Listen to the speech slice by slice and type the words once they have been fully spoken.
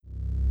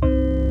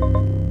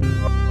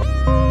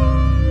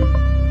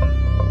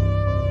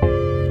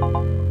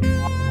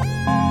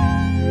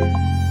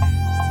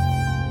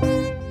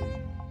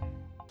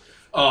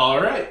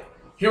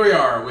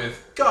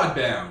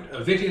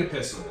Evicting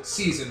Epistle,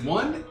 Season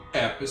 1,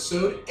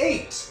 Episode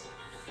 8.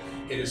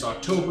 It is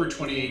October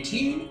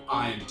 2018.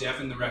 I am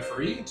Devin, the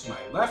referee. To my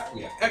left,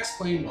 we have X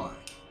playing Y.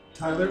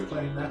 Tyler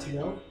playing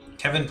Matteo.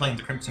 Kevin playing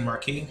the Crimson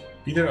Marquis.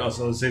 Peter,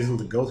 also Zazel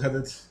the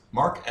Goat-Headed.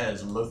 Mark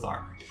as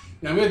Lothar.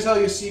 Now, I'm going to tell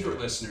you a secret,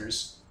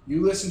 listeners.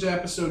 You listened to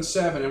Episode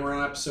 7, and we're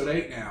on Episode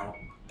 8 now.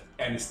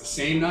 And it's the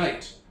same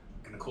night.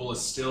 And Nicole is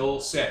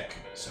still sick.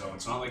 So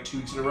it's not like 2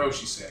 weeks in a row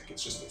she's sick.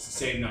 It's the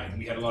same night. And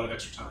we had a lot of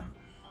extra time.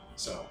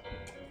 So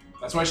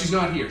that's why she's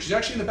not here. She's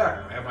actually in the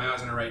background. I have my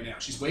eyes on her right now.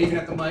 She's waving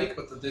at the mic,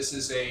 but this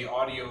is a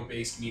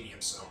audio-based medium,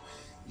 so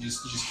you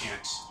just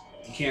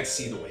can't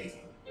see the waving.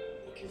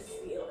 You can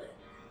feel it.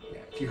 Yeah,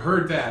 if you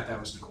heard that, that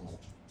was Nicole.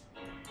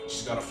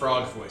 She's got a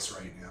frog voice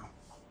right now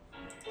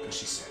because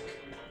she's sick.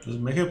 Just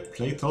make a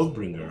play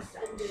Toadbringer.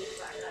 Offended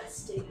by that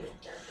statement,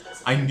 Devin.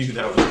 I knew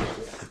that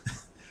was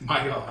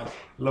My God.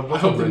 I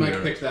hope the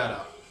mic picked that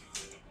up.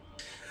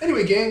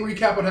 Anyway, gang,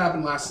 recap what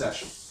happened last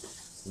session.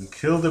 We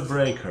killed the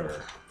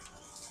Breaker.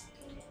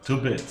 2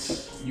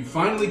 bits. You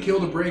finally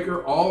killed a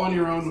breaker all on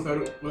your own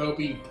without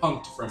being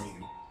punked from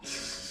you.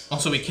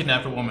 Also, we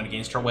kidnapped a woman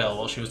against her will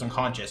while she was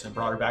unconscious and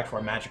brought her back to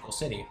our magical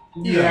city.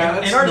 Yeah,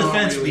 that's in our not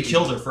defense, really- we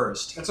killed her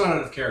first. That's not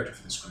out of character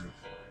for this group.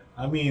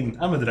 I mean,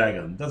 I'm a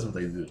dragon. That's what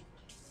I do.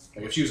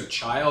 Like, if she was a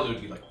child, it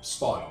would be, like,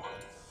 spot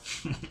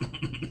on.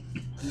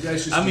 You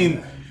guys just I do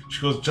mean, that.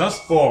 she was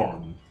just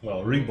born.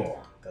 Well, reborn.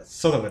 That's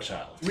sort of a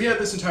child. We had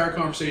this entire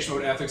conversation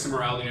about ethics and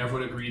morality, and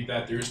everyone agreed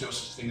that there is no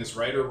such thing as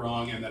right or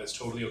wrong, and that it's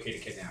totally okay to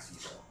kidnap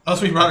people.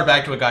 Also, we brought her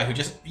back to a guy who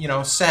just,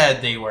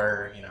 said they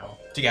were,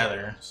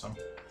 together. So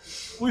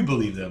We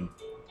believe them.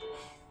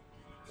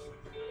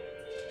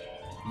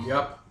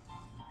 Yep.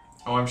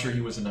 Oh, I'm sure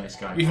he was a nice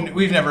guy.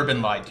 we've never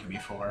been lied to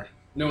before.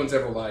 No one's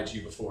ever lied to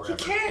you before, He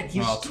ever. can't.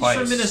 He's, Well, he's twice.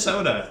 from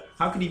Minnesota.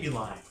 How could he be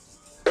lying?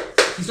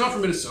 He's not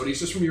from Minnesota, he's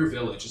just from your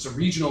village. It's a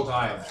regional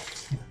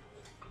dialect.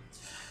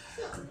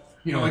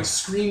 Like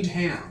screamed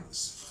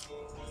hams.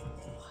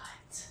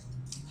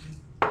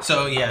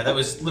 So yeah, that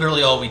was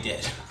literally all we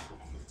did: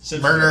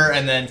 Since murder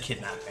and then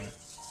kidnapping.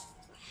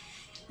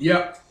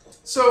 Yep.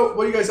 So,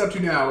 what are you guys up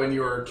to now in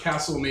your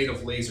castle made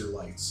of laser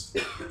lights?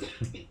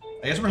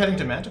 I guess we're heading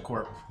to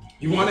Manticore.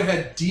 You want to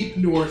head deep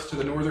north to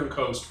the northern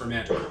coast for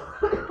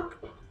Manticore.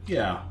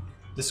 Yeah.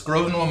 This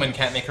Groven woman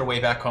can't make her way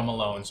back home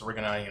alone, so we're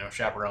gonna,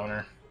 chaperone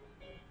her.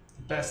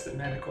 The best that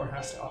Manticore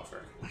has to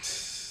offer.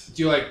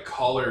 Do you,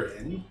 call her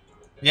in?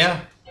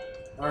 Yeah.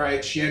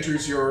 Alright, she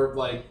enters your,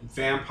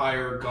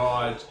 vampire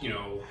god,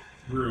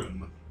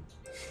 room.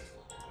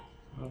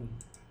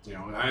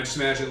 I just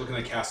imagine looking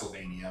like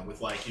Castlevania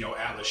with,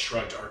 Atlas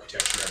Shrugged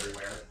architecture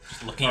everywhere.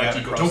 Just looking Alright, at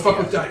you go, across don't fuck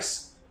the- with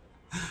dice.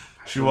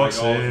 She I walks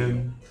like all of you.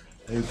 in.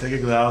 They take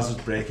a glass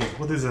and break it.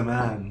 What is a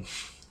man?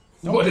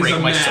 Don't What is break a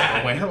my man?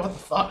 silverware. What the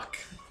fuck?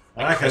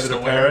 I can crystal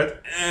repair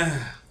it.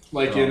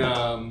 Like in,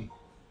 I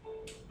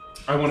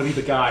Want to Be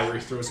the Guy, where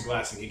he throws a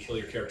glass and he can kill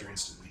your character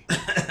instantly.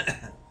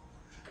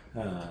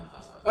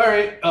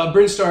 Alright,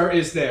 Brinstar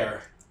is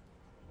there.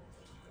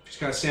 She's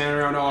kind of standing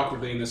around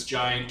awkwardly in this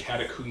giant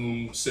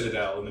catacomb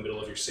citadel in the middle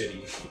of your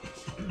city.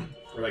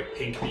 Where,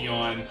 pink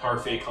neon,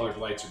 parfait-colored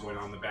lights are going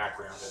on in the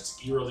background. It's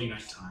eerily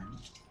nighttime.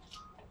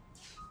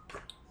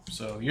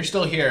 So you're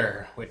still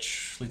here,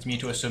 which leads me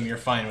to assume you're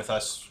fine with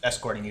us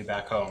escorting you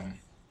back home.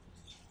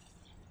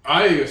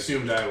 I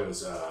assumed I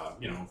was,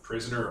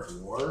 prisoner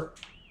of war.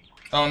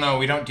 Oh no,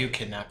 we don't do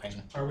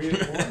kidnapping. Are we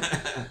at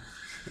war?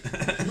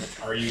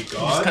 Are you He just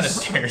kind of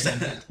gods? stares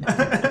at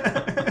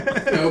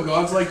it. No,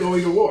 gods like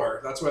going to war.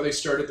 That's why they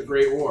started the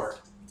Great War.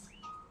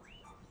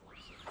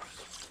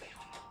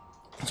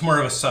 It's more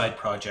of a side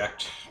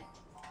project.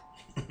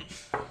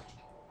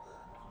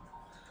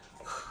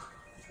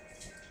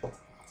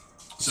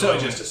 So I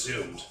just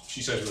assumed.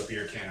 She says with a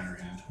beer can in her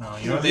hand. No,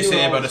 you know what they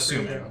say about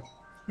assuming.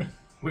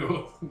 Wait,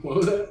 what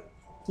was that?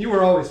 You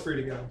were always free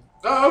to go.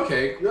 Oh,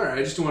 okay. All right.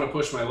 I just want to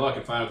push my luck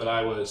and find out that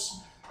I was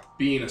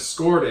being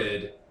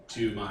escorted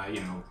to my,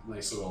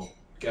 nice little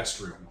guest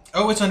room.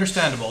 Oh, it's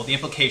understandable. The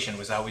implication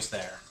was always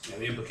there. Yeah,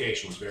 the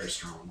implication was very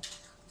strong.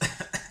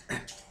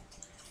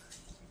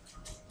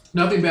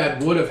 Nothing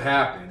bad would have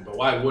happened, but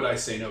why would I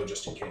say no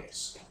just in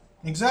case?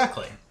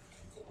 Exactly.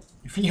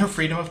 Your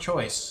freedom of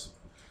choice,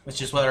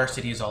 which is what our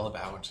city is all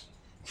about.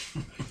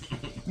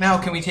 Now,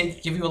 can we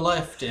give you a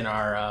lift in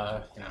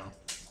our,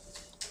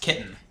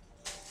 kitten?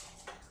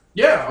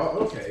 Yeah.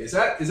 Okay. Is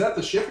that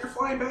the ship you're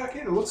flying back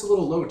in? It looks a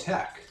little low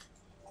tech.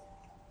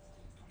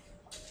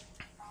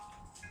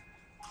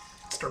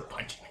 Start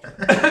punching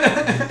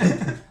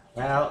her.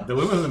 Well, the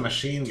women in the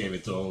machine gave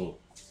it to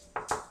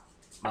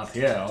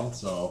Mathiel,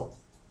 so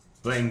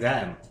blame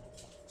them.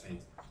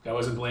 I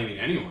wasn't blaming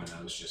anyone.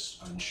 I was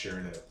just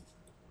unsure that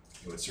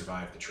it would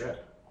survive the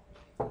trip.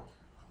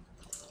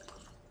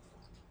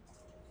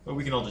 But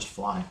we can all just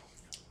fly.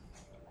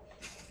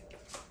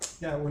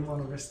 Yeah, I wouldn't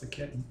want to risk the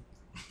kitten.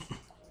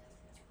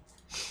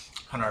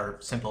 On our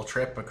simple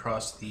trip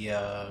across the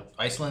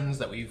Icelands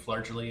that we've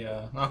largely...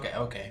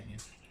 Okay. Yeah.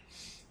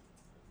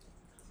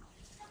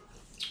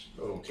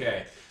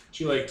 Okay.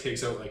 She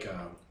takes out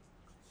a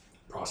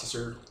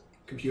processor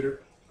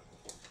computer.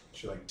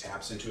 She like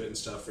taps into it and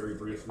stuff very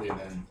briefly, and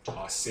then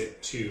toss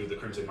it to the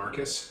Crimson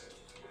Marcus.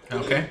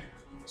 Okay.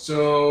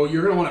 So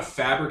you're going to want to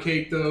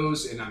fabricate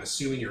those, and I'm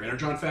assuming you're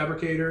Energon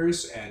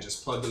fabricators, and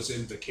just plug those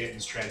into the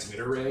kitten's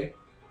transmitter array.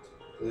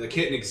 The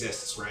kitten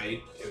exists, right?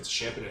 It's a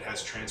ship, and it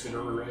has a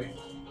transmitter array.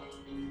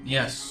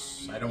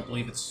 Yes, I don't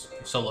believe it's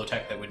Solo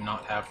Tech that would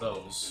not have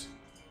those.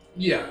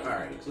 Yeah, all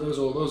right. So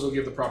those will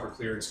give the proper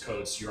clearance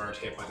codes so you aren't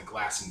hit by the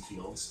glassing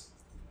fields.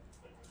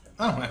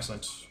 Oh,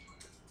 excellent.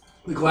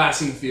 The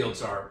glassing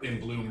fields are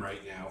in bloom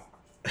right now.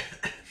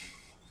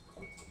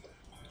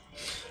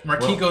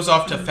 Marquis Well- goes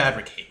off to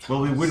fabricate.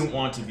 Well, we wouldn't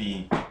want to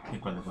be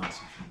hit by the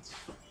glassy fields.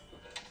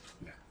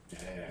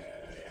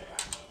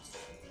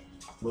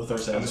 Lothar I'm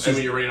says,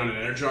 assuming you're running on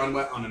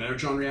an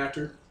energon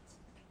reactor.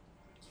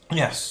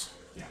 Yes.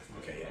 Yeah.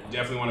 Okay. Yeah. You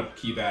definitely want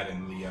to keep that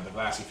in the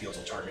glassing fields.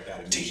 Will target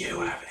that. Do you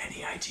immediately. have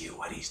any idea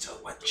what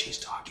she's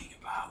talking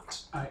about?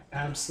 I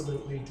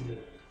absolutely do.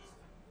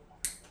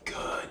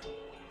 Good.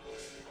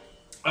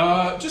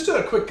 Just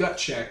a quick gut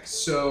check.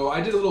 So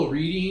I did a little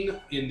reading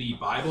in the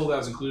Bible that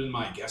was included in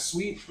my guest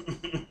suite.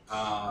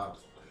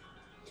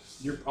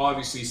 You're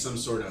obviously some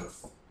sort of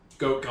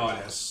goat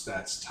goddess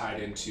that's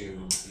tied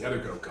into the other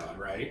goat god,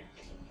 right?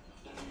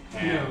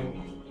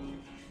 And,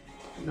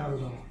 Not at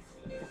all.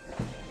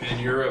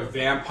 and you're a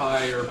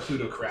vampire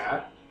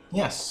plutocrat,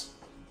 Yes.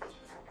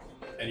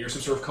 and you're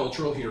some sort of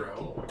cultural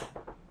hero.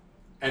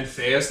 And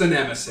Thea's the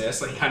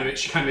nemesis. Like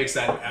she kind of makes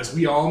that, as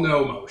we all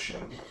know, motion.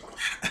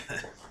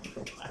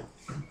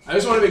 I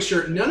just want to make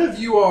sure none of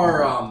you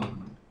are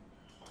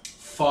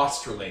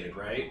Faust related,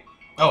 right?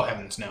 Oh,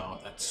 heavens, no.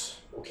 That's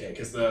Okay,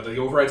 because the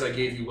overrides I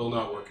gave you will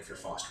not work if you're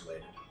Faust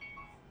related.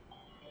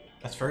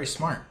 very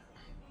smart.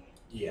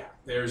 Yeah,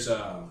 there's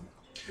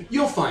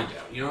you'll find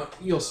out. You know,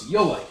 you'll see.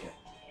 You'll like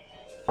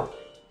it.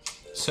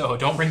 So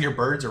don't bring your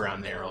birds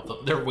around there,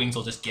 or their wings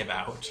will just give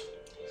out.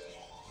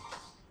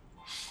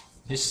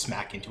 Just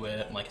smack into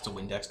it like it's a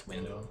Windexed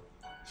window.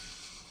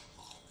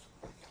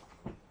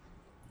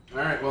 All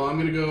right. Well, I'm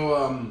gonna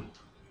go.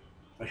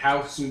 Like,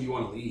 how soon do you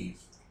want to leave?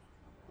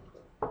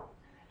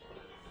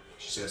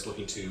 She says,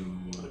 looking to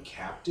the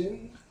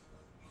captain.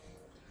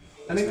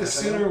 I think the Is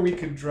that sooner we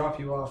could drop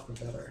you off, the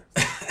better.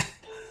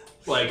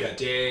 Like a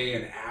day,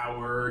 an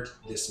hour,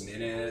 this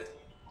minute.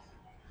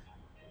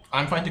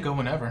 I'm fine to go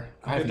whenever.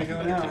 I have Good to nothing go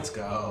better now. to Let's do.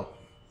 go.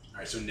 All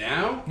right. So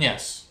now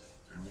Yes.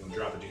 I'm gonna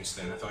drop a deuce.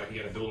 Then I thought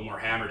you got to build a more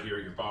hammered here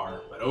at your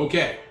bar, but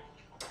okay.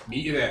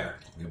 Meet you there.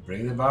 You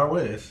bring the bar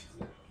with.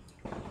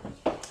 I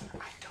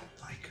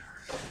don't like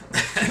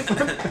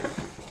her.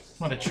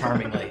 What a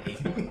charming lady.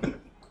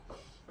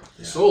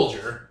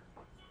 Soldier.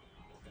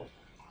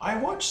 I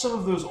watched some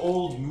of those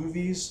old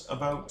movies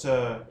about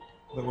that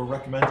were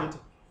recommended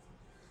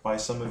by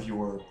some of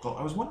your.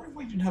 I was wondering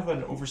why you didn't have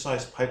an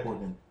oversized pipe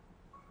organ.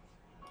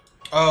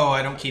 Oh,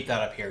 I don't keep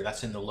that up here.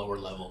 That's in the lower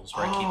levels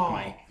where I keep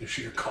my...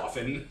 Your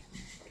coffin.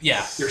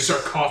 Yeah. Your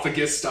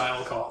sarcophagus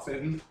style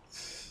coffin.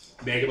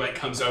 Megalite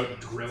comes out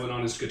drilling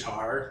on his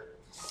guitar.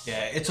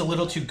 Yeah, it's a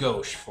little too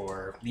gauche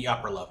for the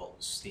upper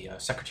levels, the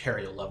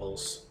secretarial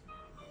levels.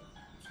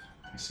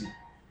 I see.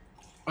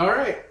 All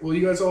right. Well,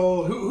 you guys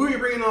all. Who are you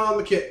bringing on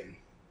the kitten?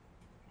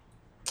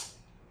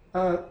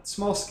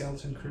 Small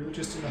skeleton crew,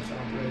 just enough to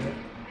operate it.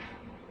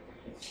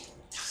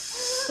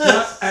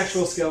 Not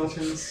actual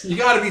skeletons. You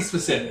got to be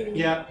specific.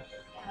 Yeah.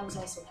 I was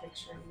also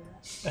picturing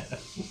that.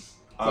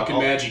 Fucking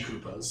I'll, Magi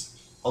Koopas.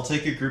 I'll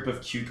take a group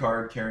of cue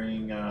card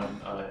carrying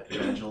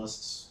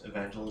evangelists.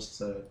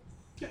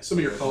 Yeah, some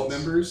of your cult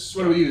members.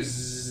 What do we use?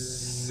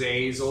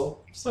 Zazel.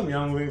 Some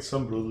younglings,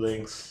 some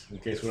broodlings, in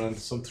case we run into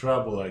some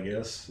trouble, I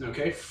guess.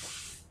 Okay.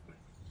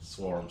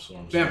 Swarm.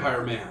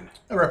 Vampire Man.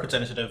 A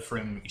representative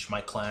from each of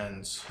my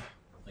clans,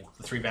 like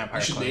the 3 vampire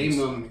You should clans.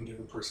 name them and give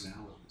them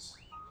personalities.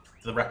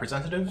 The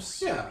representatives?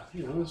 Yeah,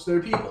 you know, it's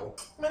their people.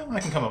 Well, I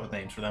can come up with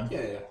names for them.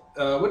 Yeah.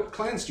 What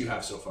clans do you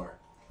have so far?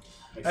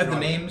 Like, I have you're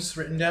the not- names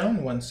written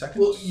down. 1 second.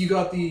 Well, you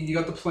got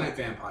the plant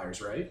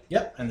vampires, right?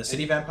 Yep, and the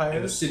city And the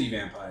vampires. city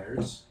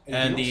vampires. And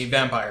Anything the else?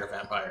 vampire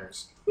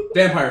vampires.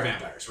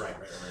 vampires. Right.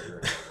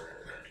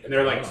 And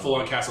they're like full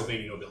on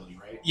Castlevania nobility,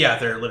 right? Yeah,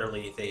 they're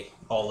literally, they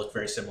all look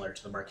very similar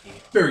to the Marquis.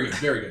 Very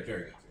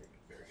good.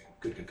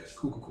 Good.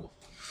 Cool.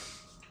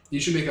 You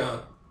should make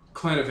a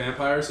clan of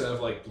vampires that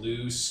have like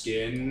blue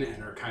skin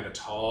and are kind of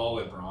tall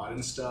and broad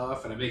and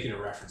stuff. And I'm making a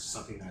reference to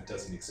something that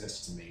doesn't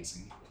exist. It's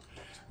amazing.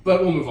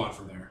 But we'll move on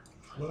from there.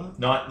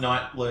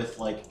 Not with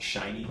like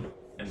shiny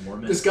and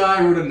Mormon. This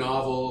guy wrote a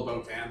novel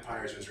about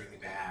vampires. It was really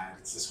bad.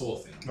 It's this whole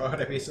thing. Why would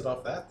I base it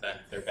off that then?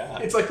 They're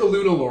bad. It's like the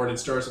Luna Lord in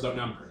Stars Without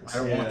Numbers. I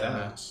don't want Yeah.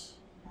 that.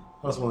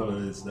 That's one of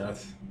his that.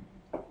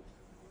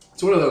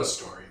 It's one of those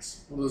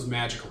stories. One of those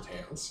magical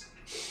tales.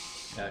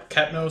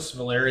 Katnos,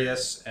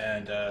 Valerius,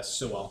 and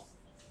Sewell.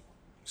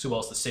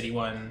 Sewell's the city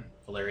one.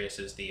 Valerius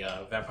is the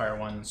vampire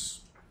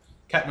ones.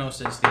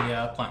 Katnos is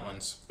the plant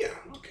ones. Yeah,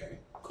 okay.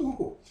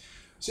 Cool.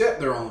 So yeah,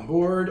 they're all on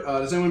board.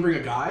 Does anyone bring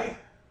a guy?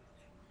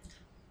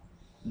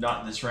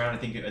 Not this round. I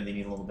think they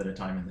need a little bit of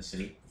time in the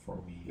city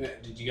before we. Yeah,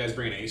 did you guys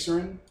bring an Acer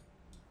in?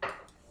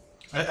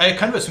 I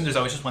kind of assume there's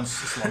always just one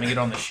slumming it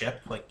on the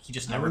ship. Like, he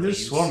just never They're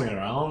leaves. swarming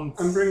around.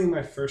 I'm bringing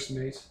my first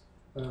mate,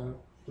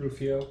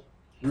 Rufio.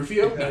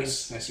 Rufio?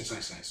 Because-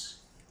 Nice.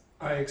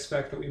 I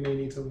expect that we may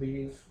need to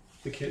leave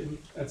the kitten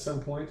at some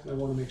point, and I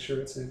want to make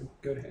sure it's in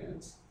good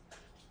hands.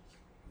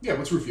 Yeah,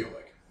 what's Rufio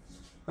like?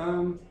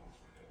 Um,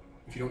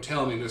 If you don't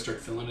tell me, I'm going to start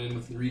filling in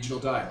with regional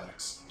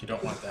dialects. You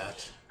don't want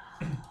that.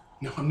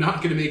 No, I'm not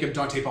going to make him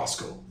Dante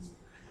Bosco.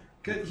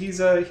 good. He's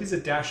a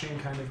dashing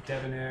kind of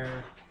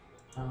debonair,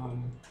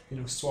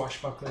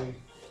 swashbuckling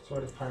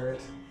sort of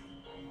pirate.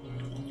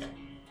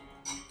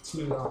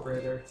 Smooth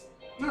operator.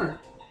 Alright.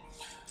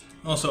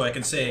 Also, I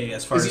can say,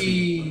 as far Is as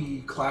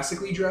he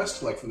classically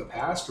dressed, like from the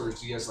past, or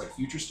does he has like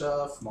future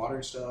stuff,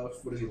 modern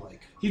stuff? What is he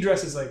like? He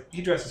dresses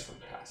from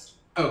the past.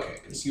 Okay,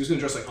 because he was going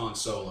to dress like Han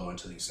Solo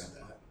until you said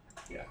that.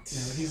 Yeah.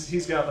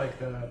 He's got like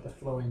the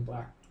flowing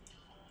black.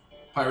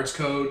 Pirate's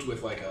coat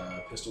with like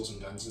pistols and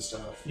guns and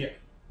stuff. Yeah.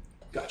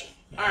 Gotcha.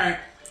 Alright.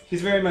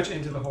 He's very much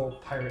into the whole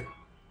pirate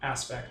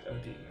aspect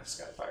of being a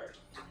sky pirate.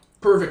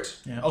 Perfect.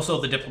 yeah. Also,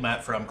 the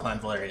diplomat from Clan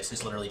Valerius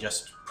is literally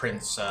just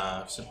Prince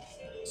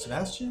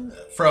Sebastian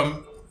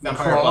from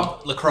Vampire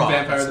LaCroix. LaCroix.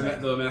 Vampire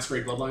that's the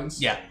Masquerade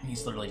Bloodlines? Yeah,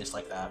 he's literally just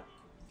like that.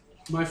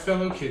 My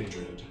fellow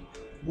kindred.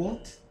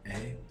 What a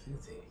pity.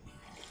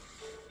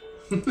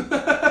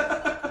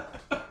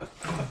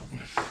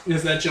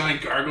 Is that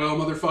giant gargoyle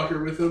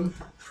motherfucker with him?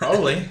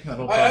 Probably.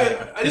 That'll be I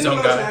his didn't know own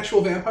that was an guy.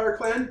 actual vampire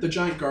clan. The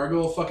giant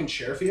gargoyle fucking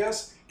sheriff he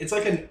has. It's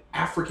like an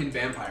African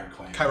vampire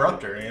clan.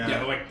 Chiropter, yeah. Yeah,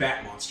 they're like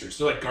bat monsters.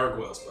 They're like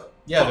gargoyles, but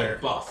Yeah, fucking they're-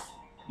 buff.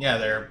 Yeah,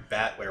 they're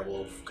bat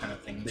werewolf kind of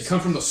things. They come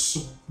from the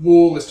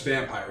swollest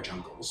vampire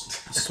jungles.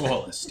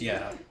 Swollest,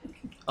 yeah.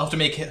 I'll have to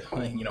make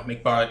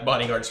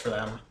bodyguards for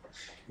them.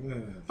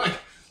 Like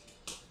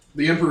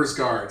the Emperor's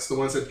Guards, the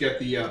ones that get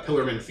the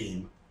Pillarman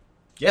theme.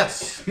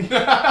 Yes.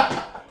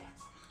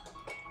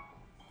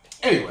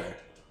 Anyway,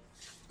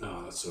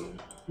 so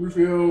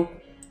Rufio,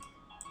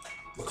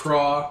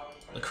 LaCroix,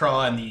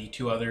 LaCroix and the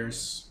two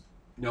others.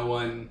 no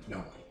one.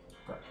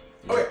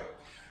 Okay,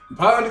 you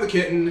pile onto the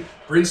kitten.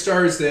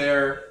 Brinstar is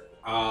there.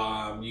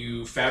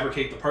 You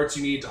fabricate the parts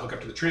you need to hook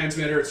up to the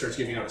transmitter. It starts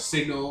giving out a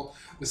signal.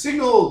 The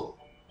signal,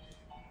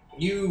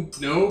 you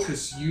know,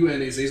 because you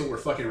and Azazel were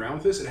fucking around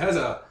with this. It has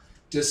a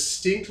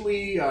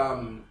distinctly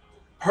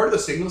part of the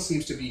signal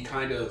seems to be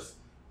kind of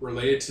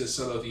related to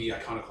some of the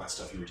iconoclast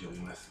stuff you were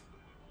dealing with.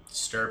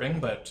 Disturbing,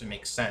 but it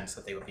makes sense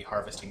that they would be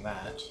harvesting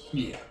that.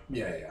 Yeah.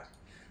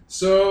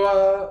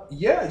 So,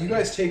 you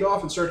guys take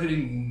off and start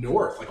heading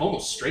north, like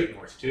almost straight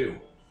north, too.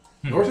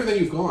 Norther than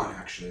you've gone,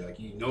 actually. Like,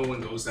 no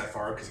one goes that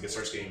far because it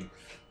starts getting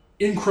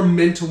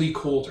incrementally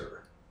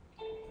colder.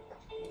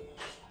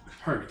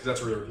 Pardon me,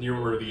 because that's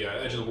near where the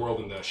edge of the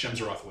world and the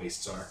Shemzeroth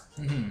wastes are.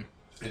 Mm-hmm. And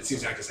it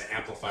seems to act as an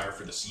amplifier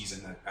for the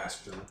season that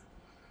passed through.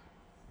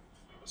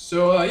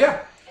 So,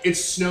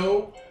 it's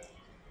snow.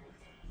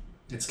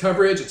 It's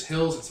coverage, it's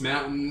hills, it's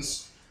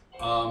mountains.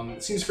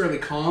 It seems fairly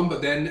calm,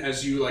 but then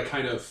as you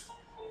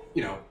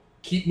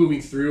keep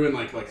moving through and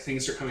like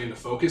things are coming into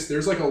focus,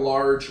 there's like a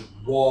large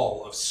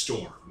wall of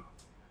storm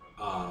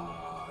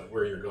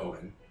where you're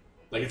going.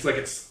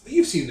 It's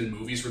you've seen it in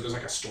movies where there's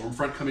like a storm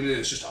front coming in and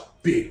it's just a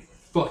big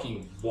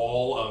fucking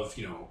wall of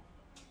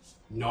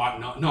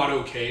not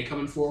okay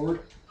coming forward.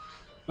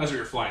 That's what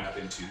you're flying up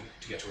into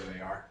to get to where they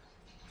are.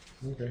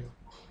 Okay.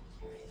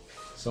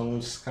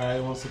 So Sky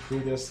wants to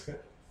create this.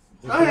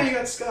 Oh yeah, you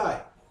got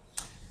Sky.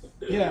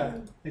 Yeah,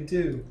 I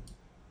do.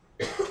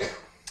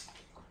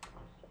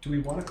 Do we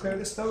want to clear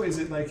this though? Is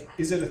it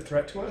a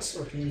threat to us,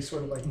 or can we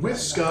sort of like With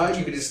Sky,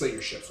 you can insulate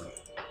your ship from it.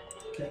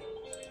 Okay.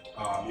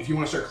 If you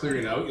want to start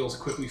clearing it out, you'll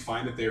quickly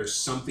find that there's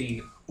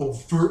something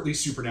overtly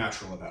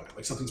supernatural about it.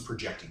 Like something's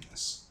projecting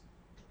this,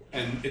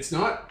 and it's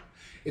not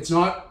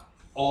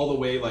all the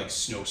way like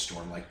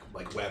snowstorm,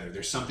 like weather.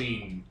 There's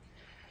something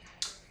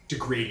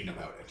degrading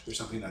about it. There's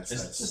something that's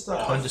Just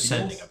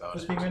condescending field about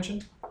was it. being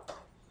mentioned.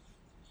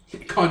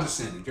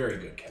 condescending. Very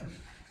good, Kevin.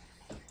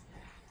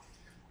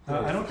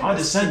 I don't think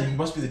Condescending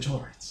must be the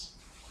Jolarites.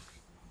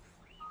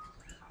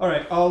 All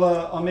right,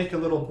 I'll make a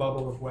little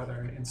bubble of weather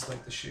and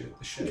insulate the ship.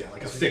 Yeah,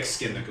 like a as we thick go.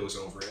 skin that goes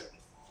over it,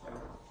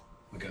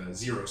 like a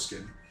zero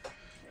skin.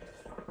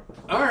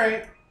 All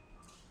right.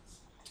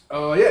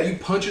 You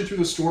punch it through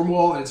the storm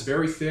wall, and it's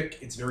very thick.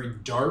 It's very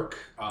dark.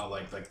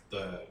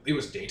 It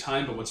was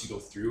daytime, but once you go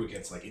through, it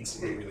gets like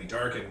instantly really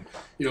dark, and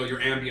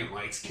your ambient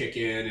lights kick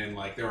in, and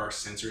like there are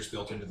sensors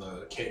built into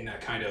the kit, and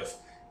that kind of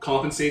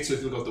compensates. So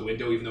if you look out the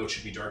window, even though it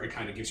should be dark, it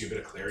kind of gives you a bit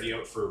of clarity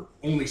out for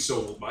only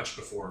so much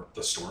before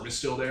the storm is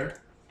still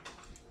there.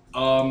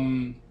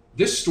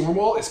 This storm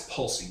wall is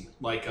pulsing.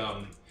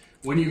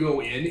 When you go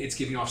in, it's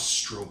giving off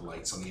strobe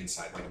lights on the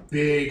inside, like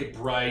big,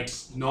 bright,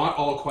 not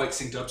all quite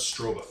synced up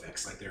strobe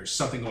effects. Like there's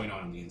something going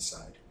on the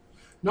inside.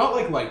 Not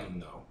like lightning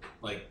though,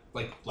 like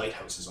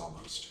lighthouses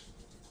almost.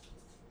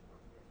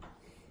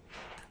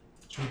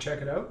 Should we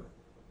check it out?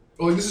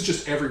 Well, this is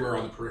just everywhere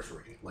on the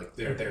periphery. Like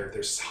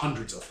there's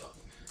hundreds of them,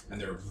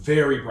 and they're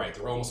very bright.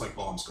 They're almost like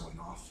bombs going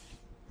off.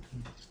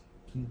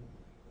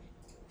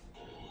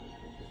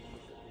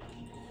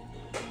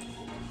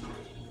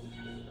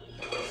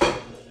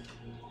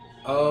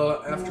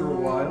 After a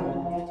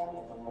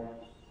while,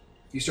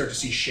 you start to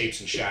see shapes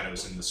and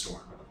shadows in the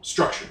storm.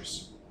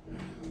 Structures.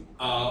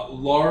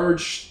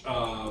 Large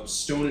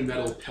stone and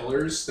metal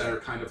pillars that are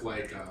kind of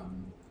like,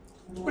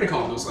 what do you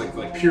call them? Those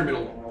like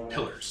pyramidal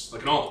pillars,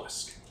 like an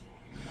obelisk.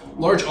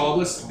 Large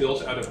obelisks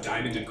built out of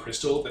diamond and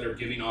crystal that are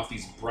giving off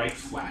these bright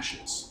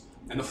flashes.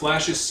 And the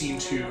flashes seem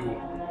to...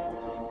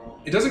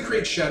 It doesn't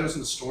create shadows in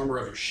the storm or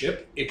of your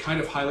ship. It kind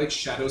of highlights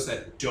shadows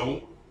that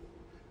don't...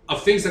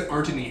 of things that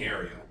aren't in the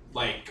area.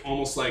 Like,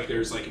 almost like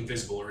there's like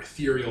invisible or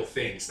ethereal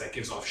things that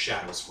gives off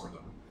shadows for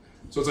them.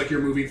 So it's like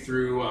you're moving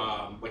through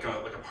like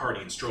a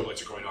party and strobe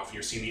lights are going off and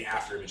you're seeing the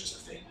after images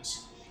of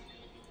things.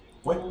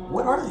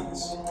 What are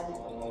these?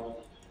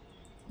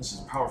 This is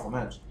powerful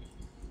magic.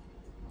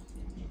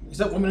 Is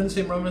that woman in the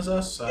same room as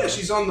us? Yeah,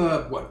 she's on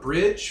the,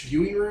 bridge?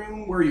 Viewing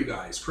room? Where are you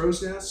guys?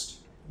 Crow's Nest?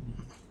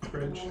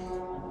 Bridge.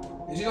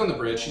 She's on the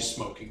bridge. She's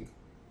smoking.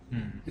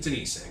 It's an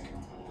e-cig.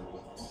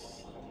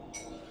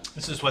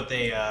 This is what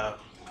they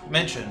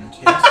mentioned.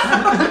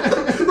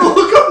 Yes. The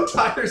look on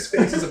Tyler's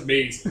face is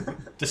amazing.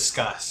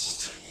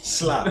 Disgust.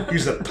 Slap.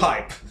 Use a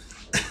pipe.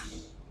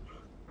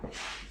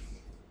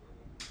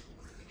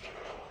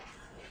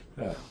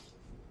 Yeah.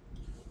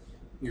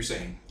 You're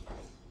saying?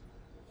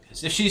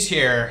 If she's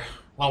here,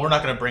 well, we're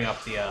not going to bring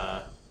up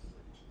the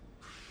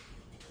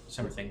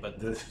summer thing, but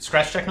the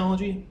scratch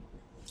technology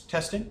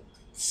testing.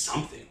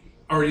 Something.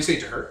 Or you say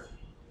it to her?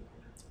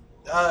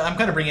 I'm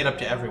going to bring it up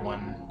to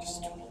everyone,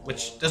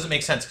 which doesn't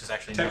make sense because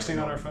actually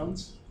Texting on our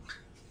phones?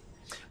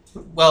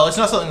 Well, it's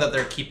not something that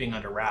they're keeping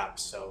under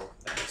wraps, so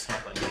it's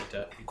not something you need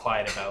to be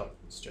quiet about.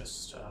 It's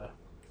just,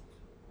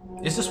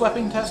 is this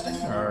weapon testing,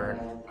 or?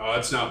 Oh,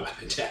 it's not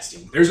weapon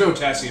testing. There's no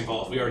testing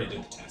involved. We already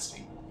did the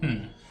testing.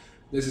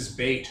 This is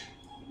bait.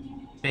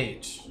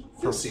 Bait.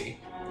 You'll see.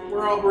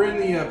 We're in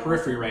the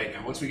periphery right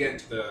now. Once we get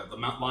into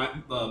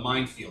the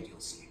minefield, you'll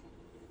see.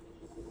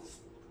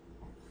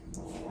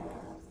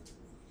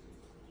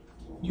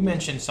 You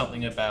mentioned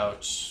something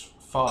about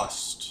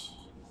Faust.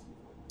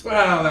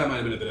 Well, that might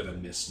have been a bit of a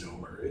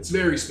misnomer. It's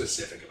very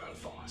specific about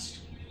Faust.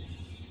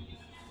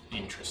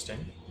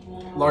 Interesting.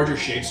 Larger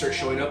shapes start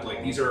showing up.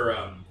 Like, these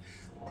are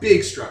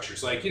big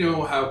structures. Like, you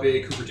know how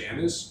big Hoover Dam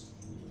is?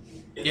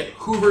 Yep.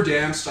 Hoover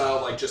Dam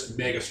style, like, just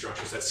mega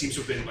structures that seems to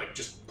have been, like,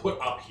 just put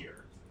up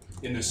here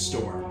in this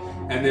storm.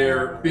 And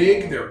they're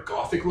big, they're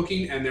Gothic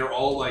looking, and they're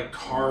all, like,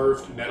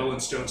 carved metal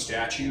and stone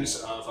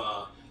statues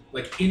of,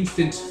 like,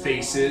 infant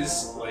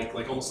faces, like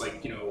almost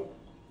like, you know,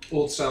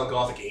 old-style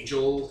Gothic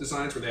angel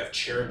designs where they have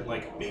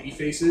cherub-like baby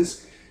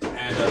faces,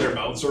 and their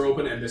mouths are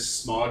open, and this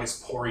smog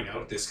is pouring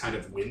out this kind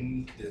of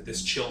wind,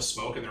 this chill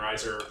smoke, and their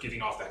eyes are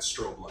giving off that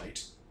strobe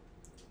light.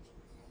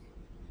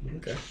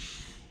 Okay.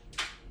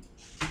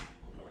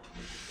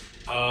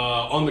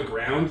 On the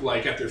ground,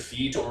 like at their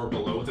feet or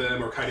below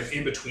them, or kind of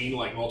in between,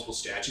 like multiple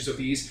statues of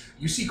these,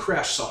 you see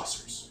crashed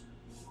saucers.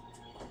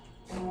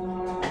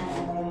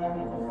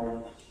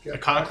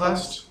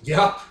 Iconoclast?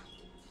 Yep.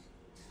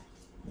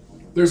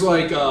 There's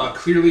like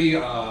clearly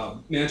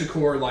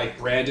Manticore like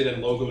branded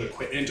and logoed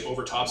equipment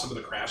over top some of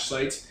the crash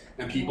sites,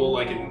 and people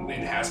like in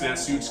hazmat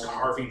suits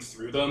carving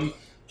through them.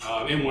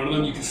 In one of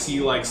them, you can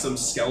see like some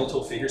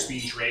skeletal figures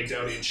being dragged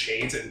out in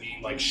chains and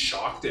being like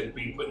shocked and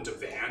being put into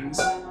vans.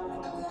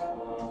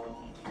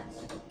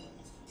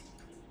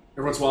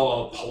 Every once in a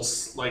while, a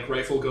pulse like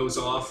rifle goes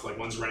off, like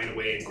one's running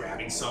away and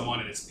grabbing someone,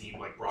 and it's being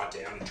like brought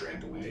down and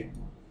dragged away.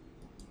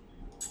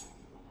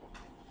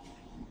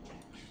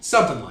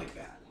 Something like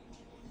that.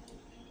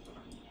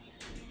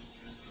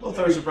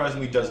 Lothar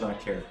surprisingly does not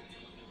care.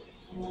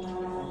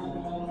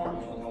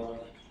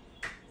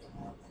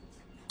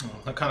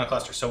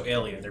 Iconoclasts are so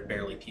alien, they're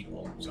barely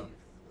people, so.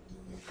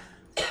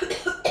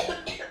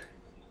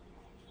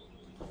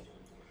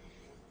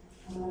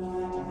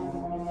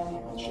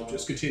 Ship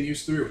just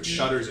continues through. It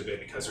shudders a bit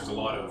because there's a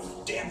lot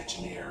of damage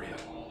in the area.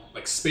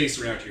 Like, space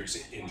around here is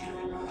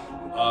injured.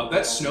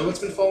 That snow that's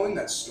been falling,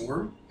 that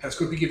storm, has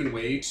quickly given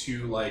way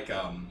to, like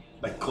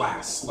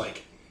glass.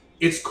 Like,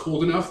 it's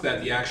cold enough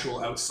that the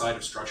actual outside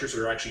of structures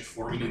are actually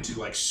forming into,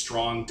 like,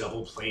 strong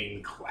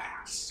double-plane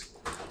glass.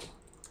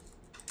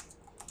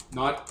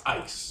 Not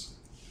ice.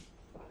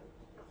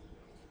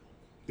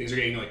 Things are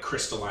getting, like,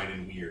 crystalline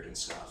and weird and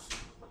stuff.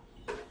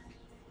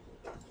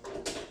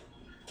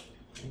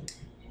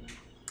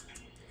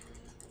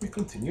 We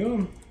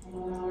continue.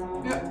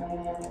 Yeah.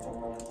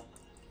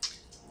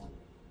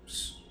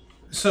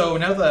 So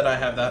now that I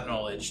have that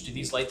knowledge, do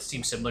these lights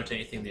seem similar to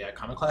anything the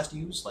Iconoclast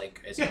use?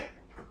 Like, is Yeah.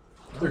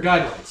 They're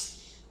guide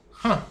lights.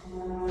 Huh.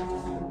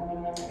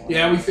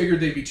 Yeah, we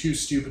figured they'd be too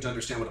stupid to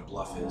understand what a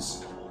bluff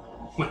is.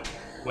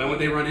 When would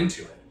they run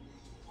into it?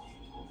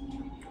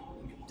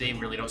 They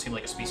really don't seem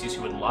like a species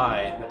who would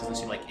lie. That doesn't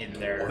seem like in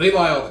their... Well, they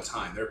lie all the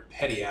time. They're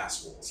petty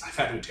assholes. I've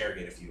had to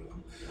interrogate a few of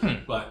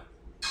them. But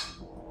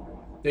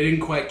they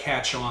didn't quite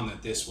catch on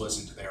that this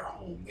wasn't their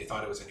home. They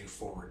thought it was a new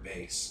forward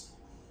base.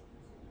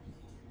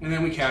 And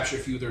then we captured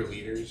a few of their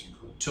leaders,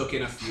 took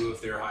in a few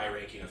of their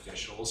high-ranking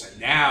officials, and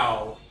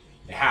now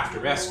they have to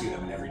rescue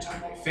them, and every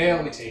time they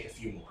fail, we take a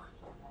few more.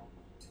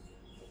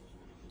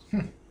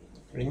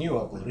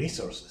 Renewable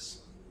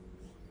resources.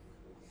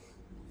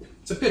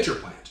 It's a pitcher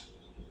plant.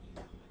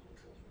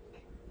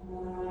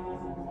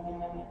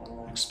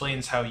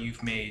 Explains how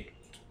you've made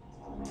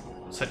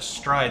such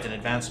strides in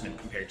advancement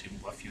compared to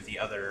a few of the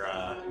other.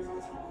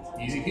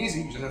 Easy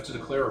peasy. You just have to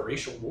declare a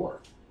racial war.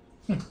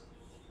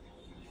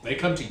 They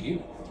come to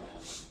you.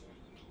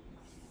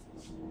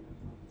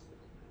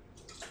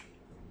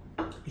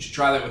 You should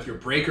try that with your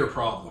breaker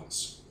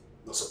problems.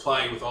 They'll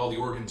supply you with all the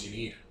organs you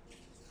need.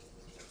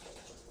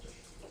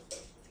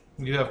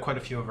 We do have quite a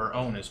few of our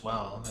own as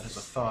well. That is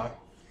a thought.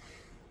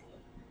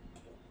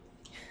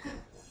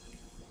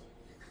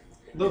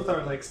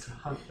 Lothar likes to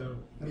hunt, though,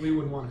 and we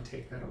wouldn't want to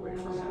take that away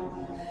from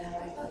him.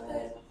 I thought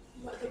that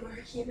what the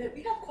Marquis meant,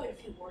 we have quite a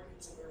few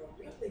organs of our own.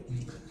 We don't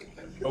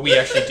think But we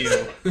actually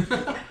do.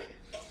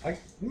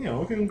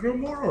 We can grow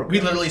more organs.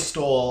 We literally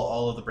stole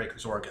all of the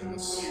Breaker's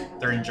organs.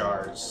 They're in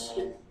jars.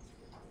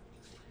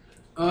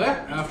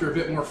 Yeah, after a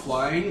bit more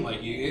flying,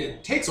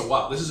 it takes a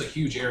while. This is a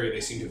huge area.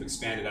 They seem to have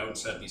expanded out and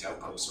set up these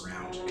outposts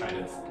around, kind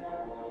of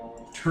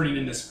turning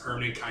in this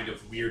permanent kind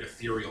of weird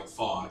ethereal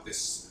fog,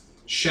 this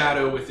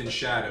shadow within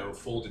shadow,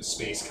 folded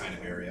space kind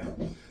of area.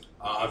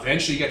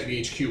 Eventually you get to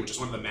the HQ, which is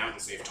one of the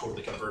mountains they've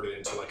totally converted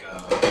into like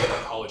a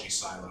ecology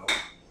silo.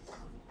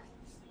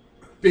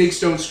 Big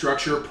stone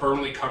structure,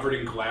 permanently covered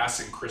in glass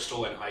and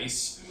crystal and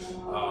ice.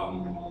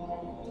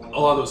 A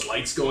lot of those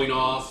lights going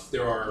off.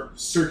 There are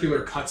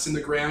circular cuts in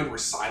the ground where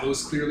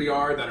silos clearly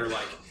are that are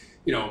like,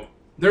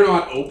 they're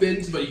not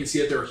opened, but you can see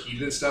that they're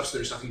heated and stuff, so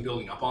there's nothing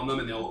building up on them,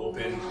 and they'll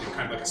open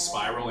kind of like a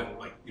spiral, and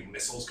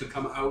missiles could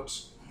come out,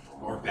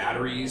 or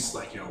batteries,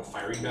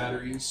 firing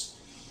batteries.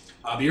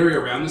 The area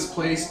around this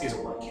place is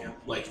a work camp.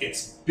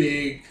 It's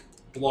big,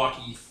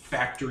 blocky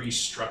factory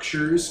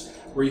structures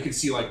where you can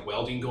see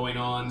welding going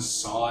on,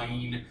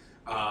 sawing.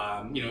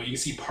 You can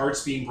see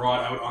parts being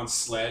brought out on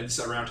sleds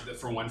around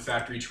from one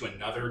factory to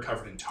another,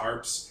 covered in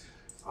tarps.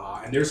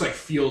 And there's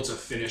fields of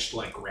finished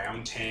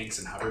ground tanks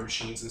and hover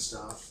machines and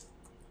stuff.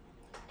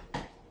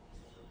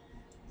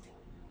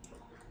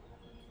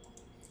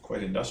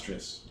 Quite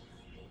industrious.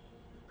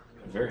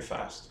 And very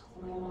fast.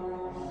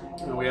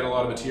 We had a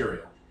lot of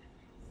material.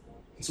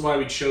 That's why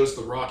we chose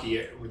the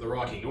rocky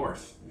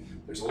north.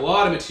 There's a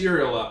lot of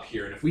material up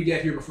here, and if we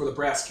get here before the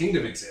Brass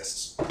Kingdom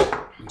exists,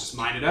 we just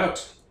mine it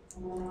out.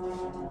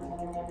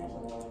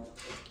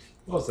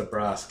 What's the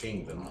Brass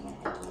Kingdom?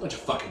 A bunch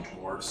of fucking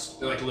dwarves.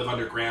 They live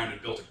underground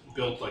and built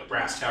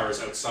brass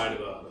towers outside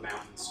of the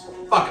mountains.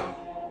 Fuck them.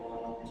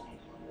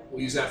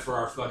 We'll use that for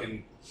our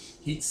fucking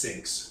heat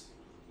sinks.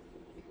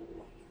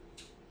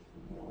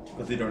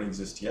 But they don't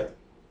exist yet.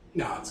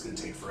 No, it's gonna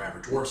take forever.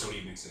 Dwarves don't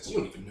even exist. You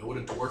don't even know what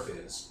a dwarf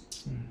is.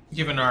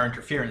 Given our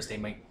interference, they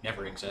might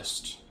never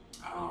exist.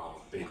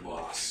 Oh, big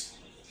loss.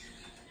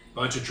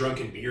 Bunch of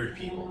drunken beard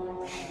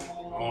people.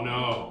 Oh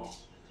no.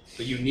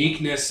 The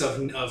uniqueness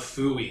of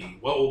Fui.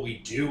 What will we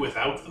do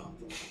without them?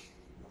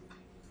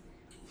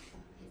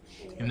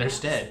 And there's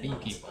dead bee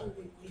people.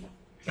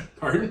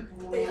 Pardon?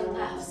 they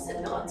laughs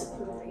and nods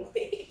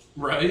approvingly.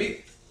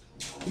 Right?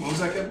 What was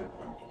that, Kevin?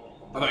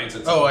 I thought you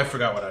said something. Oh, I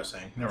forgot what I was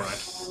saying. Never mind.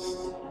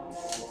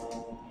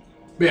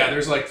 But yeah,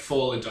 there's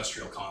full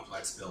industrial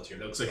complex built here.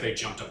 That looks like they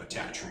jumped up a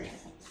Tattree.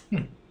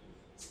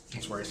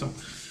 That's worrisome.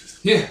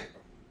 Yeah.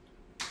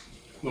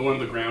 The one on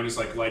the ground is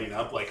lighting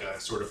up like a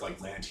sort of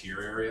land here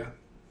area.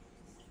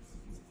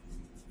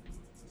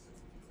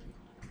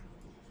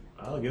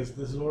 Well, I guess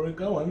this is where we're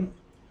going.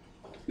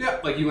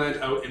 Yeah, you land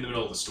out in the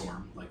middle of the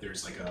storm.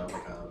 There's a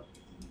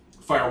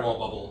firewall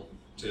bubble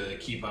to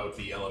keep out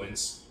the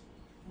elements.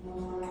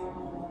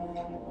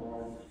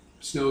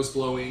 Snow's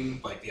blowing,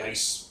 the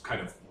ice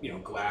kind of,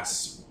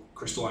 glass,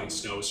 crystalline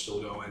snow is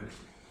still going.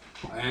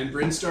 And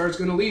Brinstar's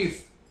gonna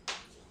leave.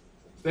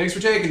 Thanks for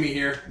taking me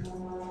here.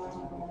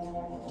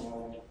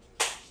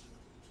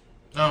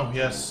 Oh,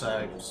 yes,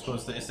 I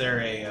suppose. Is there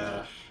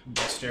a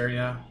guest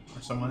area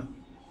or someone?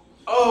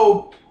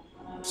 Oh,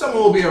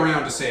 someone will be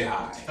around to say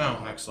hi.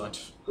 Oh,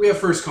 excellent. We have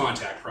first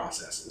contact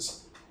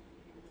processes.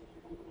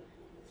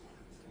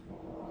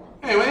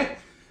 Anyway,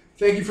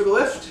 thank you for the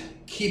lift.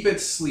 Keep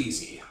it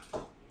sleazy.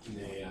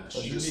 And she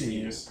Pleasure just meeting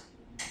you. leaves.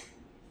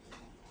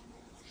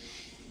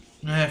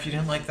 If you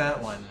didn't like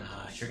that one,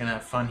 you're gonna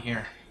have fun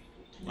here.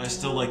 I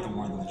still like them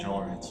more than the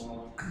Jolarites.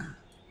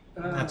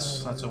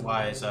 That's a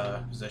wise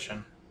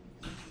position.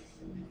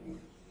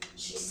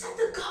 She said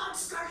the gods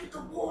started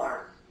the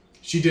war.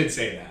 She did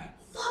say that.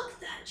 Fuck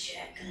that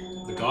chick.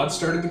 The gods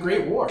started the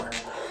Great War.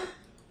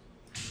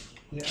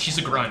 Yeah. She's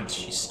a grunt.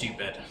 She's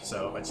stupid.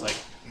 So it's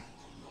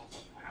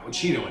How would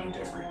she know any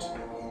different?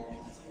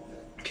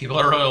 people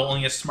are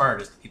only as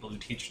smart as the people who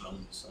teach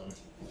them. So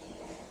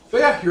But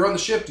yeah, you're on the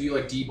ship. Do you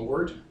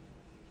deboard?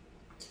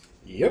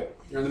 Yep.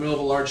 You're in the middle of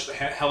a large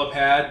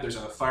helipad. There's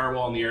a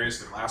firewall in the area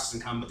so the glass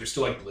doesn't come, but there's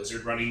still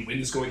blizzard running,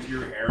 winds going through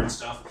your hair and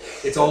stuff.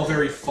 It's all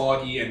very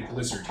foggy and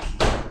blizzardy.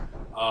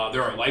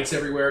 There are lights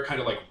everywhere,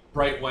 kind of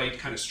bright white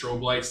kind of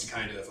strobe lights to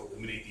kind of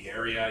illuminate the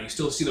area. You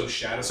still see those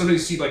shadows.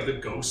 Sometimes you see the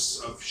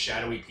ghosts of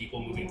shadowy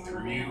people moving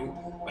through you,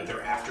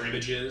 they're after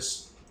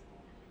images.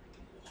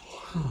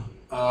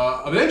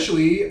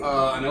 Eventually,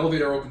 an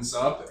elevator opens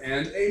up,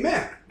 and a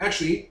man,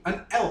 actually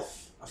an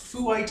elf, a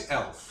Fuite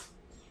elf.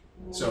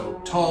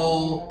 So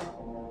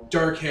tall,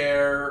 dark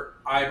hair,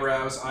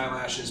 eyebrows,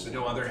 eyelashes, but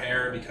no other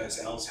hair because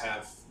elves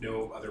have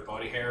no other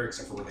body hair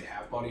except for where they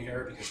have body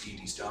hair because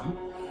D&D's dumb.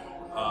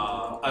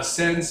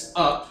 Ascends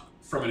up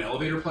from an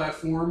elevator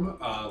platform,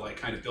 like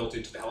kind of built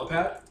into the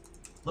helipad.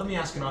 Let me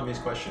ask an obvious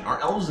question. Are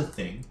elves a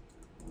thing?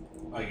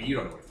 Like, you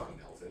don't know what a fucking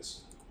elf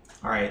is.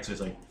 Alright, so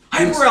it's like,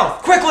 Hyper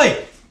Elf, quickly!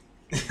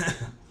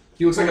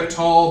 He looks like a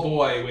tall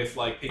boy with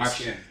like pink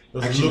skin.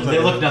 Actually, they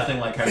look nothing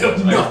like They Hyper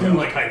look nothing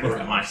like Hyper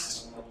Elf.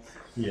 Elf.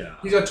 Yeah.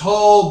 He's a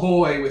tall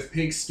boy with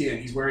pink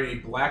skin. He's wearing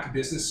a black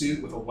business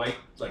suit with a white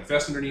like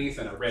vest underneath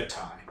and a red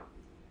tie.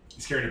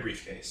 He's carrying a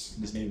briefcase.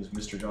 His name is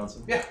Mr.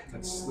 Johnson. Yeah,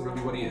 that's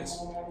literally what he is.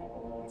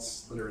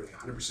 That's literally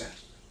 100%.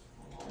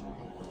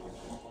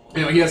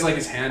 You know, he has like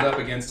his hand up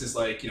against his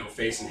like, you know,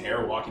 face and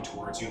hair walking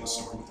towards you in the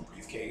storm with the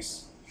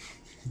briefcase.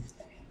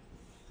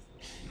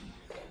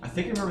 I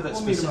think I remember that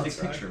We'll meet him specific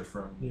outside. picture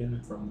from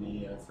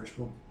the first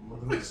one of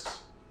the movies.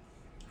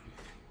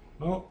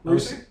 Well, What were you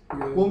saying?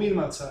 We'll meet him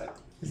outside.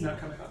 He's not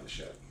coming on the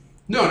ship.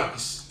 No,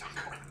 he's not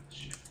going on the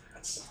ship.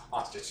 That's a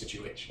hostage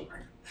situation.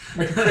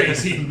 Right?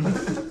 Crazy.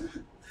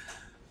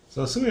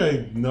 so assuming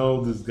I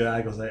know this guy,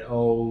 I can say,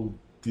 oh,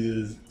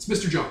 this, It's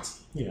Mr.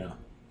 Johnson. yeah.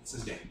 That's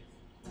his name.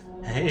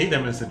 Hey there,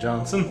 Mr.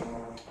 Johnson.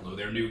 Hello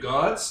there, new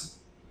gods.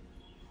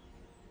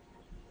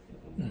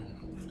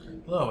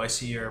 Hello, I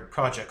see your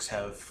projects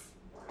have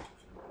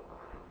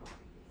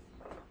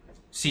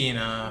seen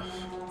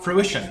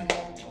fruition.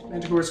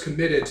 Manticore is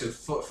committed to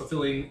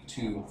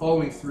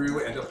following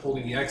through and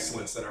upholding the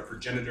excellence that our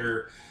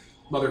progenitor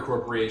mother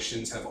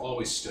corporations have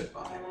always stood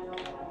by.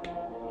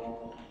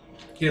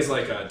 He has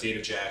like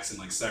data jacks and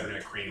like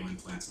cybernetic cranial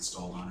implants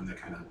installed on him that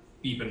kind of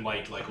beep and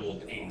light like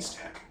old 80s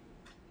tech.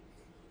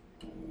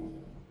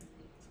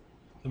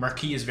 The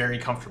Marquis is very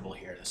comfortable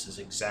here. This is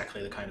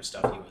exactly the kind of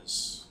stuff he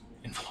was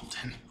involved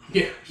in.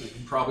 Yeah, you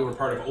probably were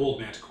part of old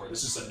Manticore.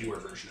 This is a newer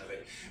version of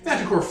it.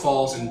 Manticore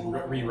falls and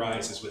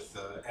re-rises with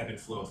the ebb and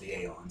flow of the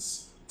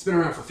aeons. It's been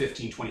around for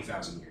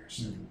 20,000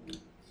 years.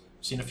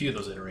 Seen a few of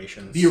those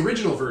iterations. The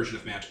original version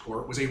of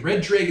Manticore was a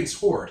red dragon's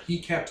hoard. He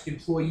kept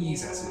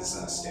employees as his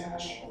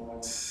stash.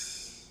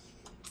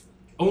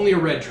 Only a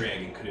red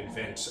dragon could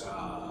invent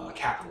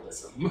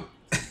capitalism.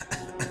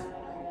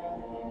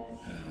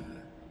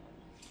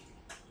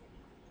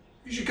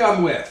 You should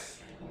come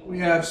with. We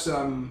have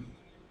some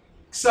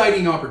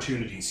exciting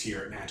opportunities here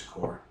at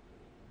Manticore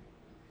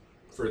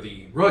for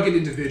the rugged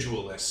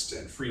individualist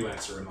and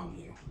freelancer among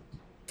you.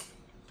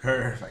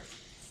 Perfect.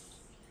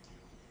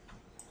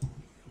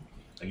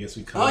 I guess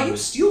we come. Oh, you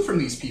steal from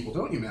these people,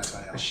 don't you, I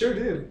Mattiel? sure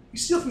do. You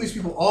steal from these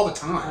people all the I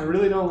time.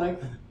 really don't like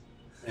them.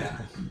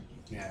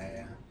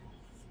 Yeah.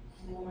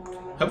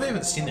 Have they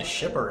even seen the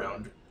ship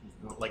around,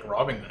 like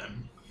robbing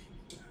them?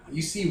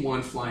 You see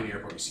one flying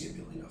airport, you see a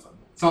million of them.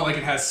 It's not like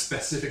it has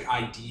specific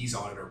IDs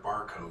on it or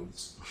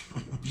barcodes.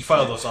 You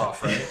file those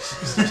off,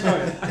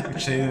 right? We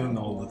shave them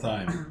all the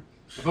time.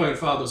 I've only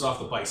filed those off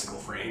the bicycle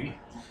frame.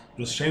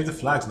 Just shave the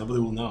flags, nobody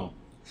will know.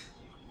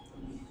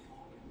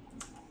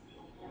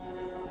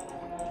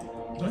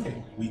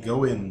 Okay. We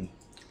go in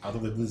out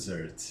of the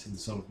blizzard in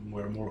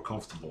somewhere more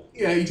comfortable.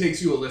 Yeah, he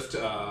takes you a lift.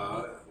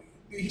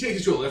 He takes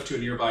you to a lift to a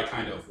nearby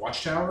kind of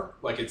watchtower.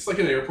 Like it's like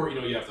an airport. You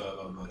know, you have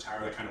the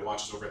tower that kind of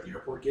watches over at the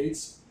airport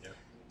gates. Yeah.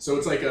 So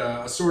it's like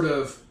a sort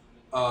of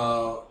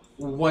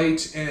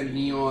white and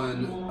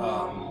neon,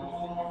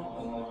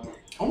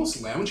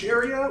 almost lounge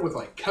area with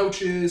like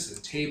couches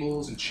and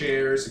tables and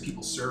chairs and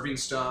people serving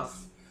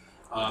stuff.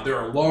 There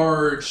are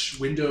large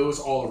windows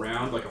all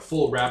around, like a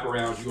full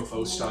wraparound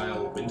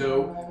UFO-style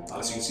window, so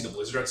you can see the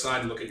blizzard outside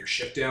and look at your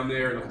ship down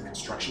there, and look at the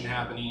construction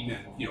happening, and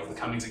you know the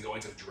comings and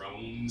goings of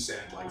drones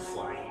and like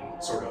flying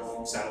sort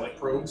of satellite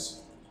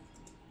probes.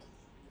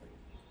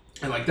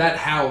 And like that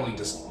howling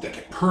just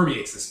that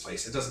permeates this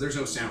place. It does. There's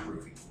no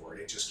soundproofing for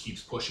it. It just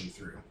keeps pushing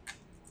through.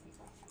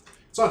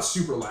 It's not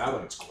super loud,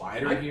 like it's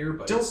quieter in here,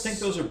 but Don't it's- think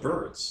those are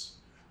birds.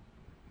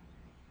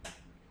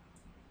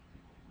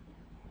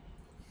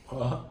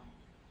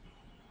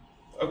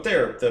 Out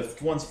there, the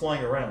ones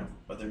flying around,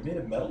 are they made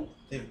of metal?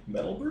 They have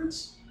metal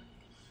birds?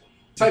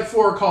 Type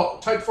 4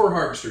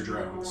 harvester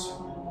drones.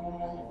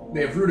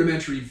 They have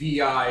rudimentary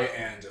VI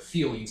and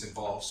feelings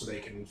involved, so they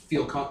can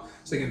feel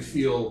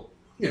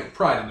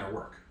pride in their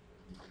work.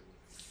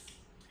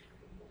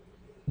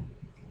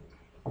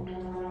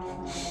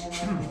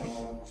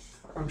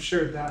 I'm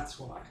sure that's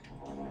why.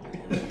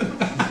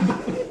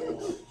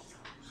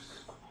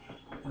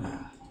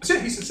 So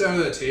he sits down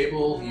at the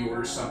table. He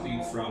orders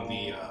something from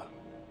the.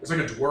 There's like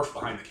a dwarf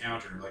behind the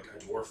counter, like a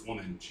dwarf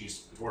woman.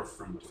 She's a dwarf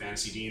from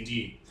Fantasy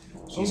D&D.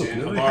 She's look, in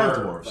they a really have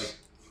bar, dwarves. like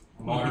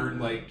modern,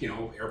 like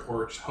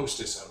airport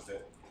hostess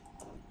outfit.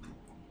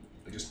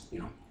 Like just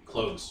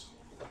clothes.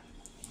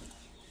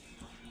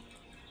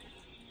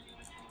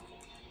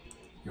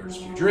 He orders a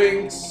few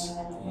drinks.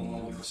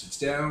 He sits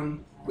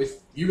down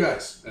with you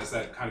guys as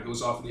that kind of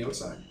goes off on the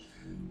outside.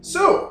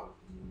 So,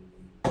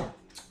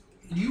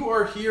 You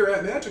are here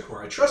at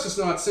Manticore. I trust it's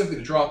not simply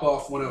to drop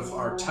off one of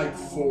our Type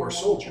 4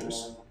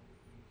 soldiers.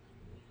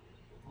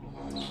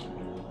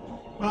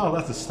 Well,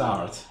 that's a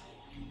start.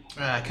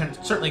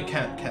 Certainly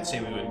can't say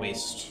we would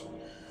waste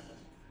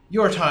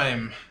your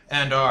time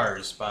and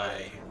ours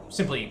by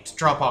simply to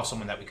drop off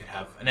someone that we could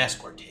have an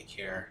escort take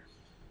here.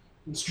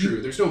 It's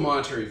true. There's no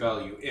monetary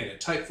value in it.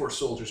 Type 4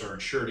 soldiers are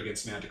insured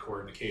against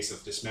Manticore in the case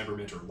of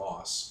dismemberment or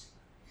loss.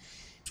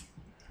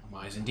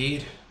 Wise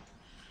indeed.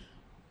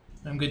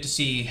 I'm good to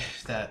see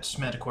that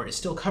Manticore is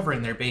still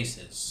covering their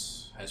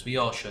bases, as we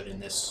all should in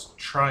this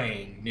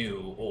trying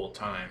new old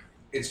time.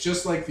 It's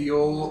just like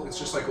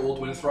old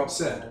Winthrop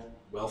said.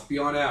 Wealth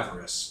beyond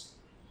avarice.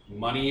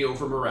 Money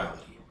over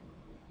morality.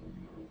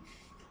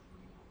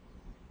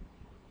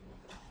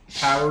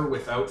 Power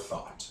without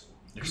thought.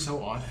 They're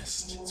so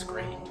honest. It's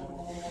great.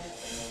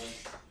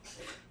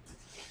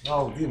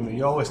 Oh,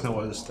 you always know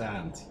where to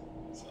stand.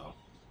 So.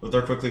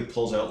 Lothar quickly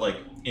pulls out like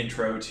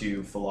intro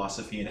to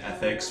philosophy and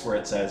ethics, where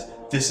it says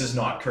this is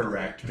not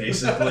correct,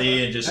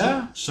 basically, and just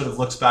sort of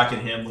looks back at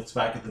him, looks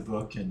back at the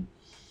book, and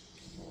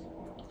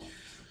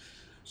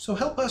So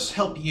help us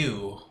help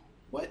you.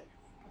 What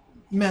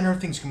manner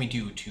of things can we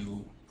do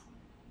to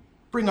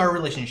bring our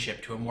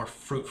relationship to a more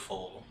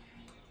fruitful?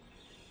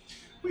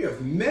 We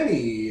have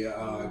many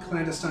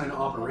clandestine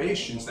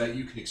operations that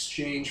you can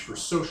exchange for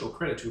social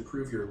credit to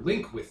improve your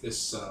link with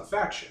this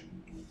faction.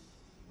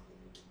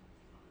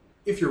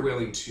 If you're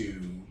willing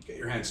to get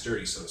your hands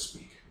dirty, so to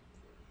speak.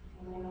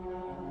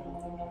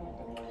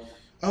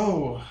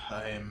 Oh,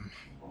 I'm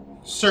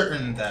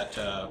certain that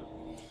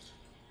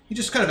he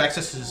just kind of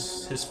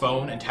accesses his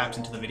phone and taps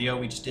into the video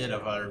we just did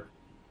of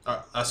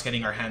us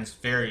getting our hands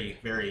very,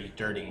 very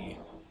dirty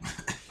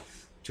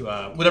to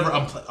whatever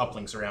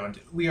uplinks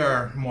around. We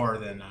are more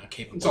than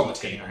capable It's on the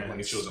of getting table. our When it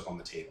hands. shows up on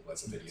the table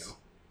as a video.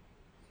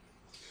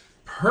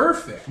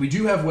 Perfect. We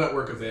do have wet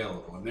work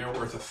available, and they're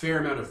worth a fair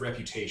amount of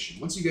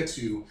reputation. Once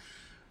you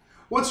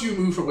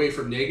move away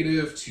from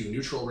negative to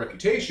neutral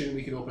reputation,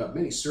 we can open up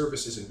many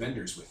services and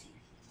vendors with you.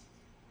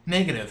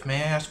 Negative.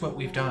 May I ask what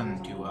we've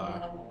done to?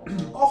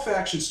 All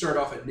factions start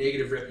off at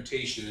negative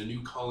reputation in a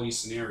new colony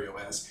scenario,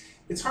 as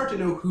it's hard to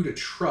know who to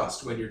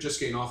trust when you're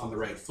just getting off on the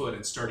right foot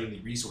and starting the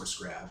resource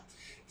grab.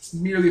 It's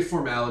merely a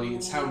formality.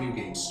 It's how new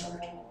games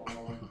start.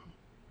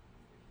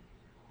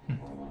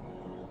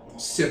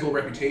 Simple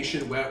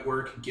reputation, wet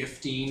work,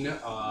 gifting,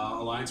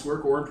 alliance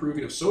work, or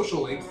improving of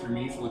social link through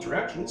meaningful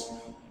interactions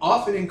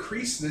often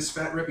increase this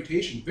fat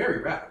reputation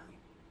very rapidly.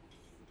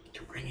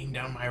 You're bringing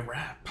down my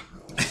rap.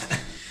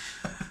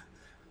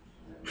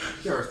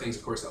 There are things,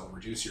 of course, that will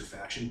reduce your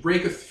faction.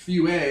 Break a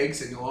few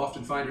eggs, and you'll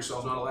often find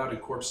yourself not allowed in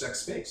corp sec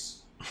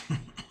space.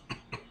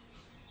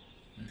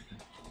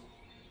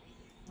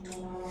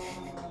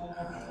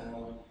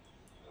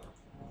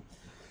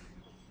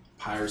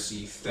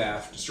 Piracy,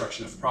 theft,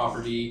 destruction of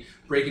property,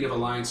 breaking of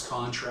alliance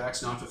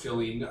contracts, not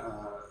fulfilling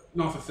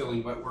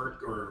wet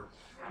work or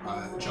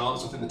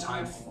jobs within the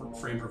time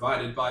frame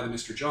provided by the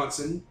Mr.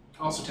 Johnson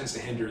also tends to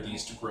hinder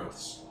these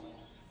growths.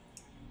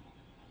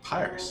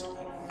 Piracy.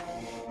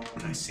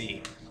 I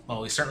see.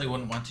 Well, we certainly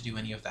wouldn't want to do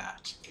any of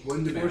that.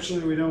 Wouldn't imagine.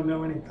 Fortunately, we don't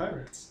know any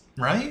pirates.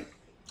 Right?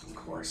 Of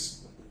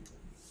course.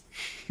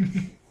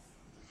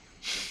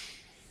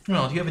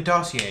 Well, do you have a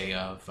dossier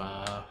of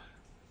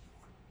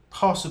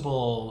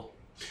possible...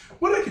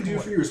 What I can do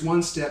for you is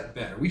one step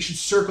better. We should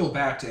circle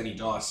back to any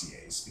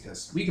dossiers,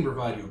 because we can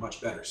provide you a much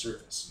better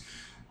service.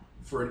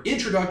 For an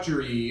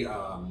introductory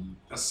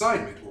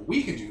assignment, what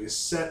we can do is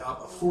set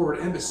up a forward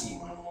embassy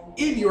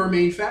in your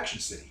main faction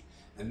city.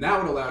 And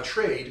that would allow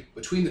trade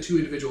between the two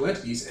individual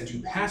entities and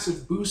do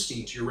passive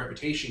boosting to your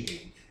reputation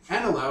gain.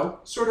 And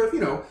allow sort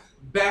of,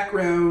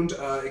 background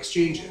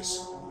exchanges.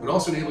 It would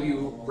also enable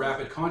you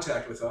rapid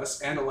contact with us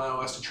and allow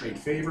us to trade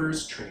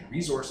favors, trade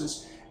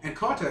resources, and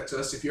contact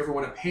us if you ever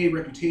want to pay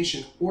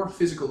reputation or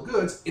physical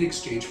goods in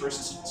exchange for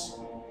assistance.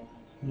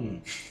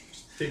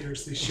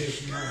 Vigorously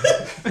shaking my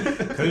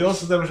head. Can you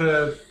also establish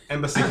an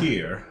embassy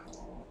here?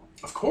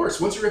 Of course,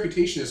 once your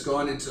reputation has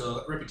gone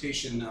into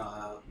reputation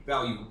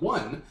value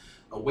 1,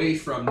 away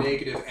from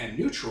negative and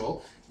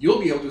neutral, you'll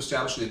be able to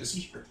establish an embassy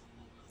here.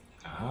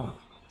 Ah.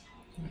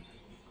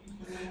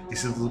 He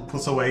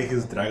puts away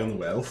his dragon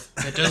wealth.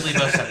 It does leave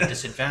us at a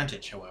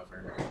disadvantage,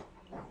 however.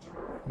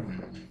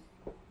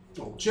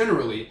 Well,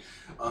 generally,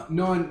 what's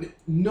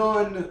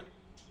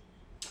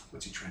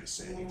he trying to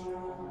say?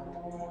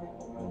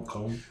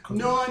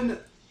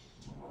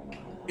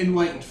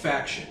 Non-enlightened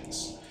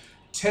factions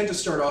tend to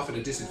start off at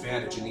a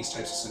disadvantage in these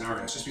types of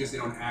scenarios just because they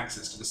don't have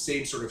access to the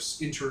same sort of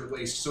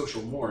interlaced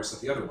social mores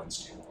that the other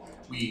ones do.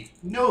 We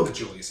know the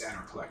Julius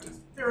Anor Collective.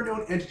 They're a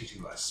known entity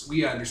to us.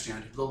 We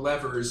understand the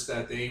levers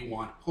that they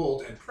want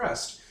pulled and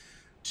pressed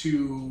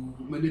to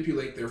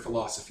manipulate their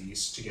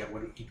philosophies to get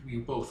what we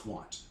both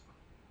want.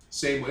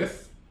 Same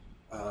with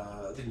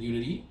the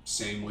Unity,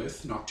 same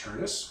with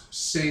Nocturnus,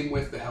 same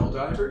with the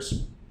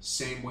Helldivers,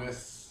 same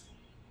with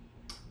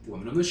the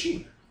Woman of the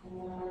Machine.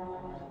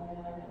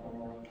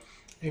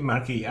 Hey,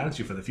 Marquis, aren't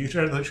you for the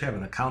future? Don't you have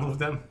an account with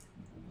them?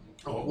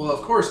 Oh, well,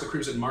 of course, the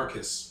Crimson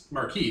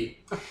Marquis.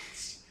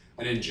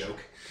 an in-joke.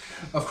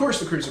 Of course,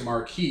 the Crimson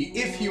Marquis,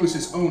 if he was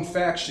his own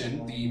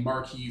faction, the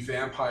Marquis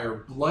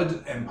Vampire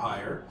Blood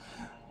Empire,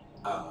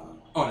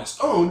 on its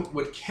own,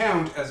 would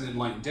count as an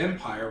enlightened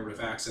empire, would have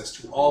access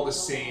to all the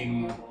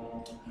same,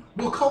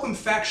 we'll call them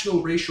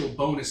factional racial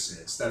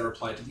bonuses that are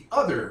applied to the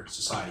other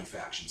society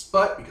factions.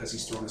 But because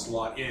he's thrown his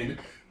lot in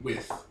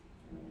with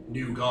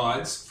new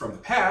gods from the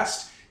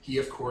past, he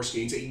of course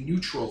gains a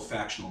neutral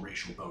factional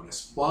racial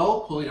bonus,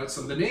 while pulling out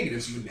some of the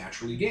negatives you would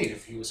naturally gain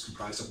if he was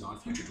comprised of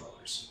non-future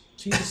dwellers.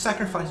 See the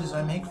sacrifices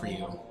I make for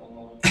you.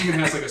 He even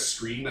has like a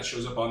screen that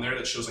shows up on there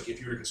that shows like if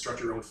you were to construct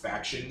your own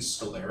faction,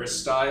 Stellaris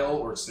style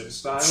or Civ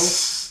style,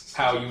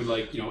 how you would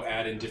like,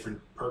 add in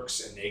different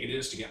perks and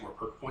negatives to get more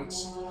perk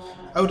points.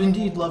 I would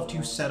indeed love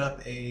to set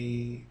up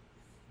a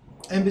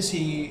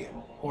embassy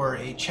or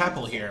a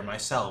chapel here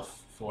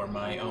myself for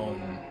my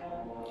own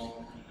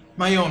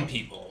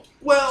people.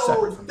 Well,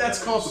 Separate from the that's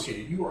others.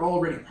 complicated. You are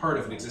already part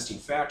of an existing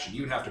faction.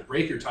 You would have to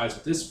break your ties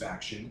with this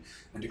faction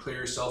and declare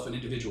yourself an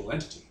individual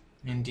entity.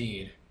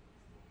 Indeed.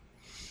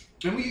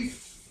 And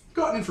we've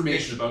gotten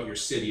information about your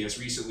city as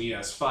recently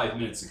as 5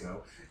 minutes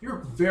ago. You're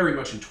very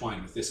much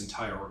entwined with this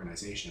entire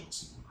organization, it will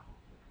seem.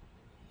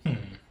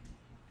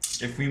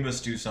 If we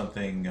must do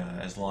something,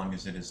 as long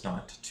as it is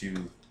not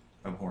too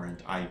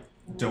abhorrent, I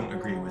don't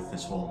agree with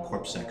this whole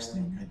corpse sex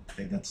thing. I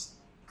think that's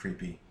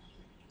creepy.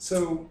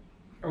 So,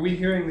 are we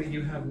hearing that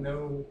you have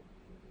no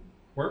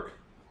work?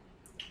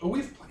 Oh,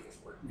 we have plenty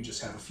of work. We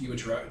just have a few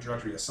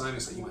introductory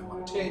assignments that you might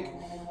want to take.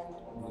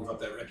 Move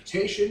up that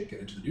reputation, get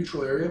into the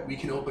neutral area. We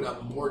can open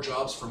up more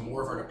jobs for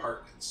more of our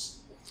departments.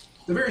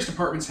 The various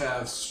departments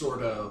have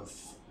sort of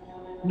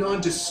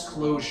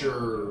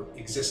non-disclosure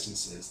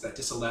existences that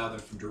disallow them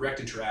from direct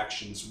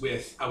interactions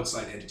with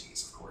outside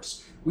entities, of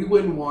course. We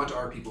wouldn't want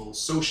our people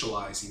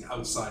socializing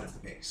outside of the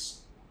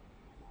base.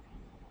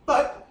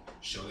 But,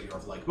 show that you're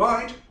of like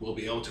mind, we'll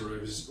be able to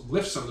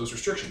lift some of those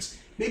restrictions.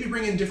 Maybe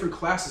bring in different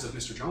classes of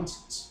Mr.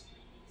 Johnsons.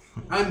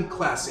 I'm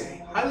Class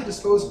A, highly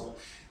disposable.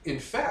 In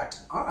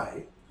fact,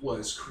 I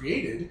was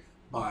created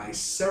by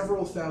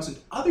several thousand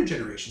other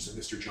generations of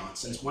Mr.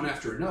 Johnsons, one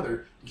after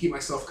another, to keep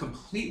myself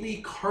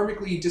completely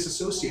karmically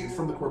disassociated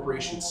from the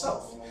corporation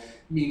itself,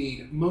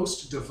 meaning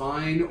most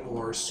divine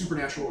or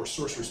supernatural or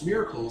sorcerous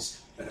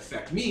miracles that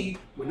affect me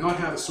would not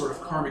have a sort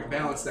of karmic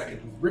balance that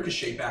could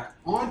ricochet back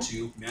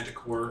onto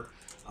Manticore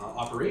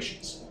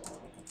operations.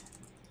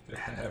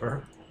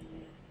 Ever?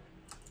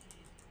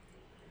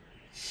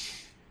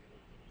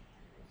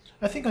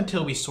 I think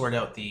until we sort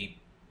out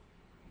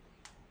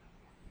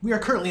we are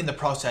currently in the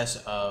process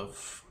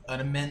of an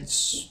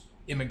immense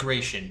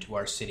immigration to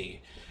our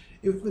city.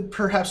 It would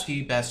perhaps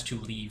be best to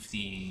leave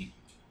the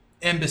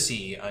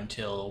embassy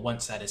until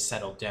once that is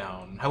settled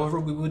down. However,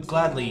 we would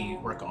gladly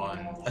work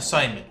on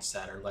assignments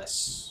that are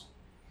less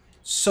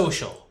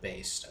social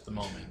based at the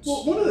moment.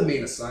 Well, one of the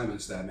main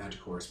assignments that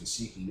Manticore has been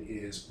seeking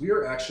is we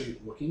are actually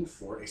looking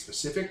for a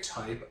specific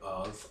type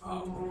of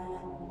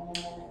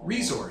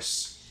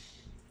resource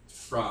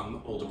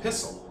from Old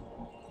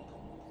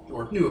Epistle,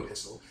 or New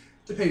Epistle,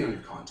 depending on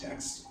your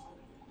context.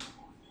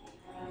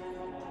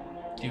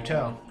 Do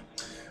tell.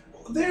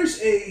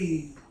 There's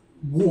a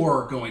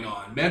war going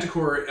on.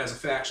 Manticore, as a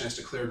faction, has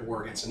declared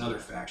war against another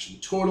faction.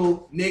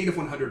 Total, negative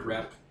 100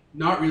 rep,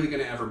 not really going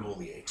to ever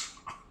moliate.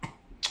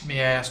 May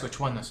I ask which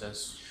one this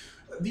is?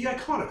 The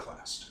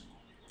Iconoclast.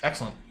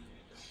 Excellent.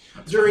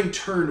 During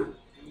turn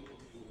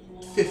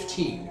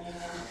 15,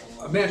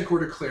 Manticore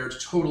declared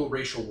total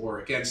racial war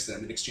against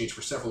them in exchange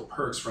for several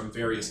perks from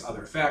various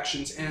other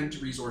factions and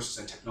resources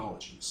and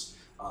technologies.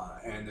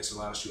 And this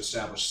allows us to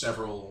establish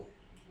several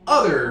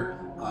other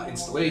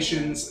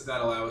installations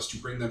that allow us to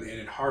bring them in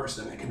and harvest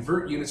them and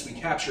convert units we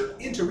capture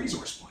into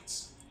resource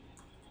points.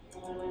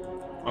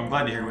 I'm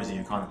glad to hear it was the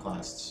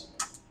Iconoclasts.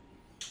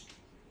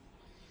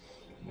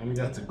 I mean,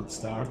 that's a good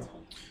start.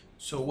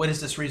 So what is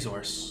this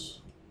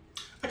resource?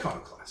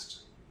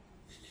 Iconoclast.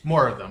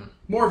 More of them.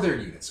 More of their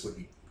units would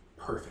be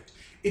perfect.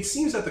 It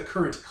seems that the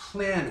current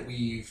clan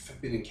we've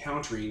been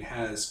encountering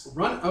has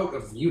run out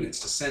of units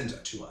to send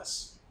to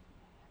us.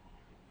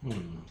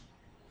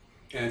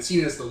 And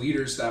seeing as the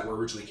leaders that were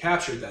originally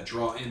captured that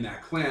draw in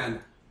that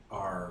clan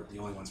are the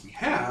only ones we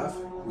have,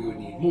 we would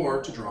need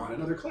more to draw in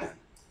another clan.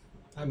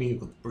 I mean, you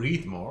could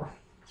breathe more.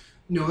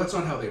 No, that's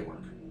not how they work.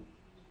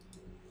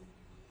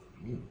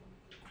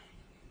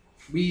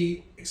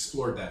 We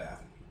explored that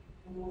avenue.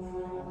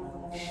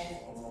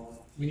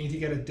 We need to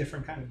get a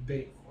different kind of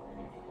bait.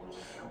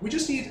 We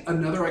just need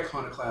another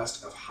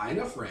iconoclast of high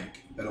enough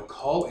rank that'll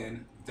call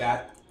in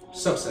that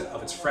subset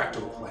of its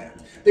fractal clan.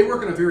 They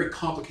work in a very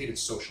complicated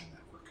social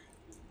network.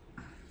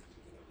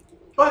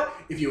 But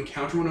if you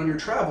encounter one on your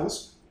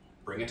travels,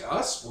 bring it to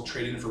us. We'll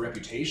trade in for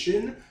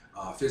reputation,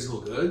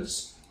 physical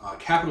goods,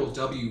 capital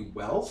W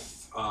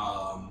wealth,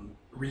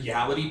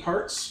 reality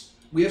parts.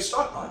 We have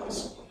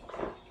stockpiles.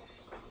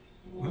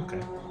 Okay.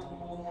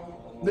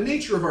 The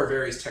nature of our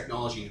various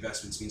technology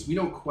investments means we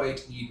don't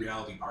quite need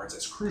reality parts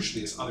as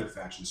crucially as other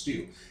factions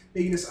do,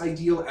 making us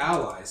ideal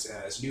allies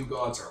as new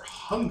gods are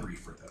hungry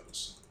for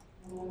those.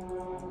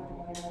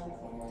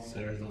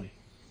 Certainly.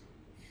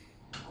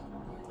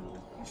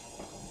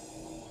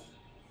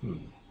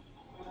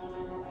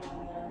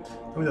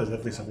 I mean, that's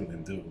definitely something we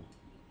can do.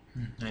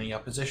 Any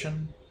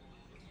opposition?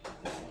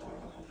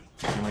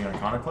 Feeling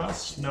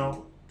iconoclasts?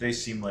 No, they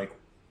seem like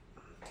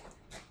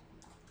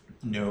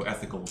no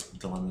ethical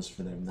dilemmas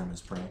for them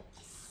as prey.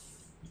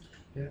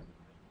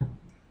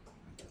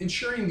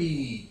 Ensuring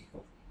the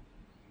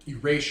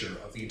erasure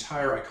of the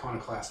entire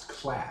iconoclast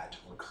clad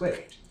or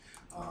clade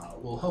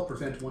will help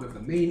prevent one of the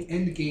main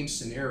endgame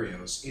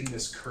scenarios in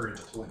this current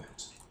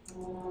deployment.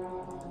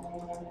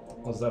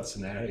 What's that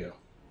scenario?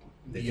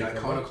 The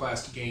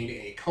iconoclast gained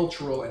a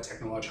cultural and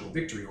technological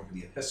victory over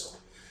the Epistle,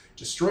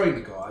 destroying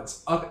the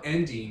gods,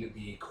 upending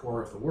the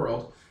core of the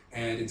world,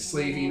 and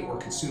enslaving or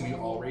consuming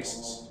all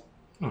races.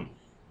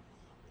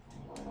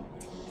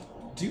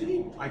 Do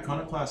the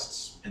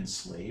iconoclasts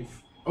enslave?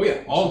 Oh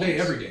yeah, all day,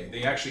 every day.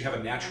 They actually have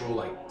a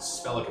natural,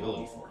 spell-like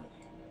ability for it.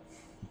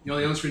 You know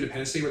the ones for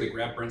Independence Day where they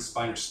grab Brent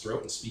Spiner's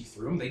throat and speak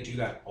through him? They do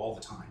that all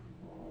the time.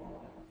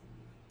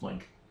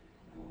 Like,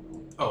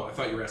 Oh, I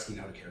thought you were asking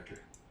out of character.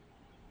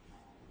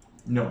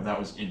 no, that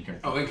was in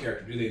character. Oh, in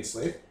character. Do they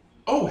enslave?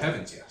 Oh,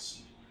 heavens,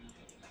 yes.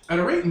 At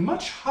a rate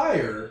much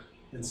higher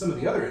than some of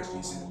the other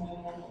entities in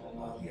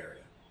the area.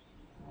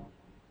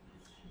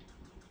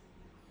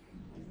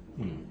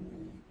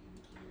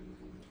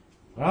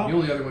 Well, The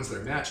only other ones that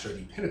are matched are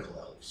the Pinnacle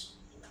Elves.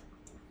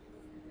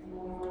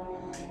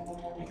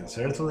 we can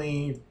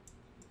certainly,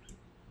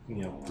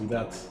 do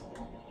that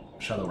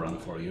shadow run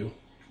for you.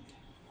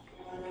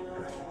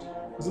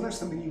 Wasn't there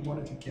something you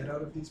wanted to get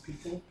out of these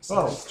people?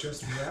 Well, Besides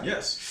just that?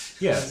 Yes.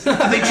 Yes.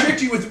 They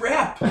tricked you with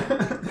rap!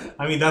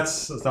 I mean,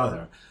 that's not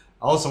there.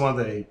 I also want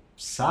a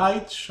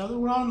side shadow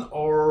run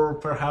or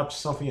perhaps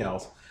something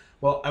else.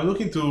 Well, I'm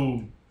looking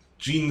to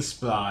gene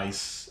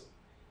splice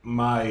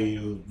my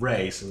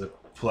race and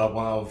pull up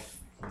one of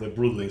the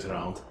broodlings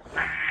around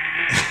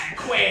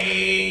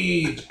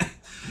Quaid!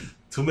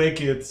 to make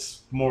it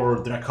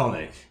more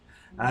draconic.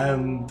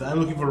 And I'm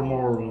looking for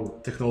more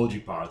technology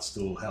parts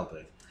to help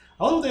it.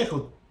 I don't think I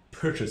could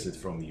purchase it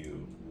from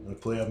you and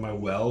play out my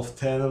wealth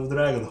 10 of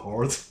Dragon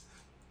Horde.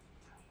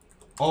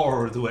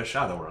 Or do a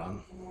shadow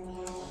run.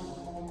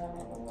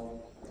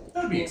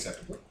 That would be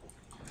acceptable.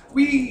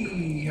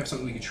 We have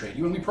something we can trade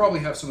you, and we probably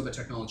have some of the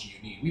technology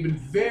you need. We've been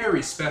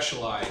very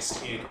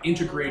specialized in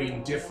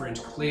integrating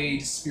different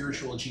clade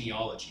spiritual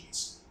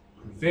genealogies.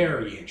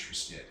 Very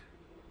interested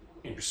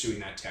in pursuing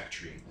that tech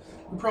tree.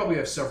 We probably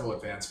have several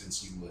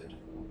advancements you would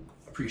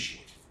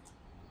appreciate.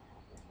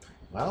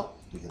 Well,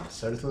 we can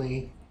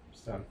certainly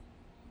start.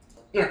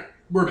 Alright,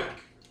 we're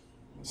back.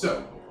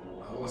 So,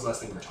 what was the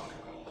last thing we were talking about?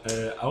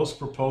 I was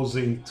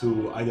proposing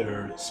to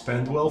either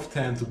spend wealth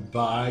 10 to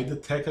buy the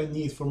tech I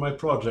need for my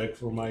project,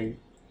 for my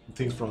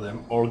things from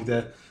them, or get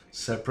a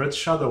separate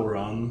shadow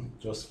run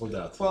just for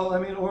that. Well, I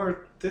mean,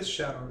 or this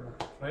shadow run,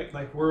 right?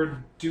 Like, we're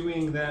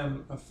doing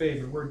them a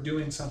favor. We're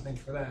doing something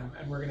for them,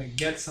 and we're going to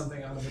get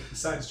something out of it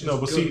besides just No,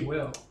 but see-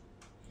 goodwill.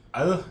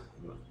 I'm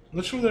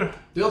not sure they're...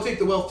 They'll take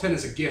the Wealth 10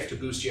 as a gift to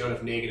boost you out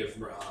of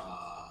negative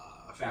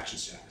faction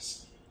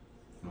status.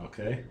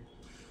 Okay.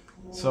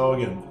 So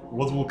again,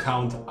 what will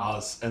count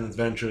as an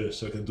adventure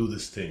so I can do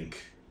this thing?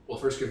 Well,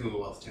 first give them the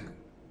Wealth 10.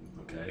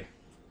 Okay.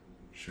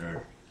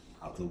 Sure.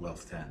 I'll do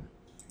wealth 10.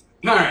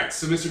 Alright,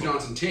 so Mr.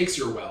 Johnson takes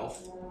your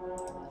wealth.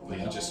 Like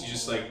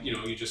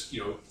Yeah. you just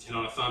hit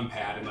on a thumb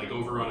pad and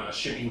over on a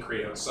shipping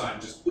crate outside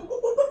and just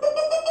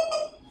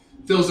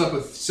fills up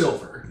with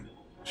silver.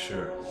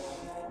 Sure.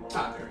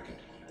 Ah, very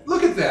good.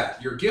 Look at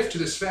that! Your gift to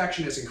this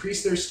faction has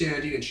increased their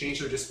standing and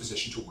changed their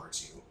disposition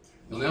towards you.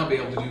 You'll now be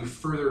able to do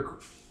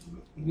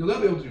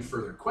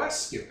further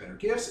quests, give better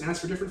gifts, and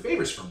ask for different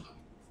favors from them.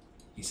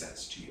 He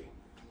says to you.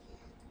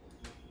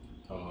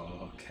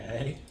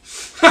 Okay.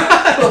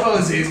 I love how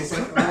Azazel's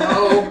like,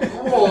 oh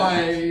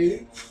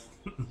boy.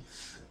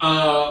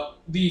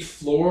 The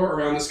floor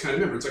around this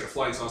remember, it's like a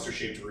flying saucer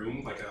shaped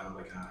room, like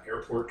a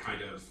airport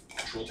kind of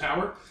control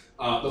tower.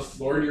 The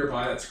floor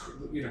nearby that's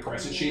in a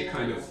crescent shape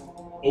kind of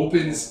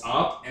opens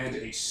up and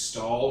a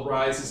stall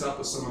rises up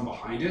with someone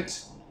behind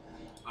it.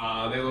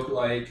 They look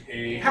like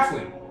a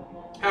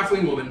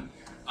halfling woman,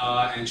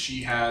 and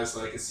she has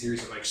a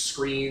series of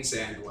screens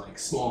and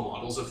small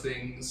models of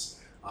things.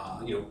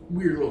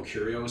 Weird little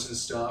curios and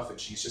stuff, and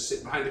she's just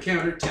sitting behind the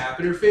counter,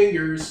 tapping her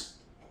fingers.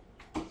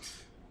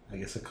 I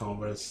guess the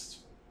converse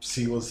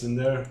see what's in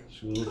there.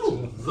 She will look Oh,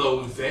 too.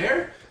 hello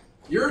there.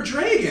 You're a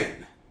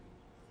dragon.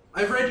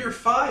 I've read your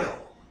file.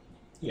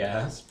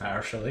 Yes,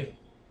 partially.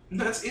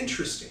 That's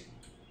interesting.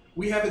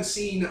 We haven't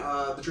seen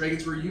the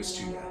dragons we're used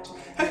to yet.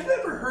 Have you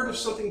ever heard of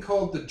something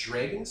called the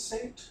Dragon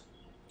Saint?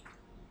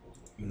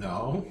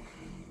 No.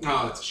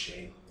 Oh, that's a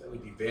shame. That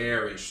would be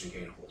very interesting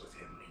getting a hold of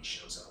him when he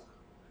shows up.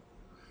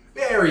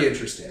 Very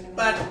interesting,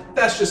 but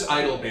that's just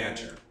idle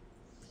banter.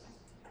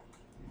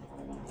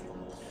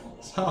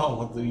 So,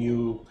 what do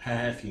you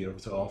have here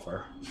to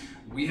offer?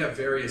 We have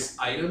various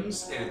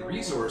items and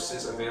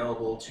resources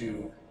available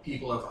to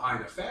people of high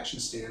enough faction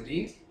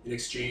standing in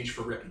exchange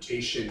for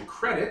reputation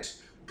credit,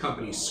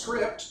 company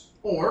script,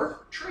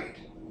 or trade.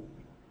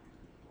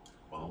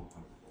 Well,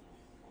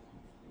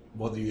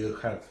 What do you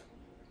have?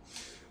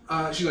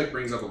 She like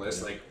brings up a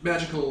list, like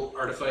magical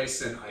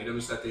artifice and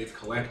items that they've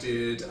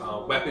collected,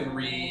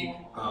 weaponry,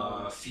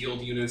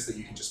 field units that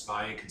you can just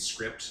buy and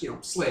conscript,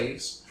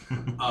 slaves.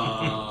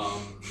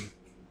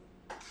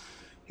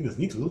 He does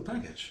need a little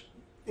package.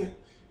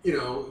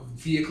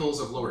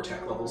 Vehicles of lower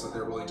tech levels that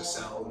they're willing to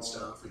sell and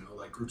stuff,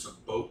 like groups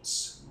of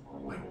boats,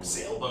 like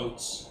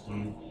sailboats,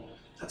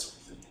 that sort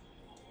of thing.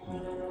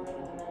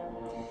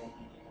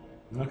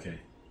 Okay.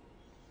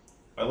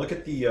 I look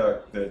at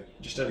the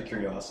just out of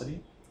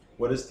curiosity,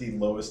 what is the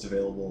lowest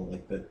available,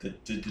 like the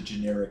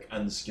generic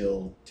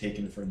unskill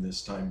taken from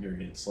this time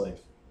period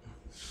slave?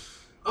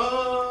 They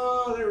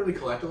don't really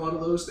collect a lot of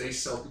those. They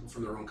sell people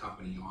from their own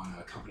company on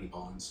company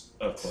bonds.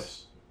 Of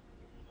course.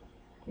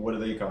 What do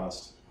they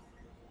cost?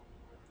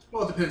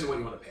 Well, it depends on what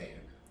you want to pay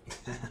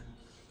it.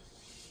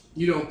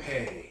 You don't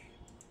pay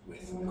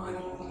with money,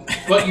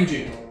 but you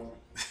do.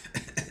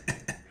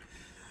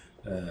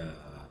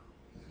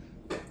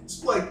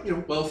 It's like,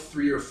 well,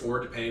 3 or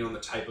 4 depending on the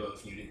type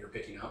of unit you're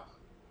picking up.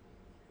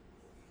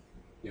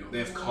 They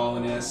have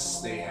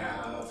colonists, they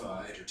have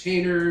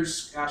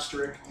entertainers,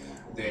 asterisk,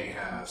 they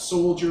have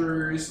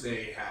soldiers,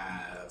 they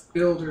have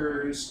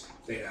builders,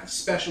 they have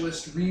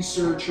specialist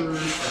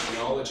researchers,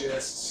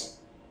 archaeologists.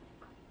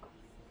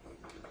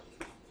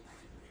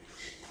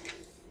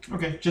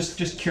 Okay,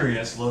 just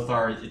curious,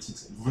 Lothar.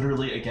 It's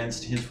literally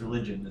against his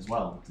religion as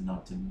well,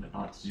 not to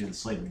do the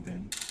slavery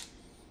thing.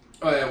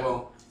 Oh yeah,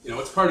 well,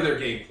 it's part of their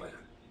game plan.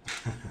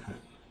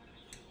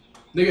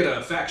 They get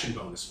a faction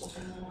bonus for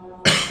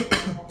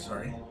it.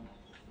 Sorry.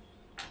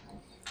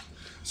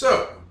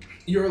 So,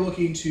 you're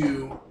looking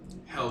to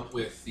help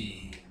with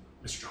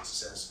Mr.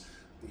 Johnson says,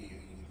 the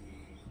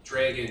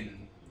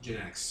dragon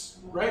genetics,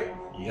 right?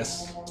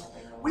 Yes.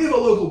 We have a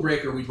local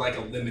breaker we'd like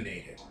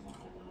eliminated.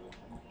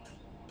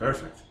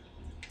 Perfect.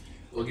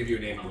 We'll give you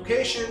a name and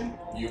location,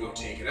 you go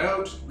take it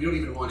out. We don't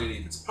even want any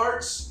of its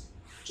parts,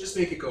 just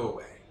make it go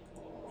away.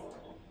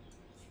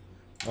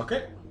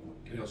 Okay.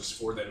 And I'll just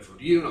forward that info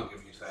to you, and I'll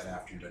give you that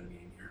after you're done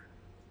meeting here.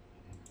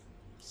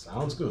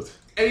 Sounds good.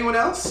 Anyone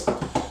else?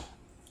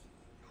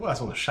 Who else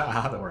want to shout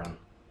out around?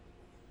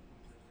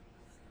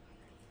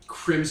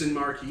 Crimson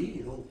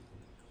Marquis,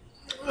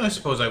 I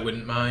suppose I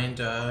wouldn't mind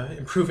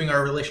improving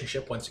our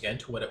relationship once again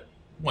to what it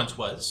once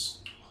was.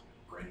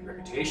 Granting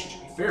reputation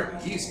should be fairly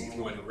easy if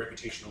you went to a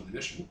reputation-only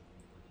mission.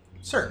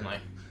 Certainly.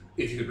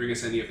 If you could bring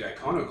us any of the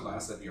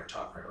iconoclasts, that'd be our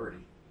top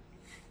priority.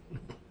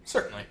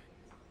 Certainly.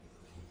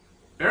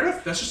 Fair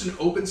enough. That's just an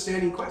open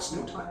standing quest,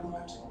 no time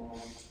limit.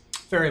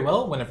 Very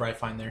well. Whenever I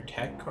find their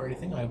tech or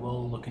anything, I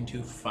will look into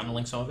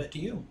funneling some of it to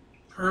you.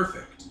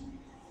 Perfect.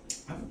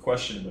 I have a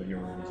question about your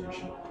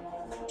organization.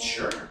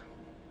 Sure.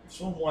 If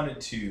someone wanted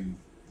to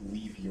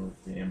leave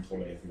the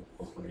employee of your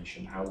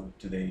corporation, how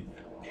do they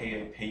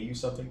pay you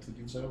something to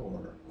do so,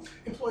 or?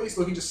 Employees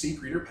looking to seek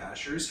greener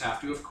pastures have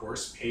to, of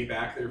course, pay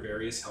back their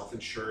various health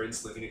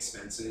insurance, living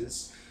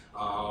expenses,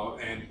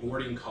 and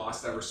boarding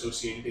costs that were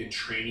associated in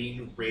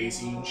training,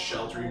 raising,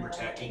 sheltering,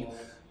 protecting,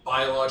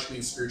 biologically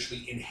and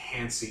spiritually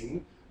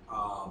enhancing.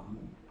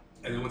 And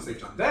then once they've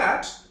done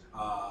that,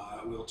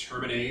 we'll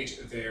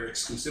terminate their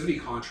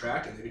exclusivity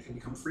contract and they can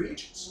become free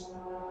agents.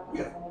 We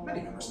have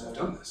many members that have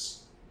done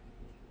this.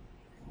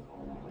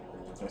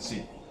 I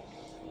see.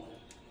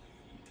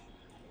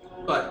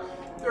 But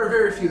there are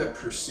very few that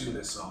pursue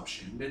this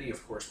option. Many,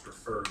 of course,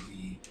 prefer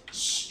the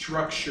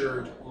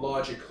structured,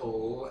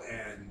 logical,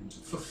 and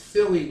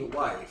fulfilling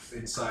life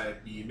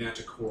inside the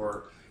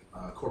Manticore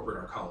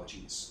corporate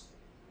arcologies.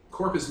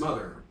 Corp is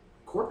mother,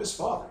 Corp is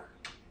father.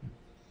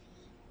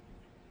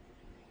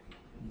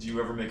 Do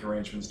you ever make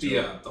arrangements to?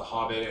 The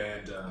Hobbit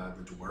and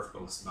the Dwarf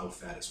both mouth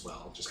that as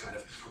well, just kind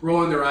of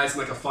rolling their eyes in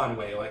like a fun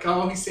way, like,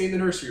 oh, he's saying the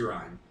nursery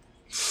rhyme.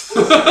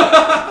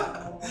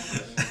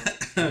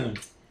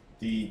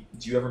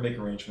 Do you ever make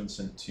arrangements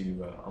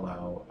to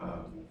allow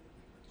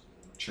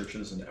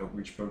churches and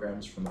outreach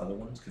programs from other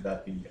ones? Could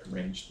that be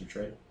arranged through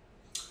trade?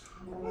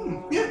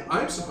 Yeah,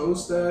 I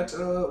suppose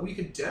that we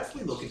could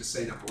definitely look into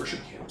setting up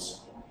worship camps.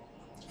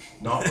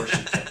 Not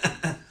worship.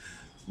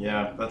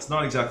 Yeah, that's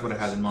not exactly what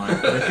I had in mind,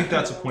 but I think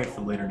that's a point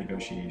for later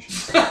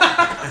negotiations.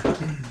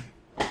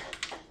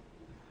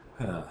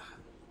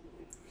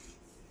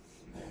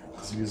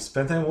 You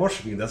spend time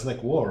worshiping, that's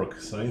like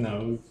work, so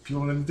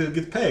people need to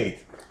get paid.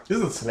 This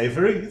isn't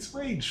slavery, it's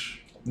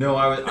wage. No,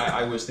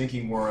 I was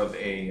thinking more of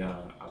a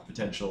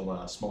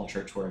potential small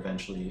church where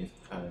eventually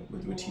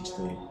would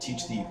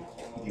teach the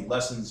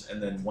lessons,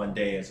 and then one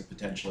day, as a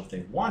potential, if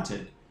they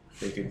wanted,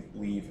 they could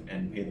leave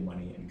and pay the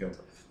money and go.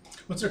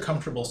 Once they're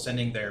comfortable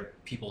sending their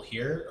people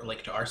here, or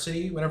like to our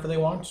city, whenever they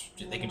want,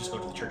 they can just go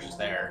to the churches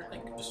there.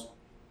 Like, just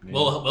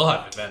we'll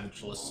have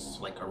evangelists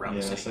like around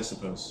the Yes, city. I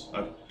suppose.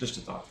 Just a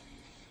thought.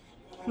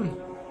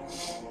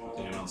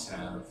 Anyone else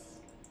have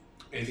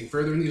anything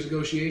further in these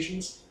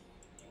negotiations?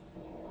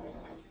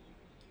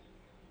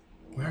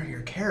 Where are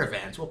your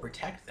caravans? We'll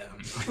protect them.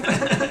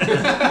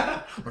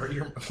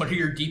 What are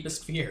your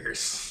deepest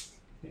fears?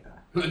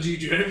 Do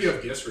any of you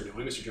have gifts for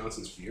knowing Mr.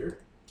 Johnson's fear?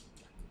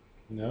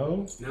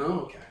 No? No?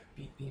 Okay.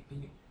 Beep, beep,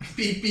 beep.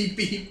 Beep, beep,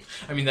 beep.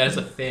 I mean, that is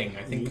a thing.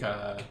 I think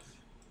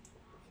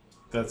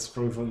That's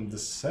probably from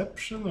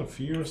deception or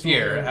fear or something?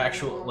 fear,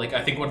 actual, like,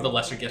 I think one of the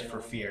lesser gifts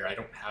for fear. I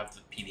don't have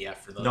the PDF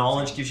for those.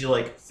 Knowledge gives you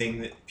like thing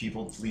that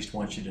people least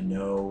want you to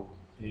know.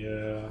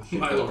 Yeah.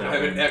 My lord, I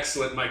have an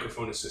excellent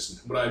microphone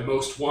assistant. What I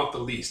most want the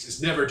least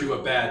is never do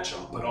a bad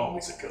job, but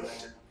always a good.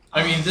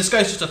 I mean, this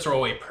guy's just a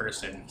throwaway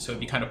person, so it'd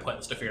be kind of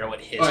pointless to figure out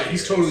what his Oh, yeah,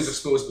 he's fear totally is.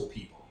 disposable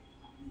people.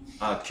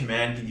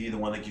 Command can be the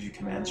one that gives you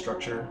command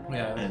structure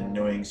Yeah. and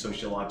knowing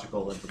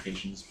sociological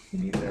implications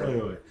beneath there.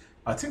 Wait.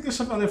 I think there's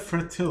something about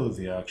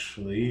fertility,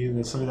 actually.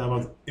 There's something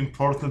about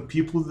important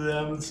people to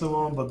them and so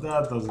on, but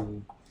that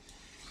doesn't...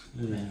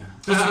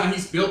 Yeah.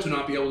 He's built to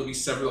not be able to be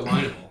several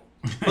alignable.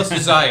 Plus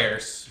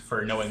desires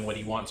for knowing what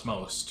he wants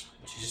most,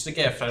 which is just a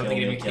gift. I don't Kill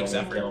think it me, even kill takes me,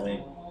 effort. kill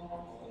me.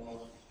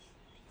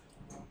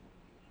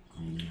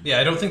 Yeah,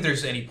 I don't think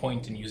there's any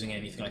point in using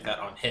anything like that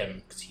on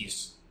him, because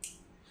he's...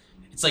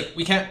 It's like,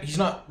 we can't... He's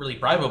not really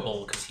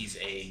bribable, because he's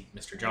a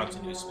Mr.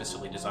 Johnson who's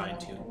specifically designed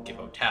to give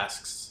out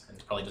tasks,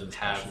 and probably doesn't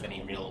have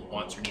any real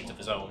wants or needs of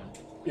his own.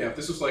 Yeah, if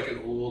this was like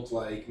an old,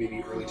 like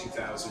maybe early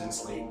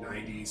 2000s, late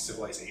 90s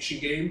Civilization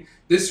game,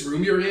 this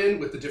room you're in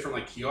with the different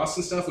like kiosks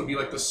and stuff would be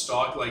like the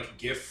stock like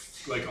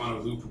GIF like on a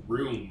loop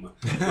room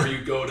where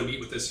you go to meet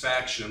with this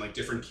faction and like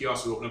different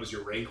kiosks would open up as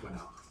your rank went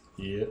up.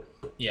 Yeah.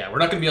 Yeah, we're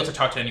not going to be able to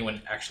talk to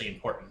anyone actually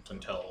important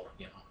until,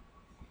 you know,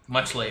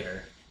 much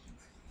later.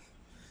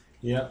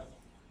 Yeah.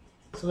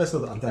 So let's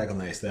not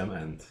antagonize them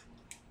and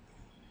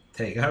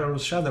take our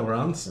shadow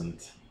rounds and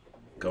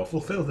go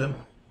fulfill them.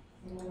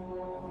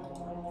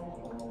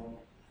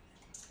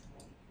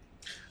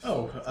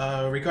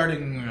 Oh,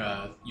 regarding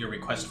your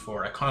request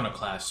for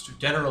Iconoclast,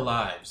 dead or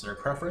alive, is there a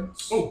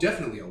preference? Oh,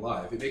 definitely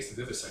alive. It makes the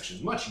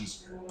vivisection much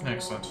easier.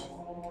 Excellent.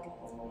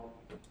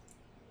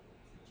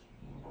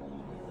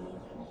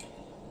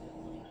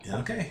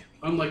 Okay.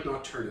 Unlike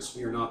Nocturnus,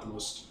 we are not the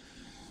most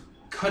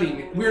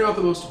we are not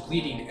the most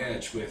bleeding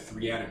edge with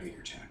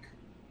reanimator tech.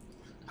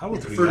 How We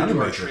would we prefer to do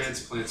our reanimate it?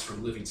 transplants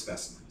from living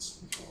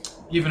specimens.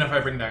 Even if I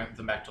bring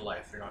them back to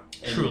life, they're not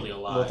And truly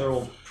alive. Lothar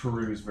will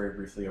peruse very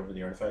briefly over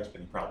the artifacts,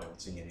 but he probably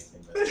won't see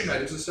anything. Magic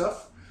items and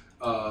stuff.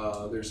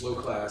 There's low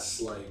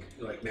class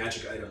like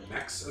magic item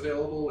mechs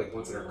available, like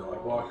ones that are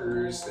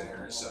godwalkers.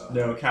 There's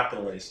No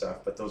capital A stuff,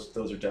 but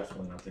those are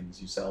definitely not things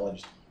you sell. I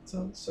just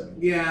so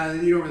yeah,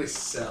 you don't really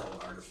sell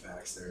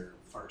artifacts. They're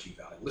far too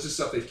valuable. This is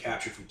stuff they've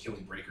captured from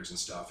killing breakers and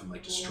stuff and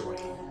like destroying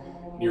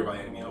nearby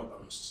enemy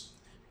outposts.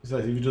 It's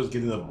like if you just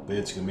get in a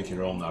bit, you can make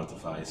your own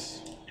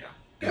artifacts.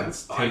 Yeah,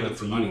 It's buying them tailored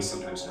for to money you. is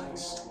sometimes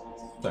nice.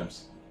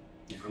 Sometimes.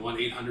 If you want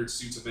 800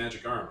 suits of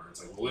magic armor,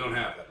 it's like, well, we don't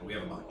have that, but we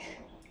have a bunch.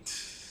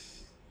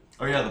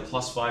 oh yeah, the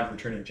 +5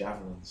 returning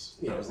javelins.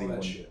 Yeah, that was the all that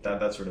one. shit.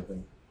 That sort of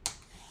thing.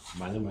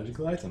 Minor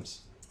magical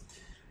items.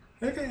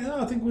 Okay,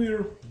 I think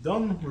we're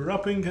done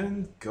wrapping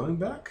and going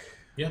back.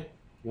 Yeah.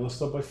 You want to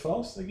stop by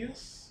Faust, I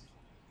guess?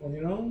 On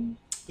your own?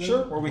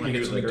 Sure. Or we Wanna can do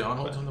get it some later.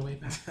 McDonald's on the way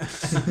back.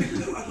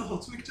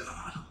 McDonald's.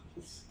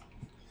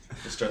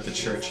 We'll start the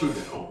church. Food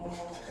at home.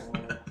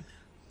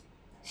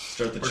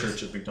 Start the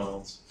church at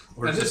McDonald's.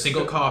 Or just a this-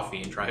 single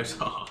coffee and drives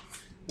off.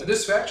 At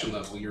this faction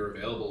level, you're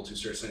available to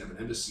start setting up an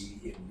embassy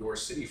in your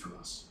city from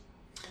us.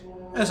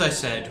 As I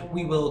said,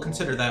 we will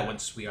consider that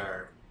once we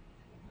are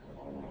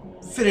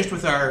finished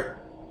with our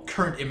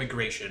current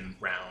immigration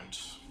round.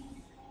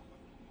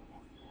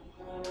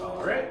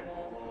 All right.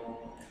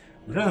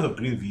 We ran out of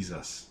green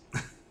visas.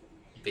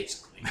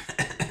 Basically.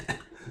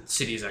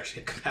 City is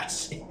actually at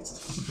capacity.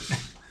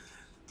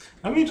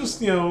 I mean,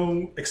 just,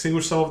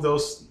 extinguish some of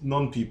those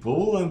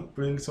non-people and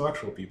bring some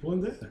actual people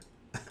in there.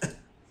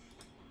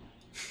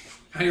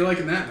 How you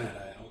liking that,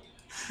 Mad Idol?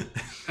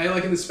 How you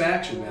liking this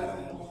faction, Mad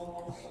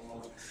Idol?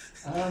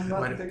 I'm not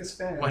Why the do- biggest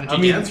fan. Why don't I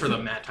you mean- answer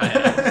them, Matt? I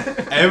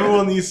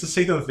Everyone needs a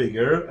Satan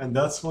figure, and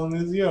that's one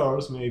is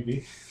yours,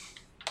 maybe.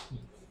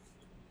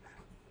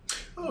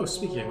 Oh,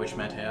 speaking of which,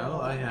 Mattel,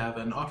 I have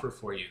an offer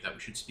for you that we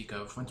should speak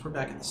of once we're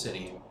back in the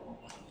city.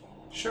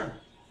 Sure.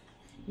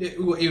 It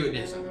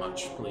isn't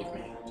much, believe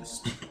me.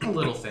 Just a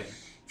little thing.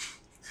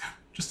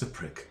 Just a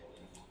prick.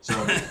 So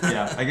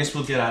yeah, I guess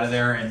we'll get out of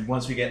there, and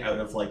once we get out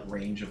of like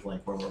range of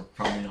like where we're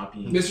probably not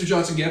being. Mr.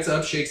 Johnson gets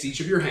up, shakes each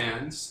of your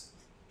hands,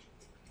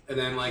 and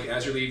then, like,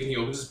 as you're leaving, he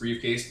opens his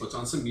briefcase, puts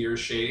on some mirror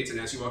shades, and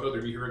as you walk out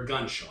there, you hear a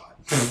gunshot.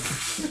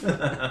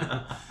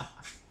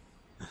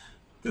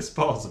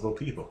 Disposable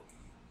people.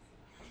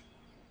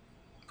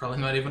 Probably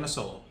not even a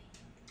soul.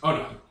 Oh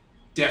no,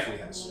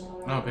 definitely has.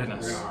 Oh, We're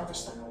goodness. gonna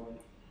harvest them.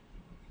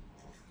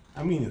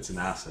 I mean, it's an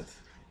asset.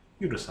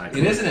 You recycle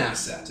It is an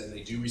asset, and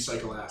they do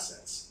recycle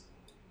assets.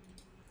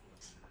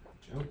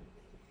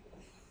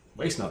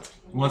 Waste not.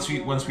 once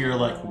we are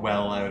like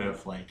well out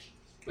of like.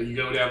 Like, you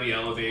go down the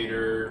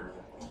elevator,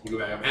 you go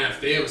back up. And if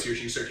Thea was here,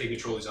 she'd start taking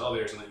control of these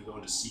elevators and let you go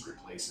into secret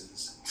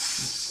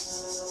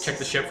places. Check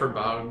the ship for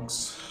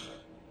bugs.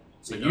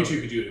 So you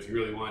two could do it if you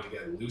really wanted to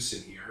get loose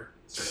in here.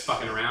 Start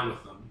fucking around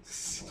with them.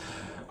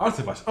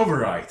 Artifacts,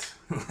 override.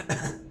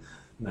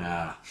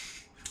 Nah.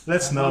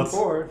 Let's I'm on not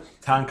board.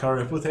 tank our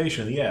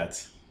reputation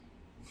yet.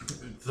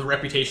 The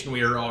reputation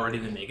we are already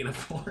the negative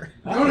for.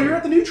 No, you're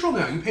at the neutral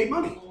now. You paid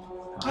money.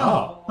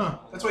 Oh.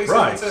 That's why you said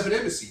Right. instead of an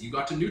embassy, you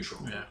got to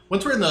neutral. Yeah.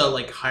 Once we're in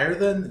the higher,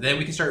 then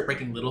we can start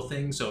breaking little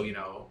things. So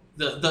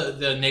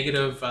the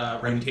negative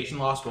reputation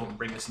loss won't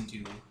bring us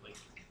into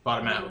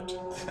bottom out.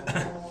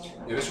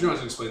 Yeah, Mr. Jones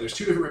will explain. There's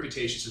two different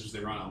reputation systems they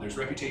run on. There's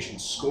reputation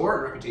score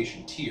and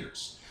reputation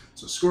tiers.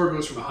 So score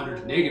goes from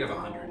 100 to negative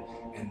 100,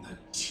 and the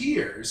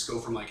tiers go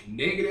from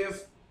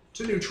negative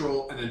to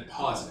neutral and then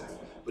positive.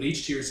 But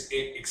each tier is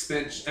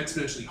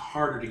exponentially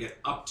harder to get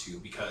up to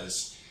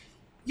because,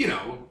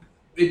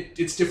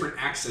 it's different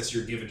access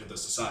you're given to the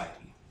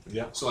society.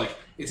 Yeah. So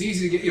it's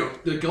easy to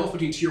get. The gulf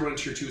between tier 1 and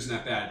tier 2 isn't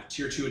that bad.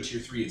 Tier 2 and tier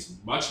 3 is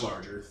much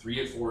larger. 3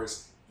 and 4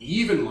 is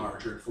even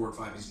larger. 4 and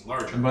 5 is even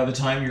larger. And by the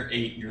time you're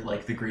 8, you're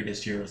like the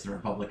greatest hero of the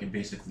Republic and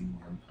basically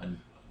more.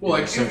 Well,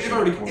 if I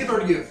were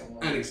to give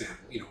an example,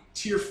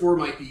 tier 4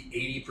 might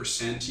be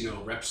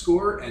 80%, rep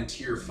score, and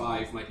tier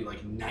 5 might be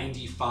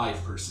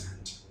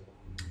 95%.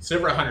 It's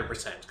never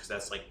 100% because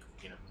that's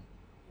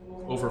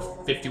over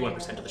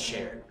 51% of the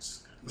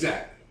shares.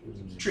 Exactly.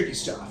 Tricky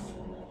stuff.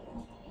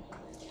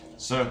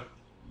 So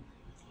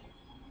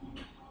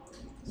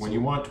when you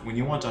want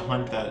to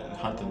hunt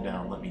them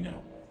down, let me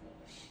know.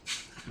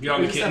 You get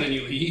on the kitten and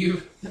you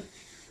leave.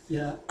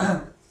 Yeah.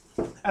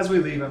 As we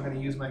leave, I'm going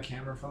to use my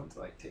camera phone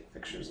to take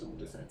pictures of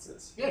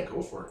defenses. Yeah,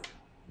 go for it.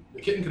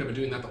 The kitten could have been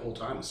doing that the whole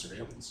time with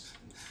surveillance.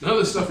 None of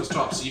this stuff was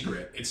top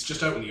secret. It's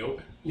just out in the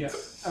open. Yeah.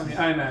 I mean,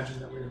 I imagine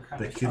that we were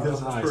kind The of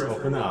kitten's on the eyes periphery.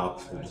 open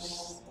up. And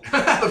just...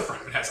 The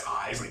front has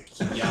eyes,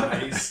 key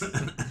eyes.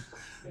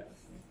 Yeah.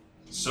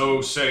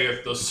 So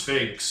saith the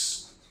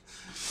Sphinx.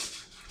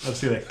 I've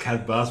seen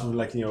cat bus with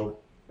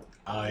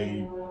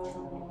I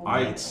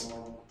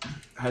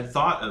had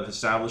thought of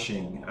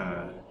establishing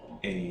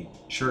a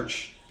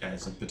church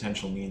as a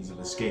potential means of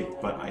escape,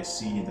 but I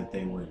see that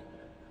they would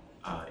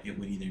it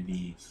would either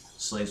be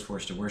slaves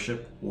forced to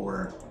worship,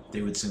 or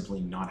they would simply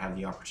not have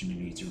the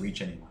opportunity to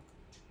reach anyone.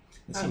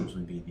 It seems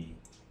would be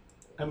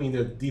the. I mean,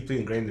 they're deeply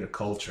ingrained in their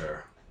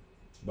culture,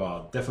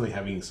 but definitely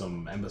having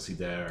some embassy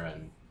there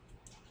and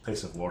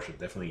place of worship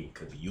definitely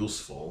could be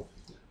useful.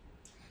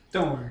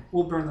 Don't worry.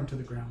 We'll burn them to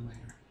the ground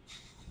later.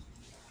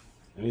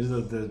 I mean,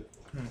 the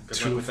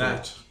Good luck with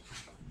that.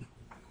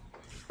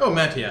 Oh,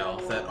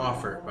 Matiel, that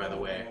offer, by the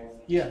way.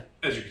 Yeah.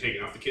 As you're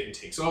taking off, the kitten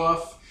takes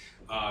off.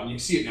 You can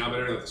see it now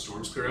better that the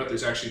storm's clear out.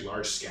 There's actually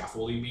large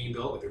scaffolding being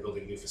built, they're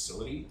building a new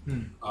facility.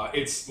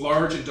 It's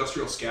large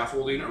industrial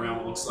scaffolding around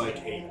what looks like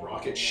a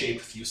rocket-shaped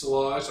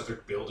fuselage that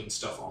they're building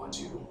stuff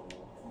onto.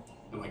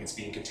 And it's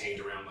being contained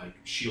around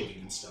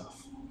shielding and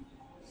stuff.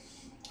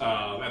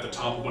 At the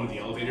top of one of the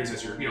elevators,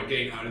 as you're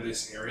getting out of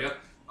this area,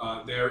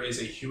 there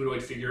is a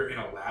humanoid figure in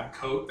a lab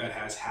coat that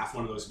has half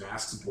one of those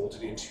masks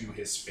bolted into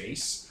his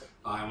face.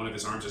 And one of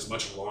his arms is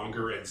much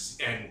longer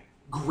and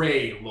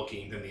gray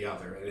looking than the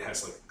other, and it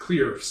has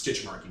clear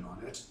stitch marking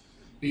on it.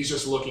 He's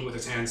just looking with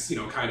his hands,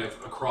 kind of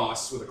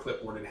across with a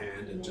clipboard in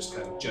hand, and just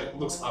kind of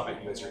looks up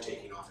at you as you're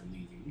taking off and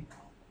leaving.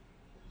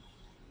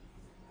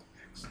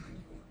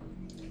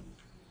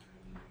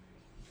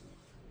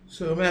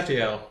 So,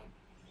 Matiel,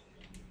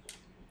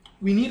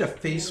 we need a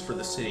face for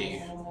the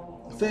city.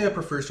 Thea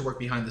prefers to work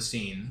behind the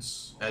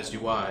scenes, as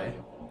do I.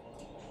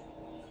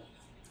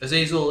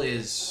 Azazel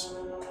is...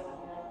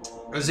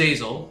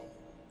 Azazel.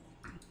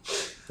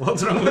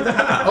 What's wrong with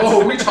that?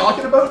 Oh, are we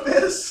talking about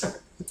this?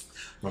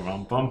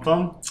 Bum.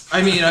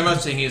 I mean, I'm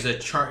not saying he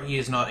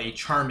is not a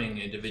charming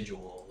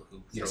individual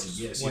who Yes, throws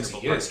he is. wonderful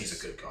Yes, parties.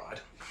 he's a good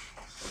god.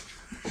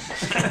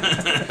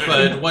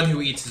 But one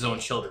who eats his own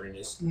children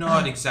is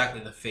not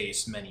exactly the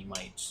face many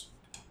might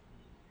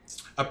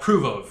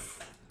approve of.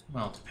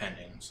 Well,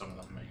 depending. Some of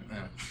them may.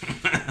 Yeah.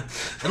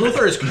 And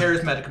Lothar is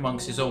charismatic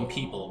amongst his own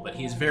people, but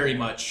he is very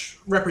much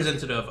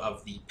representative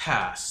of the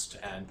past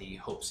and the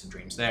hopes and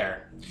dreams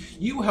there.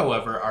 You,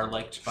 however, are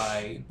liked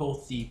by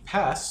both the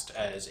past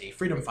as a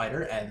freedom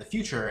fighter and the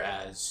future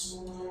as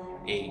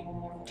a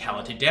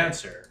talented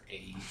dancer.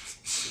 You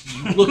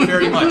look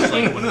very much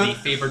like one of the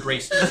favored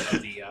races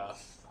of the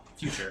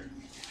future.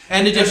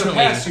 And In the additionally,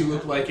 past, you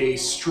look like a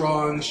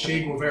strong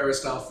Che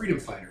Guevara-style freedom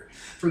fighter.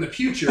 From the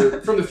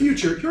future,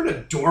 you're an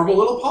adorable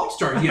little pop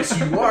star. Yes,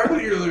 you are. Look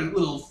at your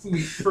little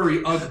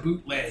furry Ugg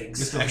boot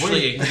legs.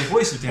 actually, the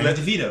voice of Danny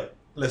DeVito.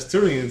 Let's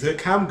turn it into a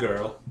cam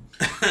girl.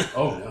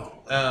 Oh no.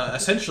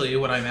 essentially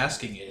what I'm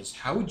asking is,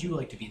 how would you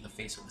like to be the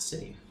face of the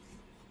city?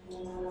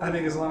 I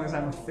think as long as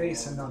I'm a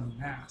face and not a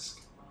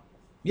mask.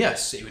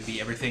 Yes, it would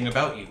be everything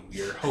about you,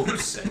 your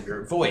hopes and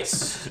your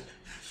voice.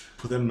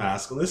 Put a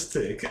mask on a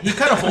stick. He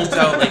kind of holds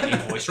out like a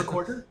voice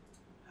recorder.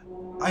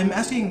 I'm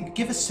asking,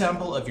 give a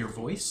sample of your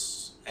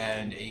voice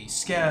and a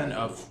scan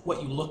of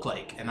what you look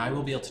like, and I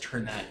will be able to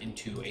turn that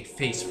into a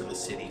face for the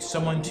city.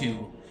 Someone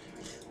to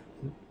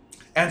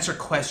answer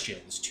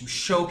questions, to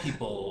show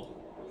people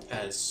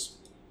as...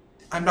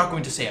 I'm not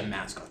going to say a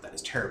mascot, that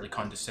is terribly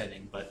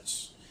condescending, but...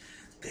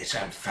 They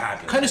sound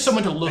fabulous. kind of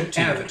someone to look An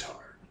to.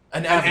 avatar.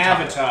 An An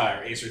avatar.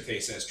 avatar, Acer Thay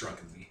says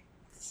drunkenly.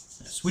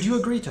 Yes. Would you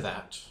agree to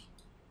that?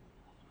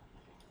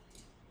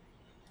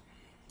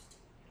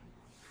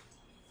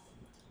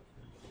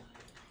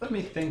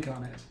 Let me think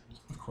on it.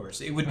 Of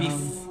course, it would be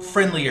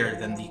friendlier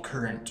than the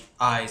current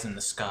eyes in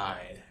the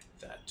sky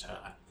that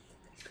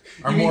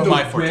are You more mean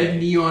my the forte. red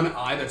neon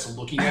eye that's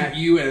looking at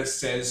you and it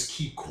says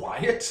 "keep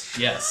quiet"?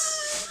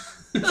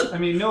 Yes. I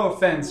mean, no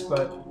offense,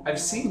 but I've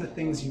seen the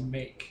things you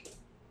make.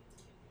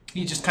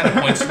 He just kind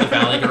of points to the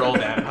Valley Girl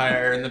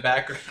vampire in the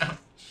background.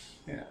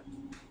 Yeah.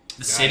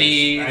 The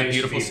city, I the used to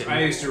beautiful be- city.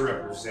 I used to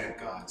represent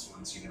gods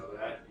once, you know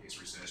that? I used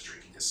to resist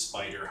drinking the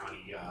spider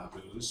honey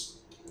booze.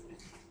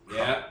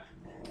 Yeah.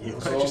 You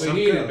That's got all they yourself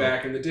needed going.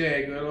 back in the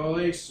day. Good old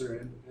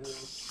Acer.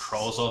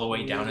 Crawls all the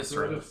way down his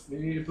throat. You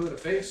need to put a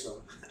face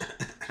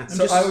on.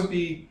 So I would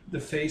be the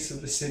face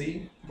of the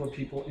city, what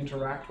people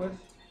interact with,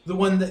 The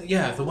one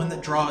that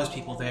draws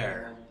people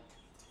there.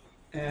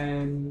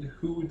 and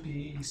who would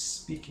be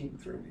speaking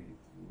through me?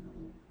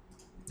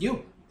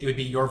 You. It would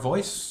be your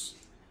voice.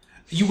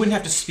 You wouldn't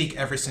have to speak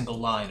every single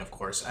line, of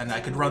course, and I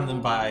could run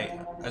them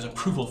by as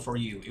approval for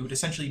you. It would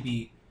essentially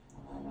be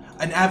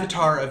an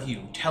avatar of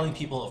you telling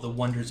people of the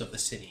wonders of the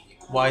city,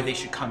 why they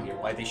should come here,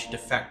 why they should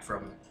defect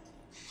from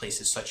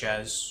places such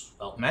as,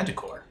 well,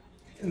 Manticore.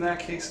 In that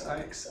case, I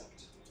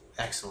accept.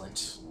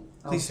 Excellent.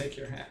 I'll Please. take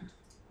your hand.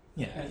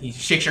 Yeah, he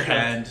shakes your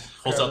hand,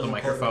 holds grab out the the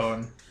recorder.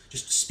 microphone.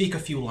 Just speak a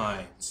few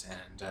lines,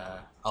 and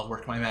I'll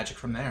work my magic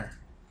from there.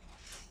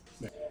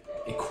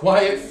 A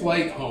quiet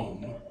flight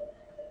home.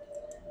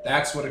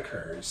 That's what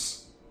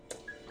occurs.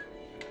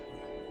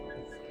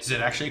 Is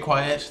it actually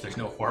quiet? There's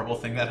no horrible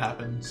thing that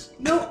happens?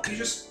 No, you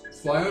just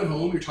fly on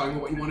home. You're talking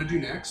about what you want to do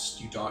next.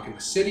 You dock in the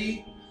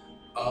city,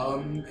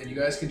 and you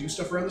guys can do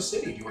stuff around the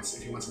city if you want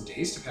some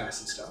days to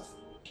pass and stuff.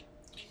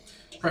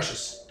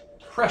 Precious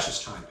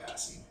time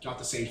passing. Not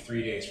the same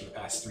 3 days for the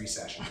past 3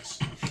 sessions.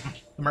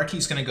 The Marquis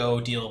is going to go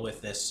deal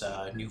with this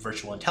new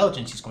virtual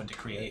intelligence he's going to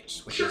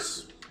create, which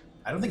is...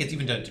 I don't think it's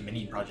even a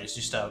Dominion project, it's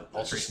just a It's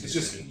alteration just, of the it's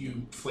just city.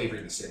 you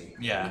flavoring the city.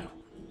 Yeah.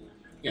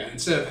 Yeah,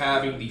 instead of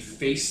having the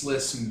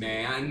faceless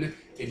man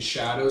in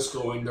shadows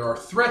going, there are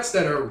threats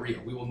that are real.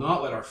 We will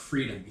not let our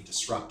freedom be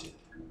disrupted.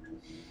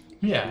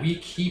 Yeah. We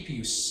keep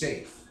you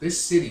safe.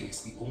 This city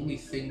is the only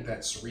thing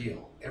that's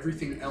real.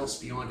 Everything else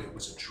beyond it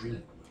was a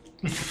dream.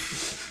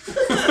 Instead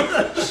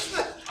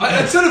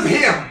of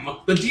him,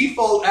 the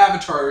default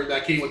avatar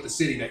that came with the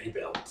city that you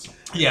built.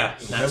 Yeah.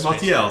 That's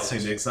Everybody else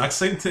saying the exact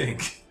same thing.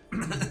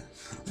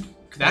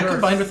 That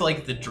combined with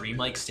like the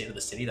dreamlike state of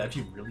the city, that'd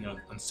be really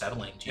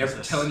unsettling. Jesus.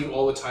 Ever telling you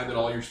all the time that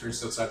all your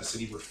experiences outside the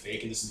city were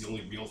fake and this is the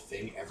only real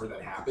thing ever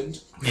that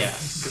happened? Yeah.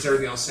 Because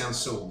everything else sounds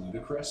so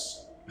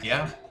ludicrous.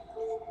 Yeah.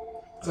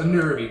 It's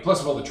unnerving. Plus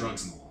with all the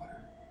drugs in the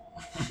water.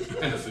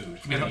 And the food.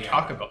 We and don't the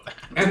talk air. about that.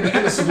 And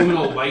the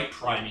subliminal light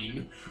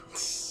priming.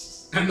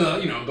 And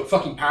the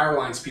fucking power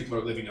lines people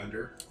are living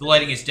under. The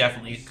lighting is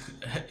definitely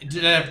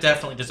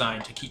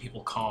designed to keep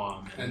people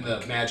calm. And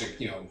the magic,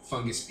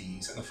 fungus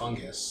bees and the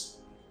fungus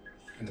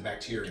and the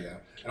bacteria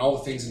and all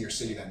the things in your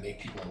city that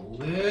make people a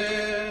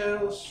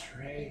little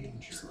stranger.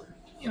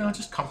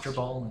 Just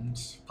comfortable, and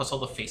plus all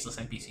the faceless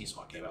NPCs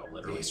walking about,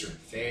 literally. The certain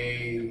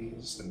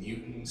phase, the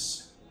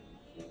mutants.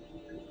 Yeah,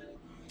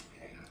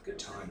 good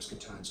times.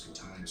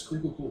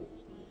 Cool.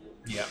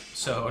 Yeah.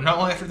 So not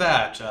long after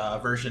that, a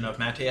version of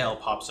Mattel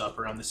pops up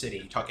around the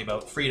city, talking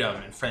about freedom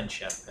and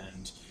friendship,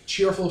 and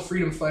Cheerful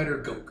freedom fighter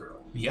goat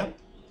girl. yep.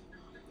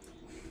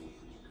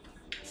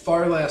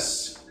 Far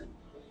less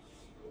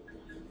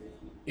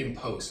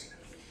imposing.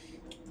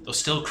 Though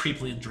still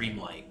creepily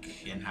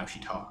dreamlike in how she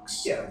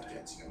talks. Yeah, it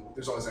depends.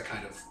 There's always that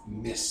kind of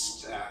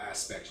mist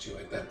aspect to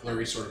it, that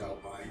blurry sort of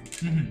outline.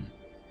 Mhm.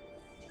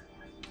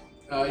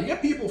 You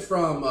get people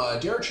from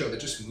Dericho that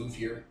just moved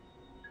here.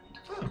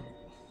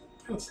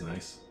 That's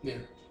nice. Yeah.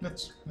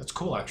 That's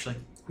cool, actually.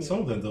 Some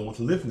of them don't want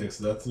to live next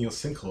to that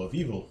sinkhole of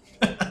evil.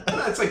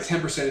 It's like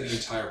 10% of the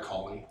entire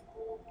colony.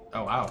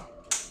 Oh wow.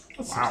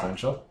 That's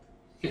substantial.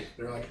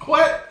 They're like,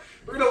 what?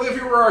 We're gonna live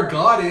here where our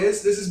god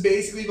is. This is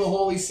basically the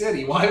holy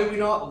city. Why would we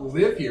not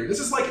live here? This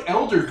is like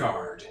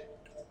Elderguard.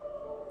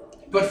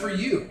 But for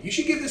you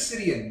should give this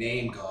city a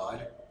name,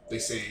 God. They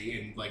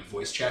say in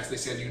voice chats they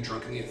send you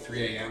drunkenly at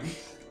 3 a.m.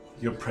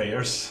 Your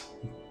prayers.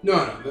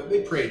 No,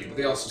 they prayed you, but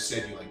they also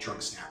send you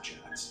drunk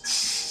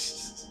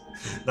Snapchats.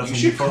 That's You when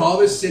should fuck- call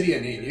this city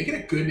a name. You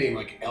get a good name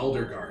like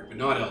Elderguard, but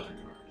not Elderguard.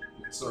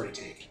 It's already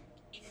taken.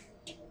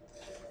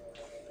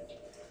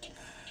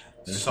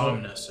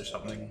 Somnus or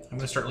something. I'm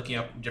gonna start looking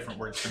up different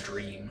words for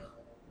dream.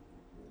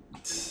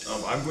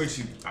 I'm going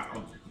to.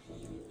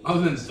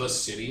 Other than the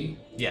city,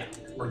 Yeah.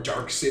 or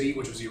Dark City,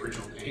 which was the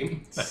original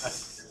name.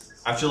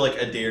 After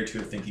a day or two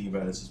of thinking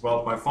about this as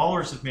well, my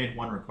followers have made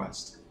one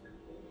request.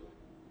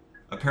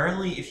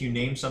 Apparently, if you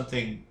name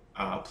something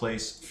a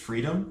place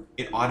Freedom,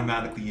 it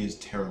automatically is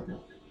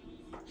terrible.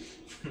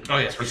 Oh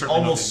yes, we're It's certainly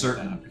almost not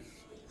doing certain.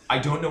 I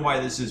don't know why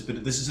this is,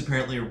 but this is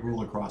apparently a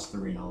rule across the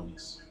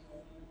realities.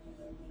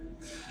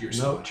 You're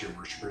so much your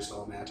worshippers,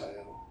 though, Matt.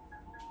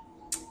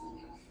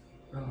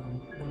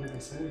 What did they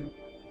say?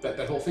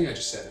 That whole thing I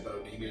just said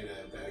about naming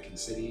a Vatican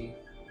City.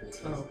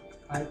 Oh,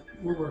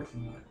 we're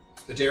working on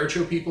it. The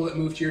Dericho people that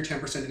moved here,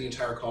 10% of the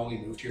entire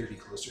colony moved here to be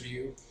closer to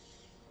you.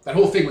 That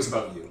whole thing was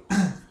about you.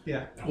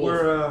 Yeah, Whole-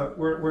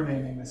 we're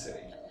naming the city.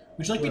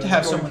 Would you like me We're to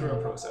have going someone? through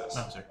a process.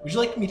 Oh, sorry. Would you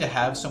like me to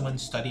have someone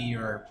study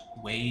your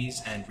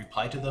ways and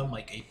reply to them,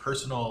 like a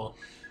personality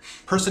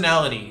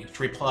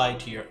to reply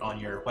to on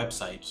your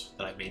website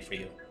that I made for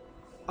you?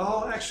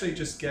 I'll actually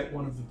just get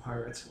one of the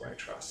pirates who I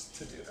trust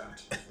to do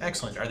that.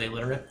 Excellent. Are they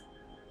literate?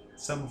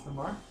 Some of them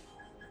are.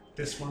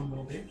 This one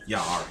will be.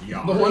 Yar,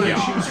 yar, The one I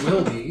yar. choose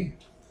will be.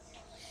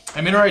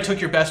 I mean, I took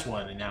your best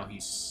one, and now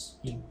he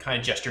kind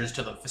of gestures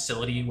to the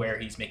facility where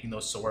he's making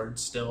those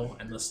swords still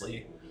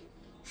endlessly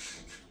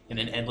in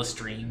an endless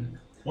stream.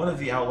 One of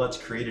the outlets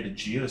created a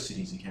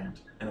GeoCities account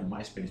and a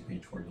MySpace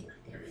page for me.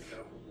 There you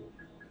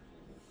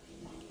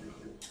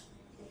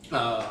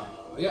go.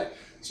 Yeah.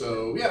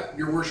 So yeah,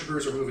 your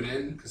worshippers are moving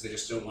in because they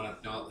just don't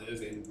want to not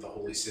live in the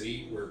holy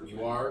city where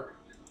you are.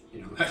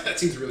 You know that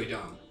seems really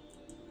dumb.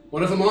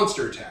 What if a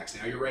monster attacks?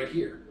 Now you're right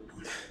here.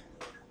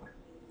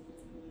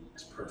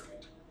 It's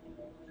perfect.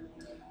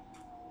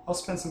 I'll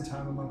spend some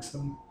time amongst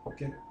them.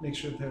 Make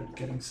sure they're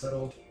getting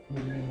settled,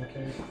 moving in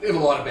okay. They have a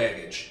lot of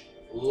baggage.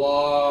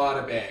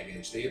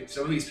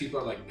 Some of these people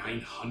are like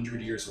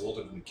 900 years old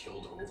and have been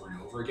killed over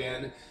and over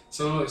again.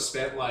 Some of them have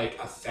spent like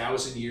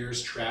 1,000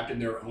 years trapped in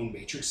their own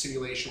Matrix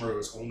simulation where it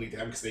was only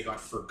them because they got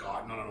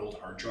forgotten on an old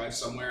hard drive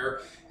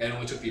somewhere and it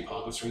only took the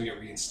apocalypse for them to get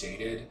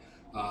reinstated.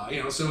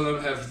 Some of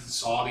them have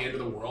saw the end of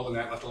the world and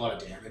that left a lot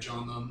of damage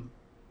on them.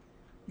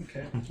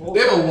 Okay. They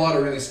have a lot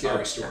of really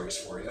scary stories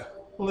for you.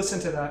 We'll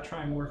listen to that,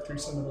 try and work through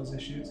some of those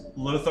issues.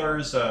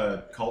 Lothar's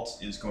cult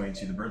is going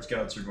to, the Bird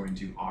Scouts are going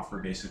to offer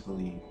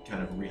basically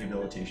kind of a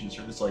rehabilitation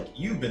service. Like,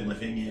 you've been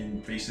living in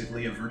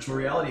basically a virtual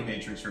reality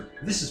matrix, or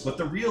this is what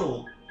the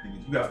real thing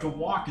is. You have to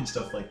walk and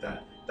stuff like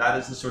that. That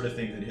is the sort of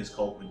thing that his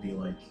cult would be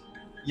like,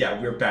 yeah,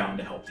 we're bound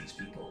to help these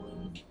people.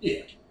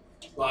 Yeah.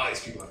 A lot of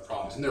these people have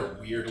problems and they're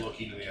weird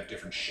looking and they have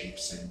different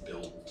shapes and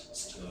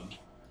builds to them.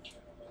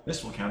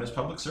 This will count as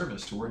public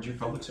service towards your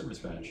public service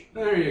badge.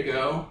 There you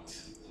go.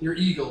 Your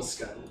eagle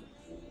skull.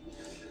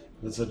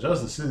 Let's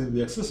adjust the city to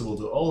be accessible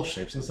to all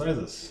shapes and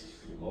sizes.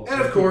 And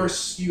of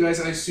course, you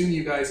guys, I assume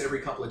you guys every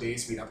couple of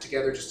days meet up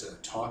together just to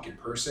talk in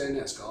person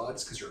as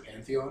gods because you're a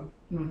pantheon.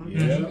 Mm-hmm. Yeah.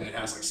 And it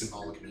has like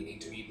symbolic meaning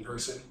to meet in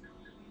person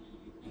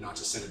and not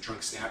just send a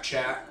drunk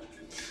Snapchat.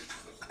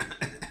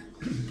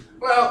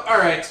 Well,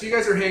 alright, so you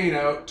guys are hanging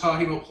out,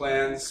 talking about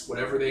plans,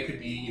 whatever they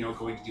could be,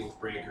 going to deal with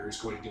breakers,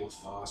 going to deal with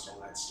Faust,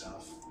 all that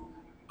stuff.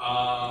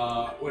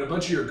 When a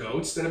bunch of your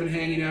goats that have been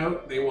hanging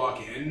out, they walk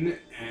in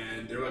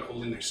and they're like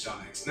holding their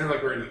stomachs and they're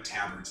like wearing like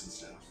tabards and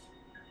stuff.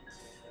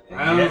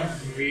 I don't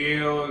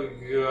feel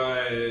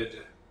good.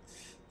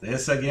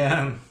 This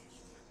again.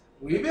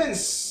 We've been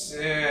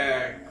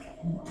sick.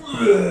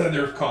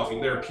 They're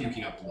coughing, they're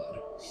puking up blood.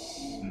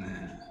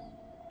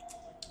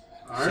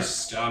 Our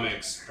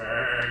stomachs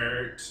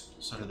hurt.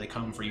 So do they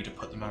come for you to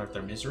put them out of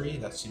their misery?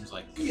 That seems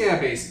like... Yeah,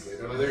 basically.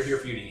 They're here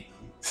for you to eat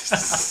them.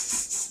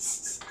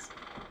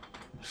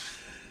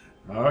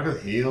 I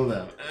could heal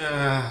them.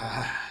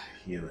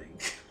 Healing.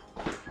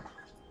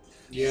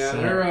 Yeah, So-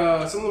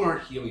 they're some of them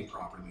aren't healing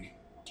properly.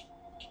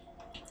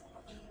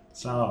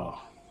 So,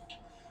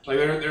 Like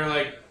they're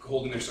like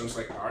holding their stomachs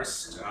like our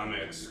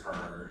stomachs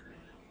hurt.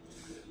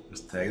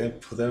 just take them,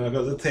 put them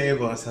across the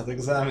table, and start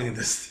examining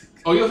this thing.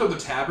 Oh, you also have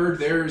the tabard.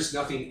 There's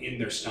nothing in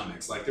their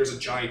stomachs. Like there's a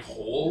giant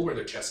hole where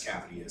their chest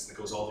cavity is that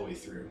goes all the way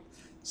through.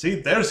 See,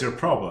 there's your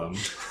problem.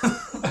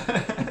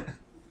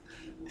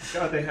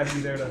 God, they have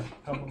you there to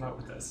help them out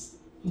with this.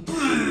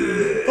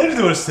 Don't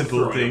do simple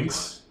Throwing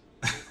things.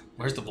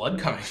 Where's the blood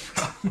coming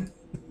from?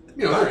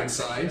 They're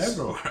insides.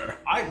 Everywhere.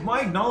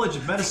 My knowledge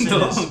of medicine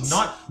is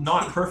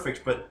not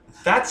perfect, but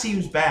that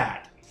seems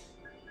bad.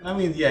 I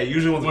mean, yeah,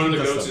 usually when One of the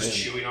keep that goats stuff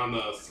is in. chewing on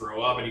the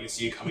throw up, and you can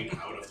see it coming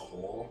out of the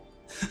hole.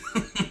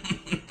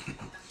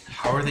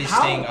 How are they How?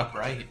 staying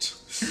upright?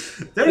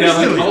 They're Yeah,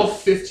 like resilient. all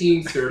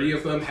 15, 30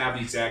 of them have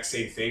the exact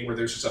same thing, where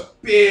there's just a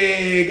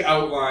big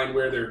outline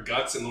where their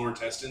guts and lower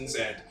intestines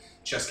and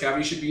chest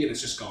cavity should be, and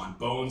it's just gone.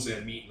 Bones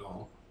and meat and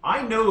all.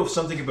 I know of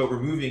something about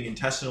removing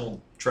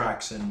intestinal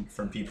tracts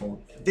from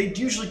people. They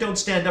usually don't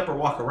stand up or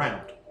walk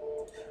around.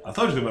 I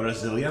thought you were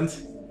resilient.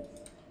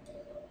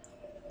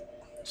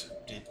 So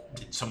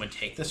did someone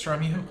take this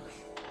from you?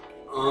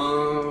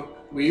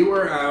 We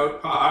were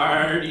out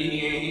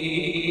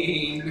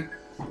partying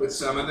with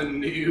some of the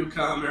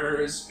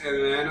newcomers,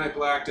 and then I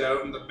blacked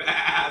out in the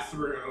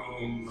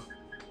bathroom.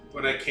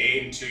 When I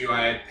came to,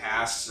 I had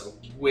passed a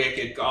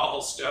wicked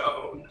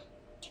gallstone.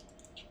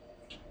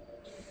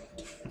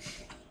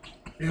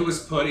 It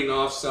was putting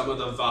off some of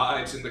the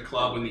vibes in the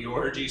club when the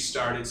orgy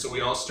started, so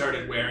we all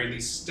started wearing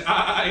these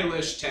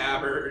stylish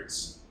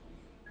tabards.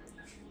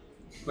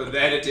 But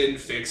then it didn't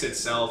fix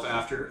itself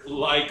after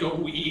like a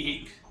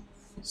week,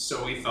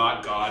 so we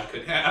thought God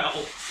could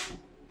help.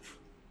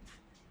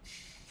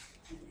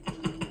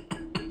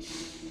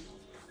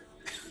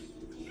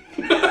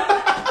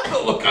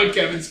 The look on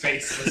Kevin's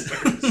face,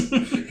 listeners.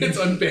 It's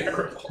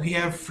unbearable. We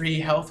have free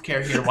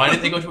healthcare here. Why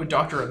didn't they go to a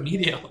doctor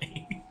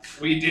immediately?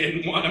 We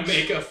didn't want to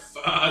make a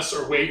fuss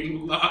or wait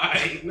in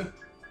line.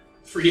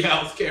 Free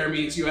healthcare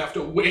means you have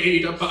to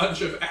wait a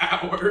bunch of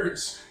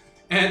hours.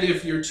 And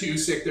if you're too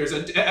sick, there's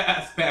a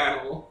death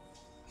panel.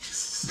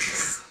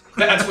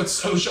 That's what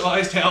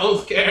socialized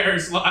healthcare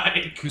is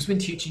like. Who's been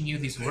teaching you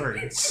these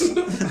words?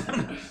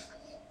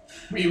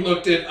 We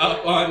looked it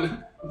up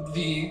on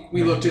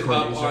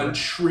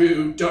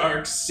True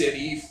Dark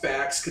City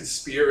Facts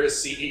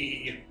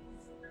Conspiracy.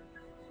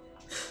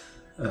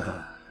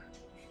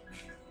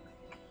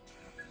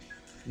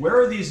 Where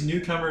are these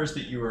newcomers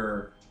that you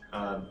are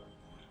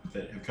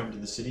that have come to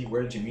the city?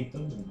 Where did you meet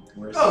them? And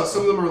where's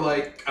Some of them are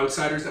like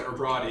outsiders that were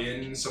brought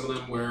in. Some of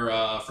them were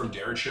from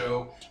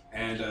Derecho,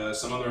 and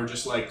some of them are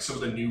just like some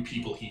of the new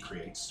people he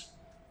creates.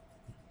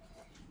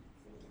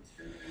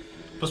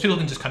 Those people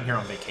can just come here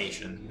on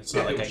vacation. It's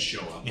not They like would I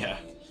show up. Yeah.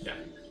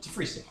 It's a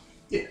free state.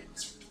 Yeah,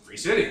 it's a free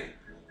city.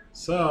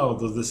 So,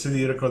 does the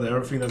city record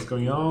everything that's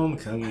going on?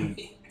 Can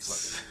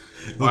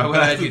Why would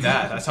I do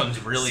that? That sounds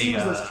really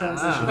Seamless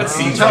transition. That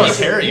seems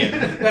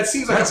totalitarian. That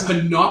seems like a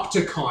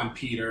panopticon,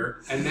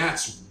 Peter, and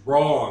that's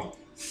wrong.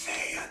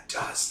 Thea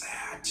does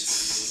that.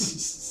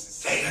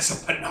 Thea's a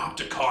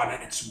panopticon,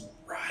 and it's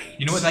right.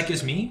 You know what that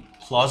gives me?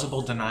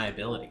 Plausible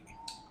deniability.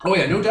 Oh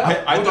yeah, no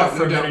doubt. I No thought doubt,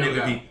 for a no doubt, minute no it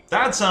would doubt. be.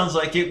 That sounds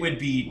like it would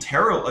be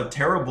a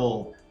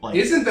terrible like.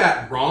 Isn't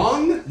that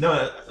wrong?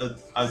 No,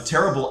 a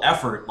terrible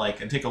effort,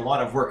 like, and take a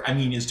lot of work. I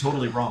mean, is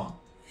totally wrong.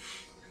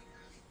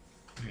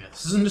 Yeah,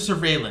 this isn't a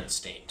surveillance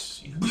state.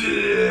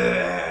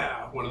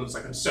 Bleh. One of them's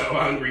like, I'm so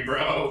hungry,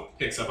 bro.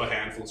 Picks up a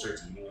handful,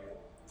 starts eating it.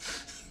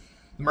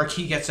 The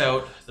Marquis gets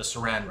out the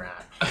saran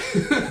wrap.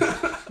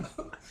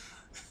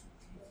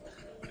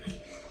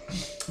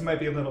 It might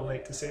be a little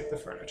late to save the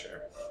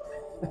furniture.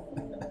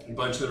 A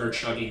bunch of them are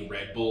chugging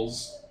Red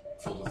Bulls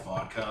filled with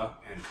vodka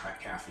and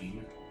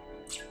caffeine.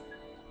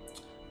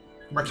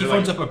 Marquis They're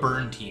phones like- up a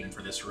burn team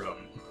for this room.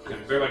 Yeah,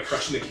 they're like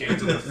crushing the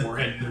cans on their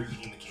forehead and they're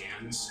eating the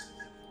cans.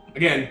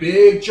 Again,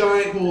 big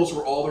giant holes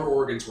where all their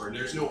organs were.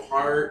 There's no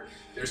heart,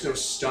 there's no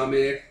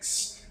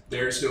stomachs,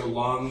 there's no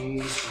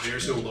lungs,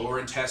 there's no lower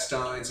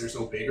intestines, there's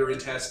no bigger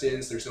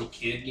intestines, there's no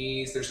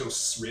kidneys, there's no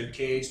rib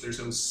cage, there's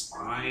no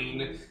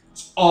spine.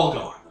 It's all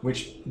gone.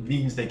 Which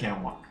means they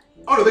can't walk.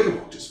 Oh no, they can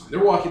walk just fine.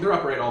 They're walking, they're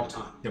upright all the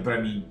time. Yeah, but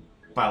I mean,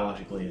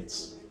 biologically,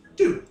 it's.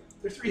 Dude,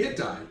 they're 3-hit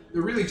die.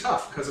 They're really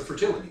tough because of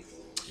fertility.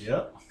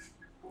 Yep.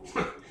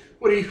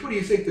 What do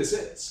you think this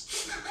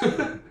is?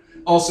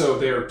 Also,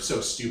 they're so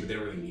stupid they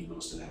don't really need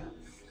most of that.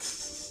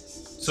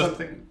 So,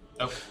 Something.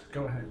 oh,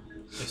 Go ahead.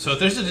 so if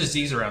there's a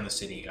disease around the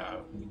city,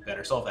 we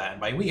better solve that. And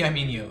by we, I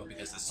mean you,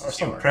 because this Or is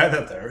some your...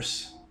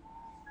 predators.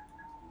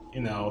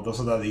 You know,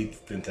 those that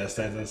eat the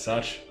intestines and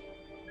such.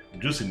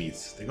 Juicy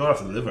meats. They go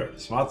after the liver, the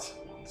smart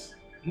ones.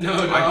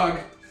 No, dog,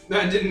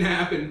 that didn't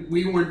happen.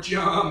 We weren't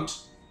jumped.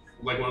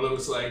 Like one of them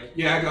was like,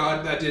 yeah,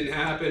 God, that didn't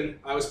happen.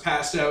 I was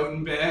passed out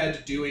in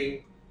bed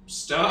doing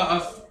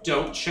stuff.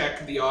 Don't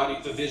check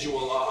the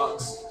visual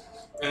logs.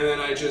 And then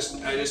I just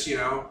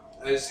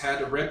had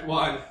to rip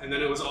one, and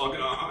then it was all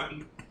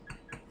gone.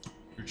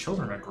 Your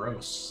children are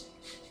gross.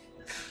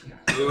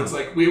 So it's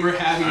like we were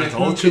having a Aren't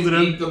all who could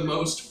children? eat the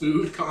most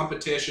food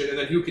competition, and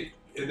then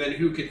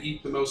who could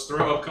eat the most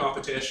throw up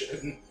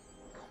competition.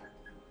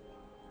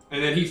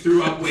 And then he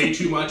threw up way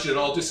too much, and it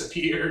all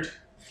disappeared.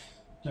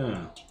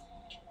 Yeah.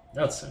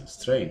 That sounds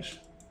strange.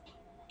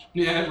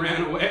 Yeah, it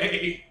ran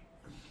away.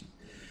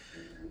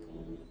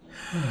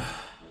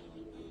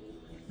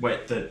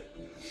 Wait, the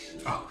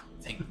Oh,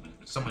 thank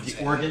someone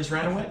said. organs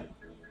ran away?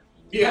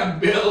 Yeah,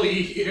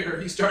 Billy here.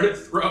 He started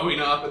throwing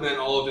up, and then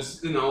all of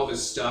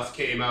his stuff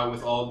came out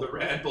with all of the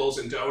Red Bulls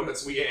and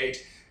donuts we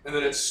ate, and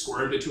then it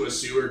squirmed into a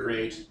sewer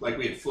grate like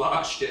we had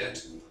flushed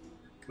it.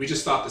 We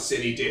just thought the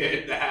city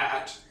did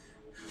that.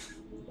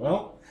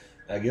 Well,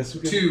 I guess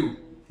we can. To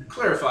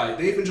clarify,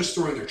 they've been just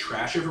throwing their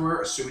trash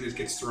everywhere, assuming it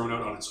gets thrown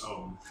out on its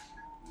own.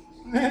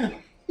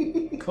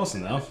 Close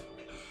enough.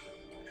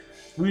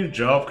 Weird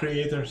job,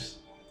 creators.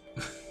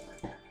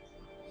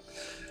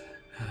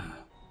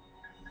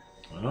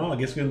 Well, I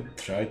guess we'll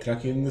try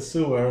tracking the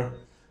sewer.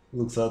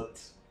 Looks at.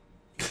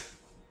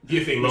 Do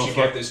you think we should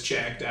Well, get this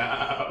checked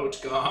out?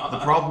 God. The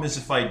problem is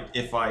if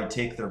I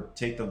take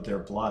their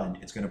blood,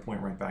 it's going to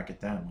point right back at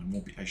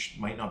them. I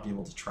might not be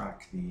able to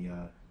track the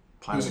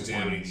pile Who's of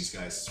examining bodies. these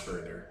guys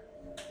further?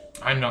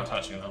 I'm not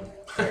touching them.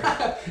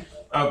 Yeah.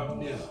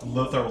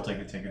 Lothar will take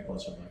a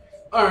closer look.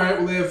 All right.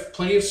 Well, they have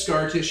plenty of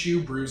scar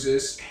tissue,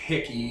 bruises,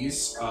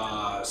 hickeys,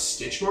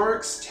 stitch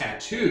marks,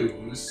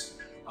 tattoos.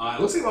 It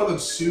looks like a lot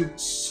of them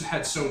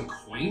had sewn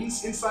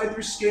coins inside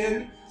their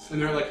skin, and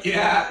they're like,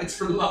 "Yeah, it's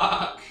for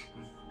luck."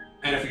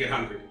 And if you get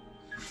hungry,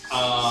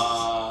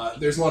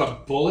 there's a lot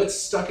of bullets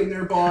stuck in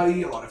their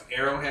body, a lot of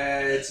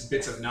arrowheads,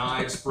 bits of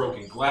knives,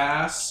 broken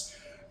glass.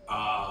 A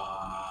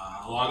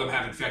lot of them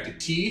have infected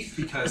teeth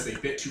because they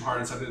bit too hard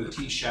on something, the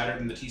teeth shattered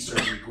and the teeth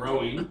started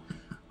regrowing.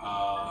 A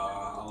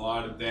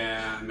lot of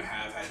them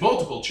have had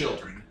multiple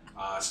children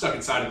stuck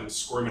inside of them,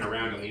 squirming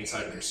around on the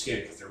inside of their skin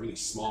because they're really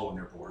small when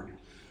they're born.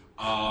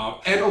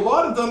 And a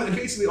lot of them, and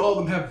basically all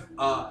of them,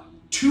 have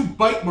 2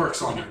 bite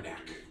marks on their neck.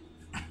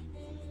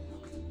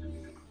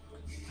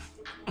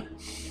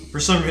 For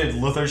some reason,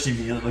 Lothar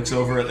immediately looks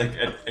over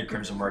at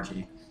Crimson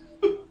Marquis.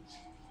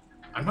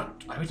 I'm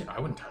not. I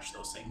wouldn't touch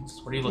those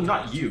things. What are you looking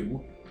Not at?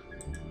 you.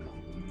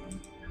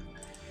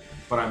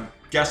 But I'm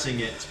guessing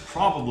it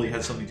probably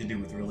had something to do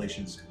with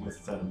relations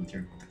with the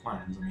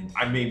clans. I mean,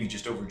 I may be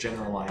just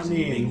overgeneralizing and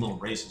being a little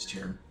racist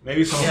here.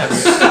 Maybe someone's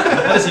Yes.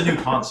 That is a new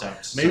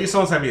concept. maybe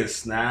someone's having a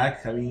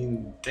snack. I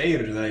mean, they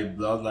generate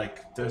blood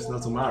like there's no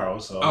tomorrow.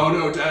 So Oh,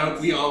 no doubt.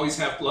 We always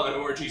have blood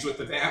orgies with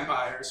the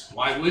vampires.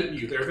 Why wouldn't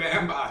you? They're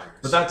vampires.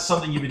 But that's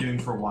something you've been doing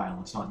for a while.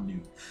 It's not new.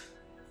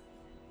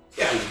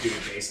 Yeah, we've been doing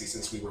it basically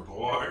since we were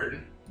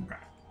born. Okay.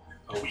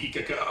 A week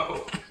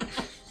ago.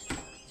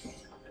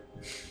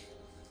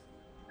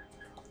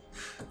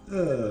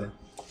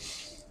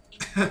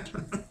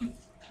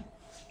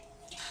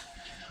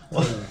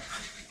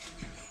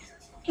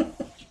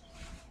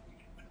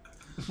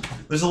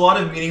 There's a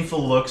lot of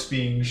meaningful looks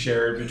being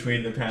shared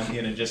between the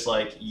Pantheon and just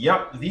like,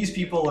 yep, these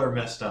people are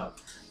messed up.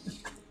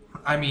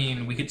 I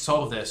mean, we could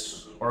solve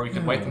this, or we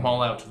could wipe them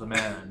all out to the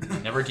man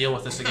and never deal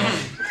with this again.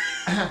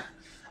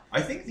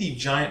 I think the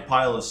giant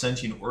pile of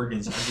sentient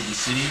organs under the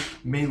city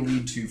may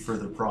lead to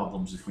further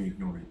problems if we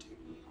ignore it.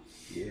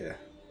 yeah.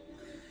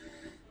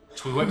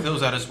 So we wipe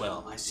those out as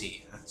well. I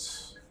see.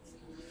 That's.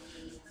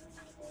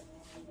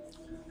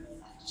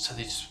 So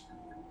they just.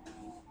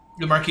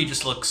 The Marquis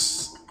just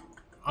looks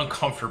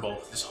uncomfortable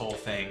with this whole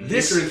thing.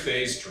 Acer and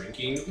Faye's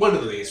drinking. One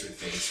of the Acer and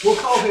Faye's. We'll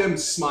call him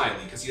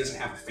Smiley because he doesn't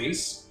have a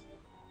face.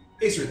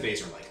 Acer and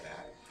Faye's are like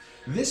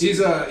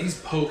that. He's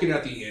poking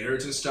at the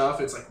innards and stuff.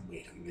 It's like,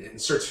 wait a minute,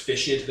 and starts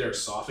fishing into their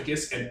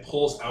esophagus and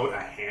pulls out a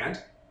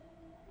hand.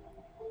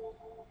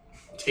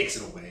 Takes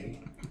it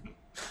away.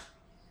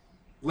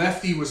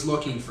 Lefty was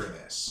looking for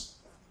this.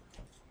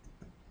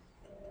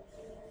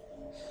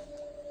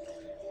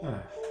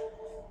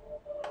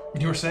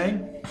 You were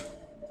saying?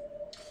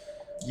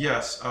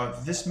 Yes,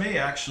 this may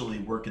actually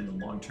work in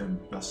the long-term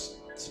best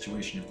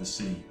situation of the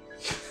city.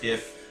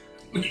 If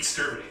We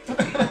exterminate.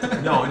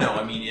 no,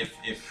 I mean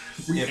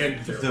if We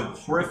end their the lives.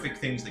 horrific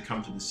things that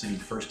come to the city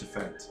first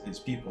affect his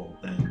people,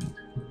 then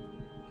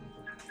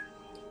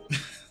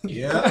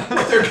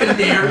Yeah. They're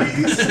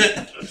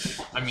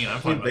canaries. I mean,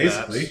 I'm fine with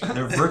that. Basically.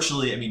 they're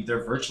virtually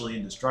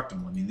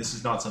indestructible. I mean, this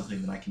is not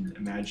something that I can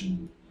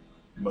imagine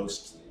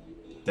most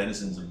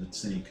denizens of the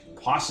city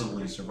could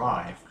possibly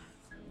survive.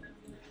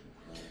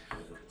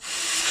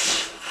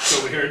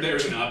 So we heard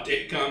there's an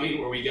update coming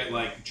where we get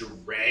like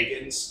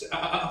dragon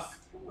stuff,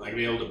 like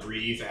be able to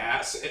breathe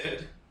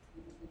acid.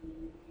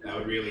 That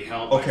would really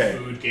help Okay.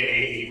 my food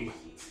game.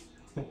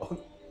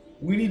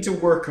 We need to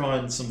work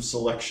on some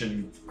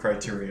selection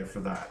criteria for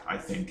that, I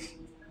think.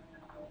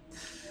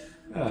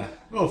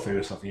 We'll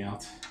figure something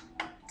out.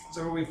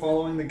 So are we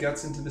following the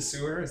guts into the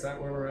sewer? Is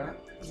that where we're at?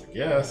 I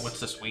guess. What's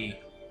this we?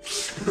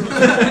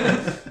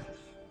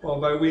 Well,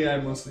 by we, I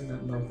mostly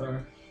meant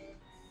Nothar.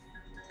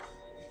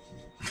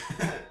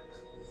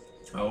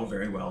 Oh,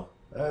 very well.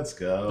 Let's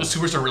go. The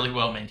sewers are really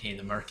well maintained.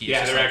 The Marquis.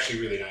 Yeah, is they're just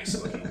actually really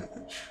nice looking.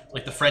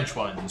 like the French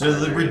ones. They're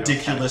They're,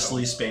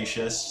 ridiculously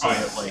spacious, so Oh,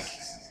 that yeah. like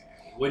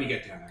When you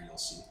get down there, you'll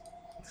see.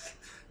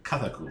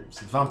 Catacombs.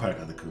 Vampire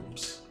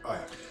catacombs. Oh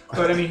yeah.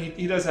 But I mean,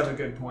 he does have a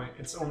good point.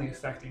 It's only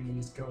affecting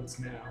these goats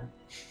now,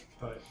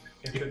 but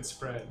it could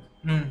spread.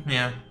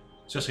 Yeah.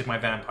 Especially if my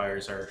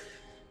vampires are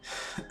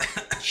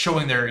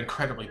showing their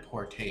incredibly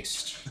poor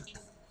taste.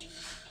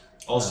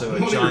 also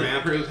One a of your giant.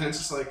 vampire lieutenants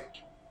is like,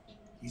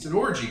 he's an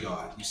orgy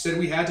god. You said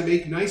we had to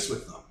make nice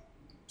with them.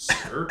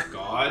 Sir,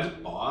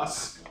 god,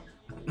 boss.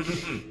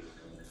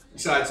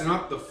 Besides, they're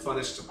not the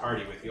funnest to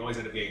party with. You always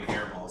end up getting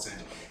hairballs.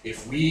 And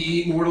if we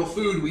eat mortal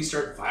food, we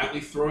start violently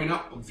throwing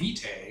up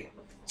vitae.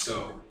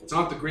 So it's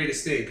not the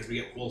greatest thing because we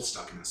get wolves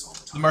stuck in us all the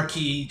The time.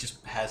 Marquis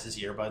just has his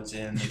earbuds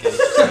in. Again,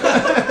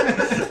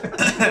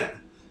 it's just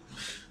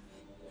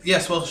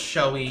yes, well,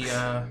 shall we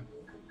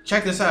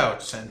check this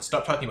out and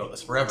stop talking about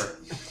this forever?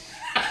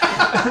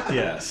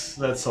 Yes,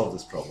 let's solve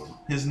this problem.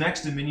 His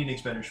next Dominion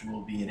expenditure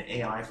will be an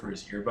AI for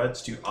his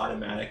earbuds to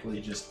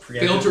automatically just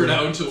Filter it preemptively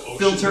out into ocean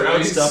filter out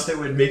noise. stuff that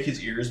would make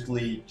his ears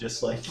bleed,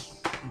 just like.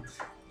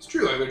 It's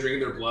true. Like they're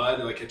drinking their blood,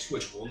 they like get too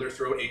much wool in their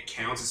throat. It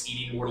counts as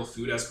eating mortal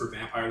food as per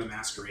Vampire the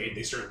Masquerade.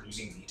 They start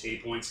losing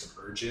vitae points to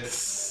purge it.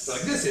 They're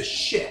like, this is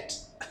shit.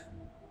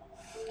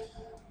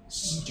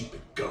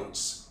 Stupid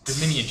goats.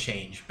 Dominion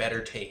change,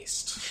 better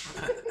taste.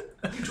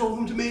 You told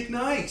them to make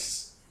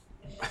nice.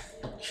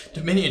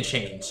 Dominion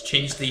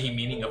change the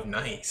meaning of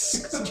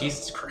nice.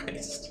 Jesus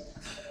Christ.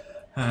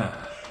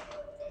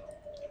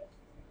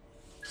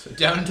 So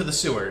down into the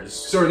sewers.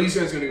 So are these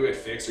guys going to get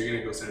fixed? Or are you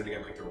going to go send them to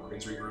get like their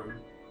organs regrown?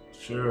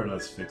 Sure,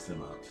 let's fix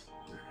them up.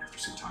 After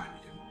some time,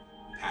 you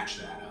can patch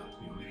that up.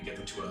 You know, maybe get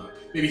them to a.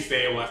 Maybe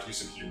Faye will have to do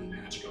some healing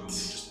magic on them and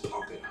just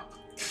pump it up.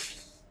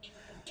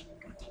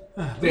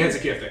 Faye has a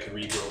gift that can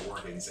regrow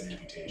organs and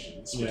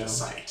amputations with Yeah. a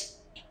sight.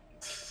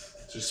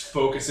 So just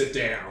focus it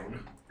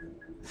down.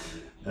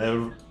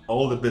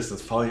 All the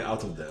business falling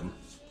out of them.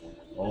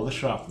 All the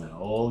shrapnel,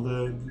 all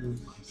the...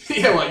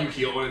 Yeah, while you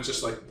heal one, it's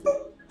just like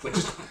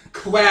just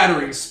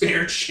clattering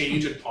spare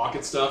change and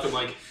pocket stuff and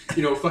like,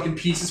 you know, fucking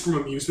pieces from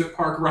amusement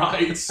park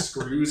rides,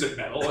 screws and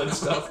metal and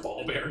stuff,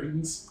 ball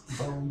bearings.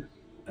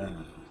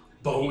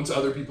 bones,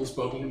 other people's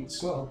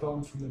bones. Well, a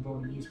bone from the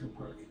Bone Amusement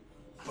Park.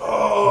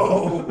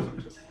 Oh!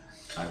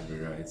 Ivory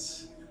right.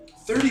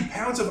 30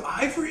 pounds of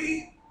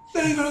ivory?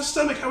 That ain't got a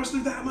stomach. How is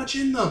there that much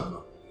in them?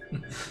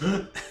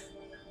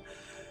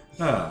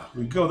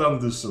 We go down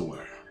the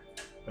sewer.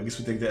 I guess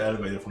we take the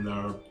elevator from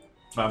our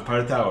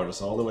vampire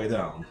towers all the way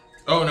down.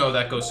 Oh no,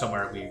 that goes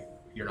somewhere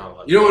you're not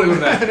allowed. You don't want to go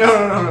to that. No.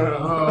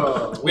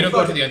 Oh. We don't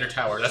go to the Under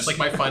Tower. That's like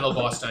my final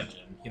boss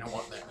dungeon. You don't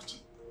want that.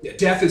 Yeah,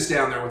 Death is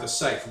down there with a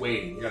scythe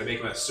waiting. You gotta make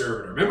him a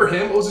servitor. Remember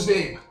him? What was his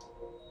name?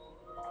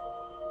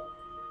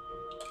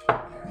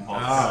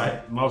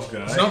 Moth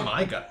guy. It's not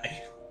my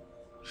guy.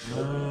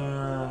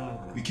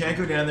 We can't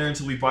go down there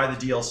until we buy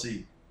the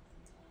DLC.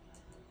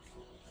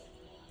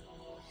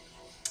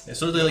 Yeah,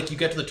 so like you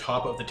get to the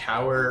top of the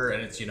tower,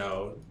 and it's you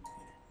know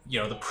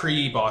the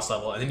pre-boss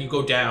level, and then you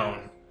go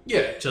down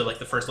Yeah. to like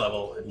the first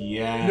level. And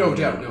Yan. No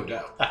doubt.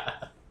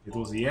 It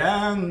was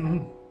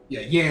Yan. Yeah,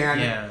 Yan.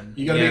 Yan.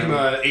 You gotta make him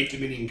Yan. a 8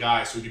 Dominion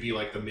guy so he could be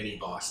like the mini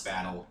boss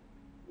battle.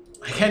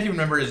 I can't even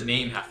remember his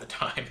name half the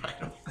time. I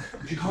don't.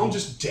 You should call him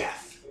just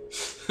Death.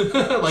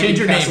 Like Change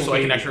in your name so I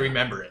can Castlevania. actually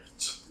remember it.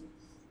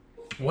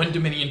 1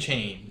 Dominion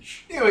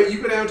change. Anyway,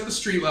 you go down to the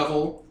street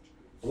level,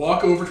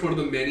 walk over to one of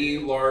the many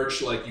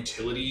large like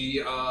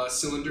utility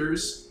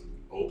cylinders,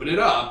 open it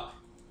up,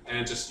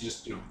 and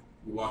you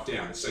walk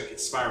down.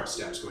 It's spiral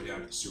steps going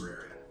down to the sewer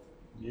area.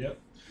 Yep.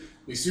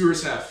 These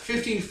sewers have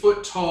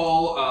 15-foot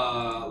tall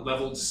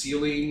leveled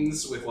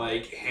ceilings with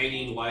like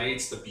hanging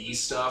lights, the bee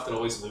stuff that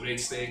always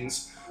illuminates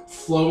things,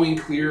 flowing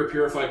clear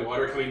purified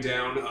water coming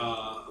down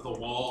the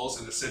walls,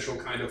 and a central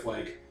kind of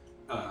like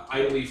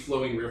idly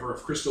flowing river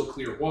of crystal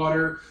clear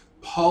water,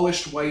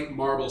 polished white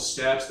marble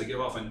steps that give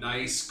off a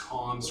nice,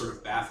 calm sort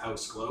of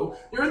bathhouse glow.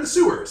 You're in the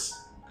sewers.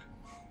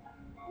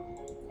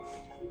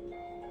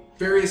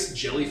 Various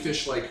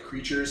jellyfish-like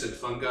creatures and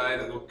fungi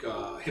that look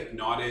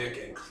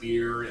hypnotic and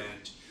clear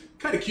and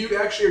kind of cute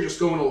actually are just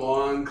going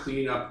along,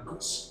 cleaning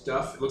up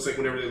stuff. It looks like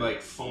whenever they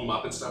like foam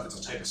up and stuff, it's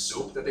a type of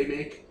soap that they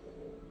make.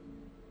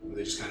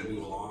 They just kind of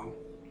move along.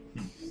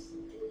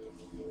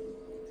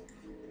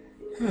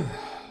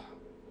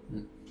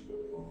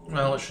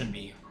 Well, it shouldn't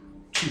be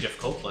too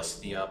difficult, unless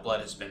the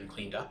blood has been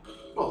cleaned up.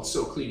 Well, it's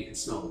so clean you can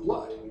smell the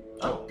blood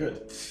Oh,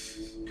 good.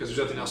 because there's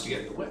nothing else to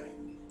get in the way.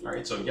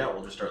 Alright, so yeah,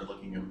 we'll just start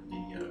looking over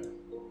the...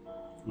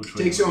 Which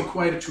way? Takes you on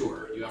quite a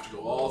tour. You have to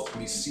go all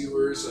through these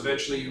sewers.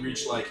 Eventually, you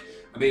reach like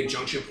a main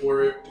junction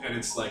port, and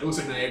it's like it looks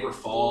like Niagara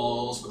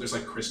Falls, but there's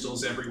like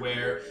crystals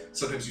everywhere.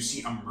 Sometimes you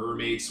see a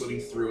mermaid swimming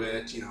through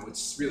it. You know,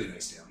 it's really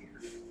nice down here.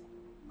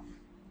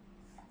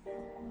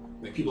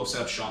 Like people have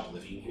set up shop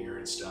living here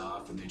and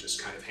stuff, and they just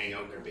kind of hang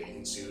out in their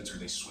bathing suits or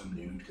they swim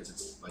nude because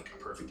it's like a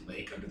perfect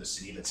lake under the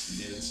city that's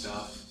heated and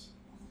stuff.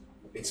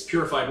 It's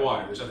purified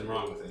water. There's nothing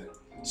wrong with it.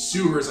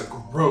 Sewer is a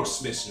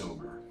gross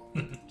misnomer.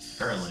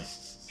 Apparently.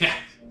 Yeah,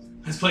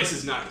 this place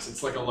is nice.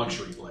 It's like a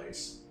luxury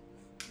place.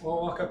 Well,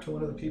 I'll walk up to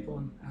one of the people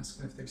and ask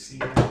them if they've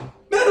seen anything.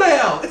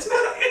 Metael! It's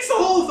the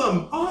whole of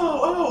them!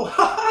 Oh,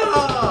 ha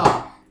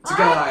ha! It's a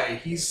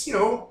guy. He's,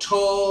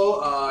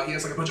 tall. He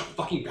has like a bunch of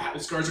fucking battle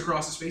scars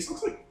across his face.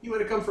 Looks like he might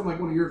have come from like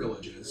one of your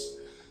villages.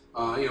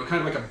 Kind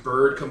of like a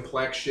bird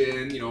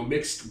complexion,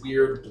 mixed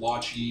weird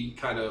blotchy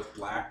kind of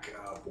black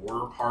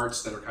boar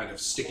parts that are kind of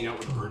sticking out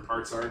where the bird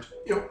parts aren't.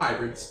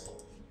 Hybrids.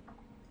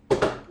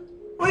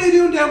 What are you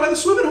doing down by the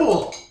swimming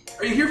hole?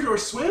 Are you here for a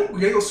swim? We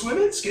gonna go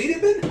swimming? Skinny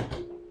dipping?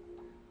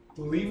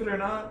 Believe it or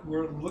not,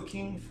 we're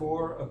looking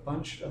for a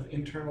bunch of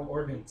internal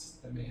organs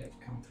that may have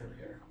come through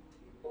here.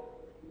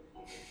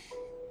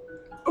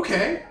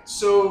 Okay,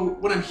 so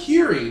what I'm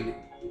hearing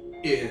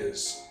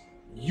is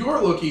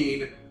you're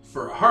looking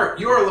for a heart.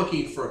 You're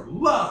looking for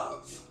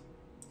love.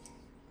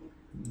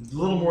 A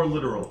little more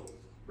literal.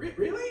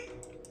 Really?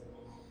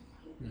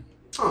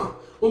 Huh.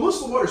 Well,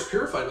 most of the water's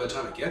purified by the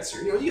time it gets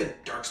here. You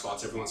get dark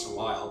spots every once in a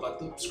while, but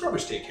the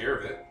scrubbers take care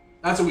of it.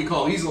 That's what we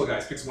call these little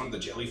guys. Picks one of the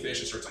jellyfish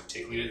and starts like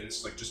tickling it, and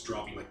it's like just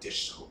dropping like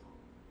dish soap.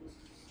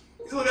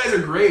 These little guys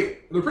are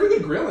great. They're pretty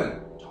good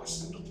grilling.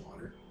 Toss them into the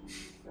water.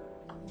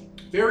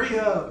 Very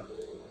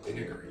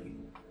vinegary.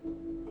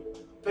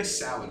 Nice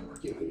salad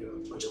work. You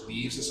know, a bunch of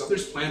leaves and stuff.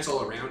 There's plants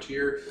all around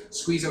here.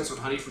 Squeeze out some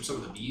honey from some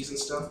of the bees and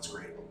stuff. It's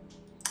great.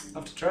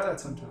 I'll have to try that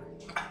sometime.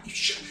 You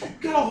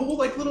got a whole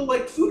little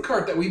food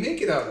cart that we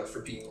make it out of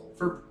for people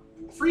for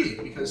free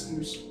because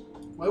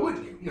why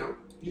wouldn't you? You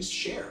just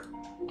share.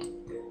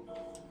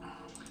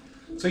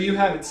 So you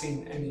haven't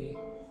seen any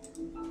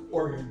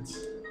organs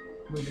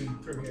moving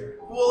through here?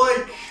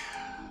 Well,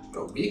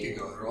 a week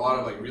ago, there were a lot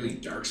of really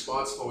dark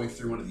spots flowing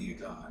through one of the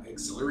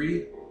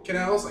auxiliary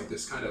canals, like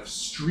this kind of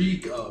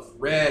streak of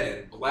red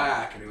and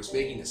black, and it was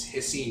making this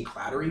hissing,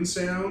 clattering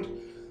sound.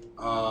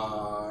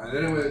 And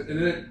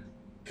then it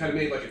kind of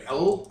made like an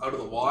L out of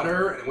the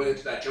water, and it went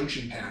into that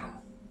junction panel.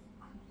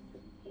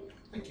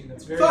 Thank you.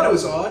 That's very. Thought it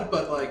was odd,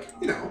 but look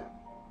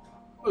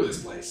at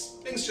this place.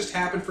 Things just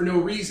happen for no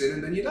reason,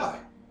 and then you die.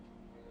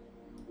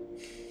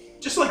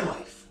 Just like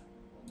life.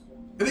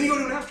 And then you go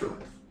to an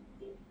afterlife.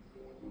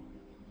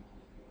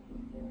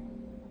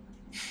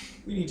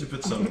 We need to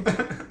put some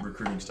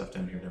recruiting stuff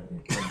down here, don't we?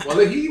 Well,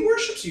 then he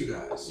worships you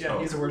guys. Yeah,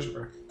 he's a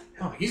worshiper.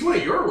 Oh, he's one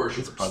of your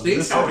worshippers. It's part of Things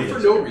this happen audience.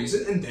 for no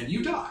reason, and then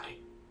you die.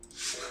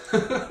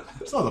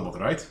 It's not about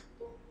right.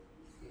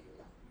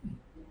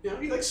 You know,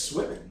 he likes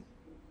swimming.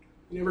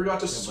 He never got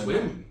to Yeah, why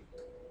swim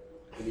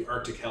in the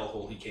Arctic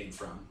hellhole he came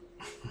from.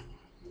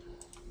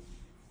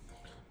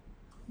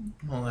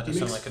 Well, that He does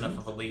sound makes like enough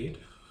of a lead.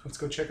 Let's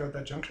go check out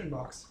that junction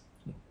box.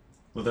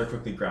 Lothair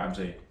quickly grabs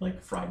a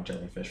fried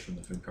jellyfish from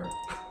the food cart.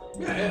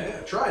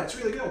 Yeah. Try it. It's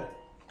really good.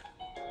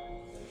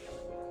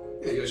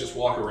 Yeah, you guys just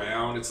walk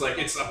around. It's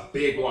a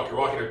big walk. You're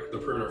walking the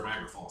perimeter of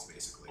Niagara Falls,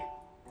 basically.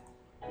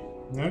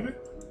 Okay.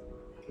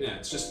 Yeah,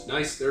 it's just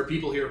nice. There are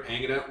people here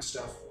hanging out and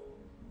stuff.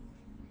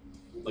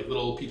 Like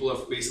little people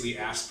have basically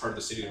asked part of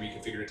the city to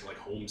reconfigure it to like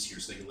homes here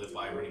so they can live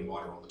by running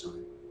water all the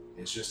time.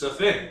 It's just a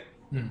thing.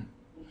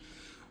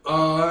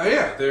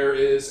 Yeah, there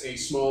is a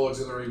small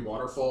auxiliary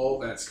waterfall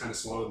that's kind of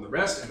smaller than the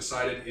rest, and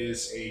beside it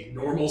is a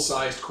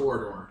normal-sized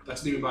corridor.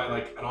 That's even by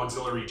like an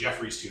auxiliary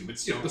Jeffries tube.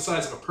 It's the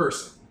size of a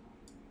person.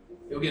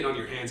 You'll get on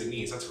your hands and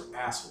knees. That's for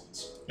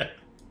assholes.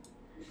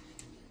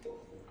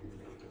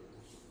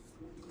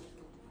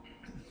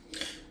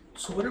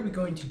 So what are we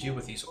going to do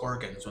with these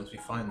organs once we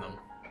find them?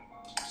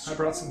 I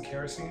brought some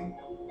kerosene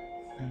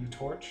and a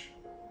torch.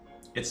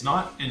 It's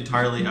not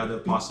entirely out of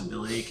the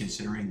possibility,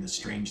 considering the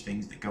strange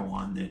things that go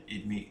on, that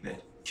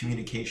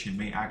communication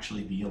may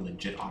actually be a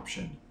legit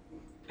option.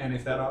 And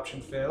if that option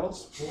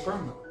fails, we'll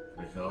burn them.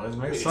 We can always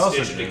make Maybe stitch them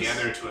sausages.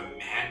 together into a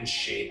man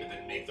shape and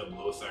then make them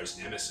Lothar's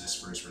nemesis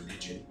for his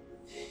religion.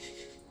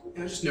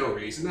 There's no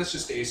reason. That's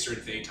just Acer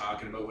and Faye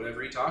talking about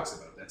whatever he talks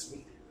about. That's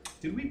me.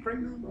 Did we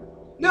bring them?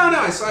 No,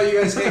 I saw you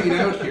guys hanging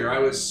out here. I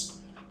was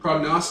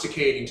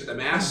prognosticating to the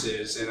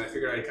masses, and I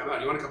figured I'd come out.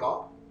 You want to come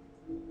up?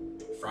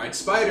 Fried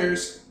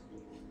spiders.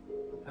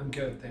 I'm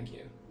good, thank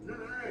you.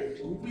 Alright,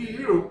 who be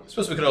you? I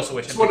suppose we could also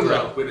wait It's him one to of the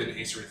grab. women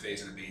Acer and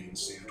Faye's in a bathing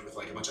suit with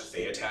like a bunch of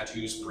Thea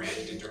tattoos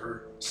branded into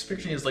her. This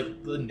picture is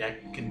like the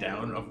neck and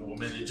down of a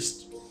woman and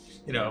just,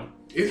 If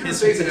you're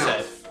His Faye's an head.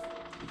 elf,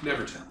 you can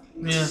never tell.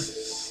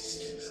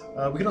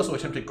 yeah. We could also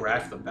attempt to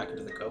graft them back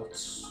into the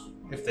goats.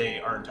 If they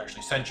aren't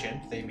actually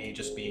sentient, they may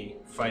just be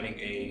finding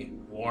a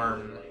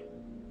warm,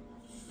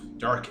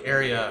 dark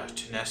area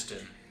to nest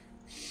in.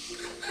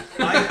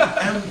 I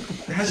am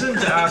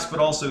hesitant to ask, but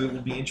also it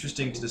will be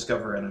interesting to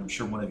discover, and I'm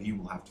sure one of you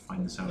will have to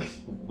find this out,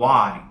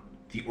 why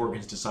the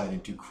organs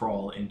decided to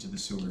crawl into the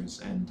sewers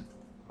and...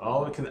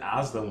 Well, we can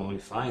ask them when we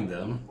find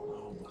them.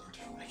 Oh lord.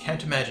 I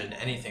can't imagine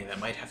anything that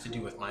might have to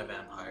do with my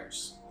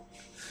vampires.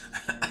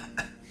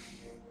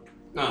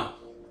 No.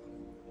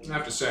 I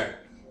have to say,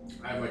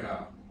 I have like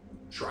a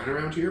shrine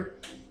around here.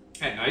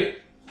 At night,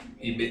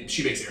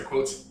 she makes air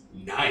quotes,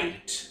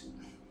 night.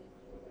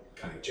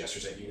 Kind of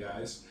gestures at you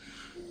guys.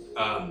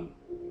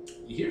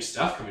 You hear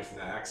stuff coming from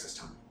that access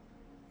tunnel.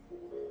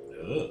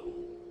 Ugh.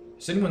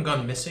 Has anyone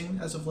gone missing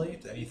as of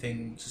late?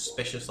 Anything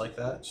suspicious like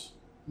that?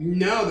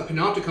 No, the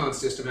Panopticon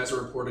system hasn't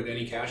reported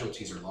any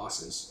casualties or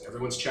losses.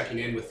 Everyone's checking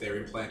in with their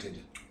implanted...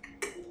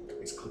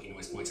 Makes a clicking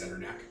noise, points at her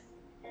neck.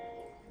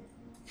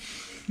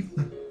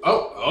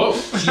 Oh!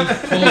 She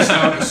pulls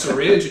out a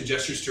syringe and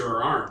gestures to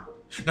her arm.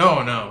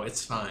 No,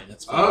 it's fine.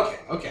 It's fine.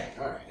 Okay,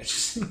 alright. I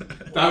just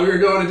thought we were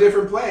going a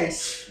different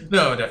place.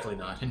 No, definitely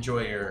not.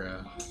 Enjoy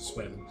your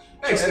swim.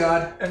 Thanks,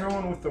 God.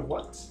 Everyone with the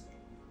what?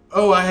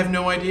 Oh, I have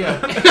no idea.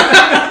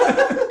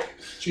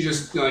 She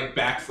just like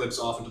backflips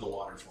off into the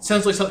waterfall.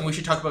 Sounds like something we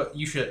should talk about.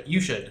 You should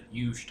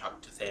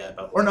talk to Thea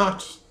about, or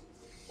not.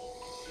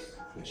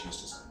 And she's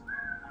just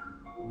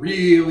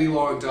really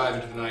long dive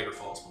into the Niagara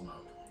Falls below.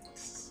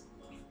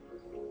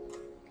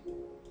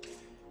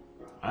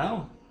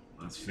 Well,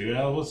 let's figure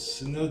out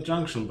what's in the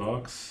junction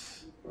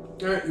box.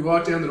 Alright, you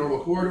walk down the normal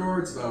corridor.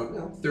 It's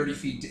about 30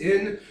 feet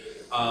in.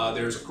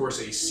 There's, of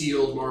course, a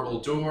sealed marble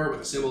door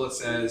with a symbol that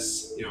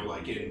says,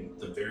 like in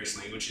the various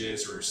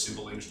languages or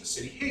symbol language of the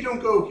city, hey, don't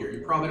go here.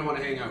 You probably don't want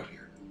to hang out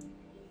here.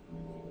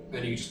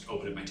 Then you just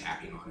open it by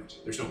tapping on it.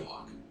 There's no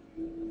lock.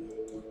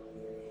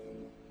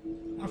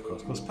 Of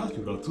course, because past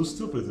people are too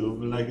stupid to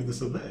like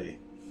disobey.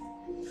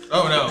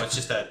 Oh no, it's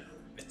just that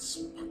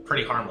it's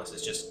pretty harmless.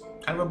 It's just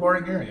kind of a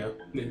boring area.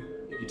 Then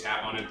you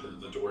tap on it,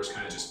 the doors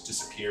kind of just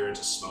disappear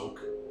into smoke,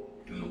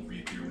 and they'll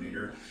reappear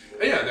later.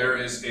 And yeah, there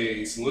is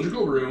a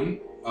cylindrical room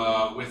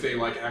with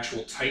a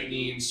actual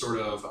tightening sort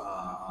of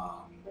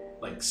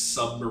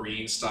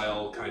submarine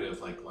style kind of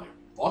like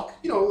lock,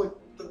 like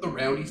the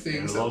roundy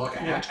things that look a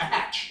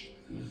hatch.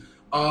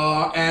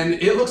 And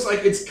it looks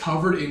like it's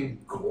covered in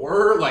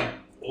gore, like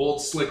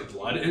old slick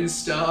blood and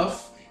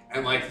stuff.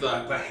 And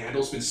the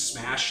handle's been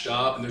smashed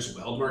up, and there's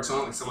weld marks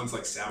on it, like someone's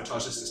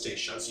sabotaged this to stay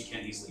shut so you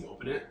can't easily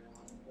open it.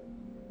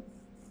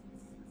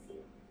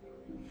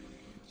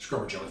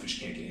 Scrubber jellyfish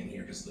can't get in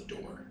here because of the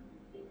door.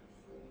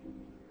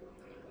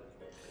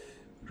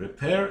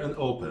 Repair and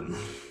open.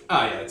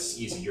 Yeah, it's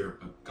easy. You're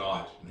a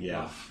god.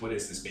 Yeah. What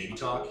is this, baby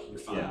talk? You're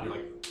fine. Yeah.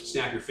 You're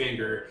snap your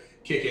finger,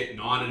 kick it,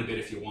 gnaw on it a bit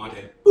if you want,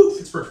 and poof,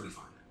 it's perfectly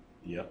fine.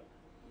 Yep.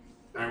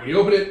 Alright, when you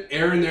open it,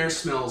 air in there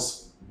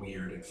smells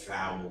weird and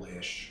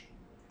foul-ish.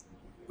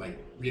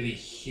 really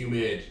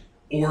humid,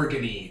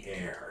 organy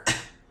air.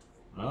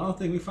 I don't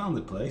think we found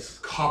the place.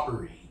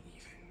 Coppery,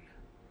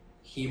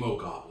 even.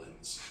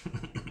 Hemogoblins.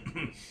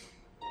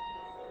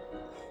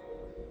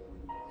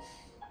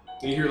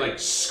 And you hear like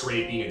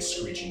scraping and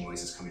screeching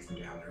noises coming from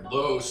down there.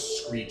 Low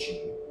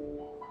screeching.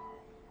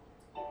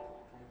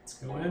 Let's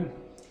go in.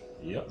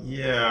 Yep.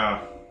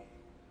 Yeah.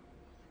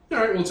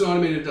 Alright, well it's an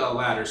automated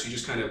ladder, so you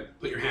just kind of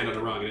put your hand on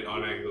the rung and it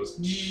automatically goes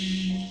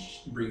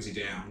brings you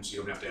down, so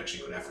you don't have to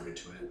actually put effort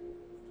into it.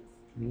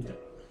 Okay.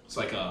 It's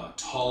like a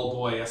tall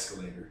boy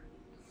escalator.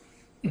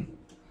 You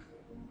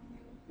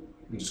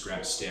just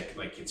grab a stick,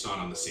 like it's not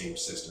on the same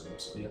system.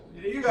 So. Yeah.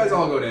 You guys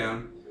all go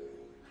down.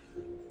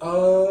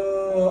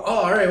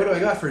 Alright, what do I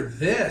got for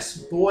this?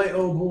 Boy,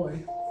 oh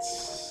boy.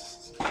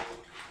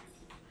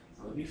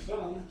 That'll be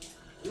fun.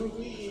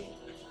 Ooh-wee.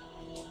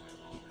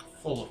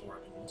 Full of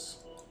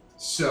organs.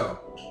 So,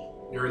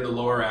 you're in the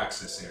lower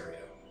access area.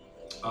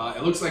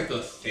 It looks like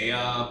the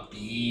Thea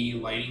B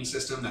lighting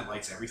system that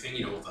lights everything,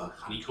 you know, with the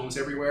honeycombs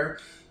everywhere.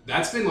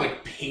 That's been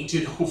like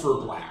painted over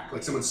black.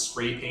 Like someone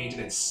spray painted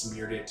and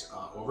smeared it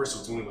over,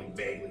 so it's only like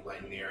vaguely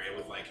lighting the area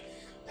with like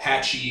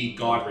patchy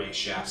god ray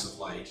shafts of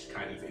light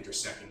kind of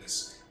intersecting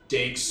this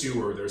dank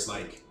sewer. There's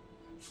like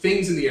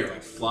things in the air,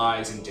 like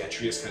flies and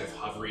detritus kind of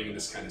hovering in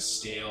this kind of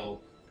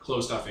stale,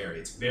 closed off area.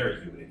 It's very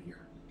humid in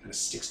here. Kind of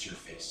sticks to your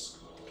face.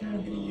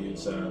 I'm gonna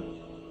use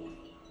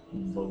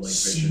low light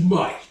vision.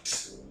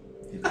 Smite!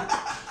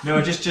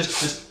 No, just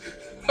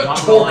A not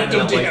torrent relying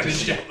of on light damage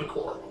vision. down the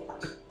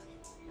corridor.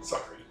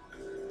 Sorry.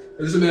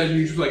 I just imagine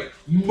you just like,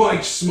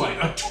 Might Smite,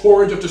 a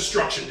torrent of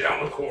destruction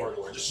down the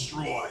corridor.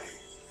 Destroy.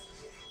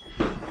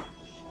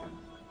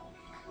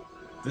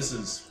 This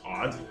is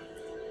odd.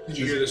 Did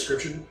you hear the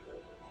description?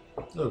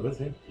 A little bit,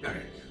 yeah.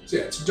 Okay. So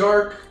yeah, it's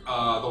dark.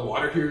 The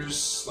water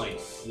here's like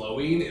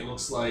flowing. It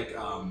looks like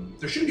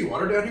there shouldn't be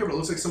water down here, but it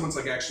looks like someone's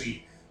like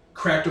actually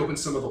cracked open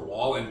some of the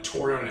wall and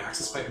torn out an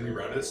access pipe and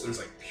rerouted it. So there's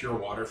like pure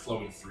water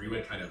flowing through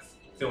and kind of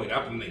filling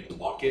up, and then they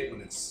block it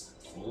when it's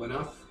full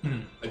enough.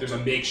 Like there's a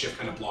makeshift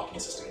kind of blocking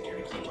system in here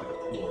to keep like a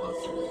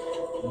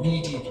pool of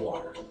knee-deep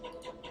water.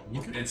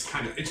 And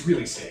it's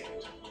really safe.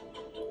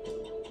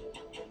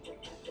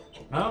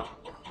 Well,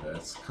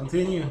 let's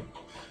continue.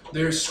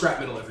 There's scrap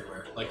metal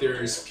everywhere. Like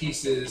there's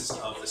pieces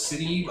of the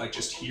city, like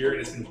just here, and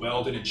it's been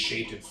welded and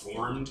shaped and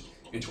formed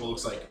into what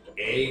looks like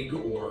egg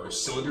or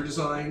cylinder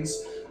designs.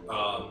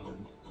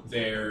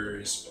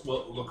 There's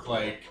what look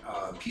like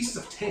pieces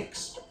of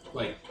tanks.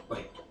 Like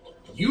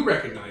you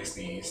recognize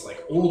these,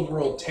 like old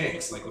world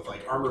tanks, like with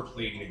like armor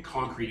plating and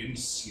concrete end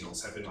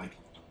seals have been like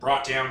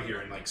brought down here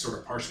and like sort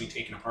of partially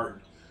taken apart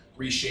and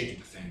reshaped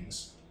into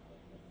things.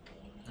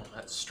 Oh,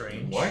 that's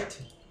strange. What?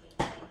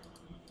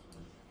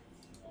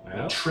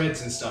 Well,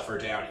 Treads and stuff are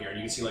down here, and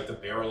you can see like the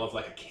barrel of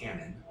like a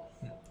cannon.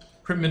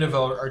 Primitive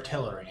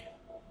artillery.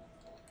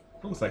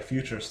 looks like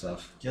future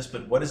stuff. Yes,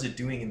 but what is it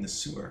doing in the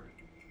sewer?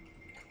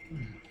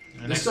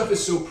 This stuff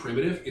is so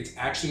primitive, it's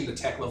actually in the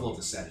tech level of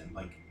the setting.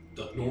 Like,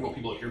 the normal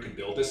people here could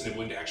build this and it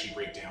wouldn't actually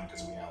break down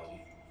because of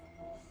reality.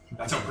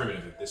 That's how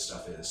primitive this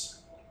stuff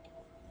is.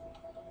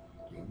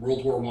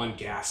 World War I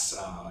gas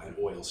and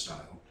oil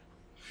style.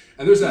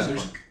 And there's that.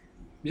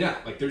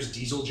 There's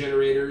diesel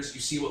generators.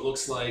 You see what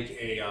looks like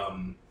a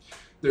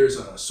there's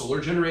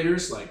solar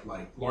generators, like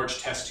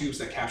large test tubes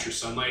that capture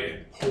sunlight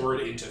and pour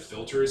it into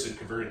filters and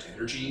convert it into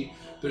energy.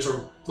 There's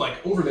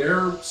over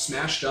there,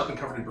 smashed up and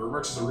covered in burn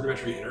marks, is a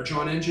rudimentary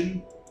Energon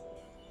engine.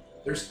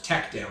 There's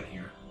tech down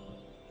here.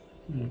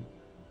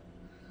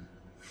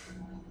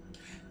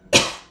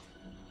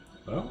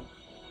 Well,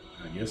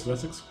 I guess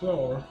let's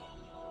explore.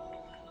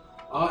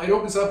 It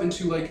opens up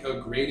into like a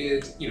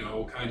graded,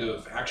 kind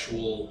of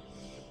actual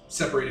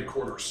separated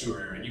corridor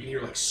sewer area. And you can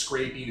hear like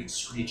scraping and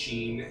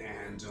screeching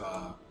and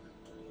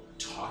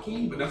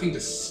talking, but nothing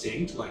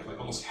distinct, like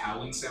almost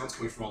howling sounds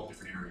coming from all the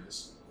different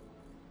areas.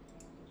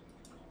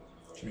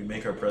 Should we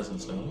make our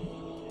presence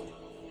known?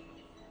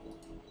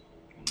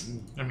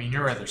 I mean,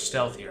 you're rather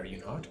stealthy, are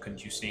you not?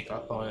 Couldn't you sneak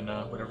up on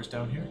whatever's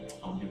down here?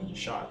 I'll give it a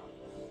shot.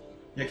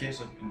 Yeah, okay,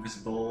 so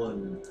invisible,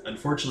 and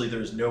unfortunately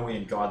there's no way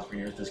in God's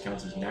green earth this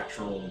counts as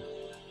natural.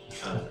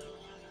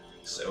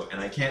 And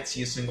I can't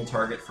see a single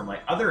target for my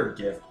other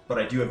gift, but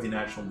I do have the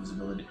natural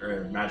invisibility,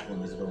 or magical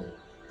invisibility.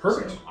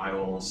 Perfect. So I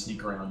will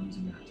sneak around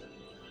using that.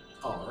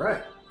 All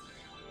right.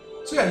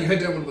 So yeah, you head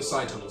down one of the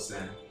side tunnels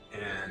then,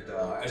 and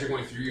as you're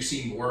going through, you're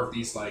seeing more of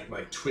these like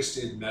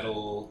twisted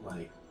metal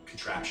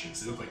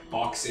contraptions. They look like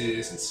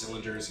boxes and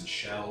cylinders and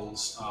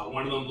shells.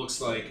 One of them looks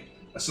like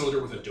a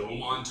cylinder with a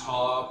dome on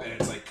top, and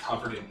it's like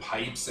covered in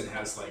pipes and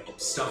has like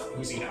stuff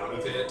oozing out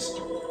of it,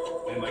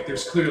 and like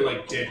there's clearly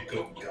like dead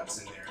goat guts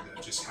in there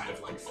that just kind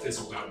of like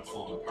fizzled out and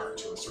fallen apart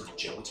to a sort of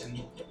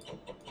gelatin.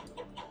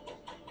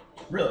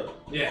 Really?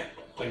 Yeah,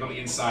 like on the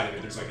inside of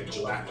it, there's like a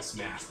gelatinous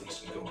mass that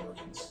used to be goat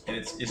organs. And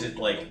is it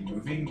like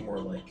moving or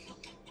like?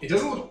 It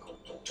doesn't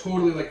look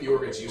totally like the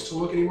organs used to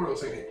look anymore. It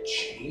looks like it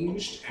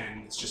changed,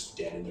 and it's just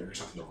dead in there.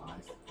 There's nothing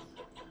alive.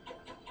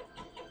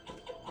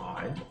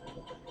 Odd.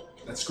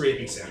 That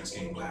scraping sound is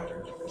getting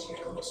louder as you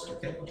get closer.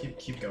 Okay,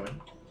 keep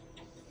going.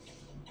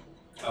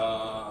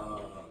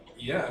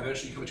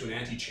 eventually you come into an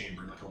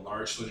antechamber, like a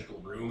large cylindrical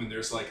room, and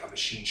there's like a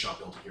machine shop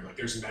built in here. Like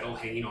there's metal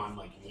hanging on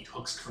like meat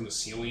hooks from the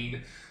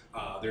ceiling.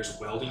 There's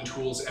welding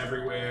tools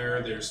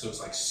everywhere. There's those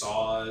like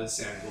saws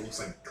and what looks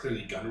like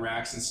clearly gun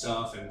racks and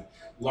stuff, and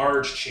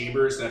large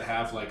chambers that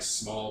have like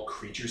small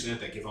creatures in it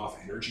that give off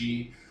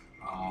energy.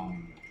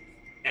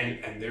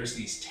 And there's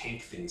these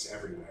tank things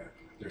everywhere.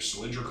 They're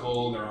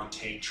cylindrical, they're on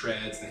tank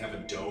treads, they have a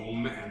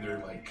dome, and they're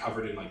like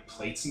covered in like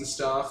plates and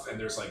stuff, and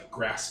there's like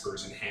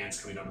graspers and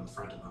hands coming out of the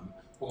front of them,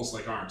 almost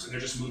like arms, and they're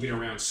just moving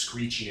around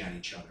screeching at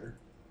each other.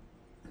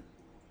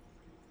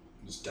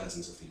 There's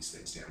dozens of these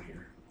things down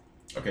here.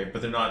 Okay,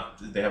 but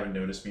they haven't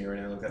noticed me or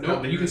anything like that? No,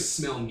 but you can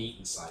smell meat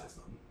inside of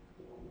them.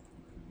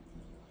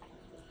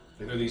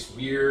 Like they're these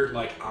weird,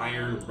 like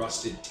iron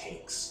rusted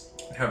tanks.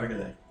 How big are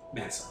they?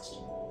 Man-sized.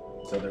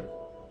 So they're...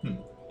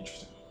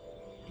 Interesting.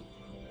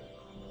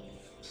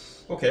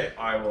 Okay,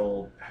 I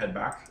will head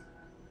back.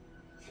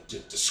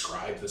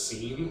 Describe the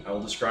scene. I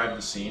will describe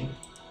the scene.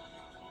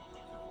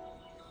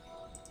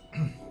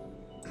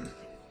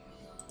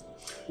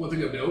 One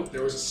thing of note,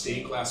 there was a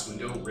stained glass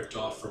window ripped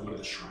off from one of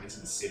the shrines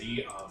in the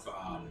city of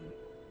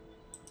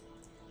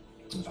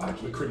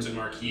the Crimson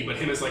Marquis, but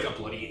him as like a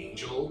bloody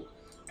angel,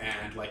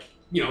 and like,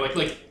 you know,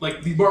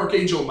 like the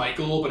Archangel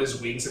Michael, but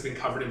his wings have been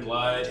covered in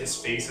blood, his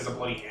face has a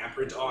bloody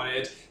handprint on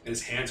it, and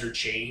his hands are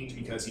chained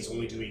because he's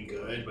only doing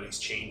good, but he's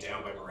chained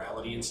down by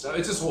morality and stuff.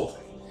 It's this whole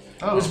thing.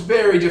 Oh. There's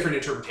very different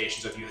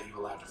interpretations of you that you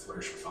allowed to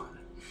flourish for fun.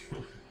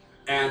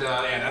 And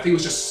that thing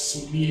was just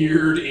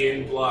smeared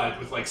in blood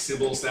with like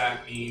symbols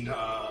that mean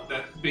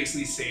that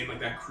basically saying like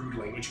that crude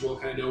language will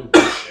kind of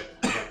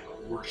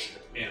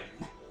worship him.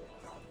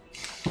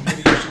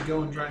 Maybe you should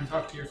go and try and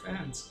talk to your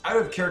fans. Out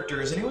of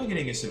character, is anyone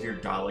getting a severe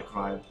Dalek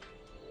vibe?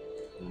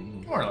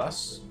 More or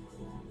less.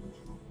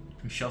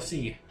 We shall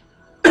see.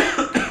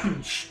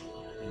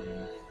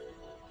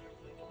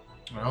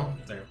 Well,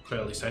 they're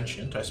clearly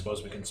sentient. I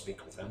suppose we can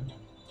speak with them.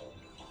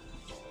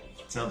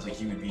 Sounds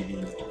like you would be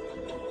the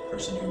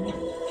person who would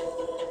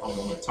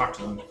want to talk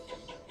to them.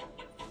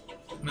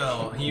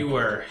 No,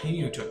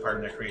 you took part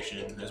in their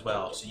creation as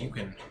well, so you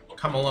can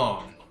come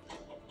along.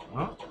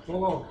 Well,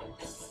 Whoa.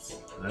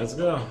 let's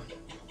go.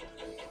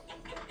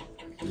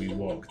 We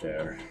walk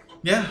there.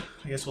 Yeah,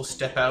 I guess we'll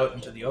step out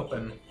into the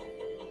open.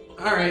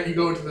 Alright, you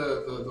go into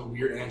the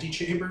weird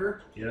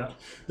antechamber. Yeah.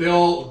 They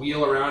all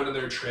wheel around in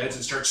their treads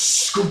and start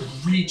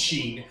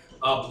screeching.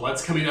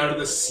 Blood's coming out of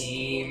the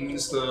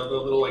seams, the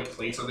little like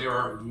plates on there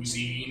are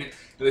oozing, and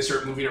they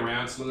start moving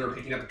around. Some of them are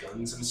picking up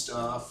guns and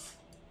stuff.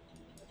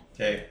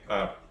 Okay,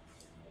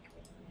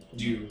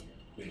 Do you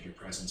make your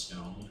presence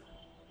known? Do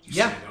you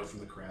Yeah. stand out from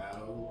the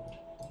crowd?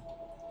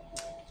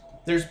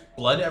 There's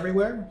blood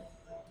everywhere.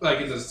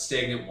 Like in the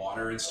stagnant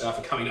water and stuff,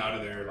 and coming out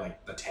of their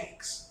like the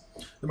tanks.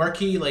 The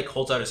Marquis like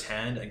holds out his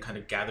hand and kind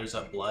of gathers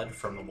up blood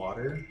from the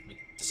water, like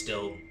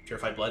distilled,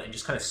 purified blood, and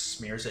just kind of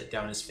smears it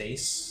down his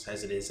face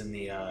as it is in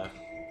the.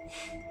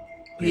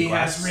 He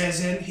glass. has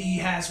risen. He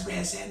has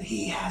risen.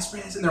 He has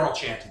risen. They're all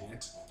chanting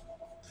it.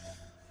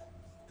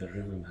 The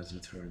rhythm has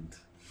returned.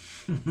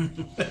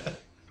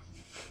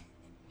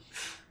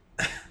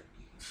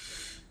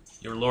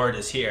 Your lord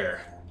is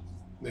here.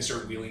 They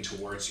start wheeling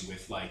towards you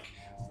with like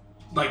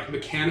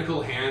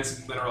mechanical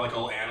hands that are like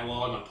all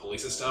analog on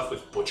pulleys and stuff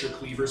with butcher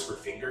cleavers for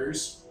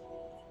fingers.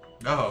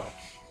 Oh,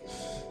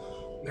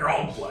 They're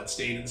all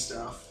bloodstained and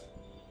stuff.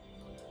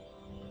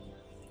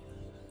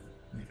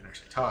 you can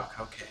actually talk.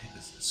 Okay,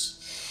 this is.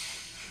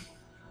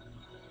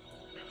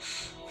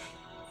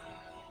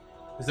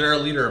 Is there a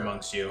leader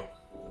amongst you?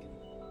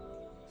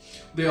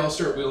 They all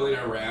start wheeling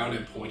around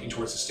and pointing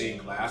towards the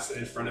stained glass, and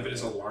in front of it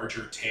is a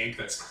larger tank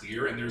that's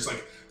clear, and there's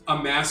like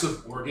a mass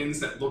of organs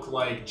that look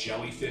like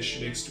jellyfish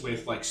mixed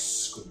with like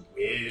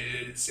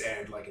squids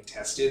and like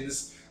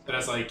intestines that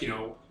has like, you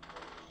know,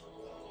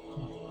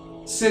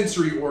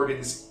 sensory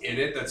organs in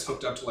it that's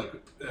hooked up to like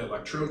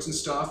electrodes and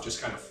stuff,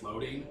 just kind of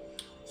floating.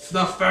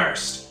 The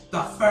first!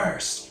 The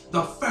first!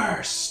 The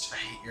first! I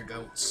hate your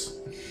goats.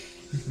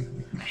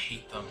 I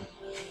hate them.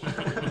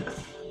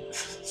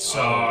 So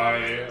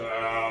I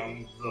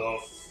am the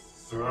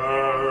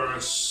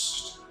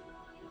first.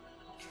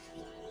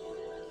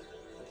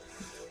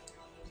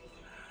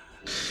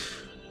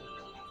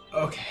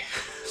 okay.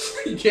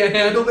 You can't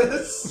handle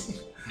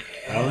this?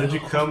 How did you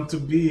come to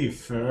be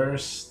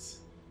first?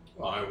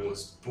 I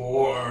was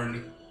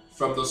born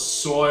from the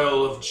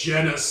soil of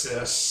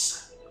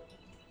Genesis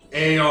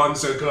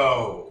aeons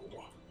ago.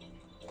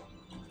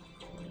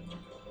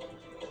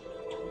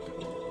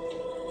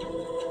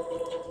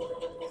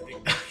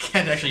 I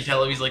can't actually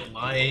tell if he's like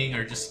lying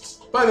or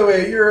just. By the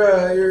way,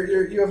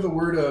 you have the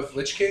word of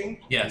Lich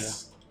King.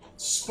 Yes.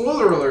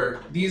 Spoiler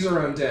alert: these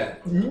are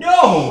undead.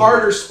 No!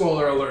 Harder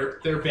spoiler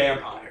alert: they're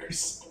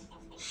vampires.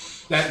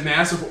 That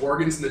mass of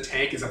organs in the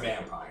tank is a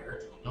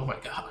vampire. Oh my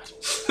god.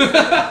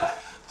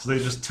 So they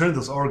just turned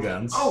those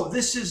organs. Oh,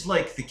 this is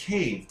like the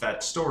cave,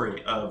 that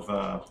story of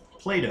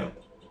Plato.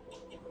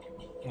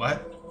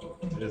 What?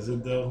 Is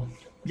it though?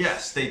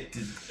 Yes, they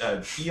did,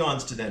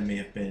 eons to them may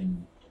have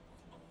been...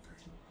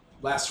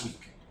 Last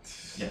week.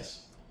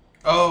 Yes.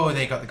 Oh,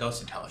 they got the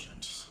ghost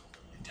intelligence.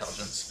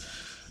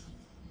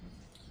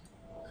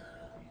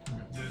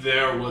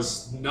 There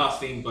was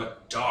nothing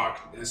but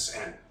darkness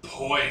and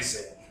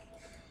poison.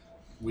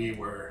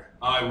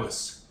 I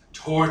was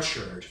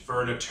tortured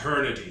for an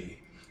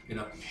eternity in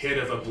a pit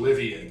of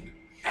oblivion,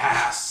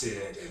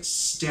 acid and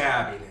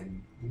stabbing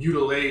and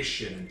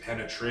mutilation and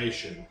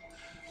penetration.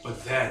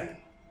 But then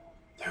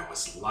there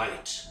was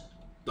light.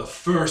 The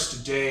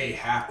first day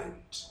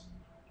happened.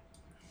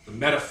 The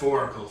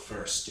metaphorical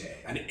first day,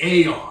 an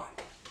aeon.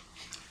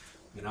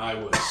 And I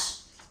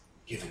was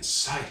given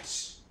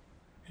sight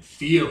and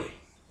feeling.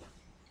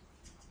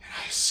 And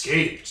I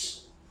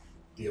escaped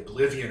the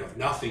oblivion of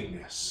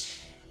nothingness.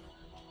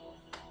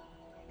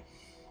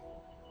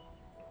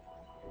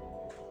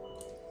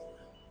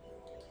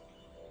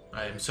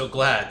 I am so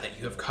glad that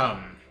you have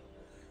come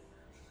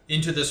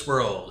into this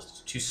world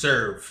to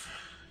serve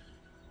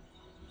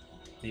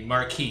the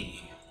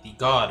Marquis, the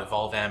god of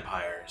all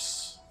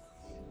vampires.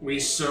 We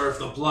serve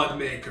the Blood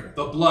Maker,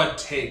 the Blood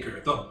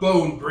Taker, the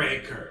Bone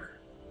Breaker,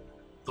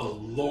 the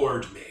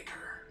Lord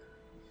Maker.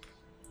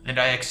 And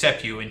I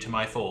accept you into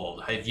my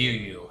fold. I view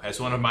you as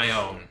one of my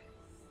own.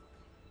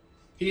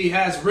 He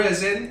has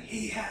risen,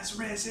 he has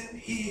risen,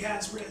 he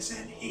has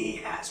risen, he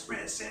has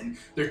risen.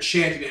 They're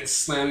chanting and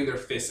slamming their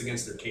fists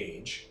against their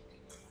cage.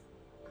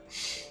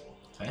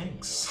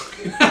 Thanks.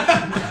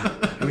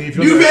 I mean, if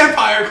you're New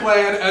vampire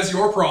clan as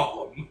your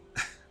problem.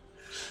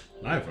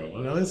 my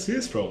problem, now it's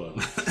his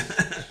problem.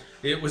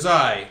 It was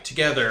I,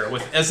 together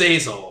with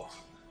Azazel,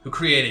 who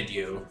created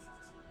you.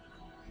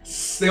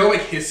 They all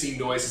make hissing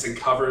noises and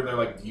cover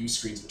their view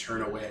screens and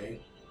turn away.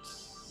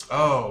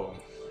 Oh,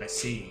 I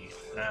see.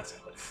 That's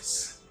how it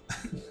is.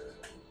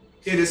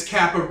 It is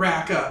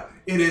Caparacca.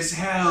 It is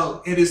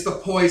hell. It is the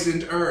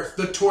poisoned earth,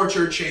 the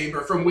torture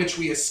chamber from which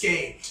we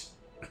escaped.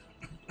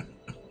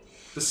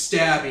 The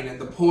stabbing and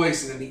the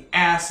poison and the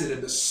acid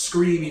and the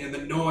screaming and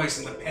the noise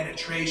and the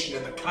penetration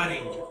and the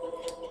cutting.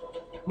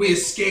 We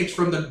escaped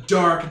from the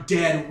dark,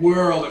 dead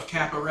world of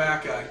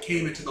Caparacca and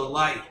came into the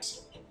light.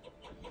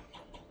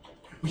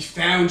 We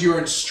found your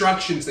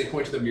instructions. They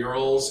point to the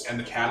murals and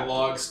the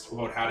catalogs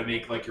about how to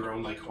make your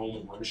own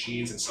home war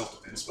machines and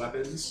self-defense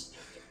weapons.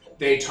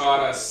 They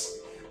taught us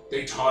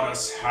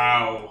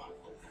how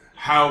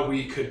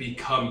we could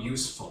become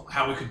useful,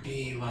 how we could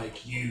be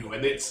like you.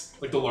 And it's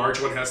the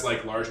large one has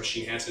large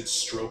machine hands that's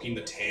stroking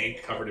the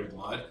tank covered in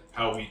blood,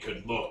 how we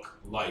could look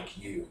like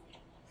you.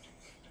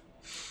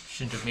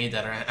 Shouldn't have made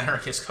that an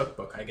anarchist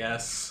cookbook, I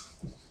guess.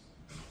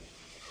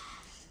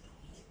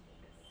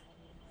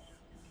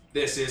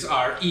 This is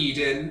our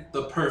Eden,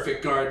 the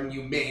perfect garden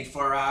you made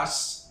for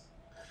us.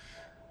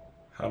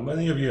 How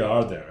many of you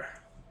are there?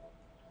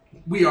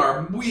 We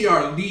are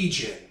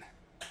Legion.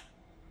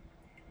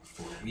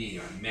 For we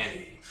are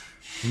many.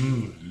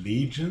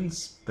 Legion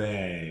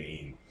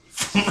Spain.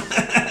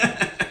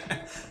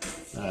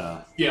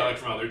 Yeah,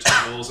 from other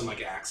titles and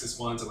Axis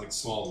ones and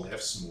small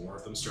lifts, more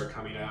of them start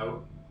coming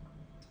out.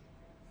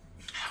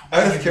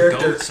 Out of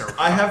character, Goats are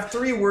I have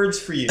 3 words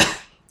for you.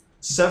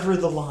 Sever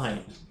the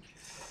line.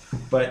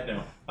 But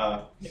no,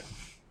 yeah.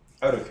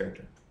 Out of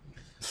character.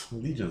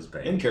 Legion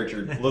Spain. In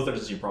character, Lothar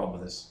doesn't see a problem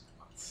with this.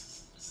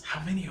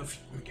 How many of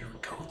your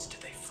goats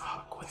did they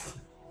fuck with?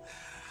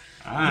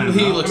 I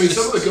He know. looks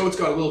Some of the goats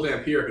got a little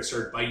vampiric and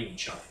started biting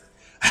each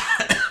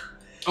other.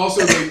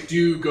 Also, they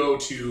do go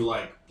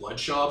to blood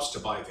shops to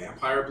buy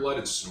vampire blood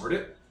and snort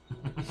it.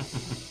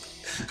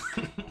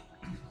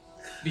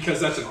 Because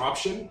that's an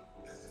option.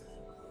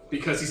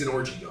 Because he's an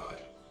orgy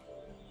god.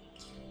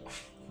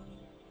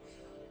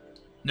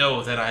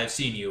 Know that I have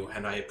seen you,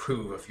 and I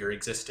approve of your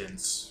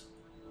existence.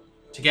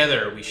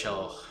 Together we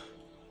shall...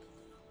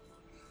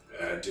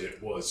 And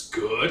it was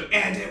good,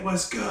 and it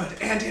was good,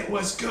 and it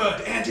was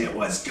good, and it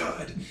was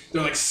good.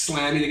 They're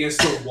slamming against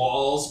the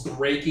walls,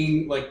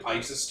 breaking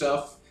pipes of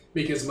stuff,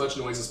 making as much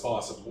noise as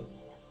possible.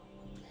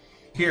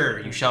 Here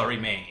you shall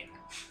remain.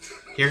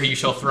 Here you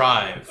shall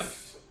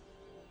thrive.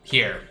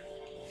 Here.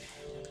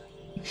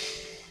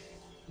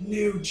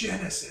 New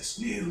Genesis,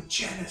 new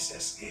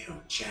Genesis,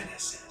 new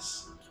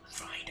Genesis.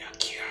 Find a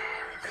cure.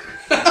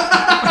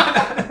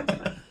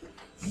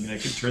 I mean, I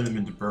could turn them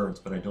into birds,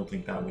 but I don't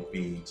think that would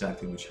be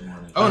exactly what you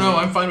wanted. Oh no,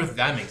 I'm fine with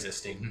them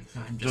existing.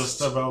 I'm Just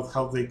about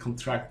how they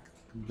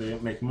they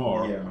make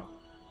more. Yeah.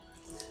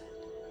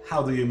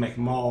 How do you make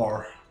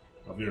more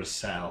of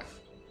yourself?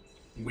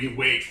 We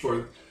wait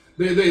for...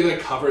 They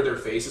cover their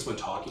faces when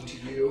talking to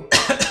you.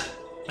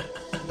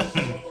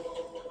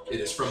 It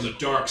is from the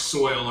dark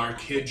soil our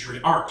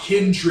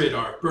kindred,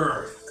 our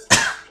birth.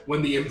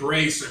 When the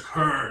embrace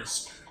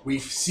occurs, we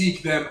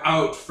seek them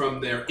out from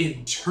their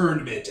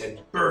internment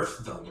and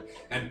birth them,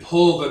 and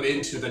pull them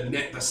into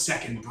the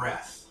second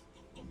breath.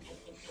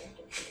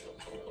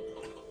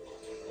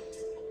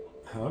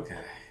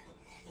 Okay.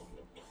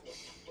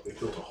 They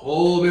built a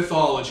whole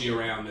mythology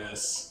around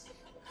this.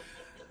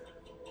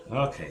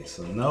 Okay,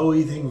 so no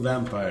eating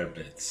vampire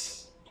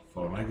bits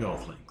for my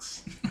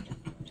goatlings.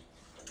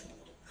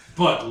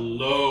 But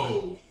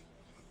lo,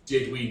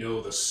 did we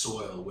know the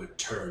soil would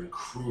turn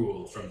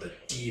cruel from the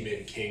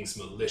Demon King's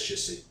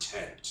malicious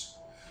intent.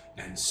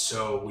 And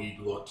so we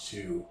looked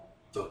to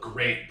the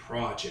Great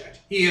Project.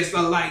 He is the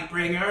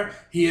Lightbringer,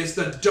 he is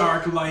the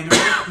Dark Lighter,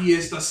 he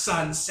is the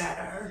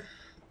Sunsetter.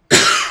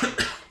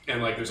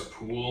 And like there's a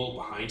pool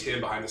behind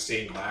him, behind the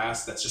stained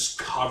glass, that's just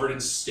covered in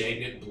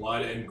stagnant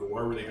blood and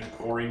gore where they've been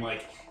pouring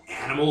like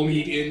animal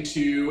meat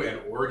into, and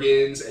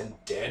organs, and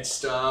dead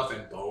stuff,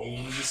 and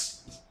bones.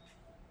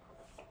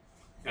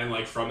 And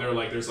like from there,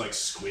 like there's like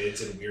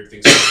squids and weird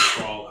things that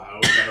crawl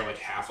out that are like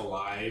half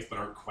alive but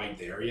aren't quite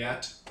there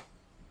yet.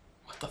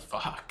 What the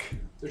fuck?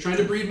 They're trying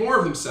to breed more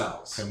of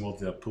themselves.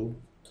 Primordial pool.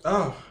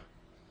 Oh,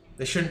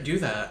 they shouldn't do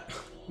that.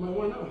 Well,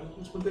 why not?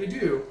 That's what they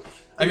do.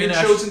 I mean,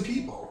 They're chosen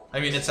people. I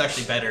mean, it's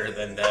actually better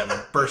than them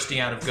bursting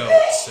out of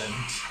goats and.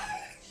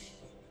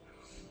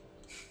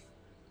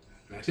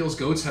 Mattil's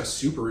goats have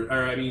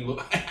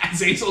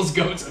Azazel's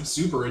goats have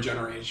super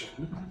regeneration.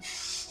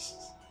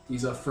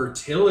 He's a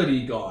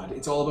fertility god.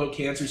 It's all about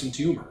cancers and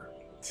tumor.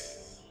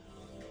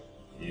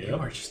 You Yep.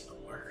 are just the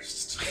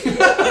worst.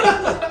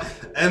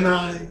 And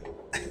I mean,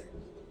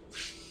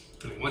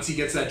 once he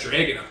gets that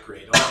dragon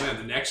upgrade, oh man,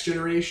 the next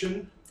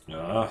generation,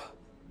 Ah,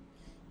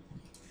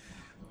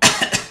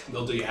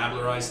 they'll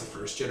Diablerize the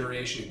first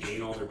generation and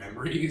gain all their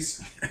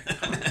memories.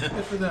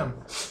 Good for them.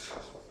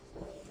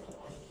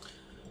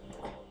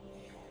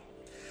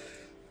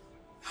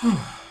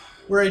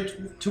 Were I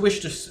to wish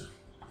to,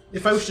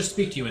 if I wish to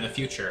speak to you in the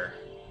future,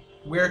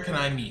 where can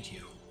I meet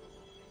you?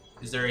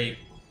 Is there a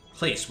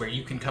place where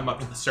you can come up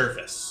to the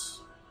surface?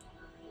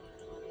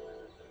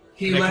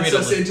 He Can I lets create a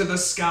us link? into the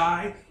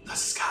sky, the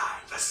sky,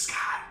 the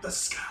sky, the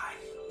sky,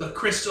 the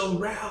crystal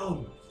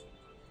realm.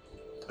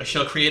 I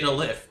shall create a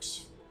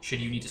lift, should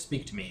you need to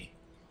speak to me.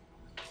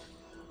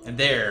 And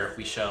there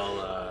we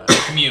shall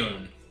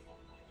commune.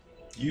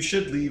 You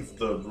should leave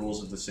the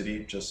rules of the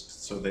city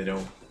just so they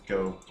don't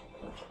go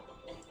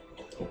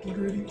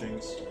obliterating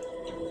things.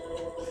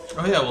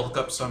 Oh yeah, we'll hook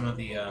up some of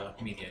the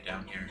media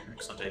down here.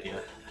 Excellent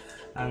idea.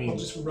 I I'll mean,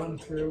 just run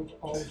through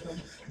all of them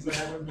because I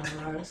have it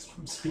memorized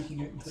from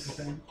speaking it into the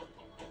thing.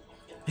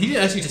 He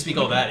didn't ask you to speak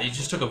all that. He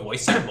just took a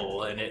voice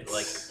sample and it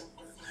like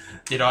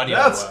did audio.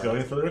 that's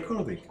going for the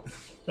recording.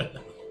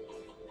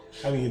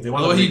 I mean, if they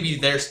want Although to he'd be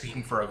there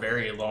speaking for a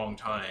very long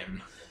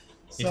time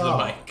into the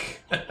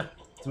mic.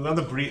 If you want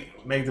to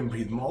make them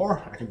breathe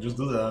more, I can just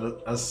do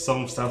that as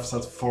some stuff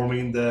starts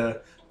forming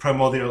the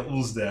primordial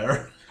ooze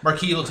there.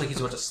 Marquis looks like he's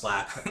about to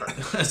slap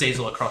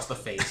Azazel across the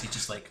face. He's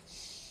just like,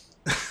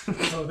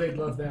 Oh, they'd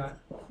love that.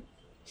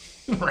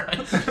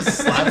 right?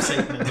 Slap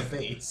Satan in the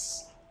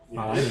face.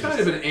 Yeah, it's kind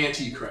of an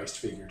anti-Christ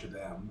figure to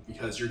them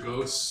because your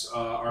ghosts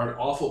are an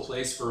awful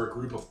place for a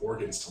group of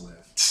organs to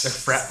live. They're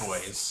frat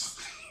boys.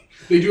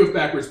 They do have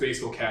backwards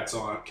baseball caps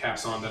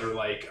on that are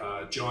like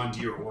John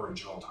Deere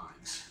orange at all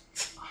times.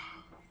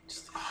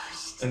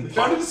 And We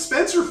found a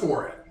dispenser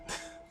for it.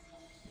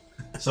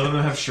 some of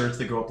them have shirts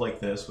that go up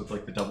like this with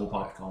like the double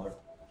pop collar.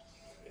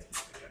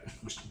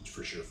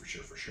 For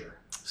sure.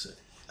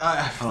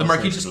 The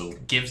Marquis just cool.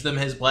 gives them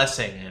his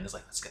blessing and is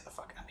like, let's get the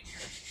fuck out of here.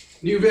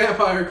 New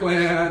vampire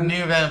clan.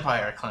 New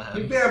vampire New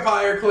clan.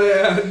 vampire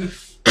clan.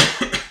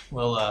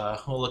 We'll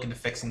look into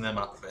fixing them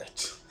up a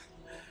bit.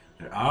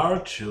 There are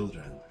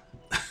children.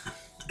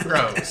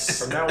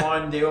 Gross. From now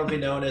on, they will be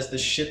known as the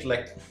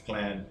Shitlick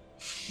clan.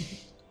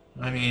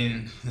 I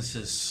mean, this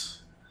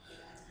is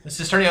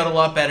turning out a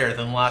lot better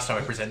than the last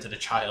time I presented a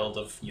child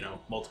of,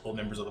 multiple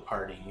members of the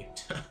party.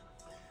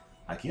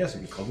 I guess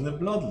you could call them the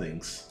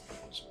bloodlings.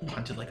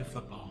 Punted like a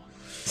football.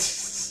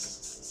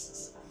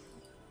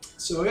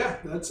 So yeah,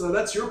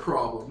 that's your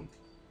problem.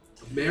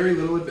 A merry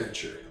little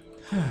adventure.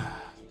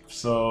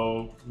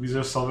 So we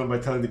just solve it by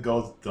telling the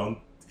gods don't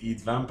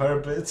eat vampire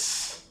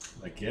bits.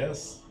 I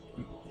guess.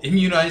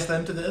 Immunize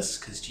them to this,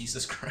 because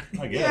Jesus Christ.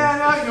 I guess. Yeah,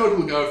 now you know what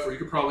to look out for. You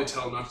could probably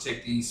tell them not to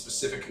take the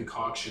specific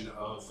concoction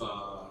of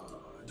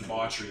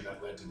debauchery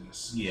that led to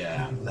this.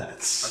 Yeah,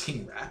 that's.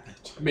 Fucking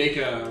rabbit. Make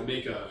a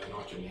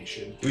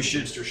inoculation. We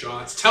should- booster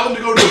shots. Tell them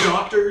to go to the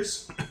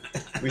doctors.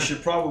 We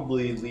should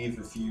probably leave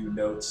a few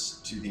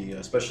notes to the,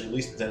 especially at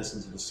least the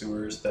denizens of the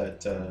sewers,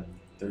 that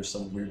there's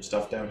some weird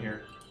stuff down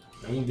here.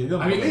 I mean, they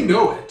don't. I mean, they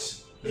know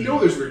it. They know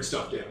there's weird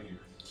stuff down here.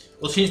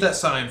 We'll change that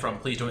sign from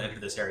 "Please don't enter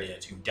this area"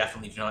 to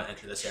 "Definitely do not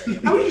enter this area."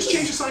 How would you just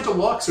change the sign to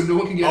lock so no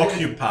one can get in?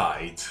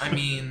 Occupied. I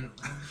mean,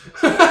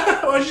 Why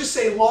don't you just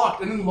say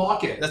locked and then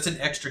lock it? that's an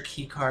extra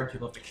key card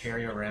people have to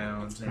carry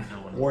around, and no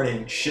one.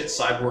 Warning: shit,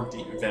 cyborg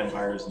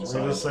vampires Or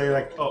inside. just say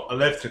like, oh,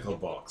 electrical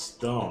box.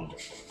 Don't.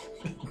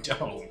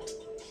 Don't.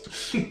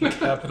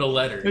 Capital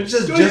letters. It's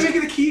just, Don't even make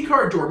it a key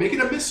card door. Make it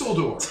a missile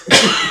door.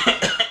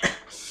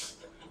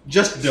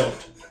 just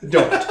don't.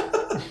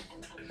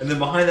 And then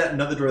behind that,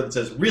 another door that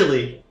says,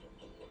 "Really,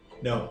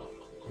 no."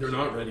 They're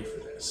not ready for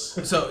this.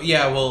 So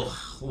yeah, we'll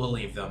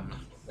leave them.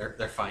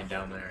 They're fine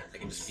down there. They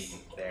can just be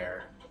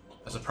there.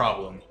 That's a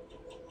problem.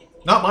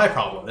 Not my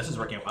problem. This is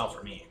working out well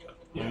for me. But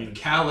Yeah,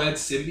 Khaled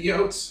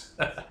symbiotes.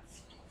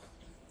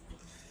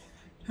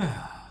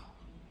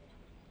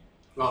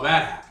 Well,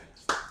 that happened.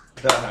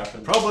 That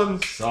happened.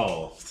 Problem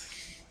solved.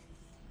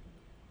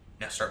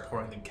 Now start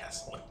pouring them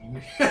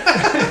gasoline.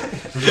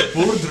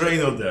 Poor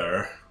Drano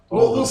there.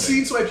 We'll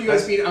scene swipe you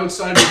guys being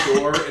outside the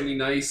door in the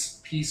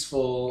nice,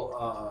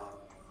 peaceful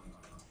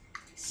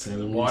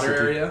water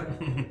area.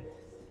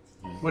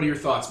 What are your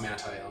thoughts,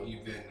 Mattiel?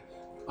 You've been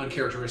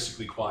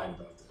uncharacteristically quiet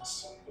about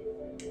this.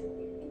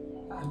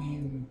 I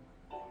mean,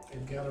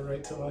 they've got a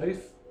right to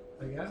life,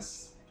 I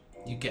guess.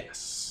 You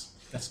guess.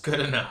 That's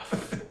good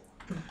enough.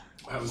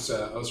 I was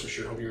for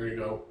sure hoping you were going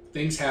to go,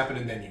 things happen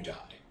and then you die.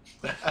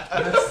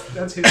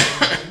 That's his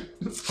opinion.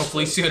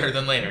 Hopefully sooner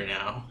than later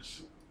now.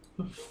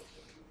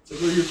 So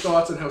what are your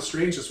thoughts on how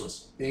strange this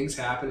was? Things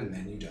happen and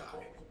then you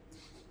die.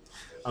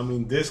 I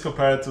mean, this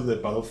compared to the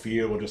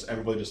battlefield where just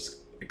everybody just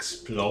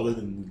exploded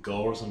in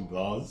gores and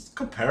blood, it's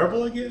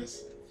comparable, I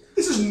guess.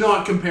 This is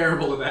not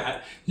comparable to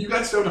that. You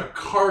guys found a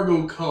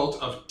cargo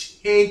cult of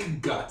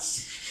tank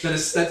guts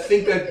that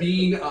think that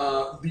being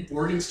the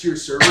organs to your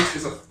service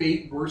is a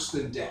fate worse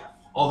than death.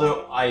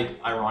 Although,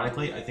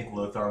 ironically, I think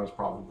Lothar was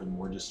probably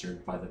more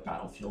disturbed by the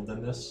battlefield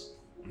than this,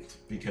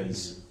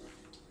 because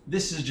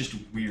this is just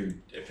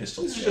weird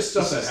epistle. This is just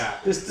stuff that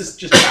happens. This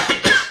just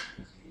happens.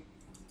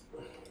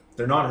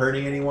 They're not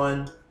hurting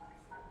anyone.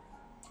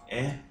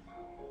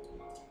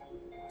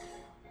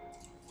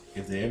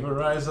 If they ever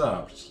rise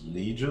up, it's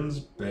Legion's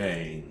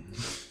Bane.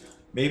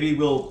 Maybe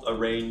we'll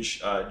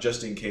arrange,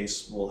 just in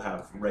case, we'll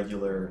have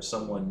regular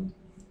someone,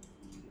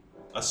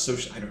 I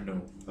don't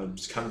know,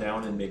 just come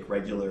down and make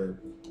regular.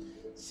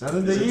 Send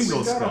in the Eagle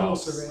We've got a whole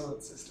Scouts.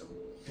 surveillance system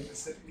in the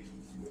city.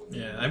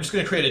 Yeah, I'm just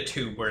gonna create a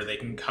tube where they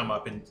can come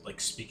up and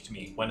like speak to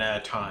me one at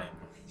a time.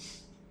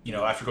 You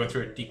know, after going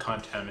through a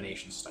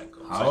decontamination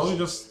cycle. How about we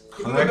just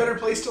Give them a connect? better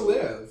place to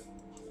live.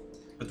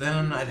 But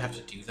then I'd have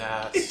to do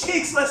that. It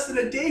takes less than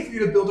a day for you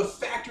to build a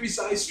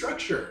factory-sized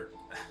structure.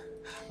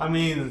 I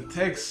mean, it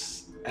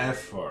takes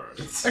effort.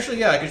 Actually,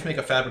 yeah, I could just make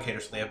a fabricator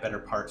so they have better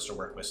parts to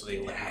work with, so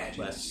they Yeah,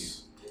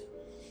 less.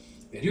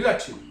 Yeah, do that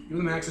too. Give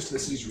them access to the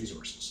city's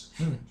resources.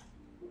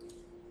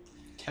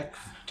 Tech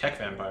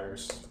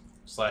vampires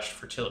 /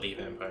 fertility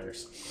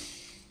vampires.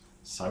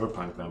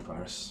 Cyberpunk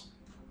vampires.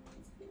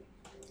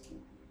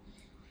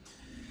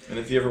 And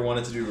if you ever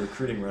wanted to do a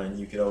recruiting run,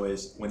 you could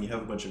always, when you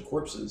have a bunch of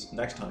corpses,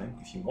 next time,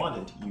 if you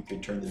wanted, you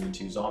could turn them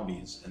into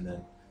zombies and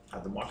then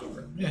have them walk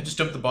over. Yeah, just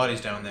dump the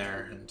bodies down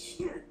there and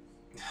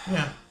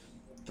yeah.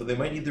 Though they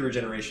might need the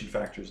regeneration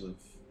factors of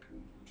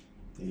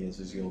the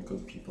Azazel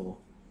good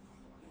people.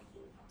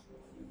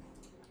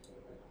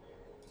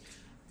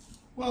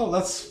 Well,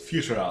 that's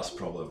future us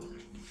problem.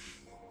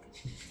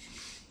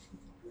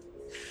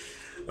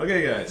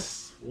 Okay,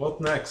 guys. What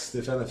next,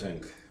 if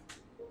anything?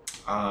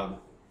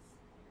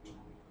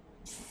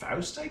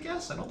 Faust, I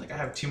guess? I don't think I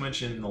have too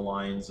much in the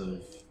lines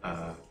of...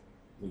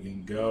 We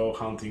can go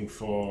hunting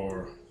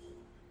for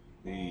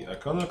the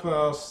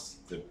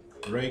Iconoclast, the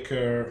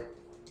Breaker,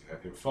 you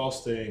have your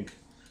Fasting,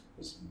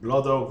 there's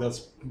Blood Oak that's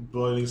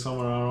boiling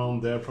somewhere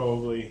around there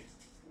probably.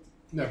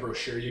 That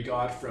brochure you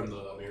got from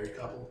the married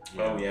couple.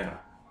 Oh, yeah.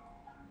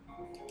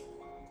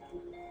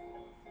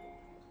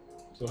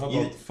 So how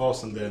Yeah. about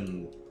Fast and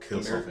then kill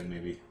The Mirror? something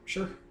maybe?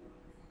 Sure.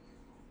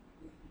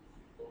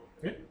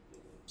 Okay.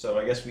 So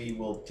I guess we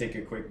will take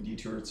a quick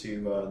detour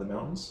to the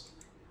mountains.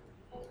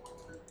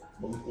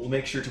 We'll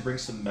make sure to bring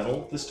some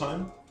metal this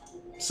time.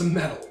 Some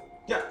metal.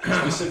 Yeah,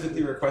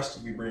 specifically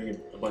requested we bring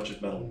a bunch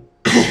of metal.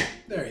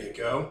 There you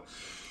go.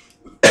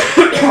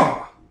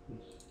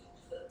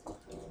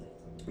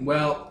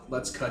 Well,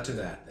 let's cut to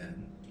that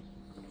then.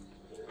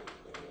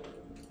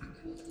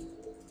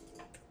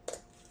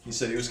 He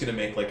said he was going to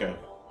make like a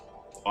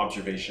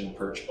observation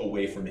perch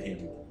away from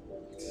him.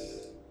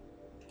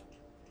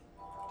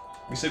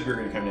 We said we were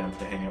going to come down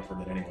to hang out for a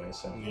bit anyway,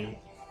 so... Yeah.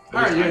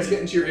 Alright, you guys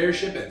get into your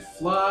airship and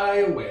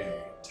fly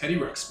away. Teddy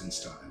Ruxpin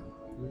style.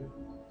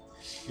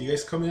 You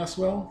guys coming as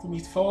well to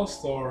meet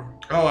Fast or?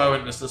 Oh, I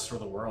wouldn't miss this for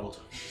the world.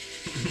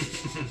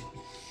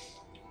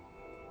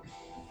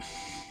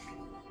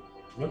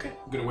 Okay.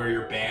 I'm gonna wear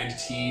your band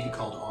tee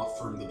called off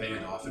from the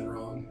band Often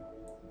Wrong.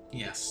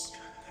 Yes.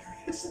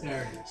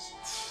 There it is.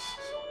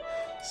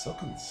 So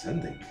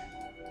condescending.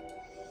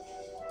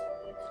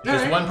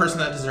 There's Alright. one person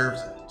that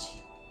deserves it.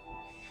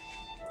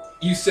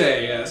 You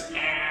say yes.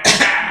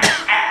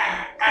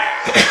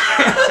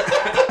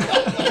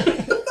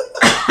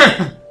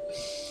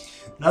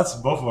 That's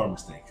both of our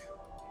mistake.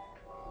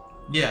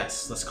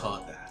 Yes, let's call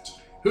it that.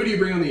 Who do you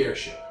bring on the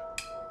airship?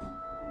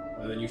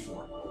 Other than you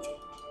four.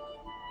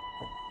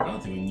 I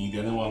don't think we need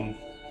anyone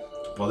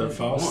to bother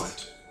Fast.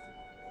 Want.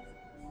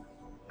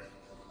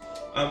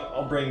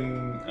 I'll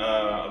bring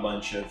a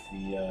bunch of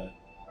the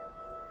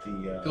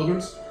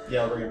Pilgrims?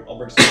 yeah, I'll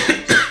bring some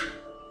pilgrims.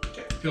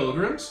 Okay.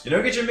 Pilgrims? You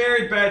don't get your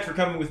married badge for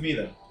coming with me,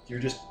 though. You're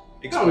just...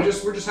 No, we're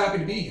just happy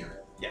to be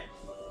here. Yeah.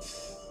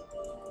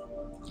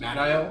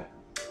 Mattiel?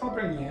 I'll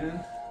bring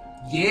Yan.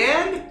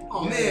 Yan?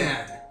 Oh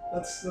man.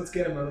 Let's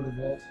get him out of the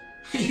vault.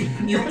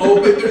 you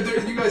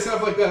open you guys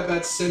have like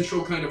that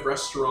central kind of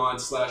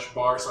restaurant /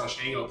 bar /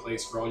 hangout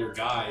place for all your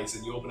guys,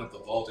 and you open up the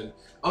vault and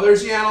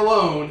there's Yan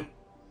alone.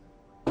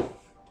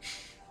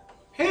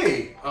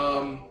 Hey,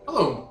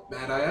 hello,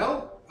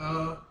 Mattiel.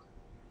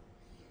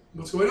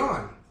 What's going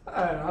on?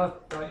 I don't know.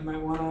 I thought you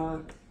might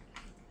want to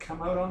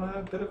come out on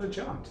a bit of a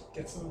jaunt,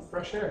 get some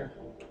fresh air.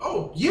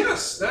 Oh,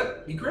 yes,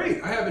 that'd be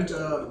great. I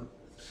don't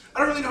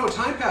really know how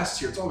time passes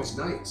here. It's always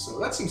night, so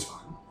that seems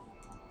fun.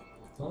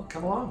 Well,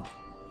 come along.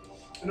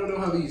 I don't know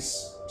how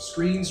these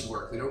screens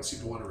work. They don't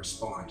seem to want to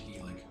respond.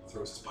 He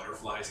throws his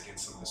butterflies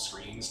against some of the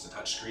screens, the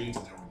touch screens,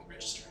 and they don't really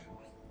register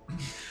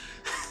him.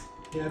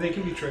 Yeah, they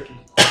can be tricky.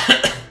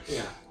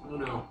 Yeah, I don't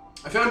know.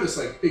 I found this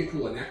big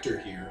pool of nectar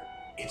here.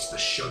 It's the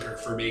sugar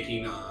for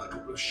making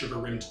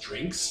sugar-rimmed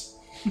drinks.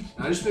 And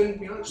I've just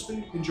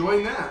been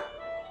enjoying that.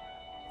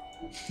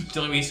 The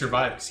only way he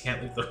survived because he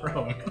can't leave the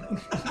room.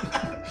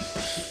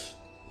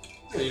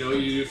 Yeah,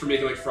 you do for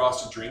making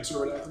frosted drinks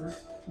or whatever.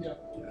 Yeah.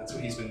 Yeah, that's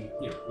what he's been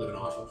living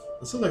off of.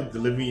 It's not like the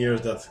living years,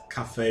 that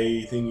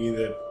cafe thingy,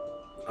 the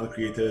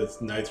uncreated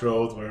night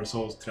road where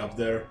someone's trapped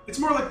there. It's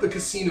more like the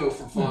casino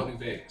from Fallout New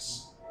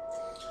Vegas.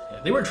 Yeah,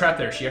 they weren't trapped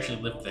there. She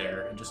actually lived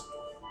there and just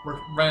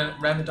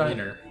ran the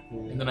diner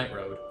in the night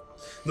road.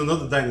 No, not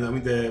the diner. I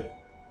mean the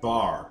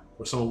bar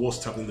where someone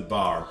was trapped in the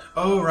bar.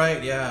 Oh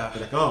right, yeah.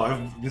 They're like, oh,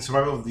 I've been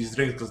surviving with these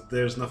drinks because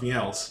there's nothing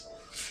else.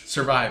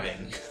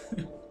 Surviving.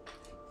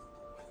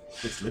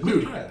 It's Moody.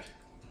 liquid bread.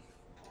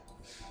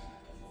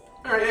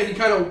 All right, yeah, he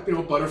kind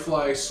of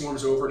butterfly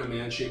swarms over in a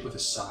man shape with a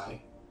sigh.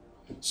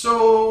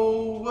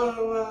 So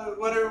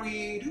what are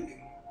we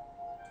doing?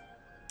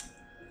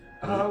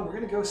 We're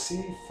gonna go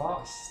see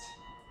Faust.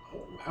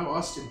 Oh, how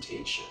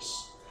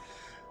ostentatious.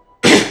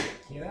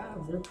 Yeah,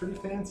 we're pretty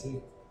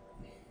fancy.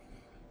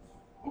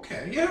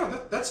 Okay, yeah,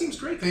 that seems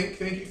great. Thank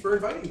you for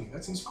inviting me.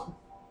 That seems fun.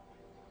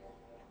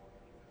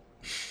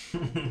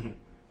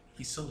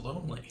 He's so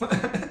lonely.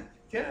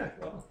 Yeah,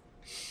 well.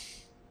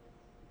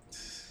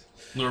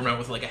 Lure him out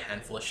with a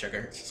handful of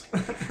sugar.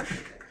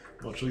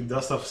 What, should we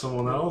dust off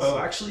someone else? Oh,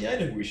 actually, I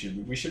know we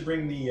should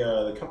bring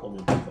the couple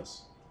with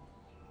us.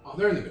 Oh,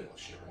 they're in the middle of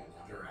shit right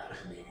now. They're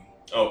acclimating.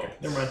 Oh, okay,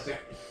 never mind.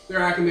 They're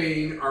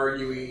acclimating,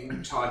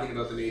 arguing, talking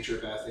about the nature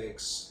of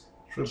ethics.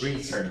 Should we bring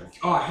Fair enough.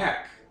 Oh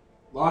heck,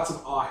 lots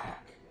of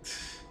heck.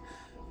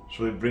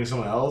 Should we bring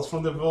someone else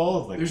from the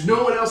vault? There's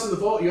no one else in the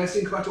vault. You guys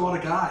didn't collect a lot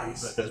of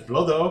guys. There's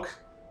Blood Oak.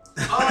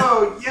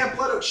 Oh yeah,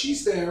 Blood Oak.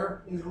 She's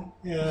there.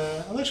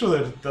 Yeah, I'm not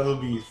sure that'll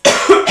be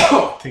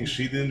things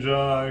she'd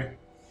enjoy.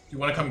 You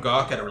want to come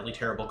gawk at a really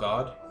terrible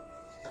god?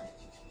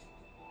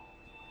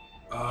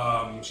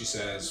 She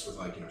says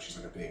with she's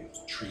like a big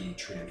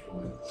tree-trained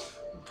woman.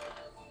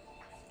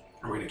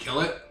 Are we gonna kill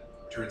it?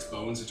 Turn its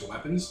bones into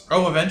weapons?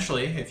 Oh,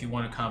 eventually, if you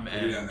want to come Do you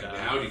and... do that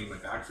now? Do you need my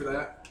back for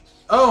that?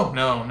 Oh,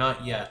 no,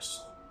 not yet.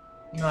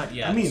 Not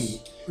yet. I mean,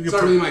 we It's could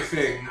not really my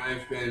thing.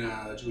 I've been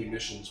doing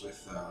missions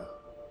with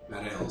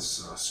Matt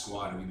Ailes'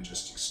 squad, and we've been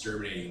just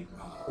exterminating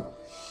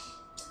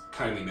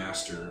kindly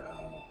master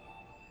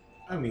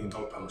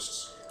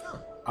outposts.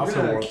 We're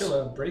gonna afterwards. kill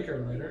a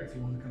breaker later if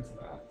you want to come for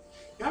that.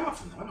 Yeah, I'm up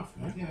for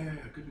that. Yeah.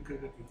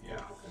 Good. Yeah,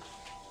 okay.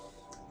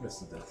 Let's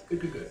do that.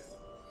 Good.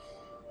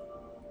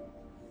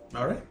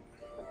 All right.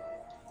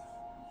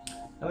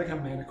 I like how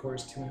Manticore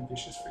is too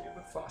ambitious for you,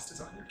 but Faust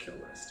is on your kill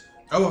list.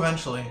 Oh,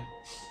 eventually.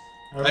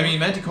 I mean,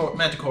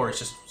 Manticore is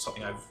just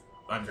something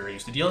I'm very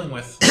used to dealing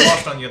with.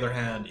 Lost, on the other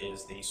hand,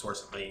 is the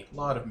source of a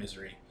lot of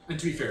misery. And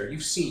to be fair,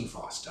 you've seen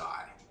Faust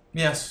die.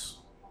 Yes.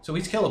 So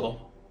he's killable.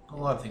 A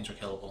lot of things are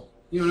killable.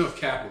 You don't know if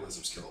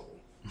capitalism's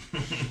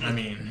killable. I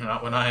mean,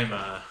 not when I'm,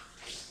 Not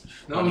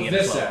running with it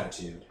this slow.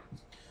 attitude.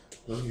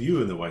 What have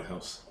you in the White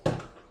House?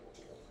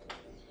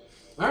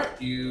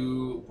 Alright,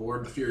 you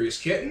board the Furious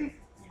Kitten,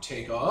 you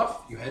take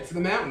off, you head for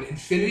the mountain,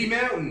 Infinity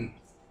Mountain.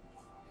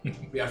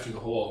 We have to do the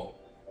whole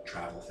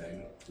travel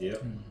thing.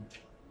 Yep.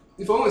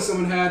 If only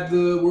someone had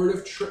the word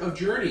of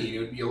journey, it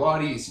would be a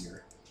lot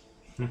easier.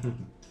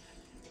 And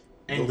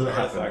Build an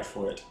artifact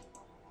for it.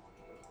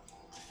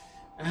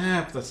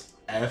 but that's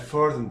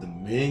effort and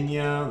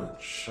dominion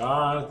and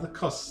shard. That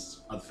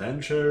costs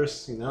adventures,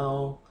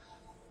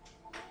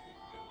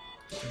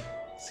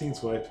 Scene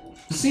swipe.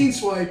 Scene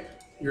swipe,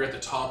 you're at the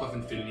top of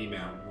Infinity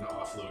Mountain,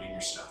 offloading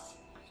your stuff.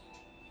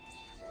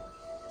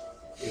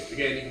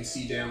 Again, you can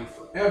see down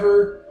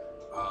forever.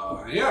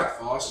 Yeah,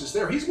 Faust is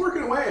there. He's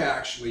working away,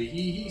 actually.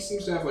 He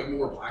seems to have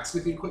more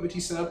blacksmithing equipment he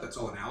set up. That's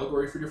all an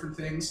allegory for different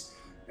things.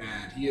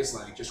 And he is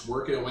just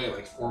working away,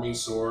 forming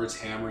swords,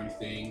 hammering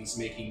things,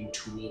 making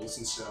tools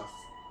and stuff.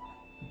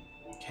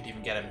 can't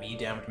even get a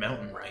me-damned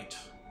mountain right.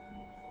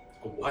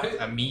 A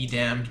what? A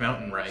me-damned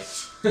mountain right.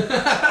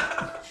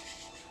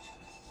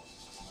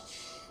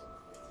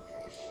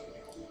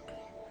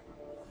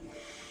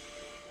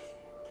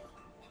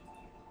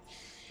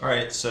 All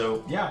right,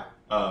 so yeah,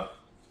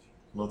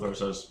 Lothar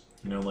says,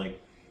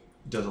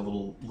 does a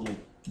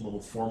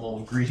little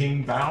formal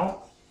greeting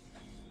bow,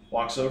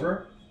 walks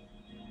over.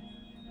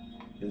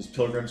 His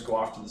pilgrims go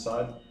off to the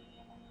side.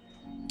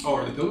 Oh,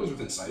 are the pilgrims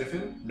within sight of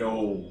him?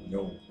 No.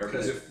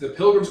 Because if the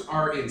pilgrims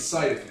are in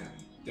sight of him,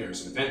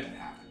 there's an event that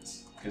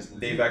happens. Because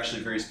they've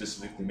actually very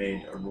specifically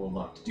made a rule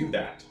not to do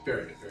that.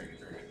 Very good.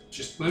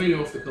 Just let me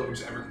know if the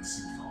pilgrims ever can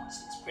see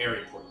Faust. It's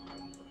very important.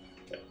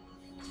 Okay.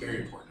 It's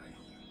very important. I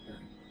know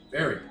that.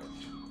 Very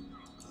important.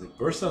 They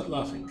burst out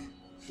laughing.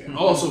 Okay.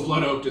 Also,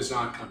 Blood Oak does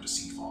not come to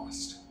see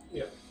Faust.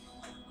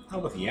 How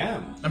about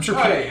Yam? I'm sure.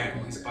 Oh,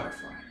 yeah, he's a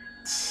butterfly.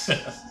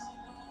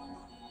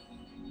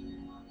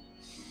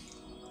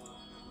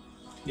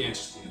 Yeah, it's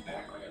just in the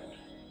background.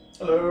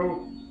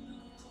 Hello.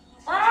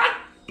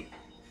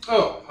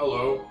 Oh,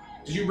 hello.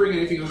 Did you bring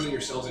anything other than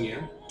yourselves and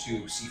Yam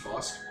to see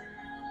Faust?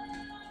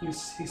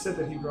 He said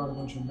that he brought a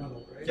bunch of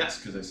metal, right? Yes,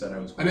 because I said I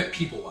was. I meant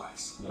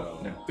people-wise.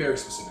 No. No. Very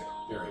specific.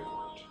 Very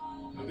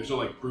important. There's no,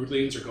 like,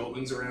 broodlings or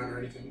goatlings around or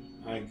anything?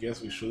 I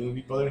guess we shouldn't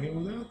be bothering him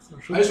with that.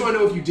 Or should I just we? want to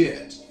know if you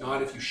did,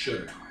 not if you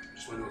should or not. I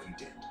just want to know if you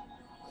did.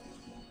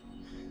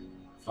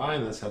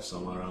 Fine, let's have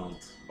some around.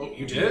 Oh,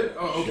 you did?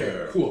 Oh, okay,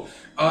 Sure. cool.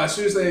 As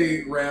soon as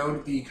they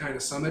round the kind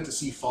of summit to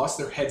see Faust,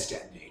 their heads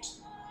detonate.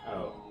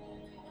 Oh.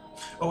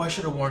 Oh, I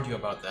should have warned you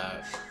about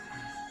that.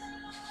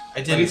 I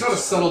Like, didn't. it's not a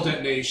subtle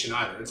detonation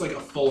either. It's like a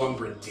full-on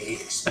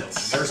grenade explosion.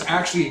 There's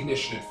actually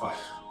ignition and fire.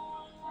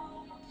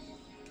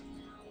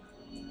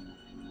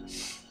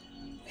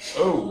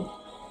 Oh.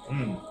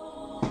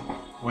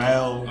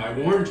 Well, I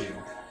warned you.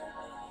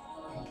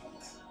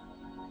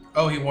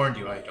 Oh, he warned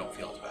you. I don't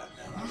feel as bad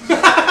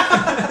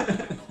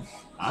now.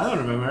 I don't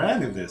remember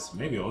any of this.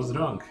 Maybe I was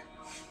drunk.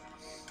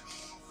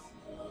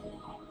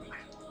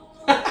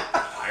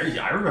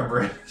 I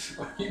remember it.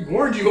 He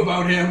warned you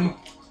about him.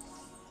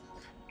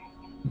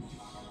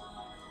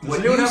 Does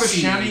anyone you have a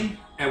see chamois?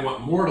 and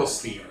what mortals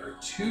see are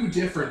two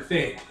different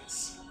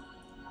things.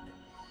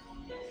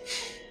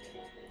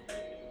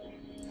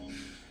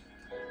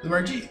 The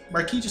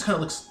Marquis just kind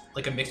of looks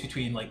like a mix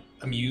between like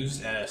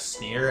amused and a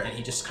sneer, and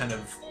he just kind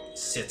of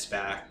sits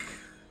back.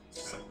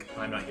 Just like,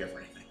 I'm not here for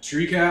anything. To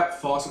recap,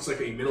 Faust looks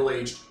like a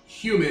middle-aged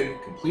human,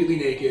 completely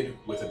naked,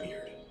 with a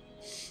beard.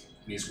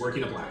 And he's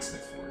working a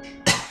blacksmith forge.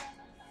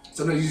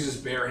 Sometimes he uses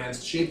his bare hands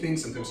to shape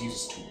things, sometimes he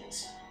uses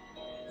tools.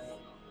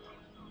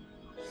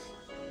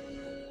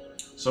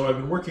 So I've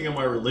been working on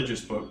my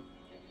religious book,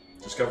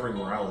 Discovering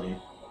Morality.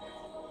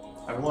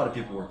 I have a lot of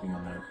people working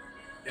on that.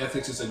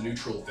 Ethics is a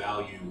neutral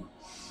value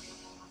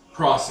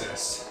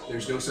process.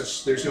 There's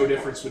no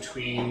difference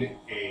between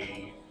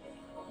a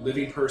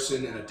living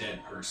person and a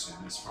dead person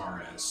as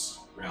far as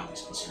morality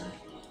is concerned.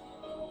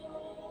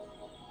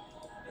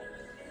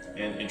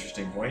 An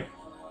interesting point.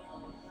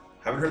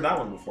 Haven't heard that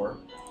one before.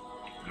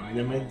 I mean,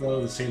 they made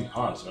the same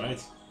parts,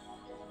 right?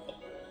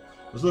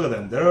 Just look at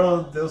them. They're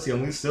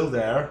only still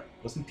there,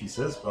 just in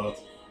pieces, but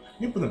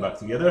you put them back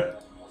together.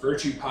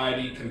 Virtue,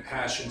 piety,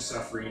 compassion,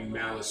 suffering,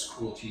 malice,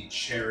 cruelty,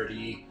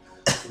 charity,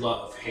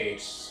 love,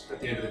 hate. At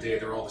the end of the day,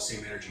 they're all the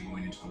same energy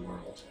going into the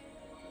world.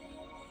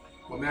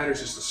 What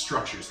matters is the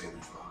structures they leave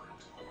behind.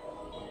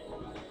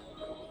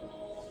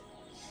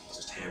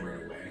 Just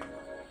hammering away.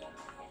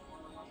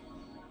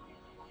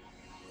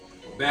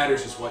 What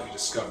matters is what you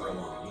discover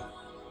along.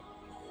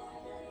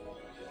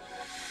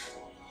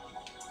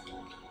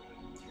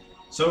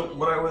 So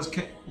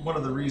one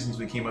of the reasons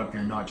we came up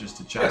here, not just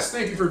to chat. Yes,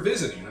 thank you for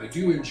visiting. I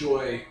do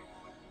enjoy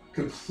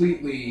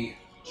completely.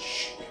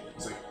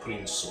 He's like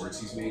putting the swords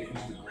he's made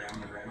into the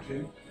ground around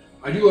him.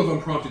 I do love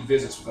unprompted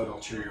visits without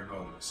ulterior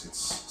motives. It's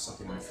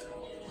something I've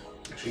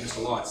actually used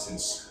a lot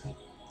since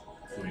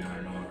Floyd and I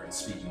are no longer in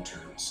speaking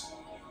terms.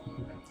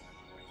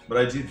 But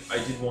I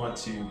did want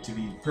to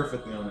be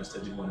perfectly honest,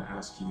 I did want to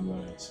ask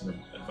you some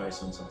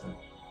advice on something.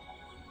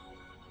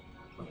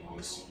 I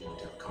always want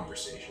to have a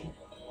conversation.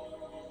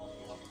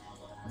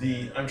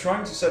 I'm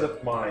trying to set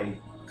up my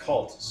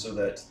cult so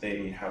that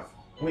they have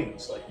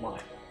wings like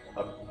mine,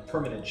 a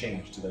permanent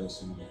change to those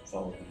who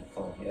follow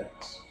the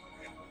ethics.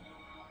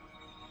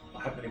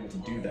 I haven't been able to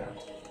do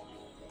that.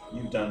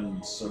 You've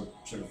done some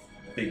sort of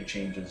big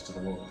changes to the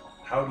world.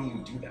 How do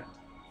you do that?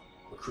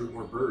 Recruit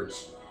more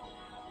birds.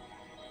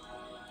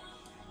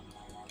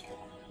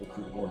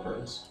 Recruit more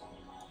birds?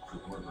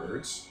 Recruit more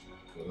birds.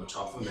 Go to the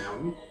top of the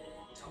mountain.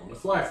 Tell them to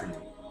fly for you.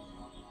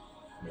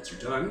 Once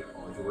you're done,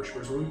 all of your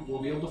worshippers will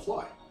be able to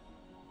fly.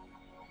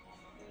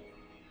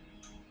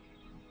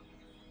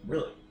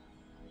 Really?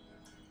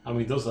 I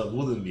mean, those that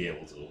wouldn't be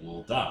able to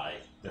will die.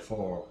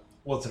 Therefore,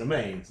 what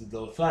remains is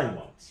the flying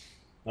ones.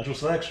 Natural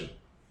selection.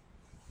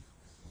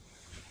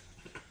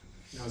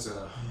 That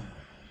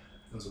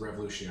was a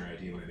revolutionary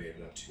idea when I made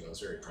it up too. I was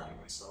very proud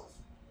of myself.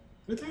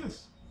 It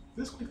is.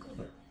 It is quite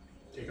clever.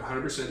 Take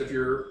 100% of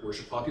your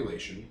worship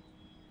population,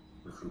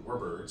 recruit more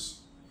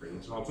birds, bring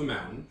them to the top of the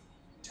mountain,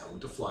 tell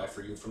them to fly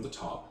for you from the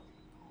top.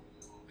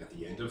 At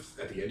the end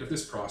of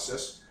this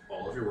process,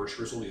 all of your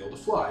worshippers will be able to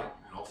fly,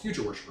 and all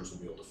future worshippers will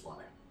be able to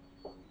fly.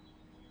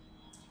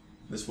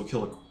 This will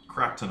kill a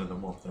crap ton of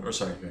them, won't it? Or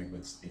sorry,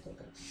 let's speak like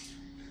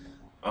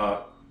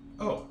that.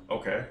 Oh,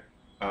 okay.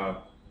 I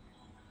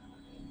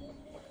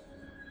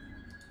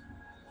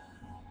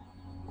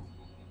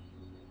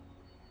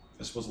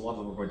suppose a lot of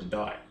them are going to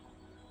die.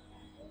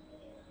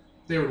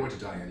 They were going to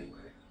die anyway.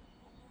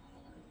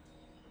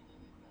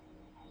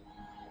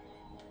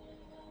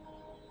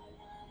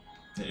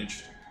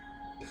 Interesting.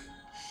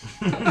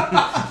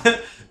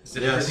 Is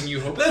it Yes. everything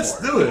you hoped Let's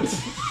for? do it!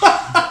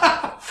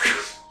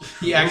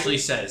 He actually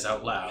says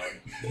out loud.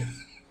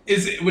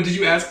 What did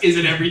you ask? Is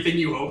it everything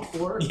you hoped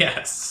for?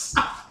 Yes.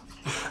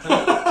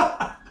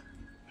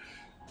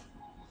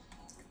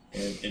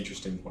 An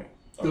interesting point.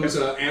 Those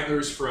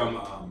antlers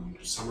from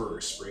summer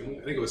or spring.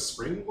 I think it was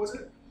spring, was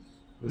it?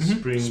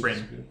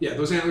 Spring. Yeah,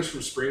 those antlers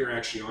from spring are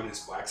actually on his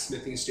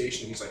blacksmithing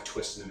station. He's like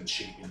twisting them and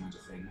shaping them into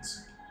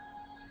things.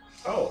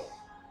 Oh.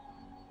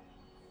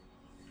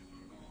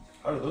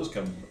 How did those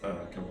come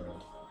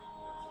around?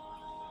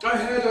 I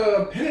had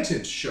a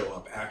penitent show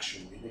up,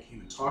 actually. They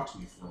came and talked to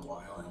me for a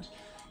while and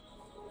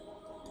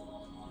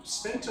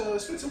spent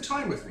some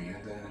time with me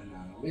and then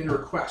made a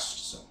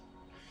request. So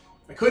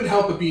I couldn't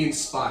help but be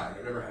inspired.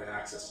 I've never had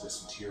access to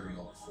this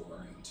material before,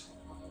 and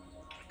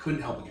I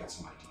couldn't help but get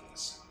some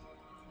ideas.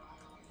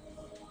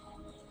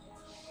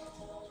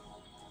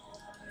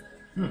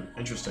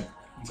 Interesting.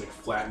 It's like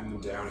flattening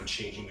them down and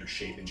changing their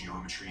shape and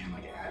geometry and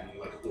like adding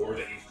like ore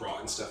that you've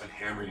brought and stuff and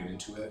hammering it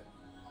into it.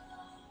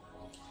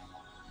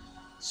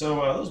 So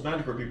those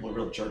Manticore people are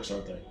real jerks,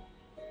 aren't they?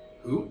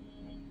 Who?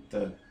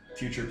 The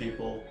future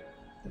people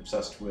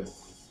obsessed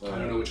with... I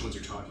don't know which ones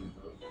you're talking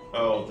about.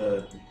 Oh,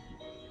 the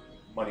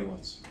money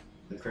ones.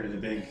 They created a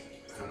big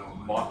I don't know.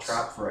 moth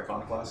trap for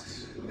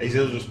iconoclasts.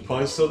 Azazel just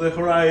points to the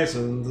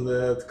horizon, to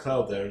the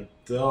cloud there.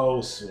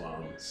 Those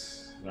ones.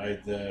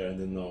 Right there in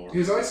the north.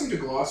 His eyes seem to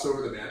gloss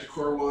over the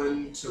Manticore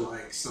one to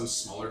like some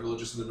smaller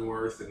villages in the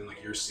north, and then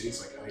like your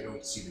city's like, I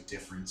don't see the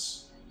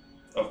difference.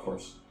 Of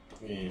course.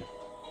 Yeah.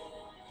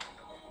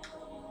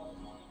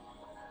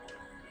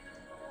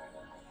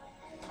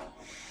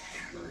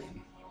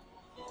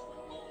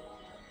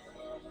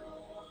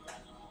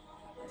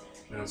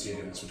 I don't see a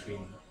difference between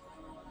them.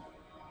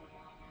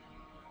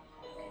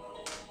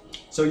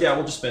 So yeah,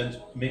 we'll just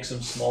make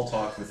some small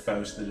talk with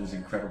Faust that is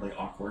incredibly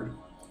awkward.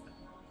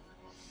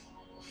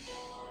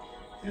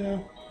 Yeah,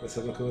 let's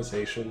have a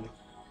conversation.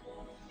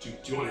 Do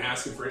you want to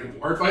ask him for any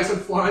more advice on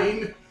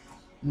flying?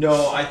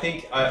 No, I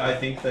think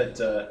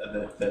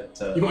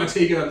that You want to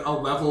take a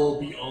level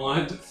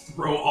beyond,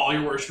 throw all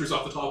your worshippers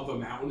off the top of a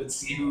mountain and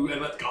see who,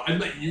 and let God and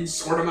let you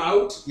sort them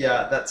out?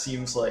 yeah, that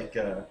seems like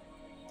a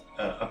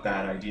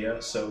bad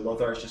idea. So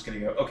Lothar's just gonna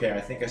go, okay,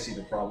 I think I see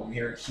the problem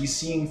here. He's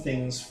seeing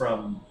things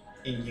from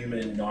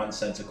inhuman,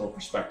 nonsensical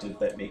perspective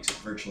that makes it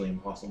virtually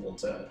impossible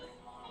to...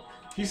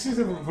 He sees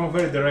it from a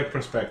very direct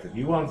perspective.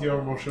 You want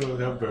your worship to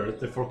have bird,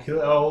 therefore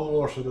kill all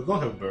worship that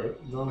don't have bird,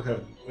 don't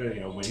have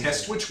wings.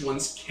 Test which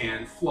ones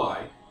can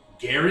fly.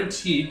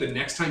 Guaranteed the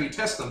next time you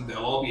test them, they'll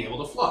all be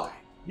able to fly.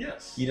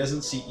 Yes. He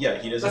doesn't see... Yeah,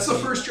 he doesn't That's the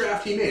see- first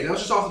draft he made. That was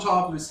just off the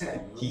top of his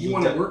head. You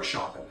want to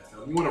workshop it with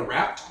him. You want to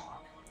rap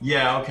talk.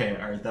 Yeah, okay,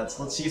 alright, let's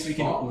see if we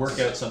can Thoughts? work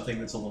out something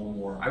that's a little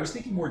more... I was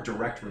thinking more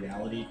direct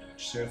reality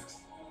shift.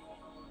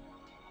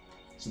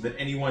 So that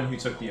anyone who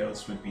took the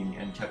oaths would be,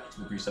 and kept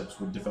the precepts,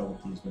 would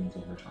develop these winds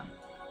over time,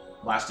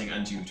 lasting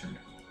unto eternity.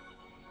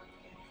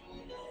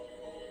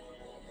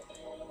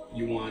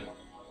 You want...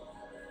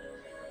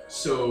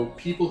 So,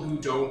 people who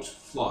don't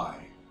fly,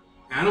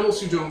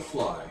 animals who don't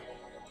fly,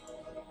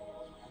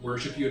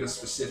 worship you in a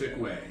specific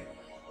way,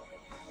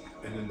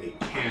 and then they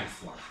can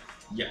fly.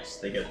 Yes,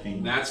 they get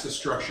And the... that's the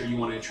structure you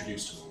want to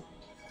introduce to them.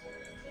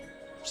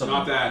 So something-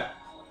 not that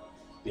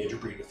they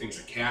interbreed with things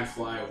that can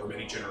fly over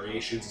many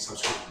generations and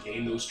subsequently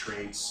gain those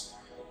traits.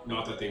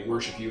 Not that they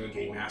worship you and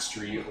gain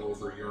mastery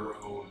over your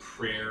own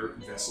prayer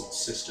vessel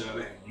system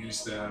and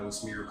use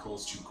those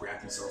miracles to grant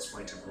themselves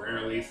flight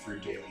temporarily through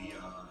daily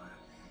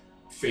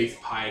faith,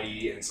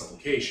 piety, and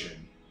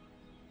supplication.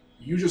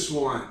 You just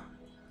want,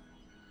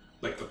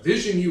 like, the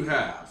vision you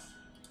have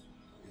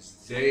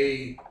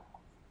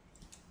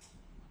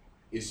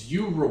is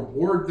you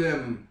reward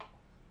them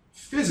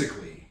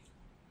physically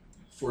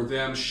for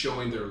them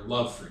showing their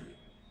love for you.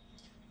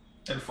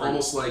 And for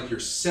Almost like you're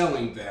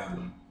selling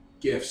them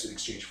gifts in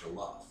exchange for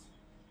love.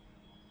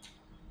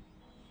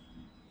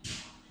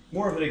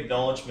 more of an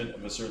acknowledgement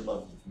of a certain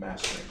level of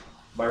mastery.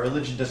 My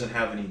religion doesn't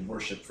have any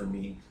worship for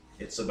me.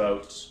 It's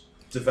about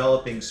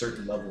developing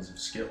certain levels of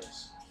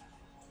skills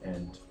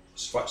and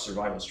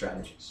survival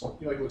strategies.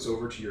 He like looks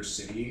over to your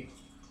city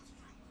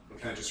and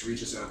kind of just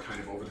reaches out kind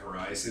of over the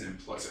horizon and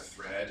plugs a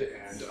thread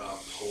and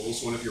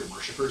pulls one of your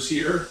worshippers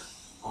here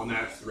on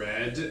that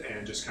thread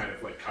and just kind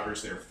of like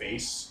covers their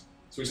face.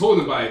 So he's holding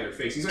them by their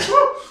face. He's like,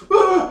 oh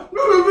God,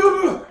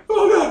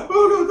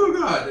 oh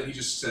God. And he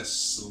just says,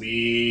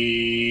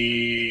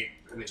 sleep.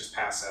 And they just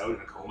pass out in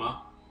a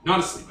coma. Not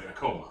asleep, in a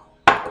coma.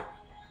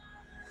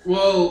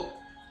 Well,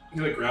 he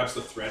like grabs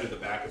the thread at the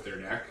back of their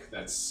neck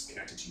that's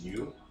connected to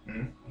you.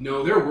 Mhm.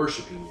 No, they're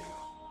worshiping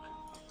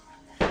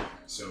you.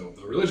 So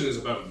the religion is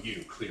about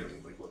you, clearly.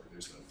 Like, look,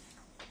 there's the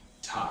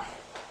tie.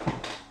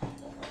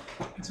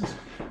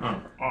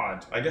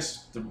 Odd. I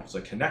guess there's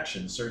a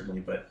connection,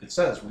 certainly, but it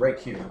says right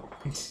here.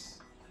 It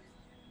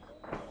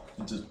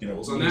just,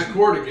 Pulls on that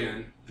cord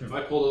again. If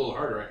I pull a little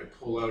harder, I could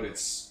pull out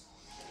its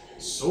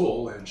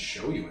soul and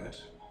show you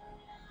it.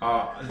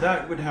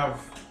 That would have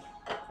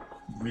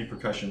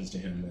repercussions to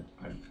him that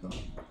I'm not.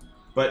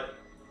 But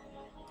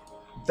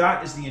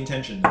that is the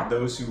intention. That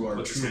those who are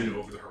Puts his hand truly,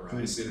 over the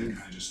horizon and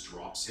kind of just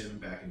drops him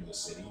back into the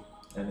city.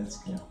 and it's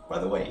by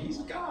the way, he's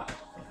a god.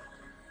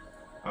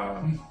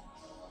 Oh,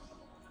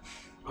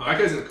 that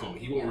guy's in a coma.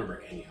 He won't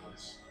remember any of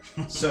this.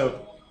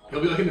 So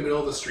He'll be like in the middle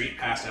of the street,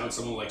 passed out.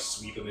 Someone will like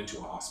sweep him into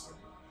a hospital.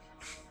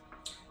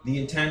 The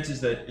intent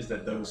is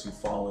that those who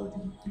follow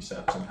the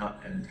precepts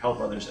and help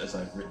others, as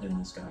I've written in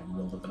this guide,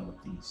 will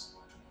develop these.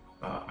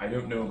 I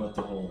don't know about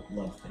the whole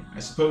love thing.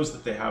 I suppose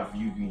that they have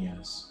viewed me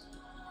as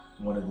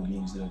one of the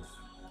beings that have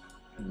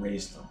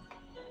raised them.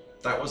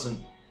 That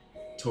wasn't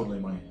totally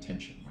my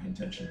intention. My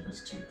intention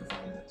was to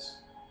provide this.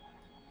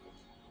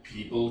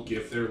 People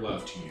give their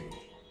love to you.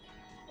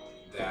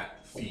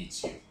 That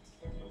feeds you.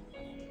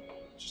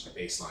 Just a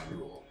baseline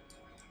rule.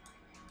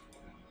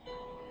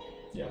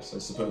 Yes, I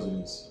suppose it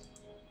is.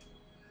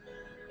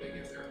 They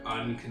give their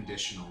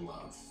unconditional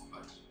love,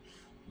 but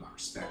not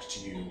respect to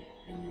you,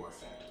 and you are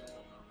fed.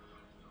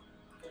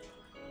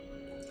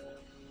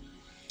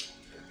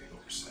 Big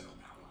oversight on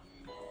that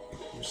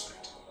one.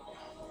 Respect.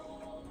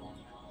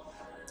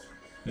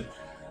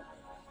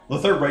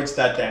 Lothar writes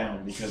that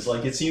down because,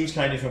 like, it seems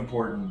kind of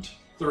important.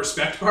 The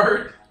respect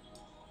part?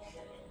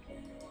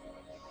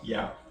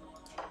 Yeah.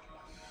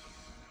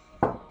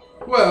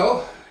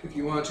 Well, if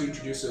you want to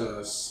introduce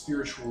a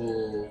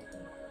spiritual...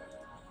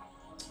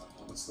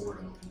 What's the word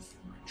I'm looking for?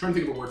 I'm trying to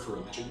think of a word for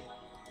religion.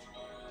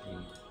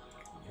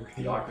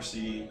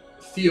 Theocracy.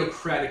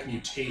 Theocratic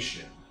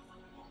mutation.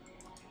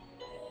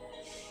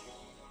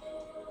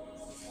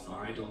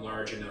 Find a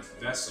large enough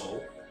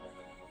vessel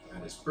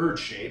that is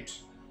bird-shaped,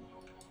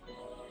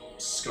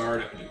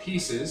 scarred up into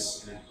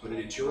pieces, and put it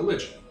into your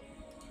religion.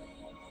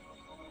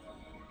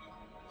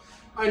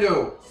 I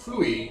know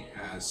Fui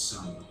has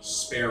some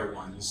spare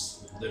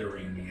ones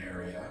littering the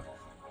area.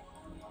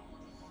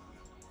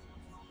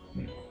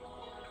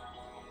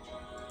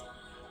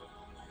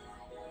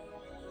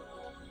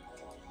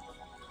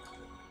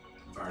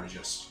 If I were to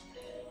just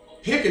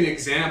pick an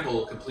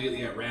example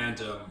completely at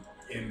random,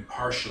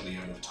 impartially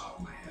out of the top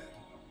of my head.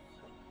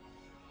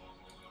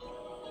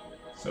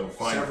 So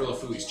find Several of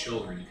Fui's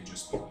children you could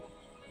just be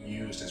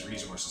used as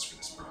resources for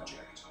this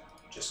project.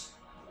 Just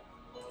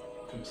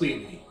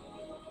completely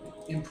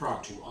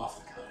impromptu, off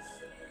the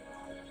cuff.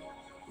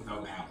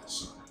 Without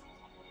malice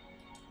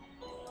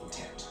or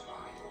intent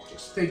behind it.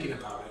 Just thinking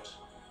about it.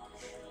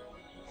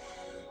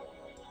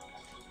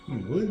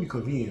 Wouldn't it be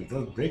convenient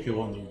that breaker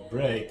one to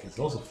break is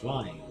also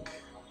flying?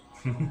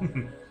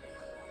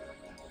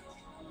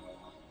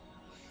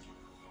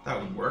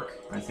 that would work,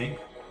 I think.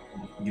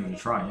 Give it a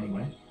try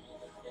anyway.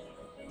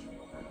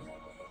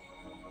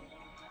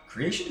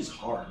 Creation is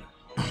hard.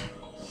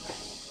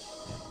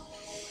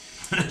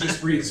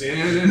 Just breathes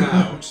in and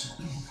out.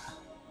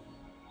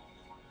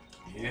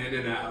 In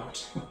and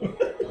out.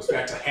 Goes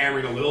back to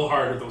hammering a little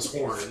harder those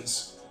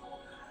horns.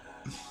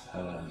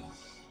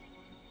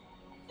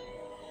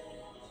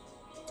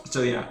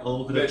 So yeah, a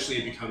little bit Eventually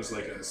it becomes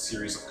like a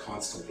series of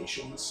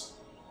constellations.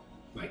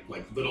 Like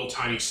little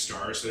tiny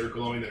stars that are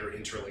glowing that are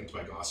interlinked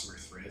by gossamer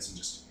threads, and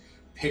just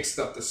picks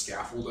up the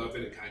scaffold of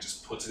it and kind of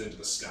just puts it into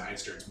the sky and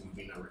starts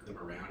moving them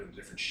around in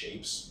different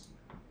shapes.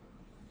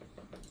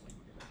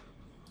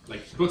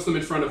 Like, he puts them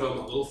in front of him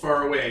a little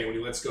far away. When he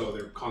lets go,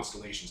 there are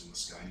constellations in the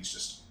sky, and he's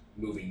just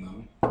moving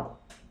them.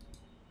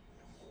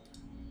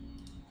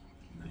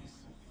 Nice.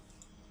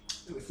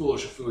 Really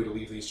foolish of Fui to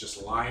leave these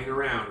just lying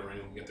around where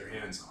anyone can get their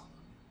hands on them.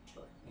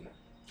 But, you know,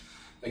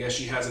 I guess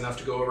she has enough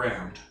to go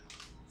around.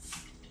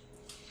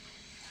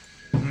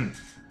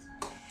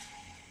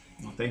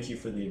 Well, thank you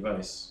for the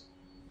advice.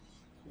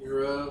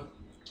 You're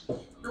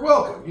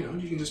welcome. You know,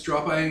 you can just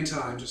drop by any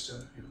time just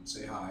to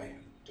say hi.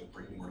 Don't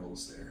bring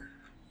mortals there.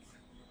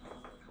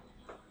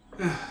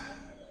 Definitely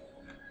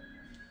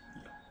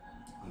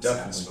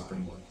Unsatisfying.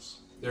 bring ones.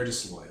 They're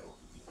disloyal.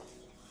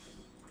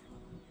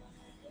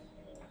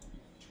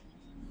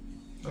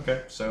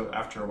 Okay, so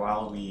after a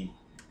while we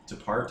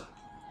depart.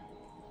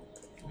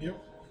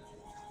 Yep.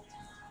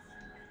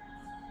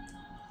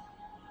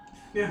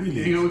 Yeah,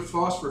 hang out with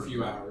Foss for a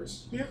few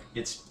hours. Yeah.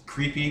 It's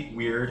creepy,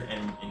 weird,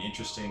 and an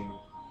interesting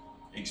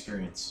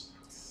experience.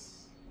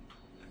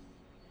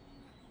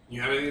 You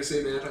have anything to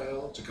say,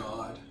 Mantael, to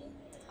God?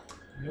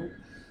 Nope.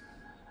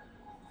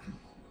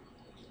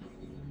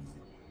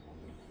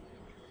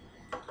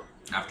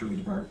 After we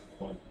depart.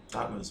 Well,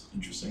 that was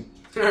interesting.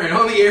 Alright,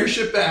 on the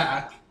airship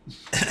back.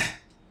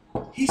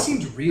 He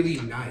seemed really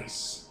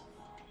nice.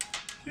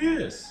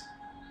 Yes.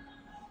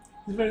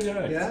 He's very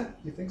direct. Yeah,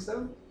 you think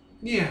so?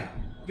 Yeah,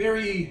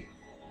 very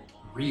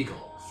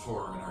regal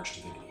for an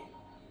archdivinity.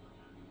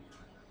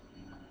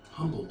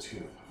 Humble,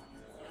 too.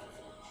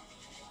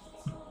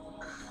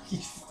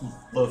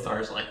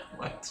 Lothar's like,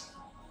 what?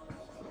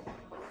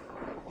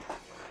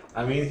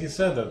 I mean, he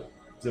said that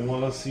they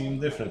want to see him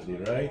differently,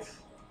 right?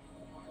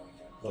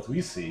 What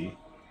we see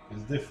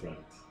is different.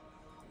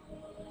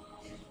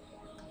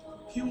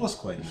 He was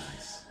quite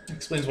nice.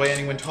 Explains why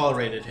anyone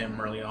tolerated him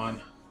early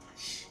on.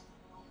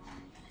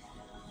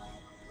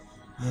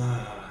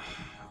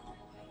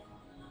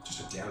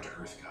 Just a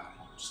down-to-earth guy.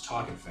 Just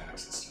talking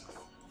facts and stuff.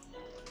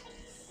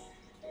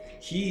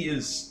 He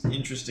is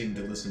interesting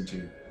to listen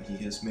to.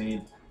 He has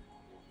made...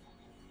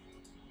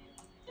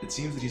 It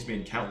seems that he's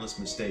made countless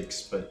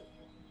mistakes, but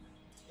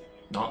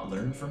not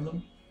learned from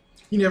them.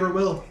 He never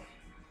will.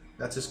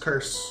 That's his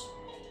curse.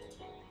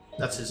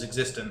 That's his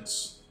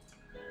existence.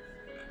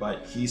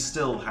 But he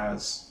still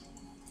has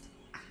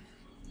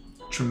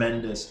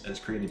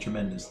created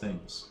tremendous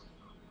things.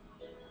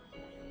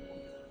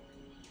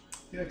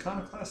 The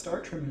iconoclasts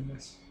are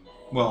tremendous.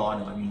 Well,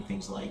 I mean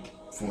things like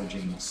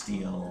forging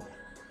steel,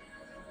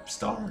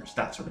 stars,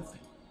 that sort of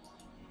thing.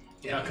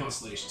 Yeah,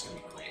 Constellation's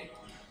gonna be great.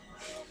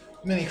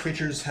 Many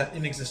creatures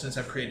in existence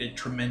have created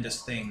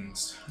tremendous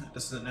things. That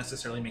doesn't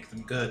necessarily make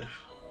them good.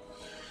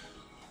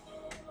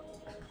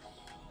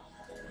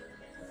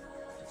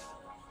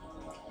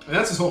 And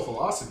that's his whole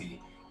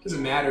philosophy. It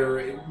doesn't matter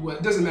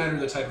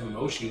the type of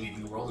emotion you leave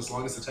in the world, as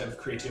long as the type of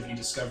creativity,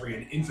 discovery,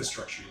 and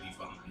infrastructure you leave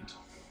behind.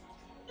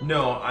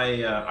 No,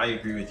 I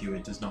agree with you.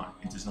 It does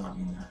not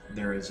mean that.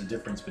 There is a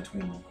difference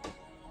between.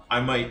 I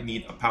might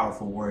meet a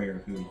powerful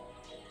warrior who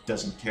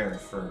doesn't care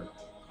for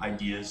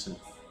ideas of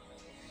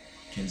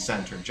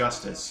consent or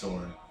justice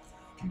or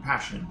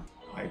compassion.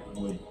 I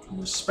would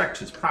respect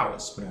his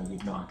prowess, but I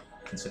would not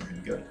consider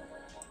him good.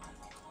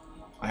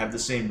 I have the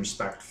same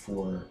respect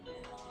for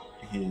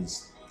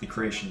the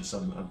creation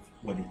of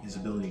his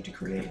ability to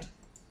create.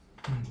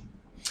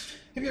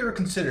 Have you ever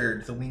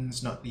considered the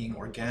wings not being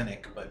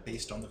organic, but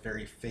based on the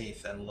very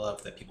faith and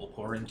love that people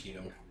pour into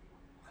you?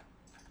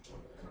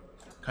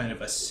 Kind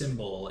of a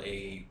symbol,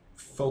 a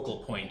focal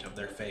point of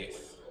their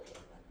faith.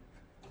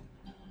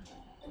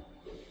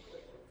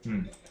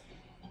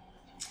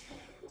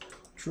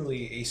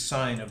 Truly a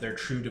sign of their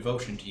true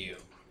devotion to you.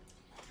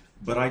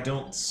 But I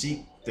don't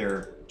seek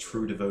their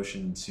true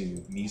devotion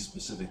to me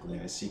specifically.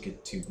 I seek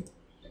it to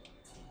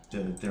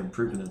their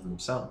improvement of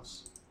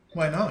themselves.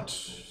 Why not?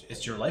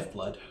 It's your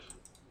lifeblood.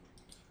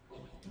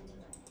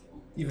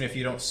 Even if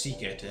you don't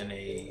seek it in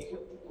a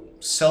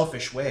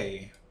selfish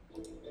way,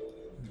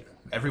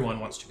 everyone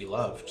wants to be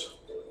loved.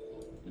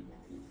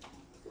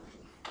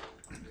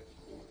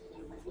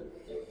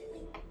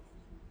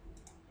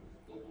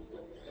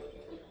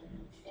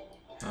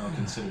 I'll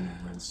consider your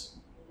words.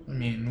 I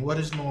mean, what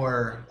is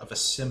more of a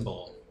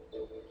symbol?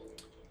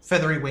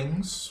 Feathery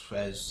wings,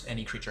 as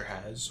any creature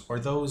has, or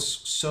those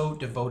so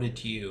devoted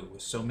to you,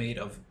 so made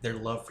of their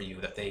love for you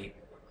that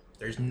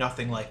there's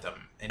nothing like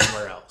them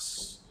anywhere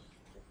else.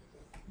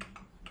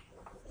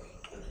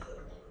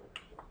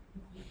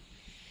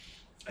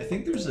 I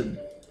think there's a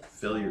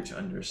failure to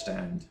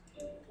understand.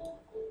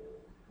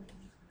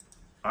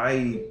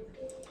 I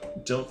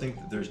don't think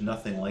that there's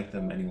nothing like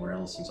them anywhere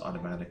else is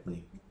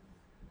automatically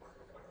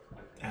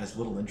has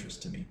little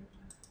interest to me.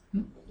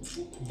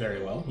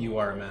 Very well. You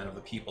are a man of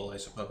the people, I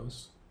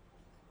suppose.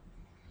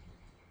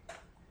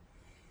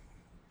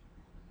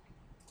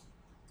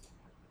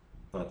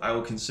 But I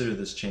will consider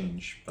this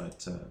change.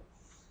 But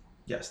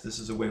yes, this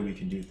is a way we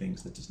can do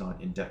things that does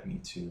not indebt me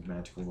to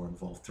magical or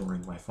involve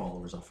throwing my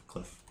followers off a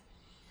cliff.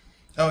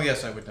 Oh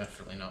yes, I would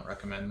definitely not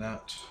recommend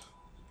that.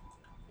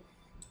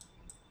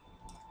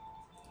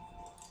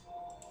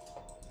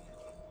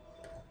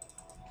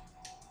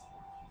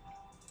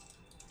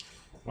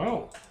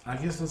 Well, I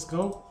guess let's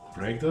go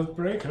break the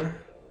breaker.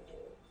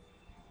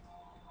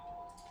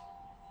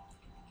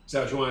 Is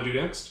that what you want to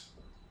do next?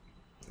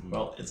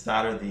 Well, it's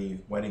that or the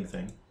wedding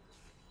thing.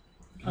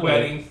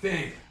 Wedding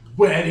thing.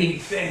 Wedding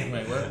thing.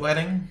 Wait, what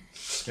wedding?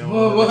 He's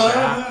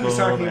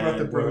talking about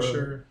the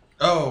brochure.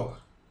 Oh,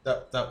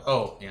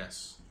 oh,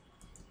 yes.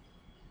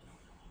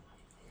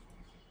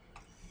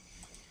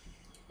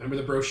 Remember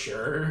the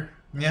brochure?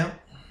 Yeah.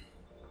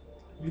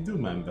 We do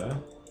remember.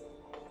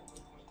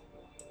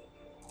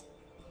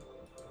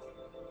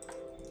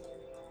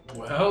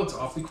 Well, it's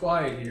awfully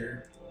quiet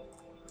here.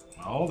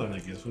 Well, then I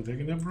guess we're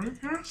taking the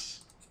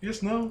breakers.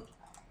 Yes, no.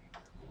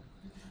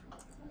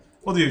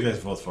 What do you guys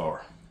vote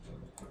for?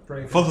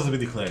 Break. Vote to be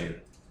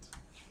declared.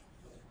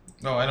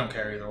 Oh, I don't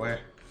care either way.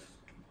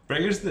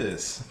 Breakers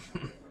this.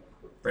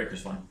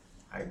 Breaker's fine.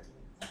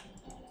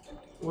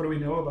 What do we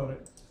know about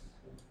it?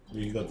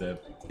 We got the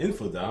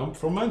info dump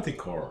from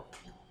Manticore.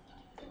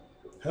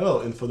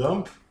 Hello, info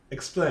dump.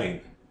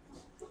 Explain.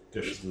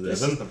 This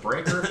is the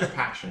breaker of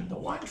compassion, the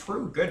one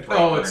true good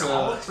breaker Oh, it's in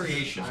all a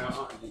creation.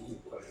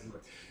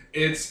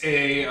 It's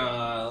a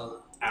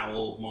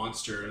owl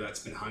monster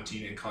that's been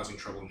hunting and causing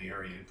trouble in the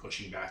area and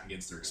pushing back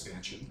against their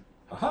expansion.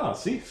 Aha,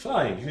 see?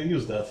 Fine, you can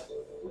use that.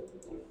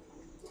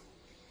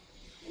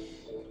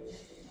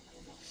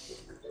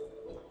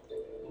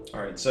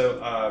 Alright,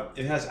 so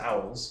it has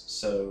owls,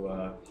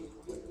 so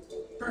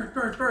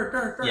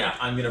Bird. yeah,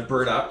 I'm gonna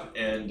bird up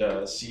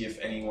and see if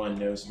anyone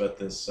knows about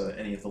this,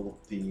 any of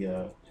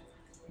the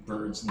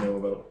birds know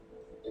about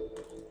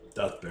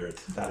That bird.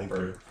 that Big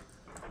bird.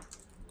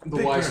 The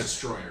Big Wise bird.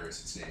 Destroyer is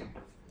its name.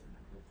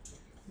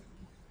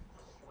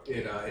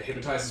 It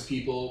hypnotizes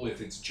people with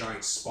its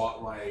giant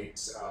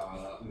spotlight,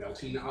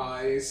 melting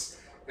eyes,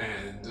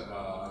 and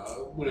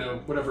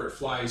whatever it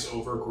flies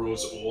over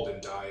grows old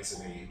and dies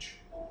in age.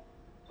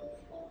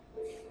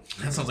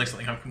 That sounds like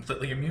something I'm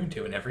completely immune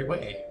to in every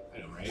way. I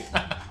know, right?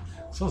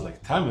 Sounds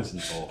like time is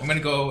involved. I'm gonna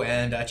go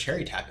and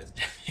cherry tap it,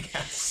 I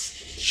guess.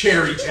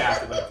 Cherry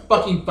tap, like a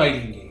fucking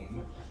fighting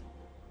game.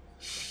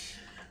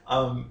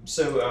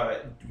 So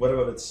what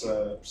about its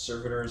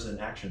servitors and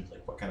actions?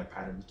 Like, what kind of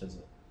patterns does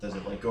it Does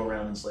it like go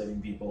around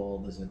enslaving people?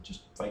 Does it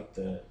just fight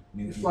the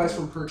new It people? flies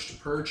from perch to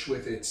perch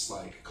with its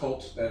like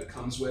cult that it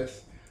comes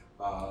with,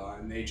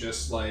 and they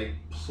just like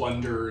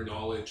plunder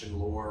knowledge and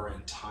lore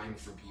and time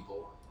from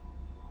people.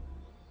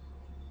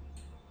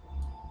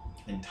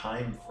 And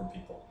time from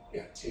people.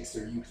 Yeah, it takes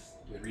their youth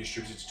and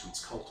redistributes it to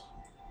its cult.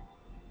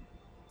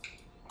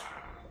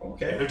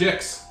 Okay. They're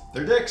dicks,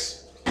 They're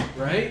dicks.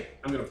 right?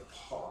 I'm gonna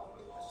pause.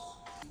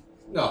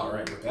 No, all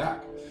right, we're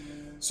back.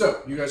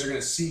 So you guys are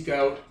gonna seek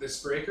out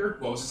this breaker.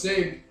 What was its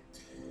name?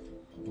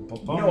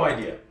 No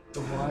idea. The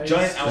wise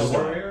Giant owl.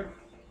 destroyer?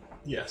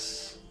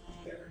 Yes.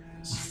 There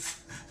it is.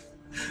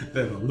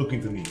 They were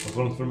looking to me for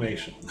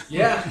confirmation.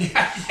 Yeah,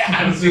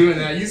 I was doing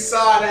that. You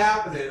saw it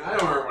happening. I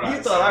don't remember what I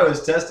You thought I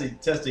was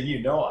testing you.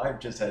 No, I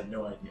just had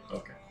no idea.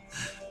 Okay.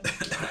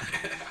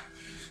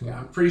 Yeah,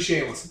 I'm pretty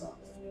shameless about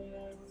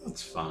it.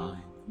 That's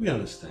fine. We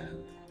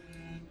understand.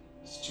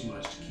 It's too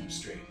much to keep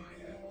straight in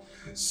my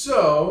head.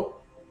 So,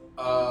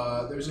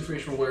 there's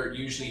information on where it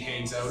usually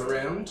hangs out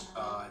around.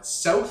 It's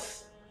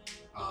south,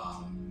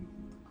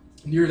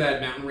 near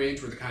that mountain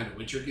range where the kind of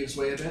winter gives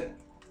way a bit.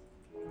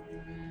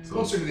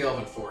 Closer to the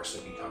Elven Forest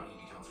that you'd be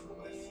comfortable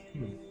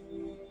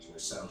with. Sort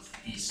of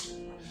southeast.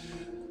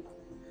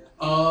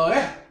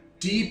 Yeah.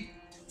 Deep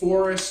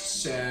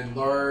forests and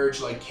large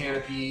like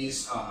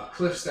canopies,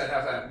 cliffs that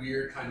have that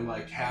weird kind of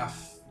like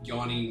half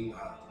yawning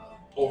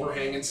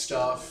overhang and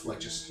stuff, like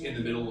just in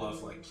the middle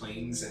of like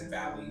plains and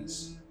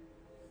valleys.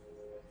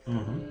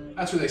 Mm-hmm.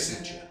 That's where they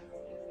sent you.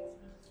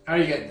 How are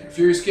you getting there?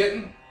 Furious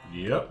Kitten?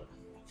 Yep.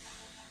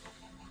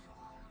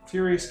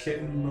 Furious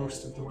Kitten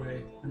most of the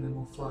way, and then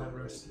we'll fly the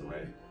rest of the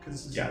way. Because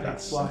this is Yeah, a big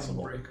that's flying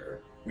sensible.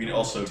 breaker. We'd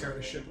also, tear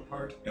the ship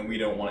apart. and we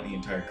don't want the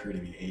entire crew to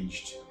be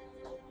aged.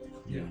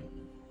 Yeah.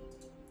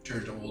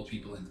 Turn to old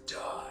people and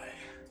die.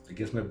 I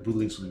guess my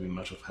broodlings would be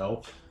much of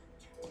help.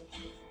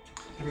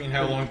 I mean,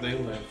 how long do they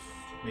live?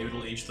 Maybe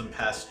it'll age them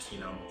past,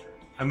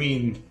 I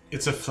mean,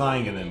 it's a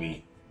flying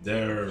enemy.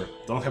 They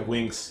don't have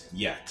wings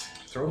yet.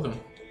 throw them.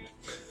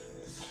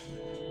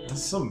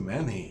 There's so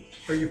many.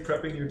 Are you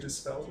prepping your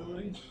dispel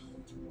ability?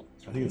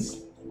 I think it's.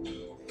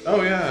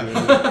 Oh,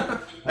 yeah.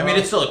 I mean,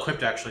 it's still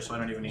equipped, actually, so I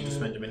don't even need to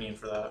spend Dominion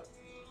for that.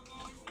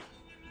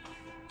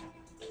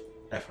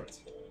 Effort.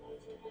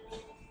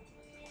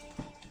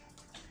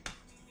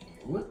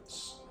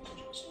 Whoops.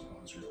 Just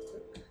pause real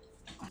quick.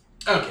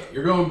 Okay,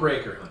 you're going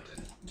breaker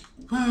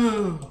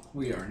hunting.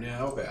 We are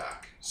now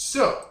back.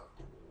 So,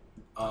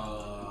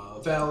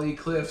 valley,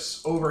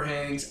 cliffs,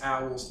 overhangs,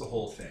 owls, the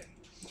whole thing.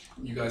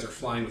 You guys are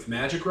flying with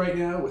magic right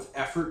now with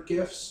effort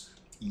gifts.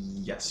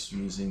 Yes,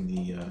 I'm using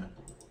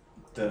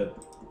the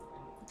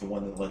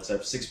one that lets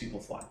 6 people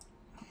fly.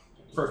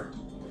 Perfect.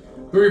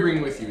 Who are you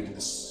bringing with you into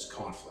this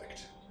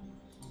conflict?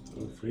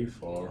 2, 3,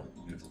 4.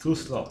 We have 2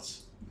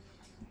 slots.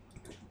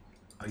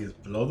 I guess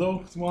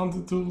Blodo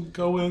wanted to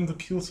go in to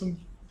kill some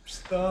I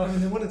stuff.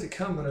 mean, they wanted to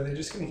come, but are they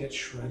just going to get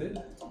shredded?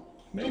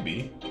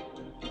 Maybe.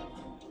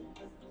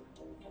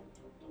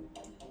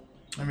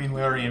 I mean,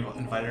 we already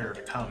invited her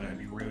to come. It would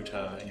be rude to,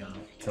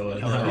 Tell her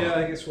Tell no. her. Yeah,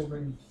 I guess we'll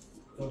bring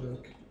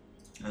Lodok.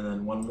 And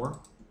then one more.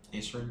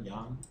 Acer,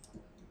 Jan.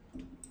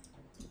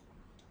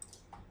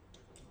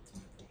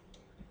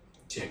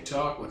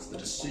 TikTok, what's the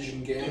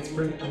decision game? Let's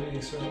bring an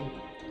Acer.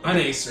 An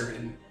Acer,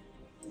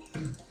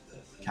 and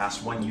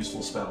Cast 1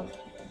 useful spell.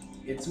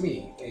 it's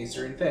me,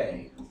 Acer and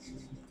Faye.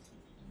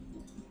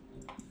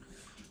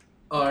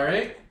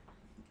 Alright.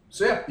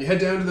 So yeah, you head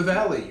down to the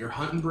valley. You're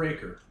hunting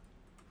breaker.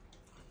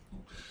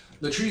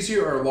 The trees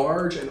here are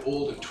large and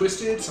old and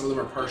twisted. Some of them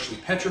are partially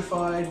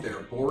petrified. They're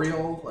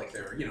boreal, like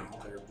they're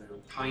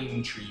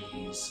pine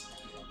trees.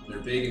 They're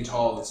big and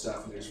tall and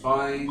stuff. And there's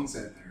vines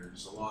and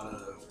there's a lot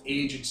of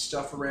aged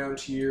stuff around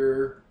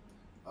here.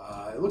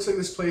 It looks like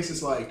this place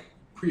is like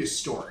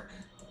prehistoric.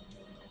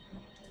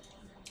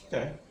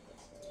 Okay.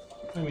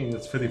 I mean,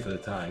 that's fitting for the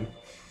time.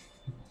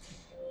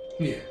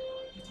 Yeah.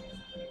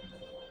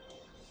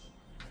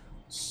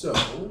 So,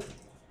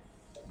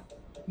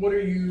 what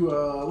are you?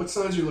 What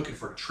signs are you looking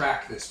for to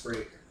track this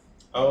breaker?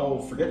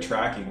 Oh, forget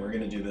tracking. We're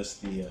gonna do this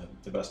the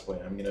best way.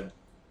 I'm gonna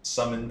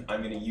summon.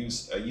 I'm gonna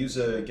use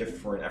a gift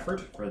for an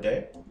effort for a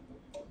day,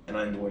 and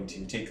I'm going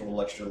to take a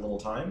little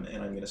time,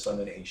 and I'm gonna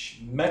summon a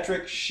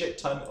metric shit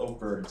ton of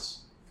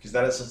birds because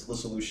that is the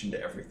solution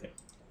to everything.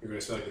 You're going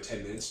to spend like the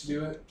 10 minutes to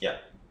do it. Yeah.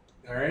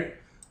 All right.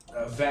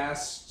 A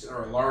vast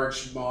or a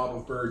large mob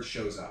of birds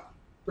shows up.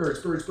 Birds,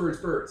 birds, birds,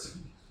 birds.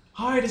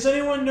 Hi, does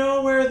anyone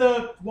know where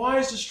the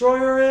Wise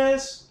Destroyer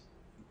is?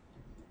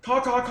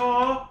 Caw caw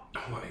caw.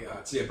 Oh my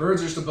God! So yeah,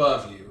 birds are just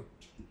above you,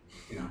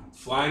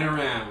 flying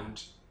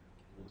around,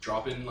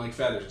 dropping like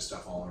feathers and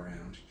stuff all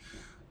around.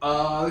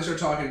 They start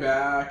talking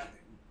back.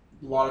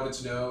 A lot of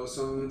it's no.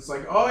 Some of it's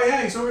like, oh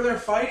yeah, he's over there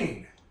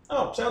fighting.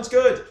 Oh, sounds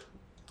good.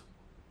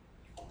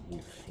 We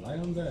fly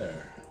on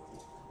there.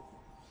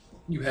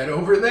 You head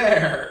over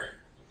there.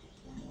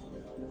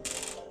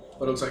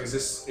 But it looks like, is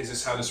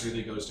this how this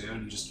really goes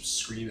down? You just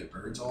scream at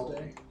birds all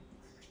day?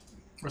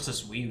 What's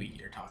this wee-wee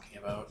you're talking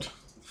about?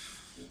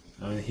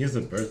 I mean, he's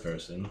the bird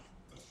person.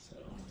 So.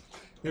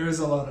 There is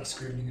a lot of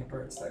screaming at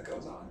birds that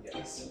goes on,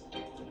 yes.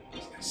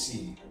 I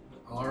see.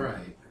 All right.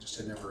 I just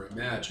had never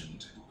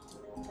imagined.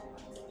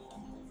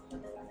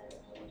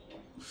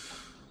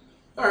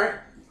 All right.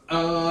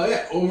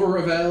 Yeah. Over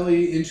a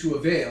valley into a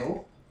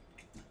vale.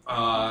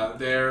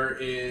 There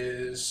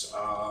is,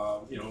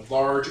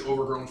 large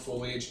overgrown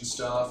foliage and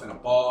stuff, and a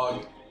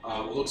bog.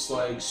 What looks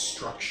like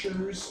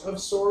structures of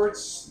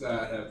sorts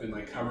that have been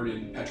like covered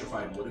in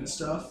petrified wood and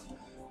stuff.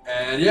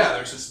 And yeah,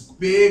 there's this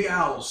big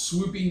owl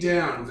swooping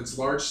down with its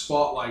large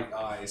spotlight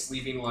eyes,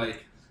 leaving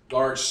like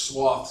large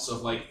swaths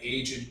of like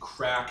aged,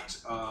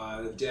 cracked,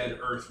 dead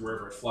earth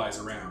wherever it flies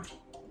around.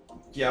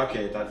 Yeah,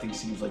 okay, that thing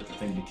seems like the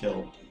thing to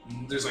kill.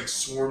 There's like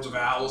swarms of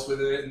owls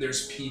with it, and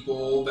there's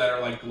people that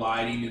are like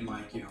gliding in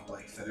like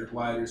feather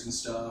gliders and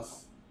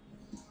stuff.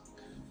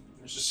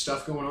 There's just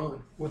stuff going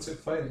on. What's it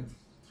fighting?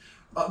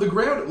 The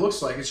ground, it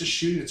looks like it's just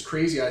shooting its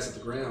crazy eyes at the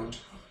ground.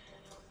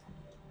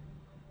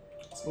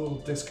 It's a little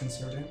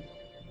disconcerting.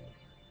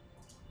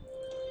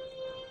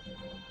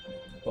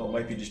 Well, it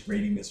might be just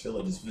raiding this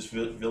village. This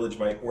village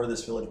might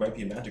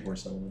be a Magicor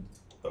settlement,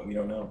 but we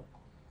don't know.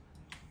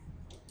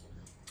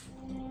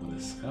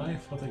 The sky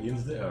fought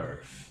against the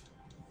earth.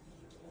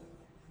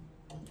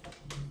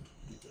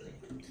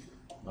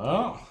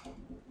 Oh.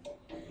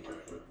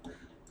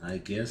 I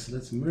guess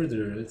let's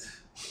murder it.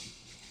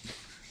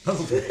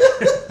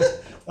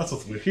 That's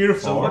what we're here for.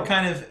 So what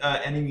kind of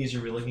enemies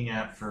are we looking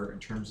at in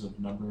terms of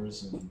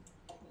numbers and...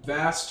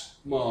 Vast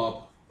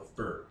mob of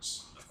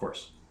birds Of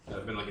course. that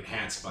have been like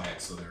enhanced by it,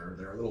 so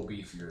they're a little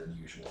beefier than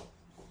usual.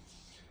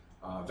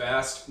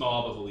 Vast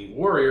mob of elite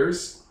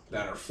warriors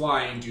that are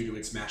flying due to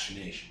its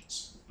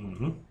machinations.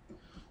 Mm-hmm.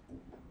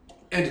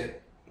 And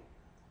it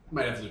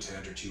might have a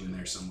lieutenant or two in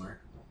there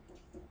somewhere.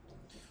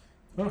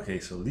 Okay,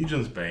 so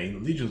Legion's Bane,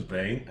 and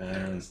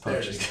There it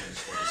Punching.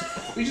 is.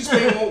 We just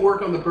say it won't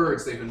work on the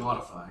birds, they've been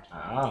modified.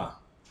 Ah.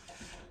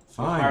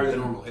 Higher Fine. than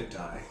normal hit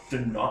die.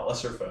 They're not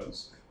lesser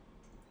foes.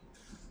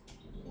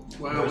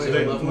 Well, They- wait,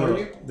 They, what level are no,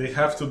 you? they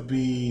have to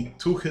be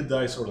 2 hit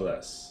dice or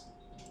less.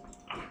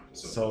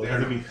 So they they're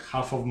have to not. be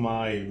half of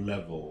my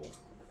level.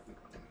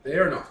 They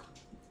are not.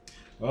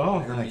 Well,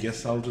 then I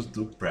guess I'll just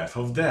do Breath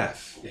of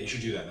Death. Yeah, you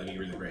should do that. That'd be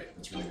really great.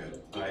 That's really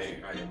good. I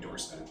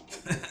endorse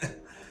that.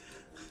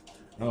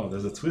 Oh,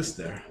 there's a twist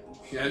there.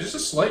 Yeah, just a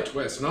slight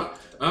twist. I'm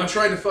not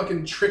trying to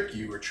fucking trick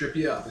you or trip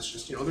you up. It's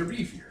just, they're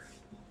beefier.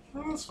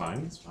 Oh, that's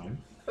fine, that's fine.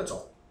 That's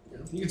all.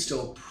 You can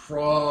still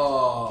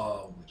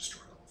probably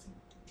destroy all of them.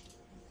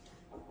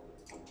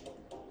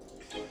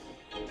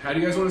 How do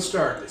you guys want to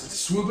start this? It's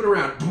swooping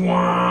around.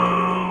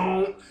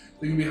 Bwaaang!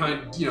 Leaving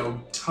behind,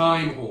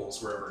 time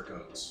holes wherever it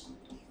goes.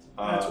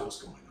 That's what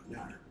was going on.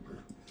 Now I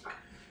remember.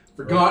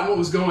 Forgotten what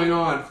was going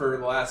on for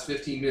the last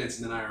 15 minutes,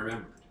 and then I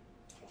remembered.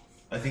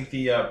 I think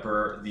the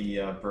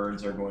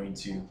birds are going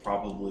to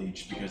probably,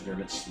 just because they're a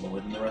bit slower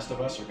than the rest of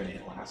us, are going to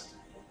hit last.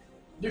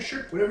 Yeah,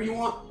 sure. Whatever you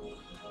want.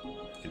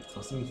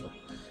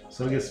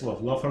 So I guess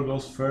what? Lothar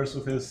goes first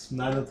with his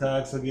 9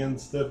 attacks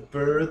against the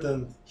bird,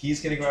 and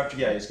He's going to go after,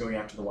 he's going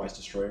after the Wise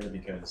Destroyer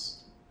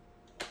because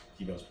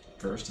he goes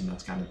first, and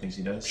that's kind of the things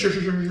he does. So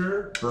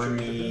Sure. burn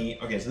me.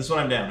 Okay, so this is what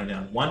I'm down. I'm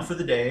down 1 for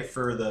the day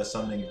for the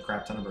summoning a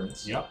crap ton of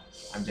birds. Yep.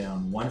 I'm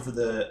down 1 for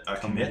the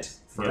commit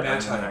for Yeah, having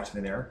that's an how-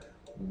 action there.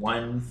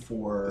 1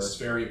 for This is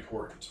very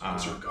important.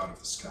 Because you're a god of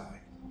the sky.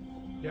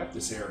 Yep.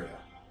 This area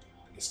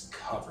is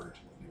covered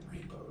in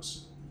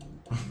rainbows.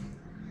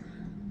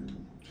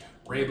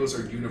 Rainbows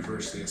are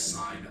universally a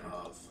sign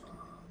of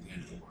the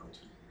end of the world.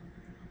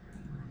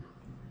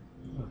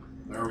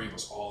 There are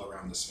rainbows all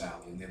around this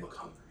valley, and they look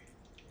hungry.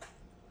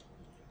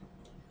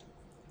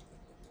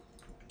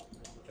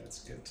 That's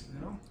good to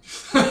know.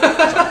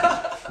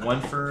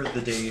 1 for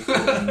the day for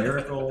the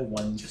miracle.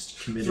 1 just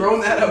committed.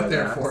 Throwing that for out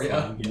there that. for you.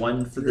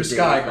 1 for You're the a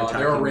sky day for god.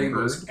 There are attacking the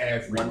rainbows bird.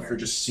 everywhere. 1 for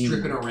just seeing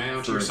stripping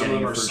around for here. Some of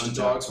getting them are first sun attack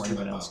dogs, before which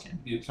are anyone else can.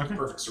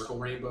 perfect circle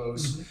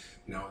rainbows.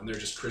 And they're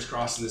just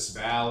crisscrossing this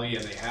valley,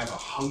 and they have a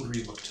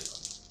hungry look to them.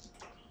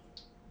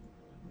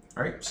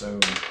 Alright, so.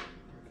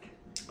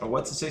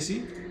 What's its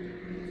AC?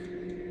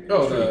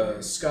 Oh,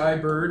 the sky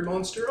bird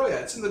monster. Oh yeah,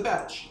 it's in the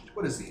battle sheet.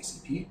 What is the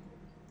ACP?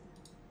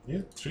 yeah,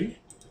 3.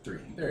 3.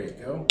 There you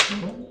go.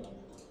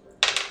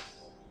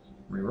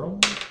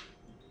 Reroll.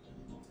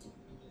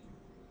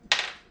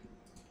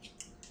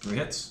 3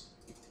 hits.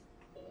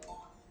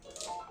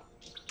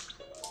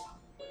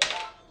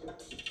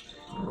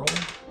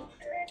 Reroll.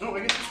 Oh,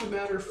 I guess this would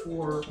matter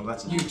for Oh,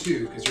 that's you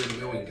too, because you're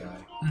the knowing guy.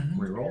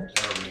 Reroll.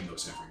 There are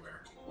rainbows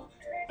everywhere.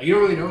 You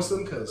don't really notice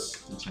them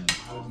because That's right.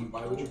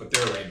 why would you? But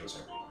there are rainbows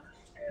everywhere.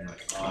 And you're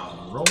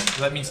like, Roll. Does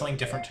that mean something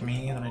different to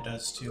me than it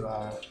does to?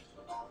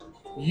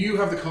 You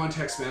have the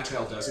context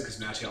Mattel doesn't, because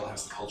Mattel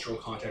has the cultural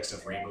context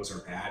of rainbows are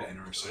bad and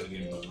are a sign of the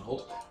end of the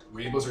world.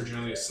 Rainbows are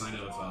generally a sign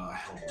of a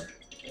hellboard.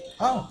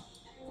 Oh.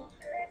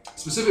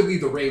 Specifically,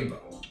 the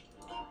rainbow.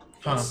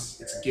 Huh.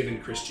 It's a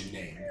given Christian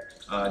name.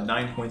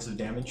 9 points of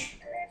damage.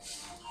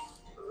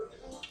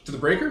 To the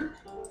breaker?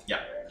 Yeah.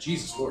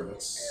 Jesus Lord,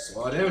 that's a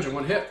lot of damage in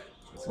one hit.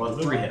 Well,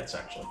 3 hits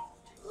actually.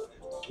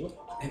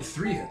 And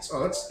 3 hits.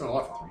 Oh, that's not a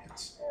lot for 3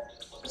 hits.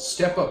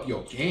 Step up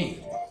your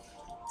game.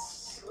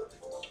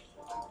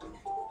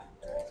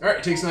 Alright,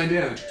 it takes 9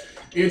 damage.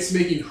 It's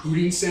making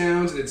hooting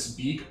sounds, and its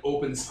beak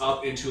opens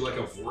up into like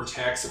a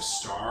vortex of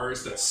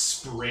stars that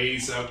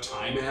sprays out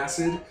time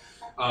acid.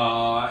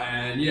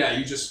 And yeah,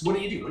 you just, what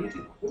do you do?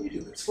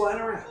 It's flying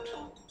around.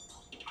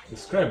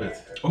 Describe it.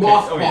 Okay,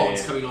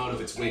 Mothballs coming out of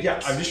its wings. Yeah,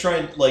 I'm just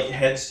trying, like,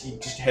 head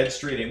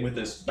straight in with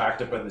this,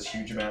 backed up by this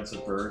huge amounts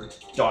of bird,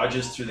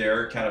 dodges through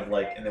there, kind of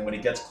like, and then when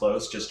it gets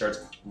close, just starts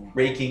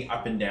raking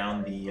up and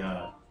down the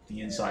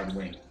inside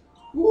wing.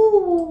 Do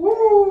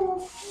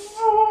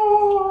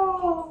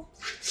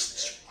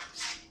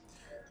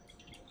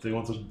you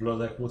want to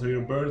blood water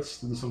your birds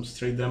to do some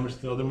straight damage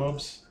to other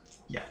mobs?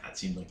 Yeah, that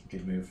seemed like a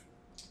good move.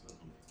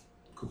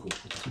 Cool.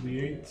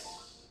 2d8.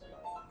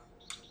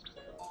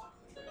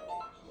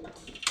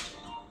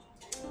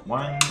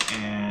 1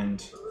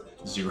 and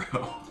 0.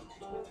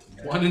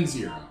 1 and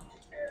 0.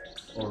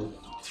 Or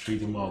 3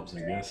 to mobs,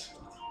 I guess.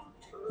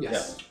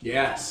 Yes.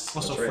 Yes.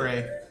 Also, That's right.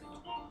 Frey.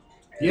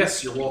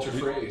 Yes, you're Walter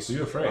Frey. So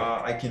you're afraid.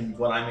 I can,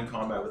 when I'm in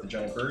combat with a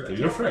giant bird. So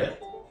you're afraid.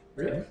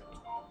 Really?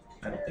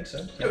 I don't think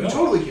so. No, you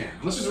totally can.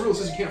 Unless there's a rule that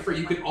says you can't fray,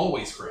 you can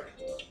always fray.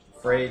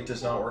 Fray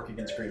does not work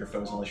against greater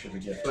foes unless you're the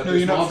gift. But No,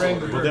 there's you're not mobs fraying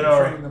over the here. But bird, there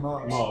you're are fraying the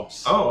mobs.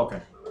 Mobs. Oh,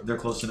 okay. They're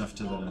close enough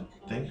to the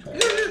thing? Yeah,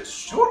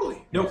 it's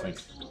totally. No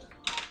thanks.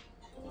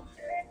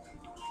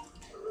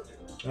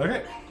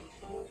 Okay.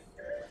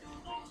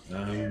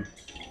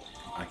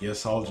 I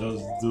guess I'll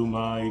just do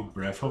my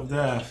Breath of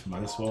Death.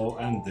 Might as well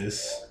end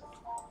this.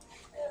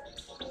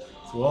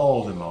 To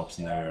all the mobs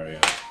in the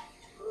area.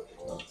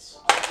 That's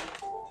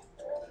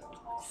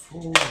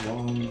 4,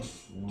 1,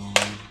 1,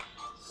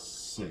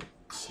 6.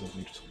 Let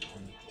me just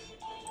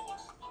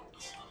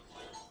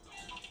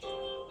 4,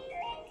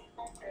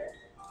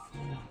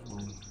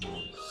 1,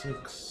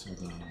 6. So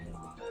then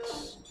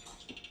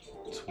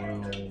it's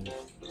 12.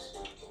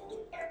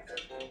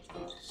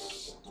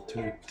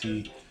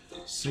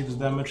 36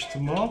 damage to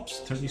mobs,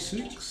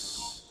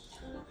 36,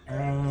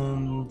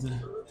 and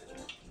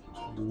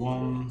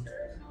 1,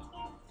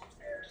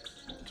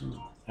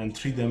 2, and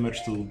 3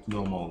 damage to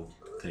normal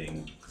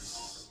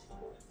things.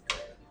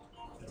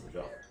 There we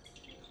go.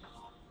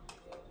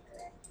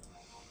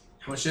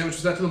 How much damage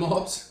was that to the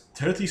mobs?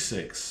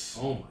 36.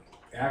 Oh my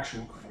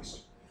actual Christ.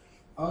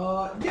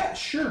 Yeah,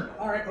 sure.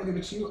 Alright, I'll give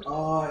it to you.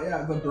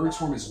 Yeah, the bird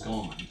swarm is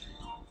gone.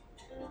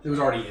 It was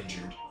already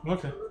injured.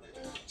 Okay.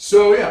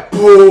 So yeah,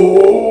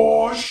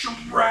 oh,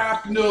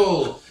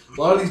 shrapnel!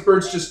 A lot of these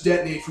birds just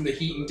detonate from the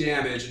heat and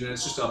damage, and then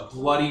it's just a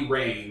bloody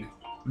rain.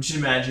 I'm just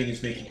imagining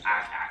it's making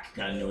ack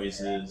kind of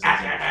noises.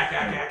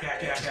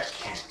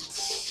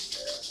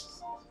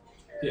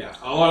 Yeah,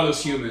 a lot of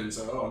those humans,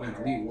 oh man,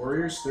 Elite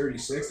Warriors,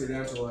 36, they're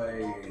down to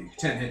like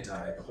 10 hit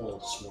die, the whole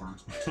swarm.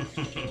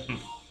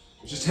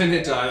 It's just 10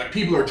 hit die, like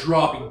people are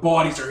dropping,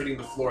 bodies are hitting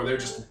the floor, they're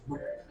just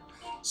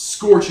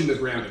scorching the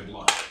ground in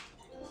blood.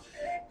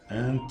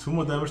 And 2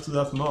 more damage to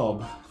that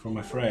mob from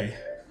my fray.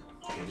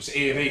 Okay, just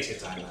 8 of 8 hit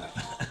die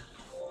that.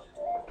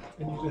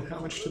 And you did how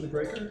much to the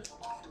breaker?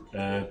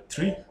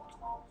 3. You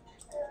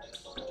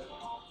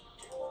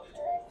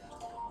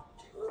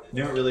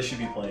know what really should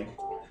be playing?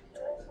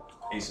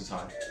 Aces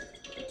High.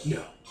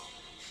 No.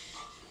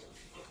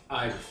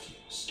 I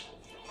refuse.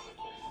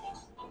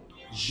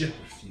 Je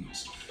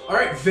refuse.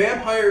 Alright,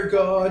 Vampire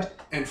God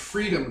and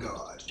Freedom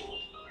God.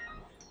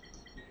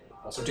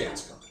 Also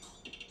Dance God.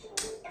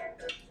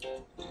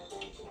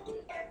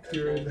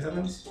 Fury of the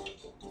Heavens?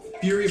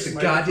 Fury of the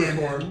Smite goddamn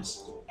for four.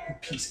 heavens. You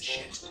piece of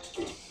shit.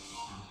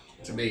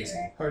 It's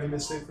amazing. Already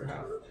missed for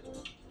half.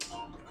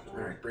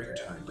 Alright, breaker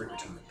time, breaker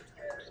time.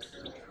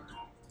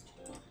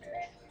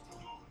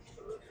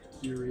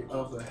 Fury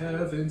of the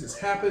heavens is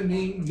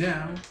happening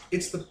now.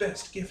 It's the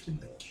best gift in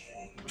the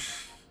game.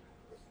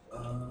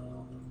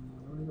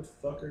 Where the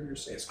fuck are your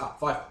saves? 5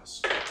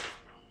 plus.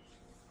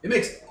 It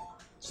makes it.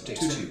 So it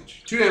takes 2 2.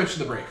 damage. 2 damage to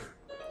the breaker.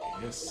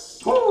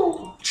 Yes.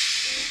 Woo!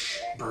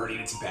 Burning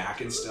its back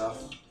and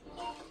stuff.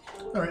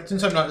 Alright,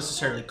 since I'm not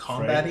necessarily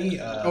combat-y,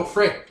 Oh,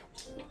 Frey.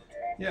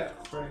 Yeah,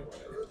 right.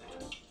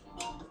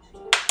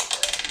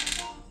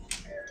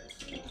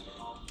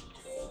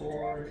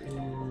 4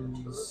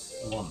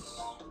 is 1.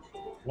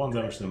 1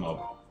 damage to the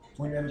mob.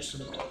 1 damage to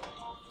the mob.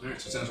 Alright,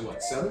 so it sounds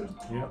what, 7?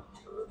 Yeah.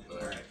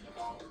 Alright.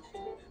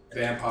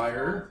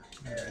 Vampire.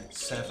 alright,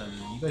 7.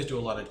 You guys do a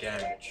lot of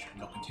damage,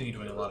 and they'll continue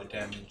doing a lot of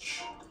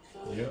damage.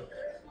 Yeah.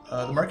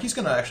 The Marquis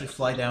gonna actually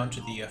fly down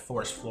to the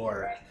forest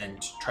floor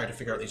and try to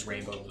figure out these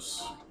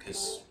rainbows,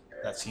 because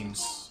that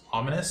seems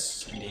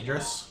ominous and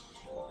dangerous.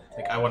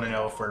 Like, I want to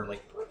know if we're,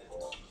 like,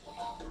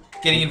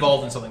 getting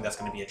involved in something that's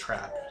gonna be a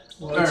trap.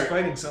 Well, it's Alright.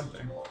 fighting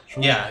something.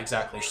 Should Yeah,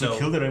 exactly. we, should we So,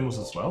 kill the rainbows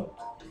as well?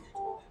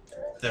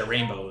 the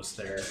rainbows,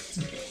 they're...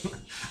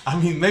 I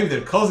mean, maybe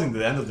they're causing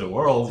the end of the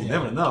world. You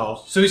never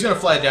know. So he's gonna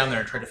fly down there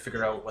and try to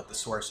figure out what the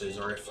source is,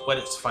 or what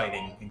it's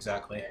fighting,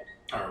 exactly.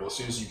 Alright, well, as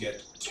soon as you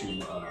get to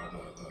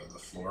the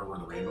floor where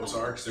the rainbows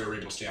are, because there are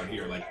rainbows down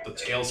here, like, the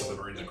tails of them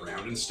are in the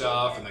ground and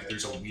stuff, and, like,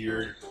 there's a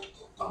weird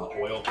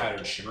oil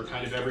patterned shimmer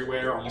kind of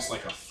everywhere, almost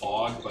like a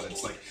fog, but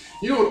it's like,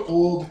 you know, in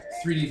old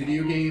 3D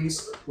video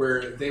games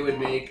where they would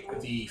make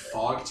the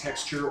fog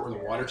texture or the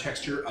water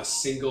texture a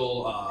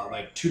single,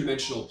 like,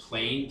 two-dimensional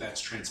plane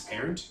that's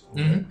transparent?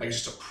 Mm-hmm. Like,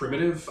 it's just a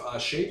primitive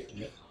shape?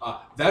 Yeah.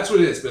 That's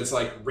what it is, but it's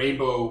like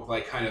rainbow,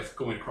 like, kind of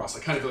going across,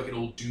 like, kind of like in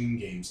old Doom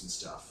games and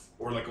stuff.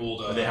 Or like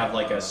old. They have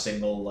like a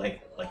single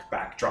like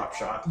backdrop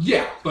shot.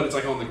 Yeah, but it's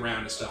like on the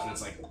ground and stuff, and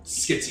it's like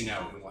skitzing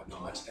out and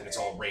whatnot, and it's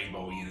all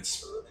rainbowy, and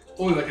it's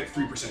only like at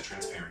 3%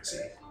 transparency.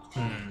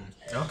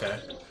 Okay.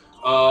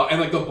 And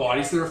like the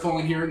bodies that are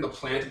falling here, and the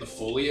plant and the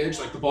foliage,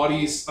 like the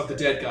bodies of the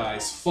dead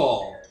guys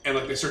fall, and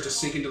like they start to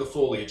sink into the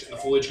foliage, and the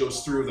foliage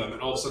goes through them,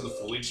 and all of a sudden the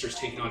foliage starts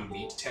taking on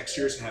meat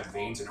textures and have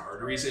veins and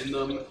arteries in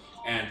them,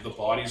 and the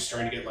body's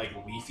starting to get like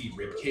leafy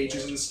rib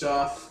cages and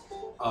stuff.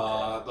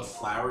 The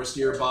flowers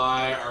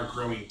nearby are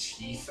growing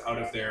teeth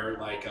out of their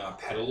like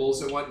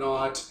petals and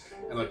whatnot,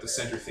 and like the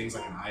center thing's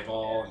like an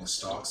eyeball, and the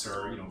stalks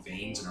are, you know,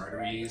 veins and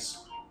arteries.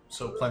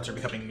 So plants are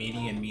becoming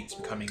meaty and meat's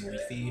becoming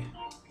leafy.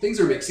 Things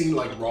are mixing,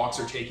 like rocks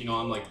are taking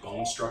on like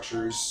bone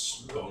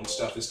structures, bone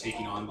stuff is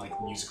taking on like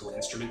musical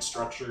instrument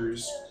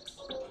structures.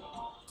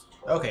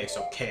 Okay,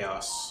 so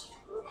chaos.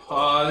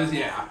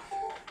 Yeah,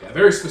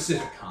 very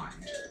specific kind.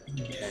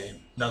 Okay.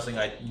 Nothing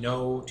I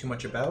know too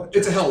much about.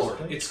 It's a hell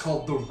orb. It's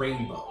called the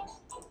Rainbow.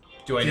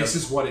 Do I know? This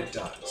is what it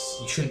does.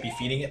 You shouldn't be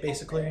feeding it,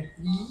 basically.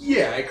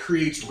 Yeah, it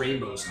creates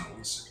rainbow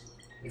zones.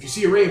 If you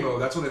see a rainbow,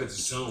 that's one of its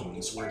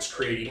zones where it's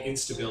creating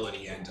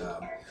instability and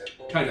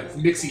kind of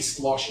mixy,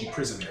 sloshy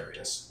prism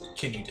areas.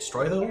 Can you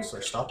destroy those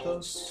or stop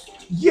those?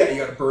 Yeah, you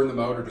gotta burn them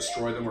out or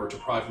destroy them or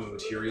deprive them of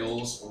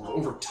materials, or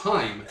over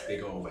time, they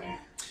go away.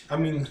 I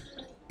mean,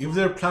 if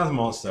they're plant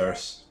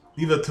monsters,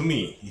 leave it to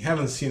me. You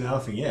haven't seen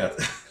anything yet.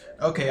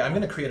 Okay, I'm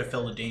gonna create a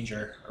field of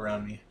danger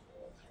around me.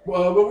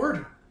 What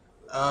word?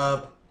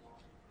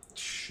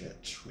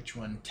 Shit. Which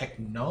one?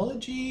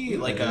 Technology?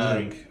 Like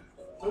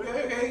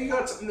Okay, you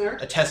got something there.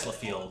 a Tesla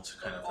field,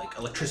 kind of like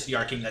electricity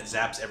arcing that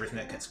zaps everything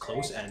that gets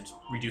close and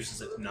reduces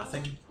it to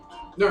nothing.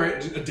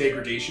 Alright, a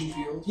degradation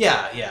field.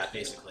 Yeah,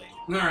 basically.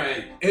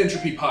 Alright,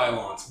 entropy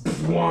pylons.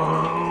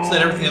 So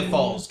that everything that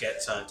falls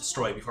gets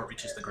destroyed before it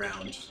reaches the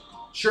ground.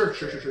 Sure.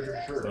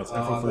 That's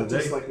effort for the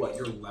That's day. like what,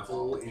 your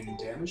level in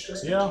damage,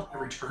 doesn't it? Yeah.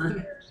 Every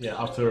turn? Yeah,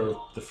 after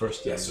the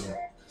first Yeah, day. so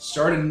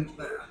starting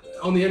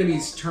on the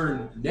enemy's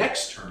turn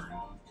next turn,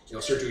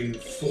 you'll start doing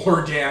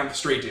 4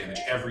 straight damage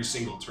every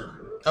single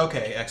turn.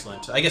 Okay,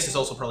 excellent. I guess it's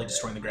also probably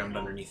destroying the ground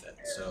underneath it,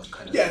 so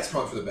kind of... Yeah, it's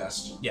probably for the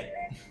best. Yeah.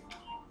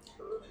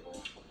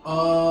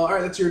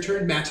 Alright, that's your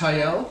turn,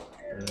 Matael.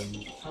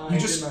 I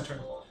just- did my turn.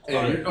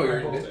 And you're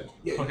I bolted.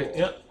 yeah. Okay,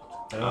 yeah.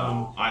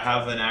 I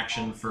have an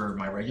action for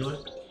my regular.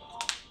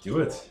 Do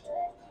it.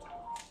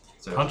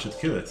 So Punch it,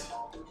 kill it.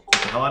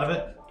 get the hell out of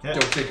it. Hit.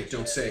 Don't think it,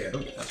 don't say it. Oh,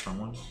 that's wrong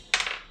one.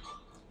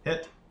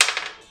 Hit.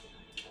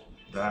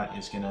 That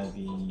is gonna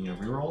be a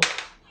reroll.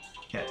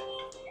 Hit.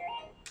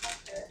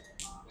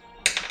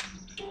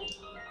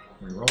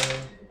 Reroll.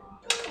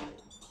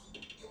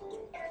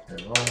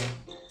 Reroll.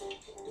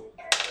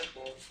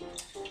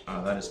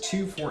 That is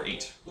 2, 4,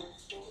 8.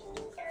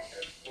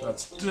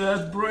 That's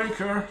Dead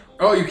Breaker.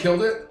 Oh, you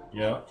killed it?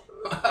 Yeah.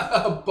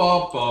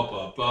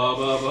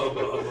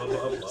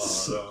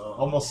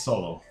 Almost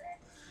solo.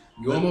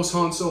 You almost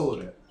Han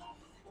Soloed it.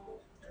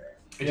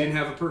 It didn't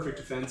have a perfect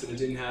defense, and it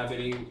didn't have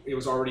any. It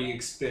was already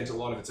spent a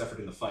lot of its effort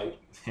in the fight.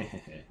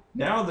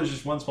 Now there's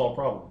just one small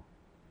problem.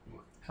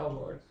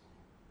 Helllord.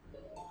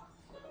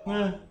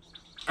 Eh,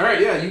 All right,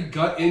 yeah, you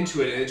gut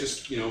into it, and it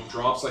just, you know,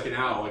 drops like an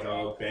owl, like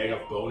a bag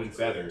of bone and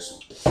feathers,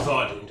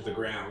 thud into the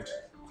ground.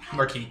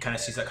 Marquis kind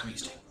of sees that coming.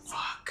 He's like,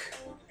 fuck.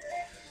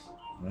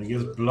 I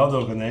guess blood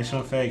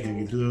organization fake and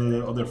get to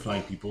the other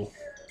flying people.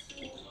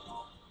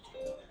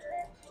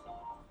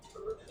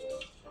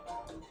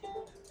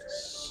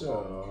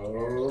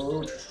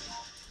 So.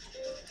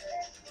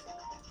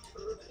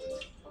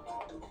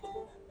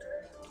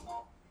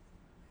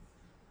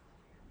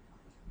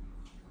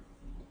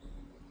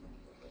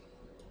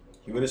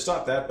 He would have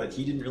stopped that, but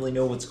he didn't really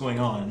know what's going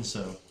on,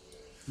 so.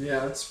 Yeah,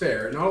 that's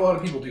fair. Not a lot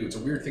of people do. It's a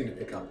weird thing to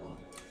pick up on.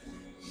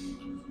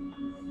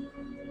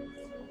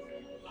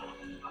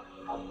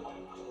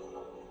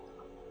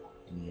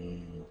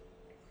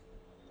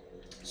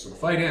 So the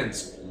fight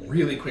ends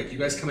really quick. You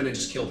guys come in and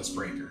just kill this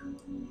breaker.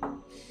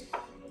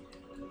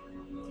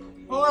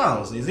 Well, that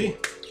was easy.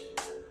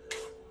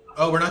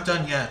 Oh, we're not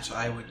done yet.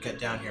 I would get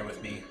down here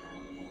with me.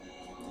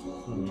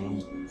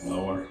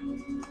 Lower.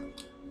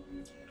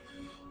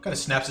 Kind of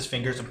snaps his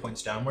fingers and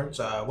points downwards.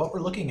 What we're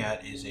looking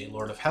at is a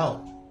Lord of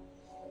Hell.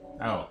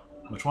 Oh,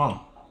 which one?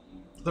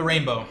 The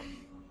Rainbow.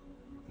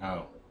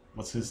 Oh,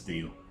 what's his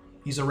deal?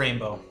 He's a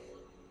rainbow.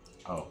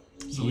 Oh,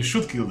 so we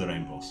should kill the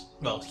rainbows.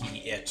 Well,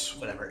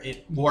 whatever.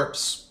 It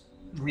warps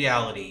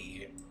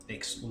reality. It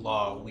makes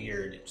law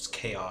weird. It's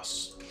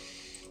chaos.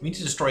 We need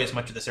to destroy as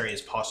much of this area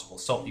as possible.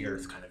 Salt the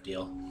earth kind of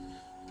deal.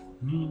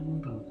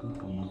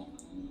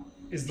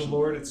 Is the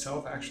Lord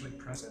itself actually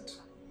present?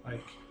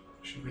 Like,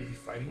 should we be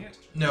fighting it?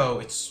 No,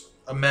 it's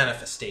a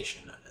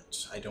manifestation of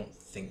it. I don't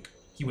think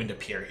he wouldn't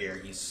appear here.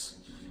 He's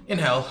In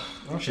hell.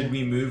 Should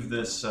we move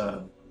this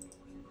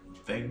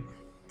thing?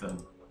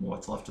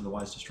 What's left of the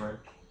Wise Destroyer?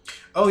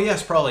 Oh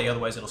yes, probably.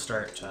 Otherwise, it'll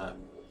start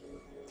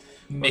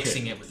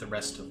mixing it with the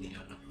rest of the.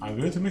 I'm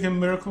going to make a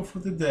miracle for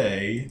the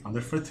day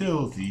under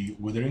fertility,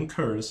 withering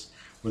curse,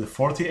 where the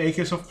 40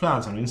 acres of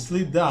plants will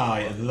instantly die,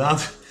 and the land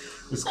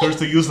is cursed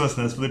to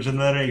uselessness for the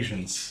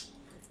generations.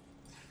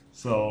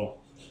 So,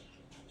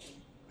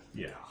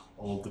 yeah,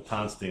 all the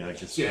plants thing I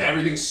guess. So yeah,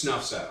 everything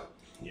snuffs out.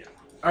 Yeah.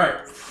 All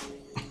right.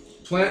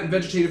 Plant and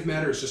vegetative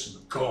matter is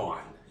just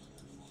gone.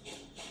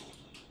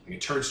 And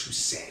it turns to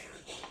sand.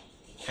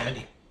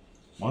 Handy.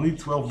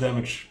 1d12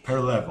 damage per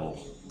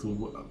level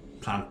to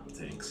plant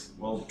things.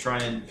 We'll try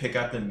and pick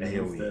up and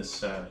move AoE. this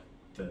the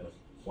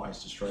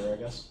Wise Destroyer, I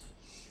guess.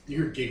 You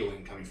hear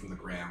giggling coming from the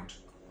ground.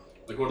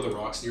 Like one of the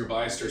rocks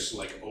nearby starts to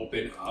like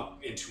open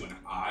up into an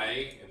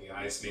eye, and the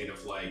eye is made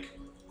of like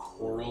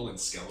coral and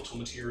skeletal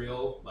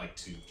material, like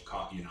to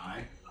copy an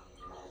eye.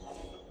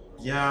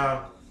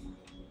 Yeah.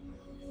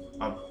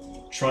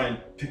 I'll try and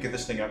pick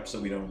this thing up so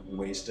we don't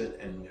waste it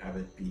and have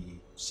it be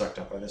sucked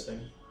up by this thing.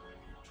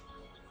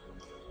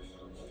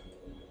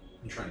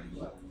 I'm trying to do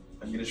what?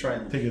 I'm gonna try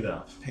and Pick it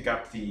up. pick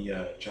up the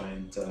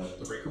giant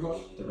The breaker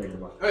body? the Raider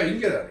one. Alright, you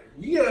can get out of here.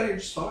 You can get out of here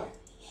just fine.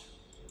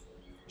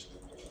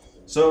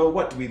 So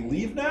what? Do we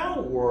leave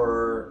now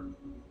or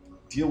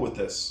deal with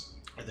this?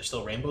 Are there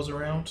still rainbows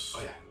around?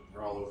 Oh yeah,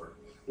 they're all over.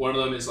 One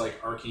of them is like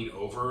arcing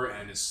over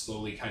and is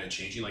slowly kind of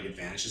changing, like it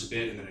vanishes a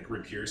bit and then it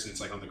reappears and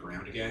it's like on the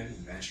ground again, and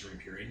vanishing and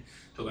reappearing,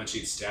 until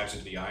eventually it stabs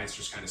into the eye and it's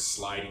just kind of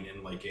sliding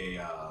in like a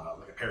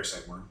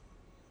parasite worm.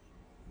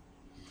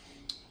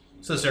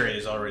 So this area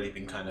has already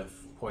been kind of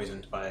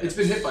poisoned by. It's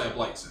been hit by a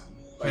blight zone,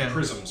 by a Yeah.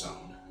 prism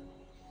zone.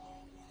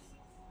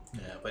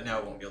 Yeah, but now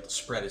it won't be able to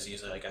spread as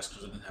easily, I guess,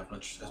 because it doesn't have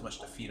as much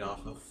to feed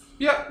off of.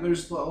 Yeah,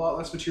 there's a lot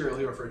less material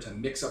here for it to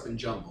mix up and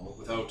jumble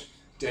without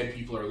dead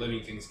people or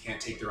living things can't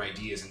take their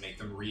ideas and make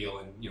them real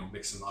and, you know,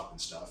 mix them up and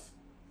stuff.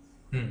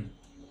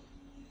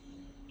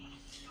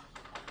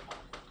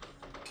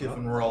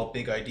 Given we're all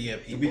big idea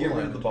people. Did we get rid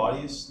of and- the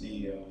bodies?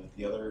 The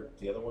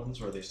other ones,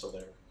 or are they still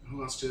there? Who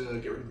wants to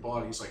get rid of the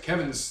bodies? Like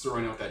Kevin's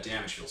throwing out that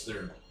damage field, so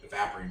they're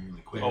evaporating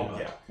really quick. Oh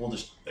yeah, we'll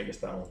just I guess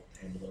that'll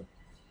handle it.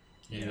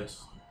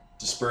 Yes.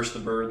 Disperse the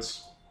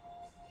birds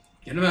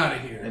Get them out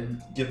of here.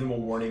 and give them a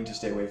warning to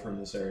stay away from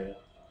this area.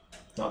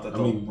 Not that I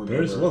they'll mean,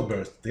 birds, remember. what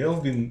birds?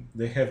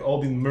 They have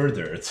all been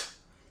murdered.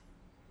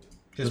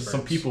 There's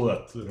some birds. people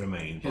that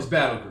remain. His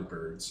battle group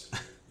birds.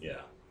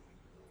 Yeah.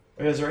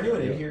 Wait, is there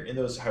anyone in here in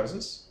those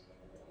houses?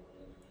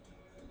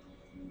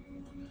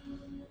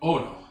 Oh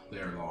no,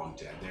 they're long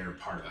dead. They're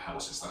part of the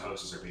houses. The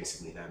houses are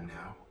basically them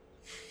now.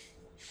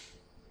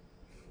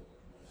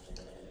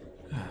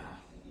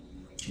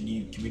 Can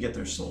we get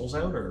their souls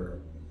out or?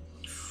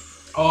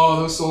 Oh,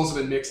 those souls have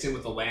been mixed in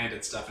with the land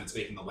and stuff, and it's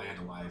making the land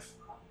alive.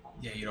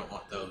 Yeah, you don't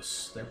want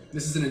those.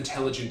 This is an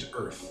intelligent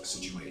Earth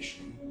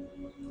situation.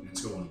 And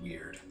it's going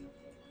weird.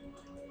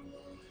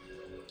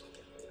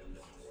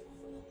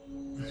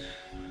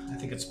 I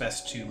think it's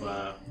best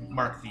to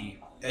mark the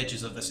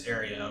edges of this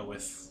area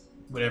with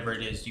whatever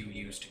it is you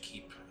use to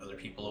keep other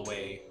people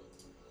away.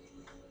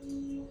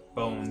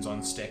 Bones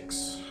on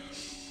sticks.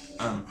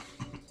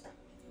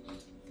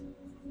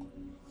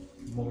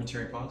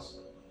 Momentary pause.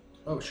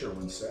 Oh, sure,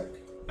 one sec.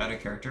 Out of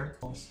character.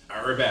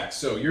 Alright, we're back.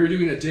 So you're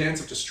doing a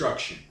dance of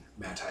destruction,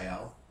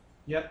 Matael.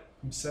 Yep,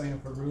 I'm setting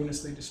up a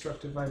ruinously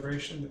destructive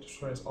vibration that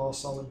destroys all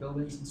solid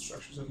buildings and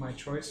structures of my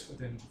choice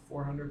within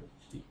 400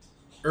 feet.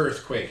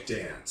 Earthquake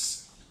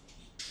dance.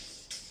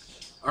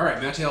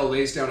 Alright, Matael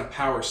lays down a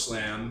power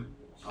slam,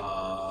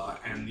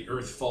 and the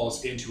earth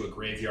falls into a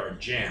graveyard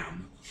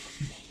jam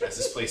as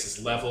this place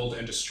is leveled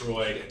and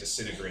destroyed and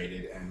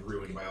disintegrated and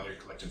ruined by all your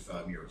collective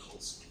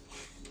miracles.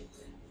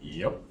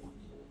 Yep.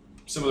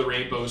 Some of the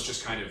rainbows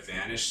just kind of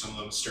vanish. Some of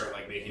them start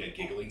like making a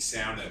giggling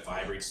sound that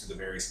vibrates through the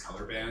various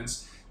color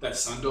bands. That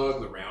sundog,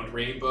 the round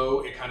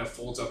rainbow, it kind of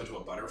folds up into a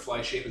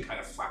butterfly shape and kind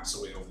of flaps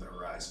away over the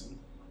horizon.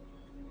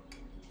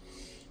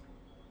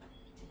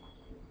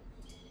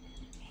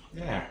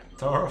 Yeah.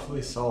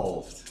 Thoroughly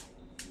solved.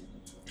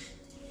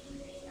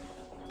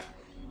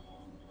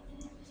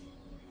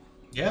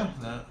 Yeah,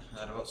 that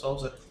about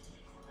solves it.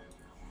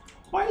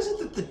 Why is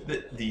it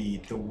that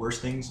the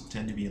worst things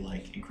tend to be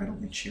like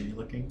incredibly cheery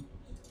looking?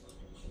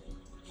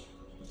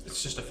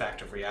 It's just a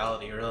fact of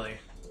reality, really.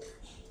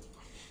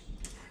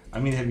 I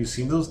mean, have you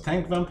seen those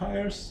tank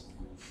vampires?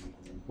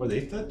 Were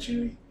they that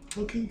cheery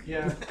looking?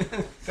 Yeah,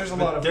 there's a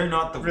But lot of they're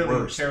not the really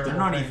worst. They're terrible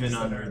not things even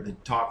that under are- the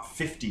top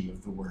 50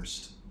 of the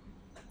worst.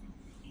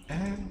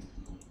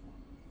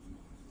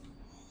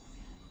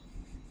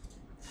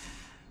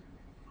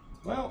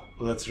 Well,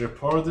 let's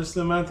report this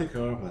to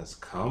Manticore. Let's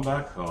come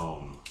back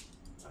home.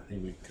 I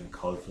think we can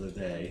call it for the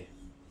day.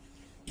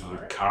 We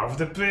Alright. carve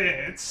the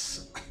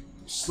bits.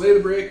 Slay the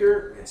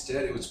Breaker, it's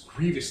dead. It was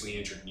grievously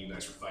injured when you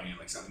guys were fighting it.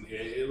 Like something,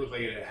 it looked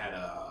like it had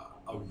a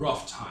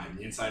rough time.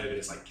 The inside of it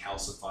is like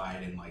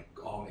calcified and like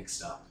all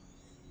mixed up.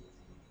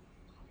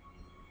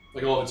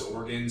 like all of its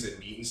organs and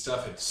meat and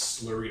stuff had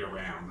slurried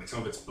around. Like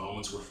some of its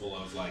bones were full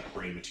of like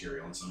brain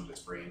material, and some of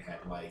its brain had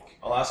like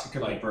I'll ask a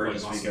couple Like, of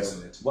birds what as we muscles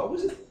go. in it? What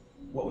was it?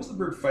 What was the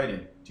bird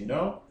fighting? Do you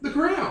know? the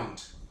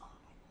ground.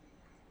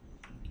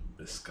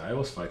 This guy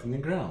was fighting the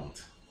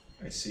ground,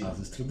 I see. as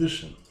is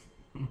tradition.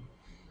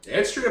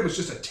 Ed straight up was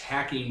just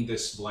attacking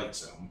this blight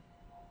zone.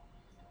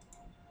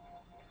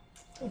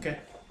 Okay.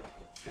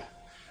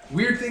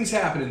 Weird things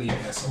happen in the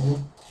asshole.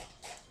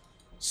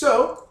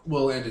 So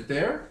we'll end it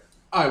there.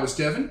 I was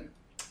Devin,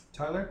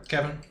 Tyler?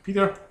 Kevin.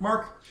 Peter.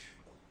 Mark?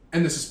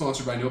 and this is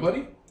sponsored by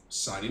Nobody.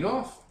 Signing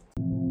off.